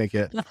need to make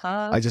it.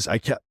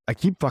 I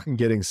keep fucking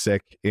getting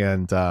sick,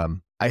 and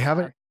I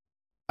haven't.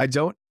 I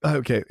don't.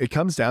 Okay, it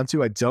comes down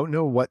to I don't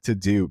know what to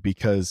do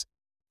because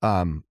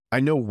I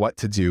know what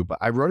to do, but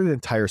I wrote an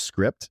entire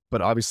script.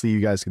 But obviously, you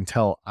guys can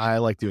tell I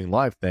like doing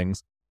live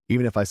things,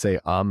 even if I say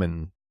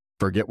and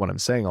forget what I'm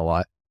saying a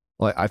lot.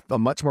 Like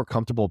I'm much more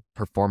comfortable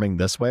performing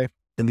this way.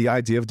 And the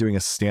idea of doing a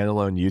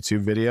standalone YouTube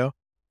video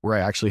where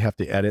I actually have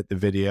to edit the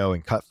video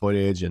and cut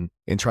footage and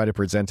try to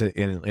present it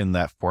in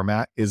that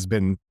format has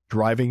been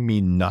driving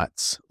me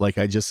nuts. Like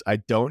I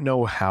don't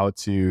know how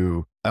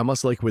to. I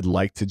almost would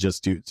like to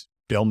just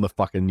film the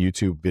fucking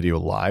YouTube video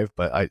live,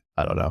 but I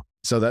don't know.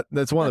 So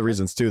that's one of the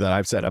reasons too that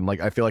I've said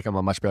I feel like I'm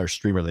a much better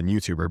streamer than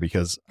YouTuber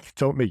because I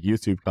don't make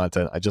YouTube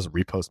content. I just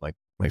repost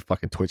my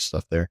fucking Twitch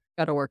stuff there.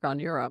 Got to work on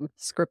your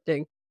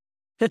scripting.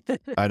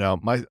 I know.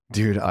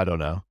 I don't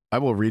know. I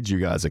will read you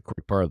guys a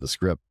quick part of the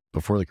script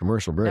before the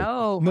commercial break.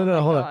 No,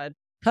 hold on.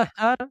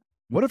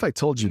 What if I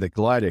told you that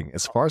gliding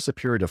is far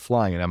superior to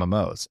flying in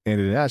MMOs and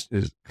in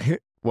Ashes?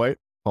 Wait,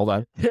 hold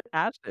on.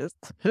 Ashes.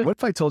 What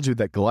if I told you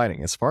that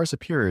gliding is far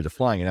superior to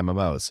flying in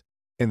MMOs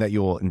and that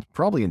you'll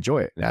probably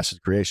enjoy it in Ashes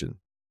Creation?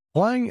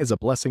 Flying is a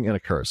blessing and a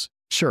curse.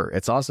 Sure,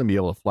 it's awesome to be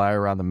able to fly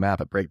around the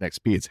map at breakneck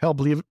speeds. Hell,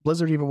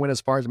 Blizzard even went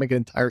as far as to make an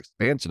entire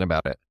expansion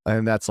about it.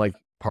 And that's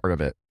part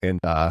of it. And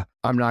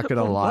I'm not going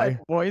to lie.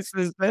 What voice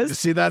is this?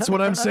 See, that's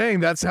what I'm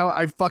saying. That's how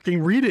I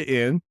fucking read it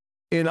in.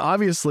 And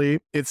obviously,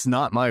 it's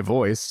not my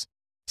voice.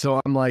 So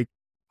I'm like,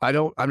 I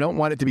don't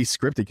want it to be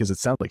scripted because it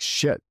sounds like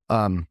shit.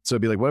 So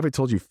it'd be like, what if I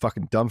told you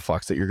fucking dumb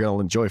fucks that you're going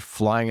to enjoy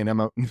flying in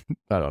MMO?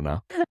 I don't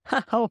know.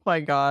 Oh my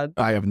God.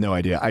 I have no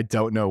idea. I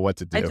don't know what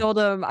to do. I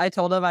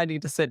told him I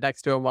need to sit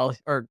next to him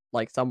or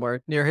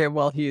somewhere near him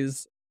while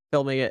he's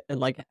filming it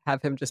and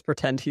have him just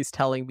pretend he's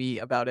telling me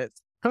about it.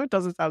 It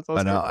doesn't sound so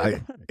scripted. I know.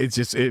 It's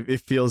just,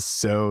 it feels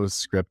so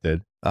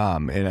scripted.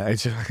 And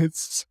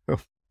it's so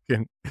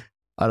fucking,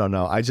 I don't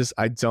know. I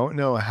don't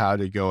know how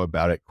to go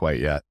about it quite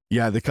yet.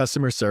 Yeah. The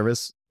customer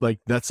service,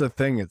 that's the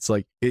thing. It's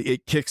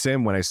it kicks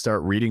in when I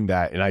start reading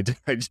that and I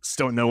just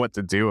don't know what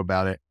to do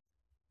about it.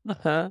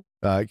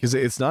 Because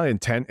it's not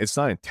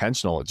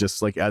intentional. It's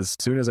just as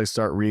soon as I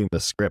start reading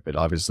the script, it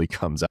obviously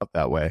comes out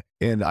that way.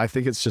 And I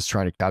think it's just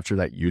trying to capture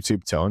that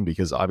YouTube tone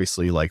because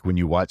obviously when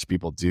you watch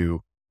people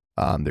do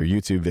their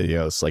YouTube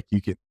videos,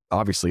 you can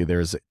obviously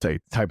there's a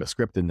type of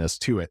scriptedness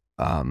to it.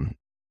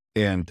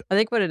 And I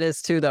think what it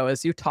is too, though,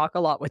 is you talk a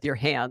lot with your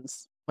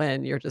hands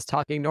when you're just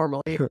talking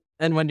normally.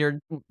 And when you're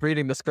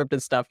reading the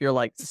scripted stuff,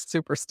 you're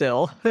super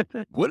still.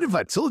 What if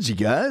I told you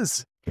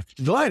guys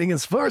gliding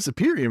is far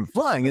superior in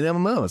flying in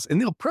MMOs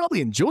and they'll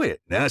probably enjoy it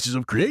in Ashes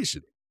of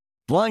Creation?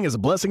 Flying is a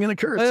blessing and a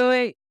curse.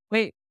 Wait.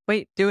 Wait,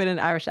 do it in an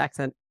Irish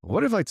accent.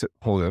 What if I took,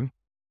 hold on.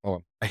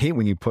 I hate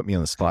when you put me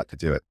on the spot to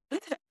do it.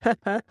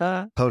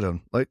 Hold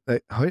on. Oh,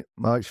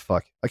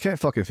 fuck. I can't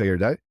fucking figure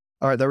it out.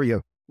 All right, there we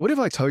go. What if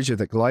I told you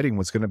that gliding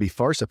was going to be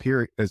far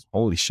superior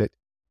holy shit.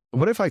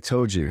 What if I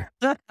told you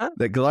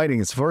that gliding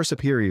is far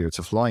superior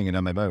to flying in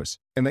MMOs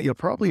and that you'll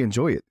probably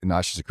enjoy it in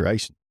Ashes of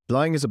Creation?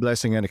 Flying is a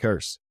blessing and a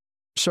curse.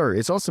 Sure,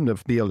 it's awesome to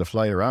be able to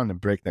fly around and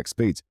breakneck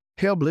speeds.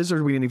 Hell,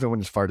 Blizzard, we didn't even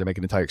went as far to make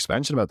an entire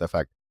expansion about that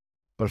fact.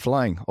 But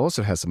flying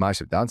also has some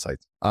massive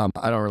downsides. I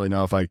don't really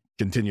know if I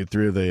continued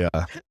through the,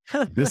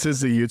 this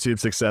is the YouTube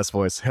success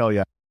voice. Hell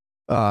yeah.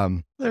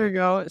 There you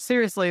go.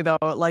 Seriously though,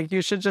 like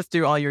you should just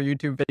do all your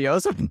YouTube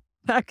videos with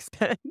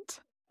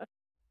accent.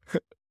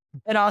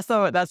 And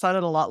also, that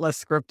sounded a lot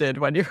less scripted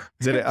when you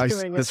did it.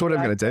 That's what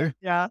I'm going to do.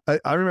 Yeah.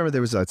 I remember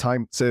there was a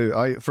time.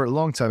 So for a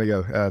long time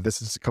ago,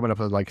 this is coming up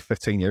at like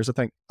 15 years, I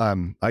think.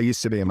 I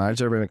used to be a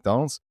manager at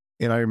McDonald's,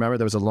 and I remember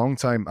there was a long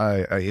time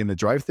I in the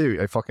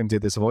drive-thru, I fucking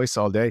did this voice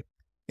all day,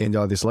 and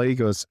this lady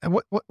goes,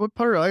 "What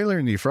part of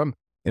Ireland are you from?"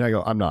 And I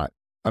go, "I'm not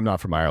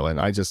from Ireland.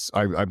 I was just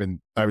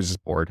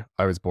bored.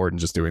 I was bored and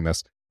just doing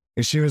this."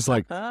 And she was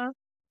like, "Oh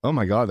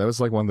my God, that was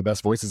like one of the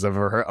best voices I've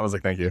ever heard." I was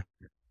like, "Thank you."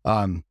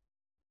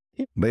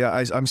 But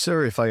yeah, I'm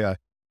sure if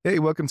hey,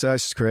 welcome to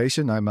Ashes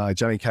Creation. I'm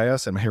Johnny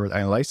Chaos. I'm here with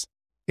Annalise,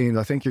 and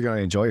I think you're going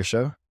to enjoy your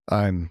show.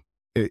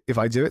 If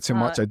I do it too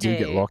much, I do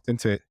get locked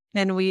into it.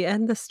 Can we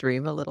end the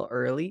stream a little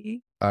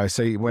early? I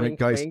say when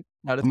guys,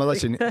 I'm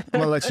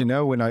gonna let you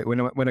know when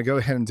I go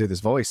ahead and do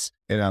this voice,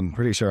 and I'm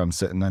pretty sure I'm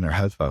sitting on our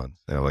headphones.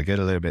 So I get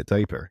a little bit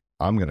deeper.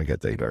 I'm gonna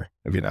get deeper,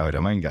 if you know what I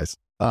mean, guys.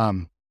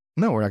 No,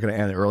 we're not gonna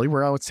end it early.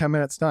 We're almost 10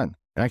 minutes done,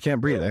 and I can't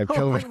breathe. I have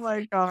COVID. Oh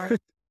my God.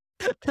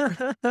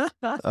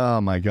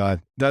 Oh my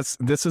God. This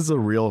is the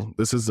real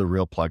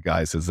plug,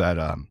 guys, is that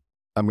I'm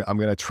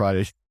gonna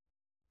try to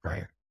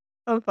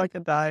I'm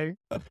fucking dying.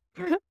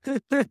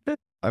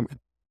 I'm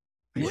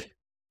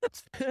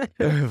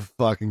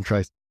fucking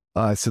Christ.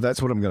 So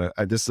that's what I'm gonna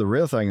this is the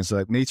real thing, is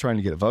like me trying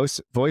to get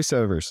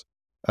voiceovers.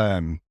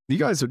 You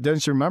guys,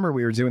 don't you remember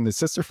we were doing the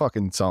sister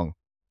fucking song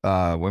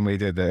when we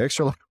did the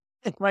extra?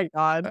 Oh my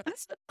God.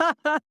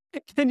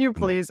 Can you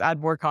please add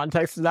more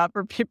context to that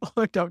for people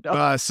who don't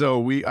know?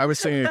 So I was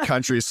singing a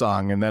country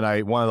song, and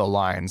then one of the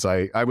lines,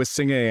 I was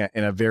singing it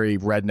in a very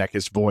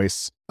redneckish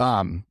voice.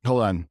 Hold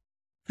on.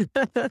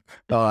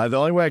 The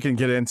only way I can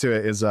get into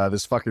it is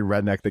this fucking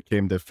redneck that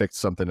came to fix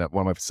something at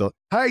one of my facilities.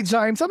 "Hey,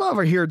 James, I'm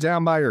over here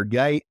down by your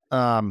gate.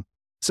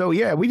 So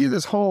yeah, we did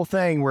this whole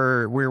thing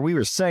where we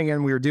were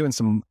singing, we were doing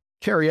some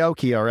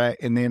karaoke, all right?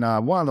 And then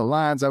one of the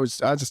lines I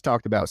just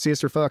talked about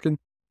sister fucking.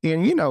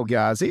 And you know,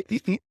 guys,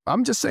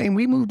 I'm just saying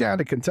we moved down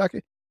to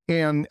Kentucky,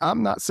 and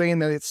I'm not saying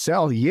that it's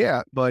south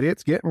yet, but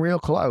it's getting real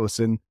close.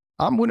 And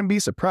I wouldn't be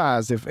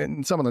surprised if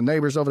some of the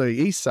neighbors over the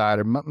east side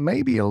are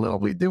maybe a little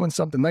bit doing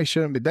something they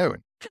shouldn't be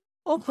doing."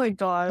 Oh my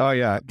God. Oh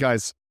yeah,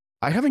 guys,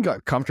 I haven't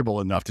got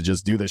comfortable enough to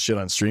just do this shit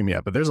on stream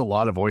yet, but there's a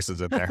lot of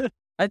voices in there.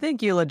 I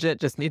think you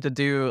legit just need to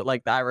do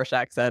like the Irish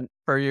accent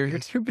for your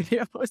YouTube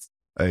videos.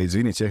 I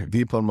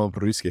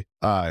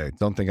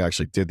don't think I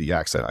actually did the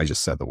accent. I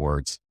just said the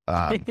words.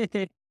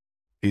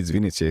 This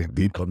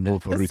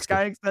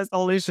guy says,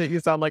 "Holy shit, you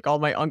sound like all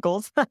my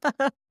uncles."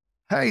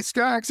 Hey,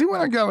 Skykes, you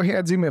want to go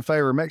ahead, do me a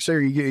favor, make sure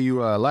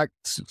you like,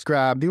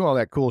 subscribe, do all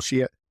that cool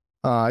shit.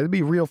 It'd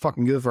be real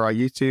fucking good for our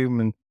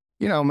YouTube. And,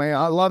 you know, man,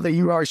 I love that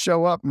you always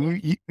show up.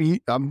 And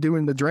I'm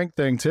doing the drink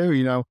thing too.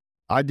 You know,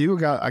 I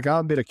got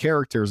a bit of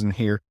characters in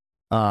here.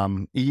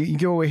 You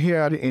go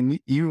ahead and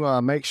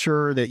you make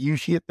sure that you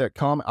hit that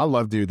comment. I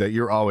love, dude, that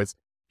you're always,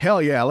 hell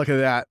yeah, look at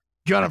that.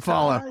 Gotta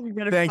follow.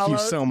 Thank you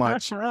so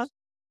much.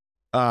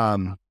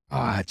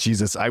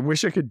 Jesus, I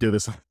wish I could do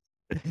this.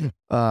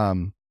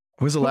 When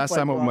was the last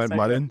time I went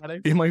mudding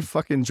in my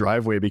fucking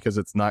driveway because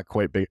it's not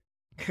quite big?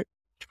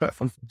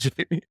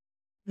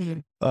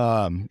 In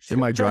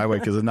my driveway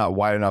because it's not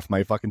wide enough.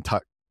 My fucking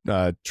truck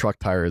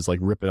tire is like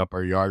ripping up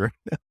our yard right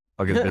now.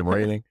 It's been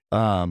raining.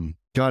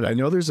 God, I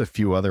know there's a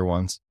few other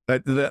ones.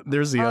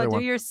 There's the other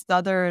one. Your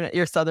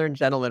southern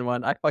gentleman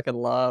one. I fucking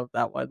love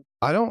that one.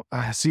 I don't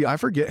see. I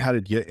forget how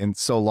to get in.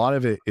 So a lot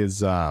of it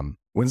is.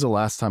 When's the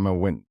last time I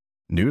went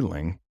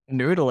noodling?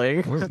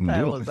 Noodling? What the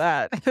hell is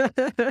that?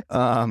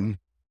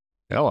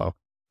 Hello.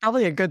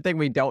 Probably a good thing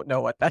we don't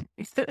know what that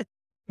is.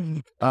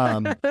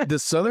 The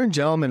southern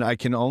gentleman, I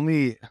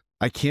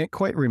can't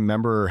quite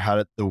remember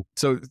how to.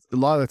 So a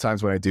lot of the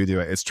times when I do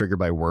it, it's triggered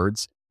by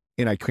words,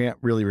 and I can't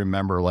really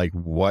remember like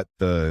what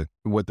the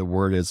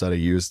word is that I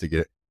use to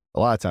get. A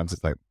lot of times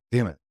it's like,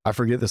 damn it, I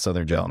forget the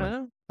southern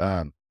gentleman.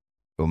 Oh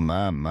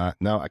my,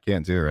 no, I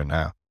can't do it right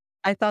now.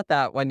 I thought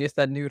that when you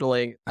said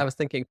noodling, I was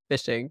thinking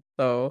fishing.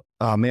 So,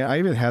 oh man, I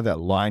even had that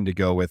line to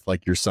go with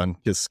like your sun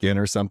kissed skin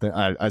or something.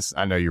 I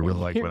know you really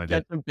like when I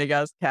did some big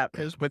ass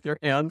catfish with your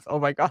hands. Oh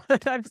my God!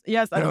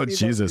 Yes. Oh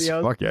Jesus,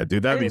 fuck yeah,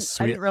 dude, that'd be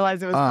sweet. I didn't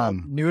realize it was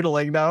called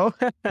noodling though.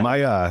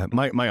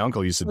 my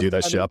uncle used to do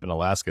that shit up in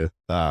Alaska.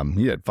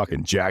 He had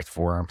fucking jacked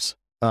forearms.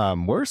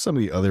 What are some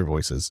of the other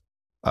voices?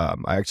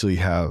 I actually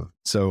have.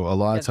 So a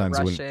lot of times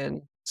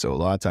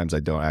I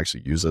don't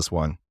actually use this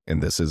one.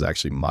 and this is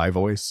actually my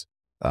voice.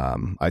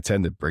 I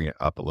tend to bring it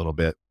up a little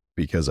bit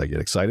because I get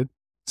excited.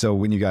 So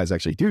when you guys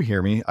actually do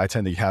hear me, I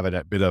tend to have it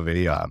a bit of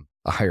a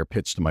higher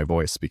pitch to my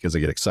voice because I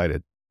get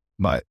excited.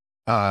 But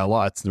a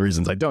lot of the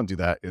reasons I don't do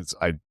that is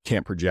I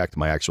can't project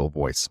my actual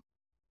voice.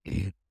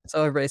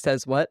 So everybody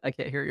says, what? I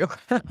can't hear you.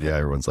 Yeah,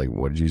 everyone's like,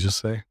 what did you just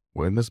say?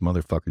 What did this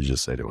motherfucker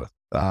just say to us?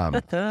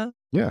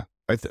 Yeah,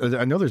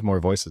 I know there's more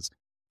voices.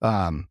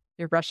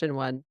 Your Russian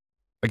one.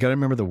 I gotta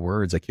remember the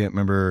words. I can't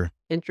remember.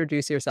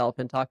 Introduce yourself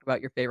and talk about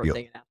your favorite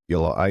thing now.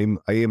 I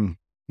am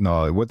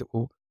no. What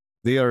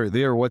they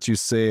are what you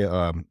say.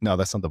 No,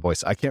 that's not the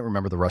voice. I can't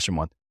remember the Russian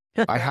one.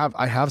 I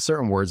have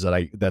certain words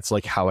that's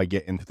like how I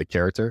get into the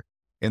character,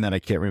 and then I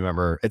can't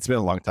remember. It's been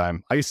a long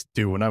time. I used to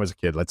do when I was a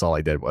kid. That's all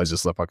I did was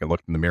just fucking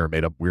look in the mirror,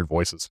 made up weird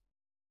voices.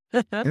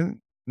 And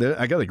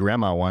I got the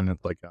grandma one.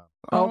 It's like,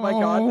 oh my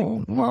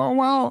god.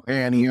 Well,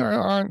 Annie,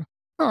 aren't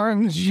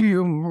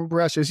you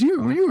precious?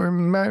 You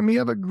remind me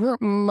of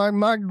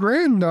my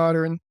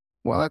granddaughter, and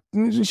well,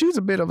 she's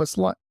a bit of a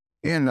slut.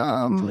 And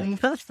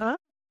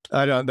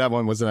I don't. That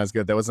one wasn't as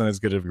good. That wasn't as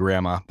good of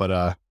grandma,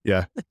 but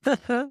yeah.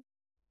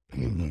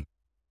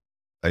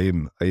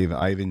 Ivan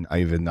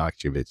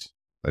Nakchevich.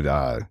 But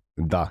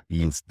da,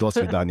 he's do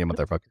свидания,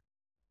 motherfucker.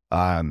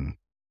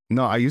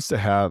 No, I used to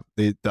have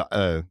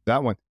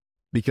that one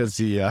because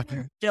the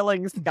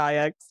killing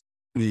Skyx.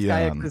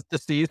 Skyx is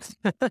deceased.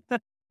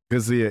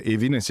 Because the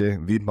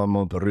Ivinice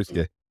Vidmamo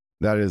Peruske.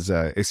 That is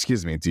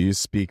excuse me, do you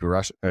speak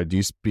Russian? Do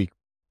you speak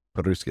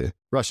Peruske?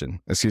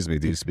 Russian. Excuse me,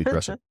 do you speak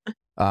Russian?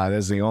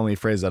 That's the only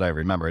phrase that I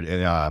remembered.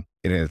 And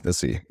let's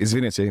see.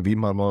 Извините,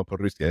 Vidmamo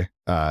Peruske.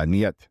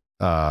 Niet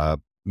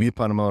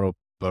Vidmamo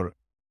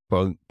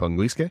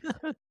по-английски.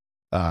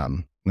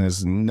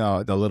 There's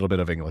a little bit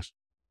of English,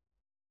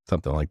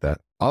 something like that.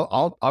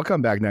 I'll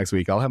come back next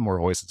week. I'll have more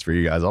voices for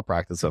you guys. I'll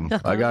practice them.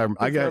 I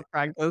got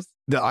practice.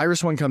 The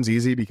Irish one comes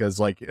easy because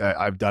like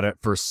I've done it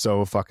for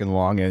so fucking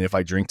long, and if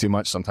I drink too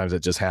much, sometimes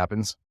it just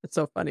happens. It's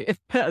so funny.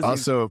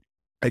 Also,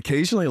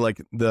 occasionally,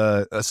 like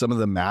some of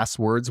the Mass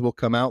words will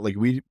come out. Like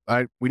we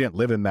didn't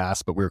live in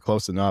Mass, but we were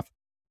close enough,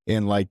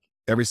 and like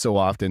every so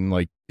often,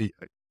 like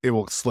it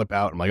will slip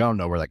out. I'm like, I don't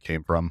know where that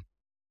came from.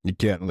 I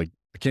can't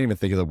even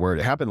think of the word.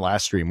 It happened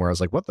last stream where I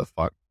was like, what the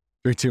fuck?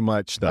 Drink too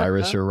much. The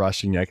Irish or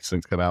Russian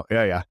accents come out.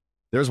 Yeah.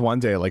 There's one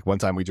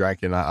time we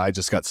drank and I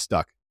just got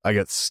stuck. I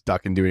got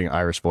stuck in doing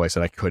Irish voice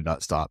and I could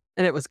not stop.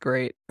 And it was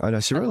great. I know.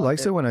 She really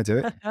likes it when I do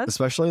it,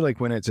 especially like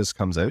when it just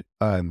comes out.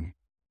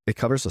 It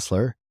covers the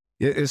slur.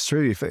 It's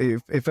true.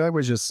 If I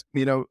was just,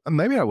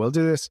 maybe I will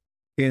do this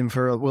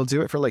we'll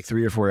do it for like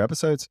 3 or 4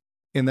 episodes.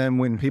 And then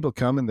when people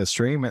come in the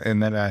stream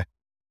and then,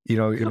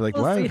 you're like,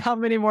 we'll see how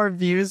many more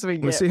views we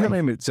get. We'll see how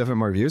many different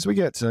more views we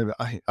get. So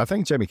I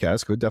think Jamie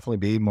Cass could definitely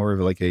be more of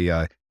like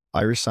a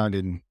Irish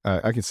sounding.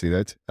 I can see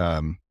that.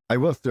 I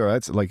will throw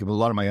out like a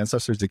lot of my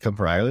ancestors did come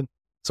from Ireland,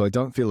 so I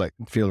don't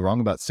feel wrong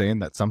about saying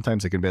that.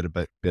 Sometimes it can be a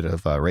bit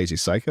of ragey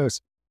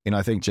psychos, and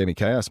I think Jamie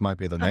Chaos might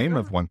be the name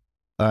of one.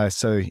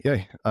 So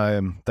yeah,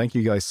 thank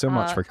you guys so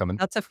much for coming.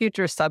 That's a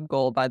future sub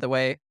goal, by the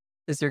way.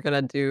 Is you're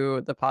gonna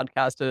do the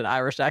podcast in an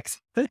Irish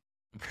accent?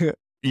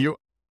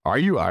 Are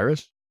you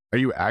Irish? Are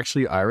you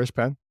actually Irish,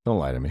 Pen? Don't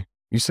lie to me.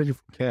 You said you're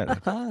from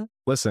Canada.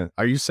 Listen,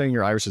 are you saying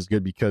your Irish is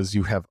good because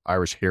you have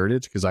Irish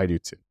heritage? Because I do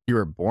too. You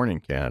were born in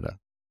Canada.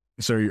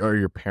 So are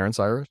your parents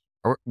Irish?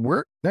 Or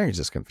now you're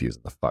just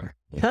confusing the fuck.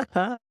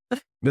 I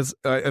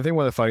think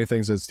one of the funny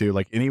things is too,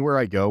 like anywhere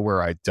I go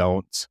where I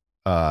don't,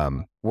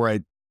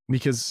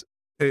 because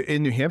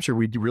in New Hampshire,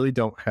 we really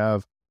don't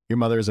have, your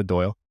mother is a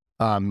Doyle.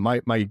 My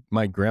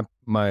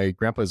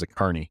grandpa is a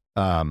Carney.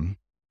 And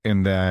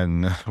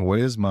then what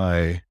is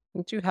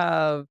didn't you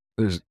have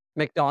there's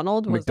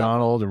McDonald?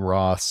 McDonald and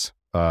Ross.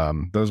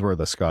 Those were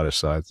the Scottish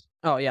sides.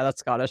 Oh yeah, that's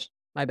Scottish.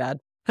 My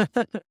bad. Part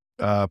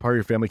of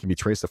your family can be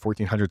traced to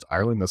 1400s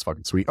Ireland. That's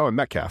fucking sweet. Oh, and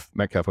Metcalf.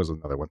 Metcalf was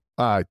another one.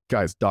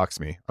 Guys, dox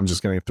me. I'm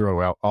just going to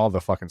throw out all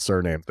the fucking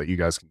surnames that you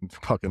guys can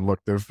fucking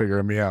look to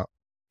figure me out.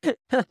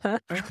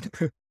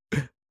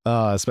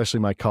 Especially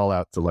my call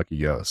out to Lucky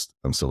Ghost.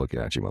 I'm still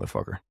looking at you,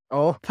 motherfucker.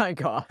 Oh my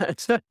god.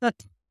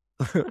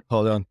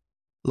 Hold on.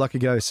 Lucky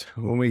Ghost,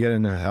 when we get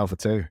into Alpha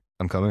 2,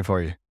 I'm coming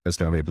for you. It's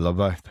going to be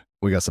bloodbath.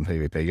 We got some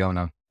PvP going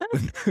on.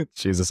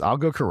 Jesus, I'll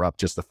go corrupt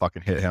just to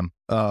fucking hit him.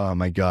 Oh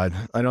my god.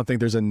 I don't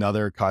think there's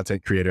another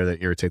content creator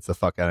that irritates the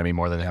fuck out of me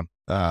more than him.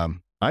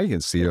 I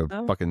can see a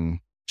fucking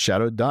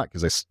shadowed dot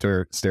because I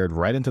stared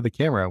right into the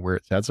camera where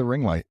it has a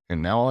ring light,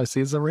 and now all I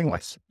see is a ring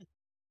light.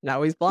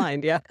 Now he's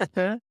blind, yeah.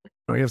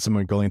 We have some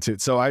Mongolian too.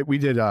 So we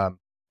did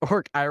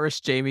Orc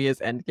Irish Jamie is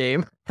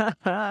endgame.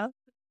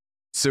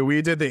 So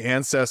we did the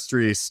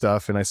ancestry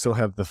stuff, and I still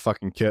have the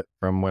fucking kit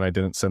from when I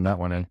didn't send that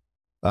one in.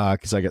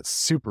 Because I got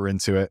super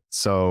into it.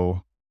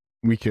 So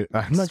we could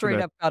straight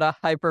up got a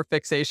hyper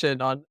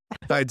fixation on.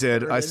 I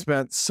did. I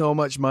spent so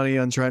much money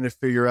on trying to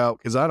figure out,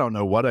 because I don't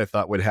know what I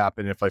thought would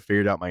happen if I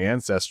figured out my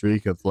ancestry,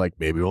 because like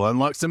maybe we'll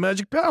unlock some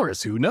magic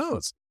powers. Who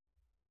knows?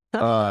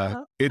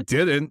 It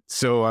didn't.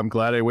 So I'm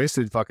glad I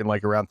wasted fucking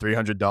like around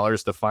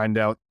 $300 to find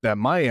out that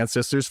my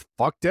ancestors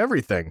fucked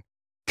everything.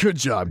 Good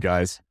job,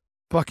 guys.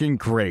 fucking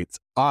great.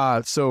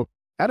 So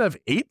out of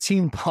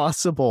 18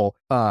 possible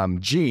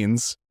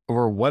genes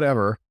or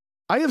whatever,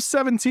 I have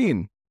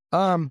 17.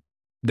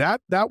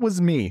 That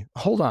was me.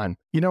 Hold on.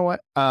 You know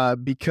what?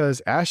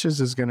 Because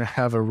Ashes is gonna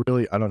have a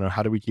really, I don't know,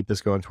 how do we keep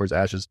this going towards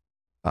Ashes?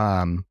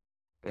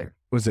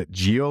 Was it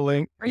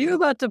GeoLink? Are you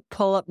about to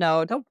pull up?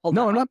 No, don't pull.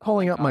 No, that I'm not up.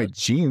 pulling up my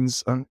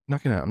genes. I'm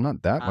not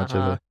that much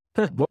of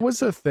a. What was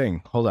the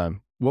thing? Hold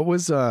on. What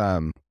was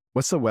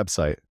what's the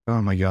website?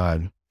 Oh my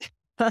god.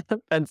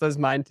 Ben says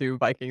mine too.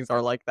 Vikings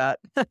are like that.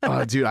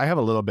 Dude, I have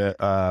a little bit.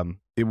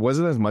 It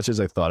wasn't as much as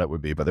I thought it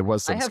would be, but there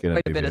was some I have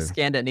quite a bit of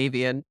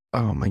Scandinavian.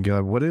 Oh my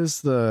god, what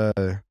is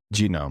the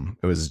genome?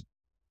 It was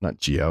not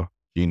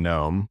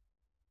genome.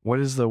 What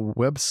is the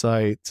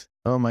website?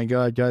 Oh my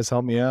god, guys,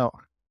 help me out.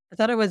 I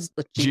thought it was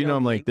the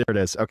Genome Link. There it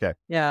is. Okay.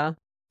 Yeah.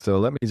 So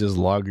let me just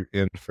log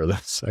in for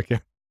this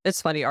second.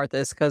 It's funny,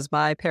 Arthas, because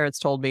my parents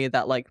told me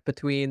that like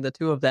between the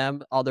two of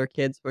them, all their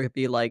kids would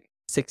be like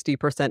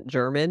 60%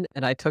 German,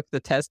 and I took the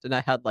test and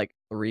I had like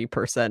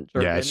 3%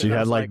 German. Yeah, she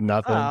had like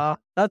nothing. Oh,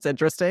 that's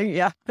interesting.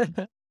 Yeah.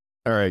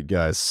 All right,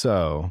 guys.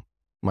 So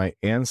my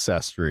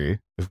ancestry,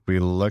 if we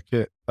look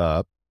it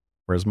up,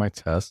 where's my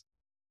test?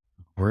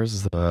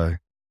 Where's the...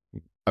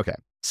 Okay,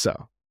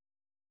 so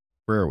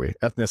where are we?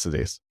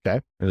 Ethnicities.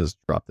 Okay, I just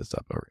drop this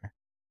up over here.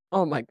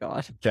 Oh my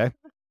god. Okay,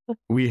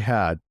 we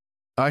had...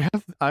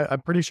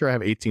 I'm pretty sure I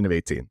have 18 of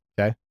 18.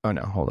 Okay. Oh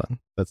no, hold on.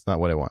 That's not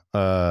what I want.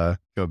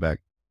 Go back.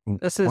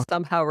 This is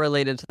somehow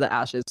related to the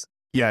Ashes.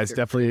 Yeah, it's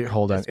definited.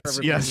 Hold on.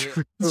 Yes,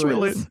 it's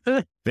related.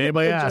 If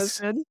anybody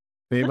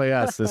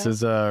asks, this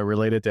is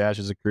related to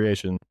Ashes of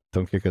Creation.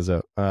 Don't kick us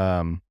out.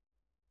 Don't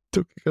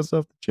kick us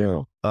off the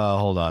channel.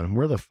 Hold on.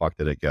 Where the fuck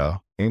did it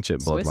go?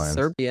 Ancient Swiss bloodlines.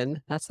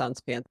 Serbian. That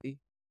sounds fancy.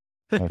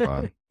 Hold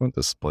on. I'll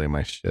display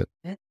my shit.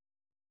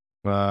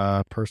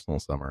 Personal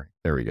summary.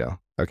 There we go.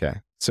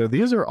 Okay. So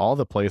these are all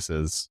the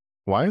places.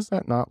 Why is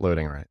that not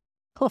loading right?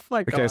 Oh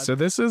my god. Okay, so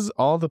this is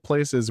all the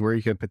places where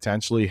you can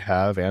potentially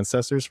have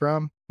ancestors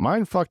from.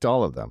 Mine fucked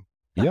all of them.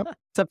 Yep.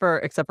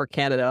 except for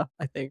Canada,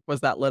 I think.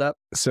 Was that lit up?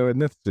 So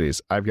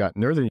ethnicities, I've got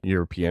Northern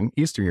European,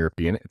 Eastern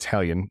European,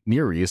 Italian,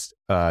 Near East,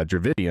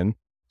 Dravidian,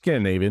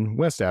 Scandinavian,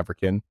 West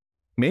African,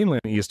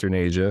 mainland Eastern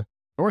Asia,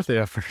 North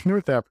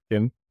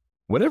African,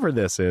 whatever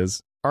this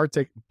is,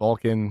 Arctic,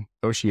 Balkan,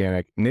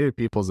 Oceanic, native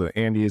peoples of the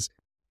Andes,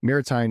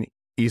 Maritime,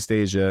 East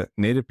Asia,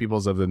 native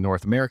peoples of the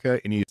North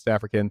America, and East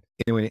African.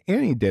 And when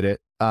Annie did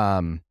it,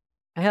 I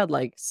had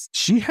like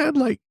she had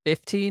like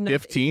 15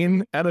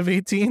 out of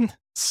 18.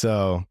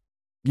 So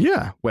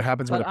yeah, what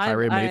happens when a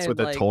pirate mates with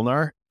a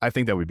Tolnar? I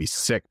think that would be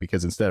sick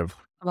because instead of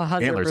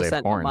antlers, they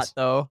have horns. Mutt,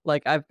 though.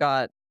 Like I've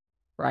got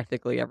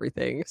practically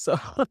everything.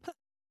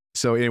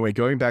 So anyway,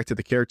 going back to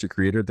the character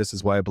creator, this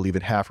is why I believe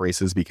in half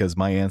races, because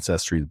my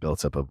ancestry is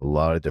built up of a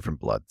lot of different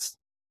bloods.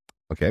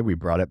 Okay, we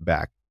brought it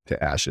back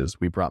to Ashes.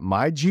 We brought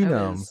my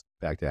genome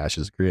back to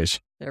Ashes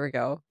creation. There we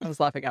go. I was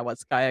laughing at what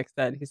Skyax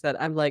said. He said,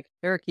 I'm like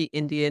Cherokee,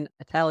 Indian,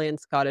 Italian,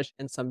 Scottish,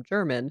 and some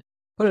German.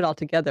 Put it all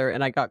together,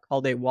 and I got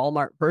called a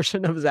Walmart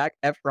version of Zac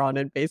Efron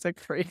in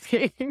basic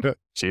training.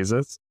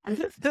 Jesus.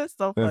 That's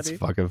so funny. That's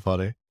fucking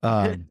funny.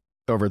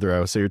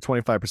 Overthrow. So you're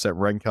 25%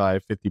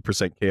 Renkai,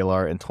 50%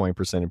 Kalar, and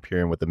 20%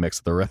 Imperium with a mix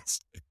of the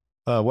rest.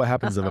 What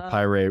happens if a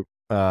pirate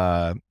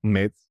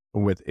mates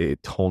with a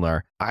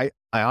Tolnar? I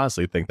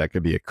honestly think that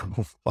could be a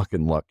cool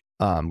fucking look.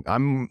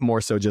 I'm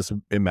more so just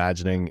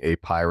imagining a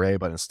pirate,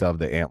 but instead of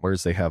the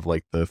antlers, they have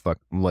like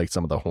like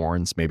some of the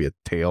horns, maybe a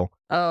tail.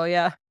 Oh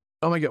yeah.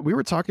 Oh my god, we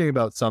were talking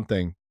about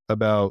something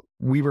about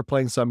we were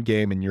playing some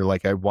game, and you're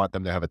like, I want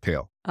them to have a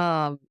tail.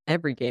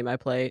 Every game I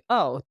play.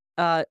 Oh,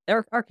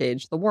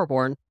 Arcade, the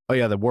Warborn. Oh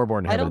yeah, the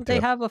Warborn. Why don't they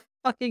have a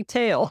fucking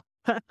tail?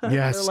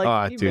 Yes.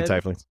 Like dude,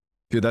 Tieflings.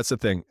 Dude, that's the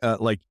thing.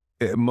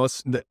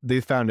 They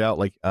found out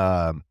like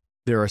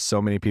there are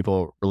so many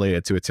people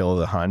related to Attila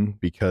the Hun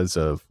because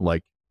of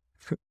like,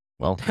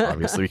 well,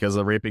 obviously because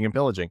of raping and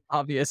pillaging.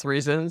 Obvious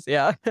reasons,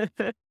 yeah.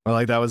 Well,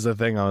 like that was the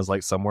thing. I was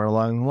like somewhere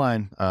along the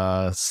line.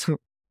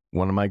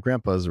 One of my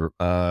grandpas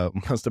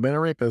must have been a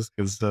rapist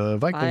because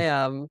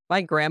Vikings.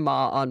 My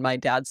grandma on my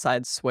dad's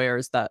side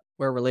swears that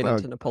we're related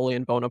to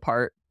Napoleon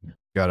Bonaparte.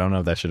 God, I don't know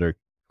if that should have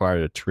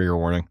required a trigger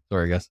warning.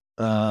 Sorry, guys.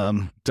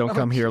 Don't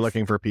come here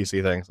looking for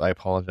PC things. I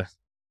apologize.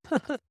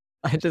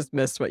 I just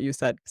missed what you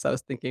said because I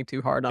was thinking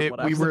too hard on what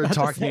I was We were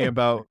talking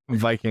about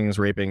Vikings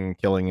raping,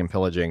 killing, and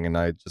pillaging, and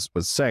I just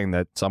was saying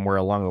that somewhere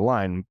along the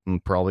line,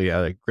 probably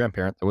had a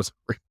grandparent that was.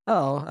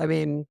 Oh, I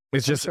mean,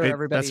 it's just sure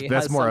everybody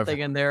that's has more something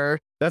in there.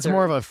 That's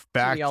more of a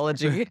fact.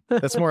 Genealogy.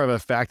 That's more of a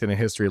fact and a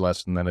history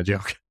lesson than a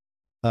joke.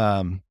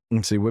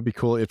 Let's see. Would be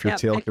cool if your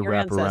tail could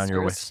wrap around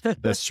your waist.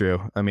 That's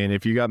true. I mean,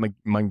 if you got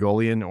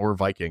Mongolian or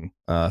Viking,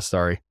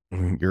 sorry,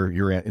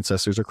 your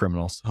ancestors are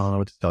criminals. I don't know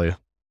what to tell you.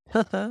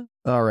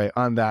 All right.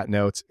 On that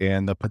note,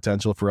 and the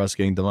potential for us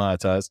getting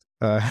demonetized,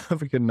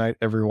 have a good night,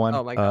 everyone.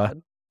 Oh my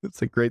god,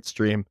 it's a great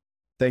stream.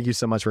 Thank you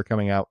so much for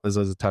coming out. This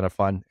was a ton of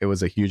fun. It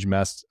was a huge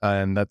mess,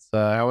 and that's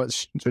how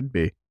it should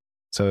be.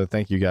 So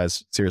thank you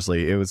guys.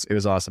 Seriously, it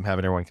was awesome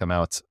having everyone come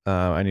out.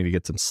 I need to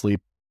get some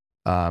sleep.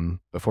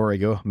 Before I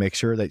go, make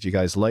sure that you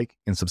guys like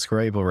and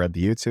subscribe over at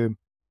the YouTube.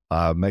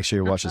 Make sure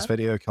you watch this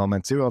video,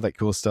 comment too, all that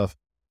cool stuff.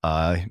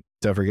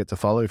 Don't forget to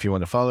follow if you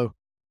want to follow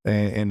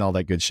and all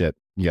that good shit.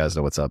 You guys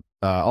know what's up.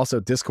 Also,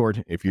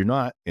 Discord, if you're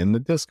not in the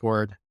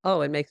Discord.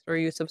 Oh, and make sure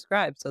you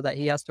subscribe so that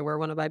he has to wear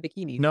one of my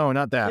bikinis. No,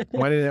 not that.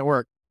 Why didn't it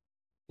work?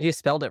 You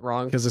spelled it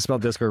wrong. Because I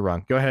spelled Discord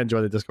wrong. Go ahead and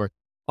join the Discord.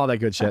 All that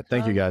good shit.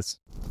 Thank you guys.